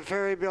facing the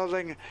ferry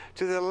building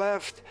to the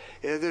left,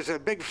 there's a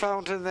big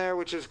fountain there,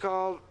 which is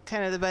called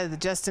kind of by the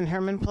Justin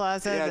Herman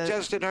Plaza. Yeah,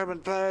 Justin Herman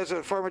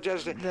Plaza, former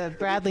Justin. The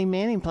Bradley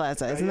Manning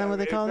Plaza, isn't that what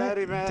they call it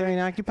during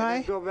Occupy?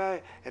 And go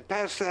by and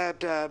past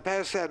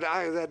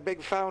that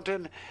big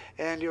fountain,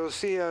 and you'll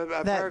see a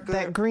park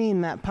there.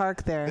 That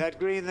park there. That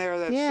green there.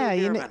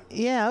 That's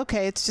yeah,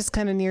 okay. It's just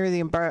kind of near the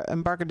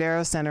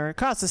Embarcadero Center,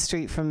 across the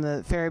street from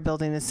the ferry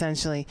building,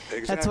 essentially.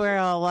 Exactly. That's where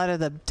a lot of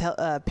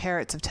the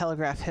parrots of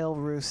Telegraph Hill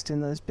roost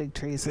in those big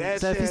trees.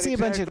 So if you see a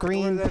bunch of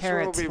green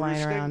parrots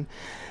flying around.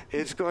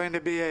 It's going to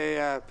be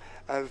a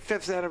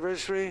 5th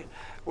anniversary,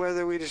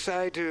 whether we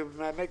decide to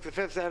make the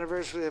 5th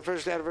anniversary, the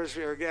 1st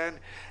anniversary again,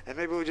 and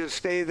maybe we'll just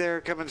stay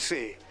there, come and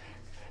see.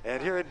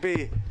 And here it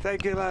be.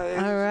 Thank you.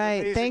 All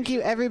right. Thank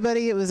you,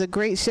 everybody. It was a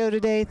great show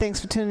today.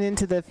 Thanks for tuning in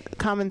to the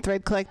Common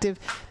Thread Collective.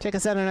 Check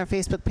us out on our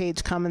Facebook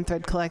page, Common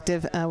Thread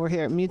Collective. We're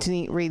here at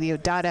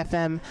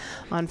MutinyRadio.fm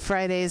on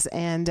Fridays.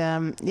 And,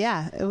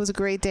 it was a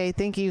great day.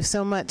 Thank you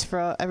so much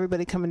for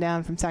everybody coming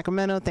down from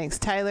Sacramento. Thanks,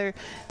 Tyler.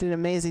 Did an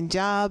amazing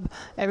job.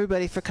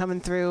 Everybody for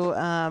coming through.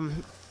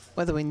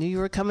 Whether we knew you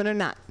were coming or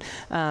not.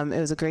 It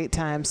was a great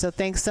time. So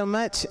thanks so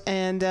much.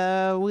 And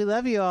we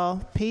love you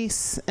all.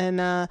 Peace. And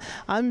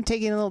I'm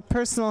taking a little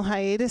personal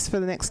hiatus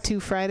for the next 2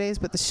 Fridays,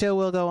 but the show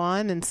will go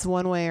on in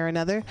one way or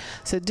another.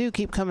 So do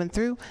keep coming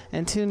through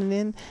and tuning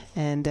in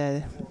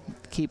and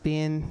keep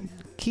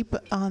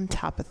on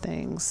top of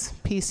things.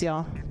 Peace,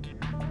 y'all.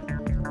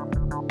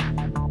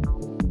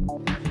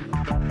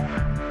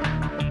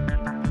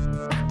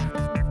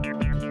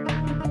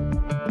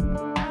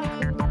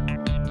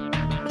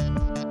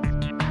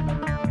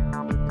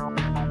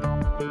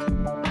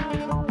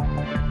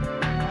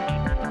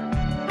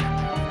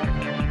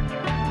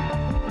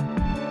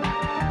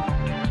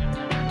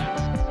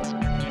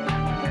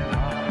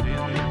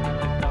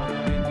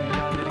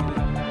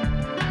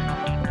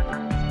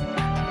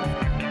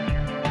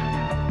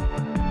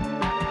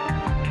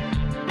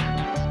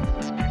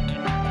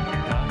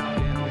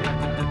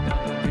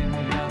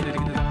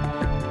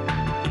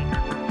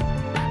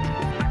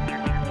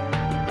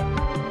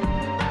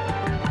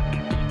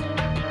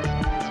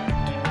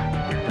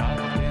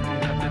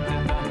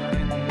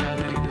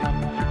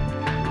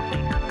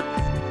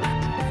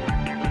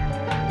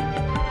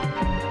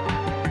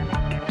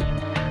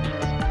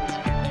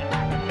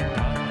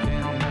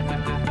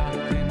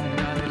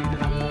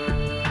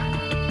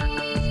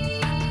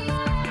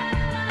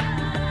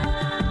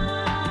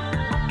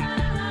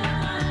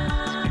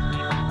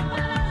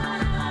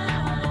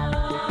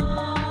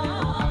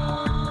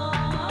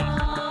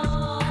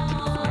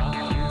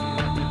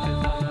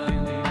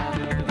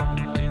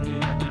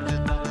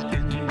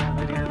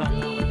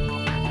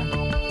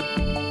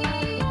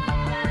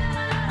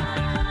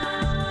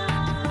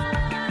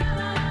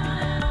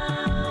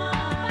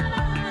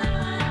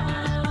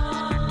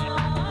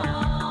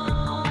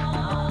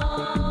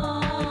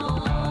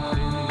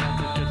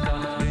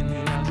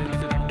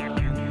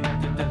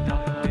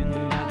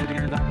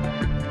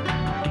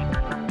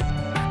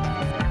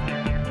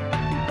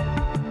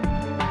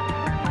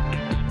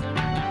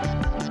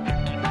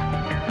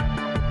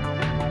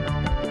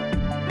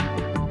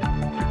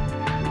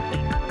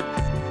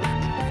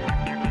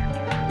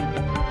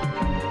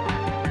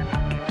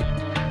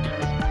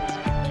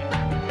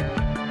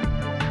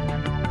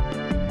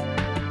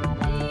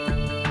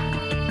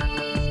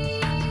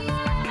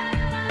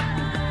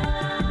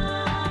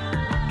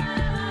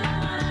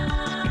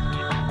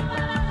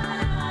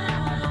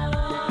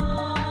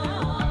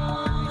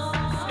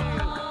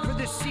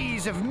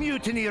 Of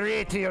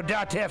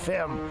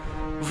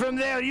MutinyRadio.fm. From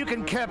there, you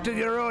can captain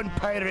your own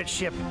pirate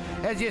ship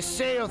as you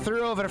sail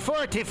through over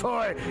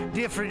 44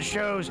 different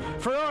shows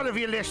for all of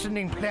your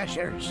listening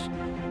pleasures.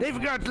 They've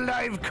got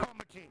live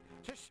comedy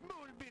to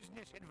small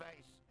business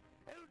advice,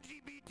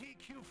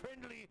 LGBTQ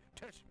friendly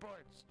to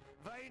sports,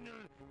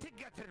 vinyl to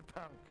gutter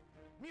punk.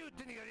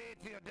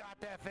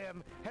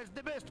 MutinyRadio.fm has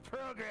the best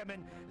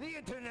programming the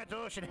internet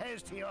ocean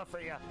has to offer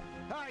you.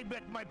 I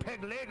bet my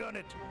peg leg on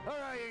it, or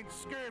I ain't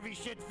scurvy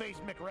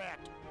shit-faced McRat.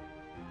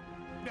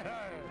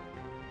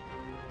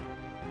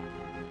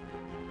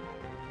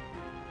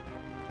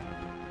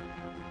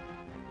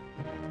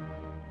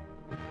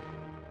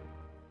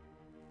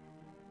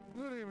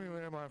 Good evening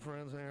there, my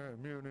friends here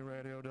at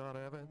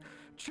MutinyRadio.fm.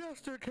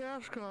 Chester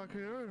Cashcock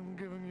here, and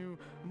giving you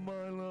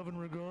my love and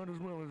regard as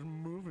well as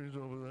movies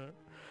over there.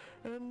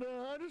 And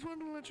I just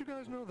wanted to let you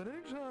guys know that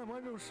anytime I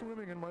go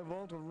swimming in my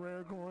vault of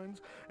rare coins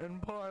and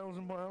piles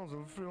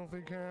of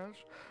filthy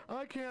cash,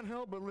 I can't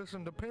help but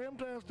listen to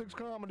Pamtastic's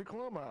Comedy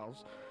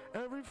Clubhouse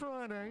every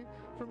Friday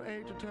from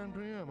 8 to 10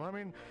 p.m. I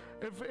mean,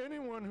 if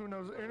anyone who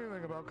knows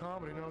anything about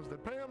comedy knows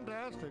that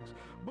Pamtastics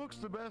books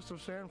the best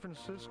of San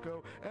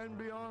Francisco and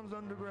beyond's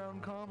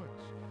underground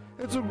comics.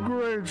 It's a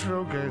great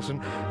showcase, and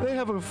they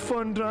have a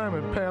fun time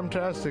at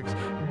Pamtastics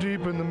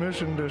deep in the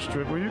Mission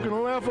District, where you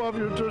can laugh off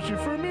your tushy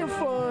for a mere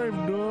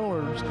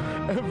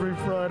 $5 every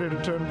Friday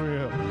to 10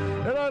 p.m.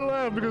 And I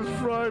laugh because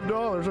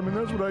 $5, I mean,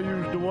 that's what I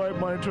use to wipe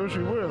my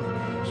tushy with.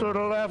 So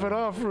to laugh it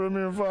off for a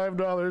mere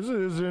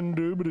 $5 is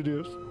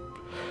indubitious.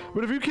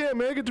 But if you can't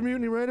make it to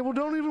Mutiny Radio, well,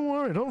 don't even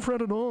worry. Don't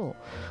fret at all.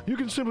 You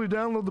can simply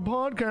download the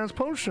podcast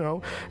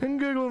post-show and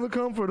giggle in the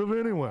comfort of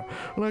anywhere,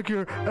 like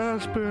your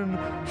Aspen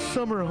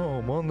summer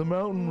home on the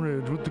mountain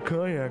ridge with the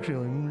kayak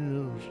feeling.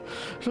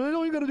 So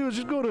all you got to do is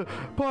just go to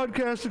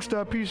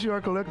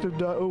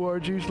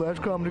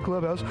podcastics.pcrcollective.org/comedy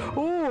clubhouse,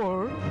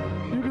 or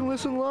you can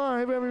listen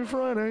live every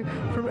Friday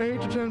from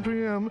 8 to 10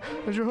 p.m.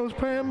 as your host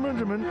Pam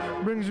Benjamin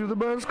brings you the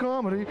best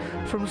comedy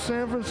from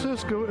San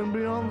Francisco and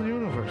beyond the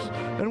universe.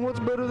 And what's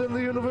better than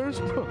the universe?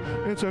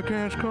 It's a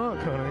cash cock,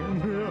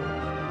 honey.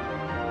 Yeah.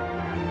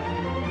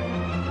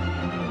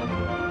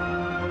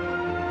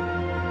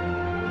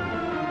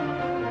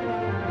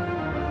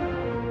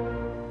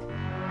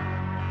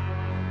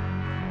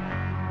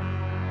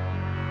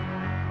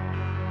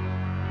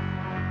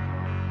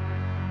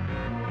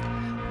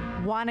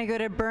 Want to go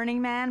to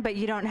Burning Man, but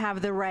you don't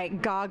have the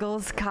right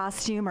goggles,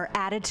 costume, or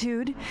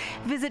attitude?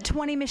 Visit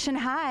 20 Mission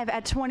Hive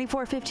at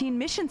 2415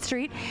 Mission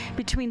Street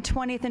between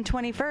 20th and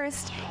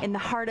 21st in the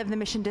heart of the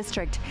Mission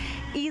District.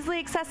 Easily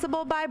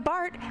accessible by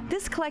BART,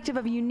 this collective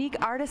of unique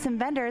artists and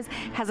vendors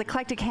has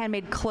eclectic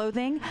handmade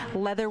clothing,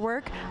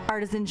 leatherwork,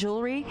 artisan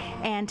jewelry,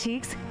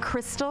 antiques,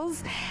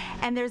 crystals,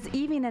 and there's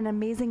even an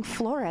amazing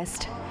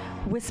florist.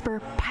 Whisper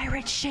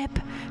Pirate Ship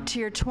to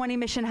your 20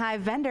 Mission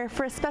Hive vendor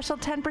for a special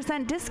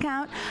 10%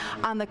 discount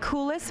on the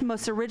coolest,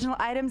 most original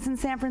items in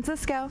San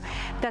Francisco.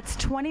 That's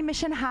 20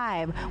 Mission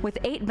Hive with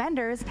 8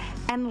 vendors,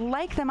 and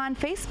like them on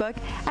Facebook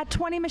at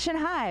 20 Mission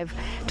Hive.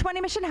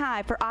 20 Mission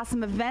Hive for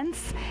awesome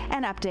events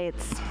and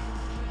updates.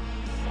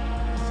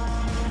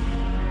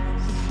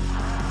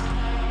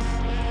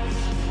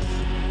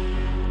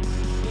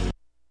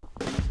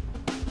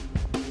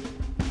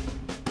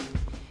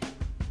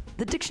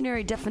 The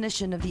dictionary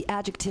definition of the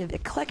adjective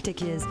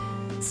eclectic is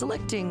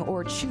selecting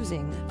or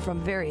choosing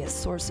from various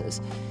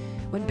sources.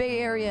 When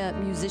Bay Area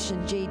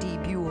musician J.D.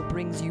 Buell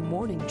brings you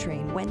Morning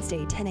Train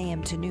Wednesday 10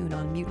 a.m. to noon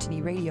on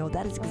Mutiny Radio,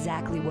 that is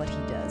exactly what he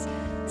does.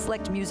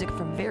 Select music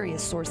from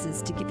various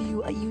sources to give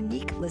you a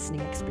unique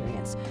listening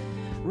experience.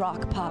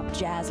 Rock, pop,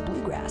 jazz,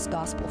 bluegrass,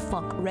 gospel,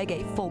 funk,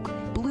 reggae, folk,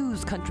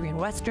 blues, country and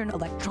western,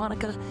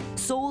 electronica,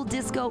 soul,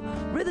 disco,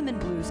 rhythm and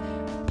blues,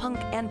 punk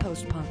and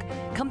post-punk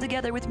come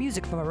together with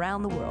music from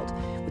around the world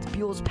with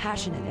Buell's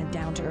passionate and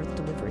down-to-earth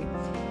delivery.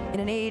 In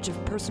an age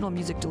of personal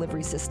music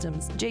delivery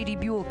systems, J.D.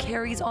 Buell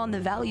carries on the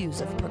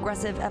values of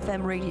progressive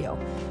FM radio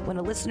when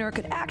a listener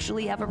could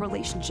actually have a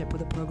relationship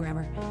with a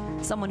programmer,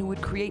 someone who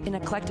would create an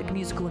eclectic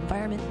musical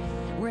environment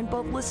wherein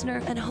both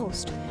listener and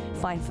host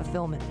find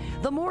fulfillment.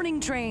 The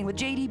Morning Train with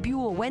J.D.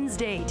 Buell,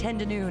 Wednesday, 10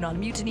 to noon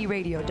on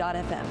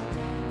MutinyRadio.fm.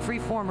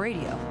 Freeform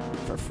radio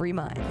for free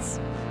minds.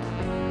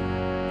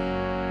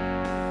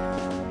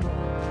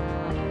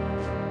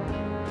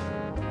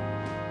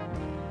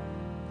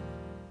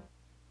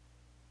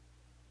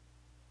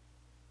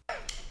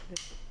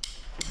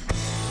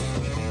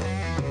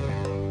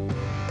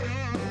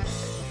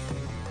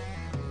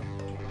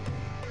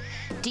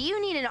 Do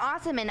you need an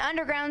awesome and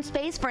underground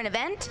space for an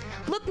event?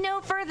 Look no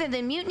further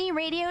than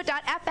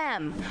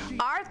MutinyRadio.fm.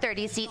 Our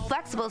 30-seat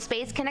flexible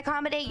space can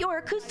accommodate your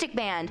acoustic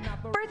band,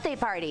 birthday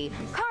party,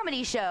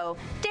 comedy show,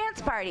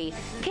 dance party,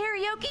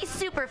 karaoke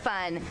super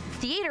fun,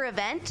 theater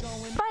event,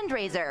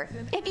 fundraiser.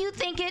 If you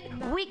think it,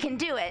 we can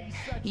do it.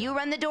 You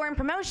run the door and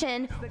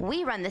promotion,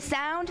 we run the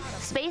sound,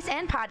 space,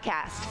 and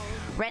podcast.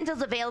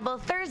 Rentals available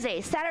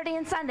Thursday, Saturday,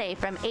 and Sunday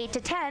from 8 to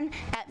 10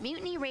 at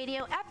Mutiny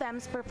Radio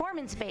FM's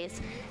performance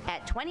space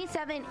at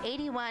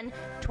 2781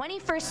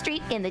 21st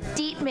Street in the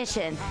Deep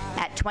Mission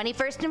at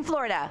 21st in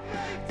Florida.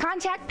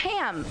 Contact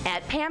Pam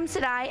at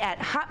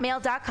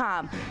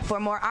pamsadai@hotmail.com for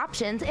more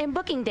options and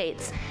booking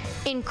dates.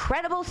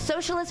 Incredible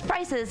socialist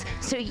prices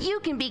so you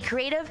can be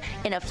creative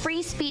in a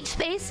free speech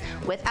space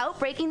without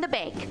breaking the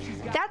bank.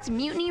 That's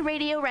Mutiny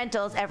Radio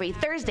Rentals every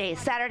Thursday,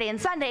 Saturday,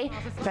 and Sunday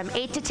from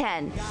 8 to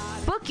 10.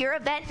 Book your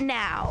event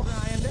now.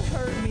 Trying to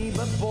hurt me,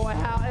 but boy,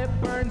 how it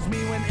burns me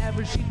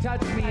whenever she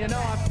touches me, and oh,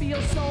 I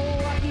feel so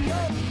lucky.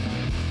 Oh.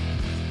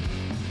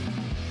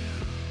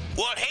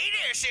 Well, hey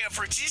there, San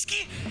Francisco.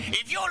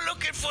 If you're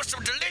looking for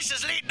some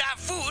delicious late-night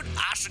food,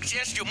 I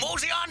suggest you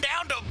mosey on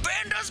down to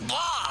Bender's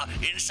Bar.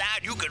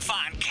 Inside, you can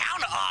find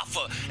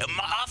counter-offer,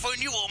 offering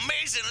you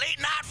amazing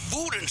late-night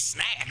food and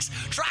snacks.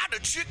 Try the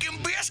chicken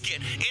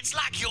biscuit. It's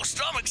like your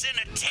stomach's in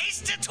a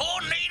tasty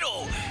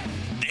tornado.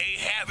 They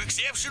have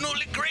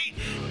exceptionally great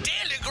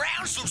daily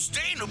ground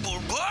sustainable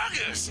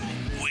burgers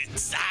with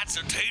sides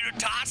of tater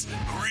tots,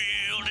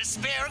 grilled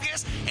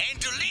asparagus, and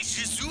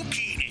delicious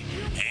zucchini,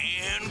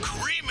 and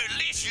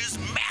creamy-licious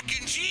mac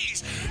and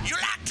cheese. You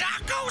like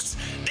tacos,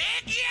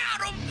 they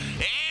got 'em.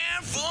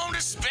 And from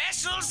the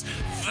specials,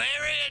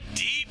 very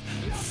deep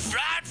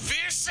fried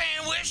fish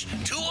sandwich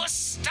to a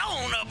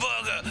stoner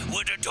burger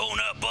with a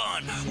donut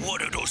bun.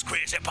 What are those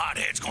crazy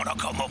potheads gonna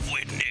come up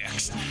with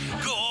next?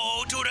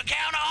 Go to the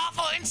counter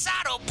offer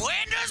inside of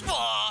Blender's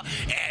Bar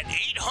at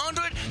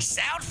 800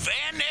 South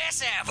Van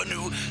Ness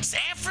Avenue,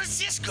 San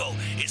Francisco.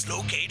 It's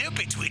located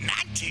between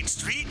 19th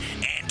Street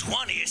and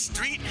 20th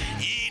Street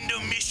in the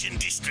Mission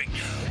District.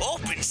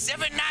 Open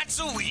 7 nights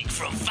a week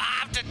from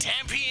 5 to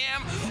 10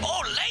 p.m.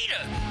 or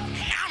later.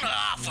 Counter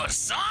offer,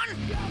 son.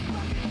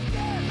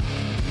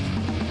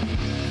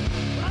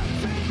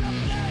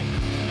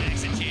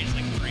 Accent changed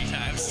like 3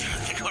 times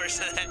throughout the course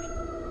of that.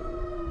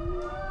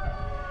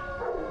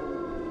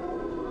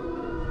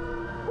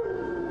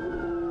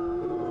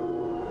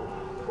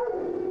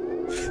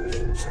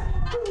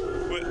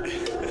 What?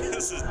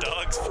 This is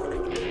dog's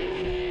food.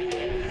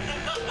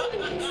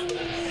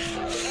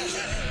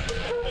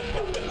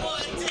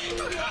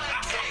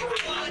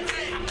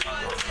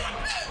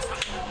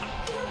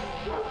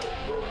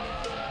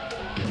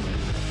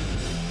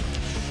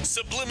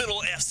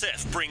 Subliminal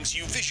SF brings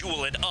you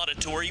visual and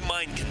auditory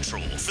mind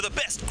control. For the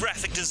best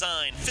graphic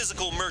design,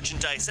 physical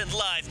merchandise, and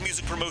live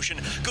music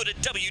promotion, go to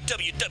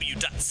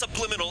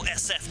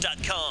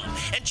www.subliminalsf.com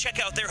and check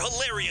out their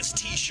hilarious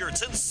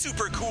t-shirts and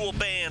super cool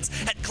bands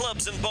at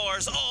clubs and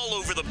bars all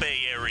over the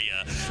Bay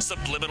Area.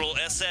 Subliminal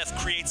SF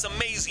creates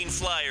amazing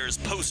flyers,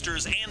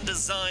 posters, and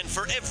design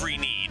for every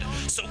need.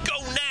 So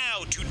go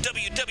now to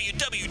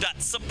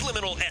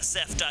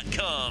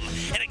www.subliminalsf.com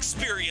and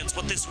experience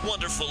what this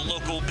wonderful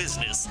local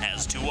business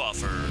has to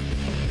offer.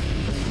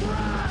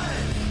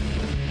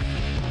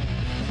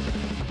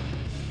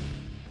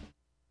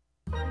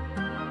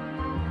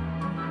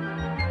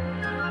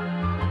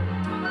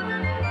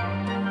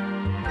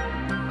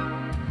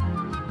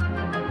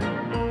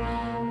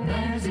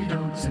 There's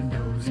dotes and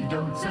dozy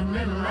dotes and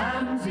little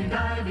lambsy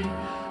divey,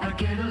 a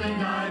kiddly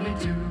divey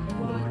too,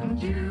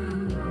 wouldn't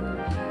you?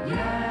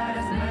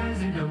 Yes,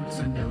 there's dotes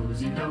and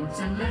dozy dotes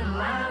and little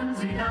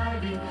lambsy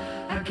divey,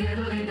 a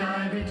kiddly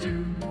divey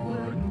too,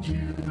 wouldn't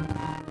you?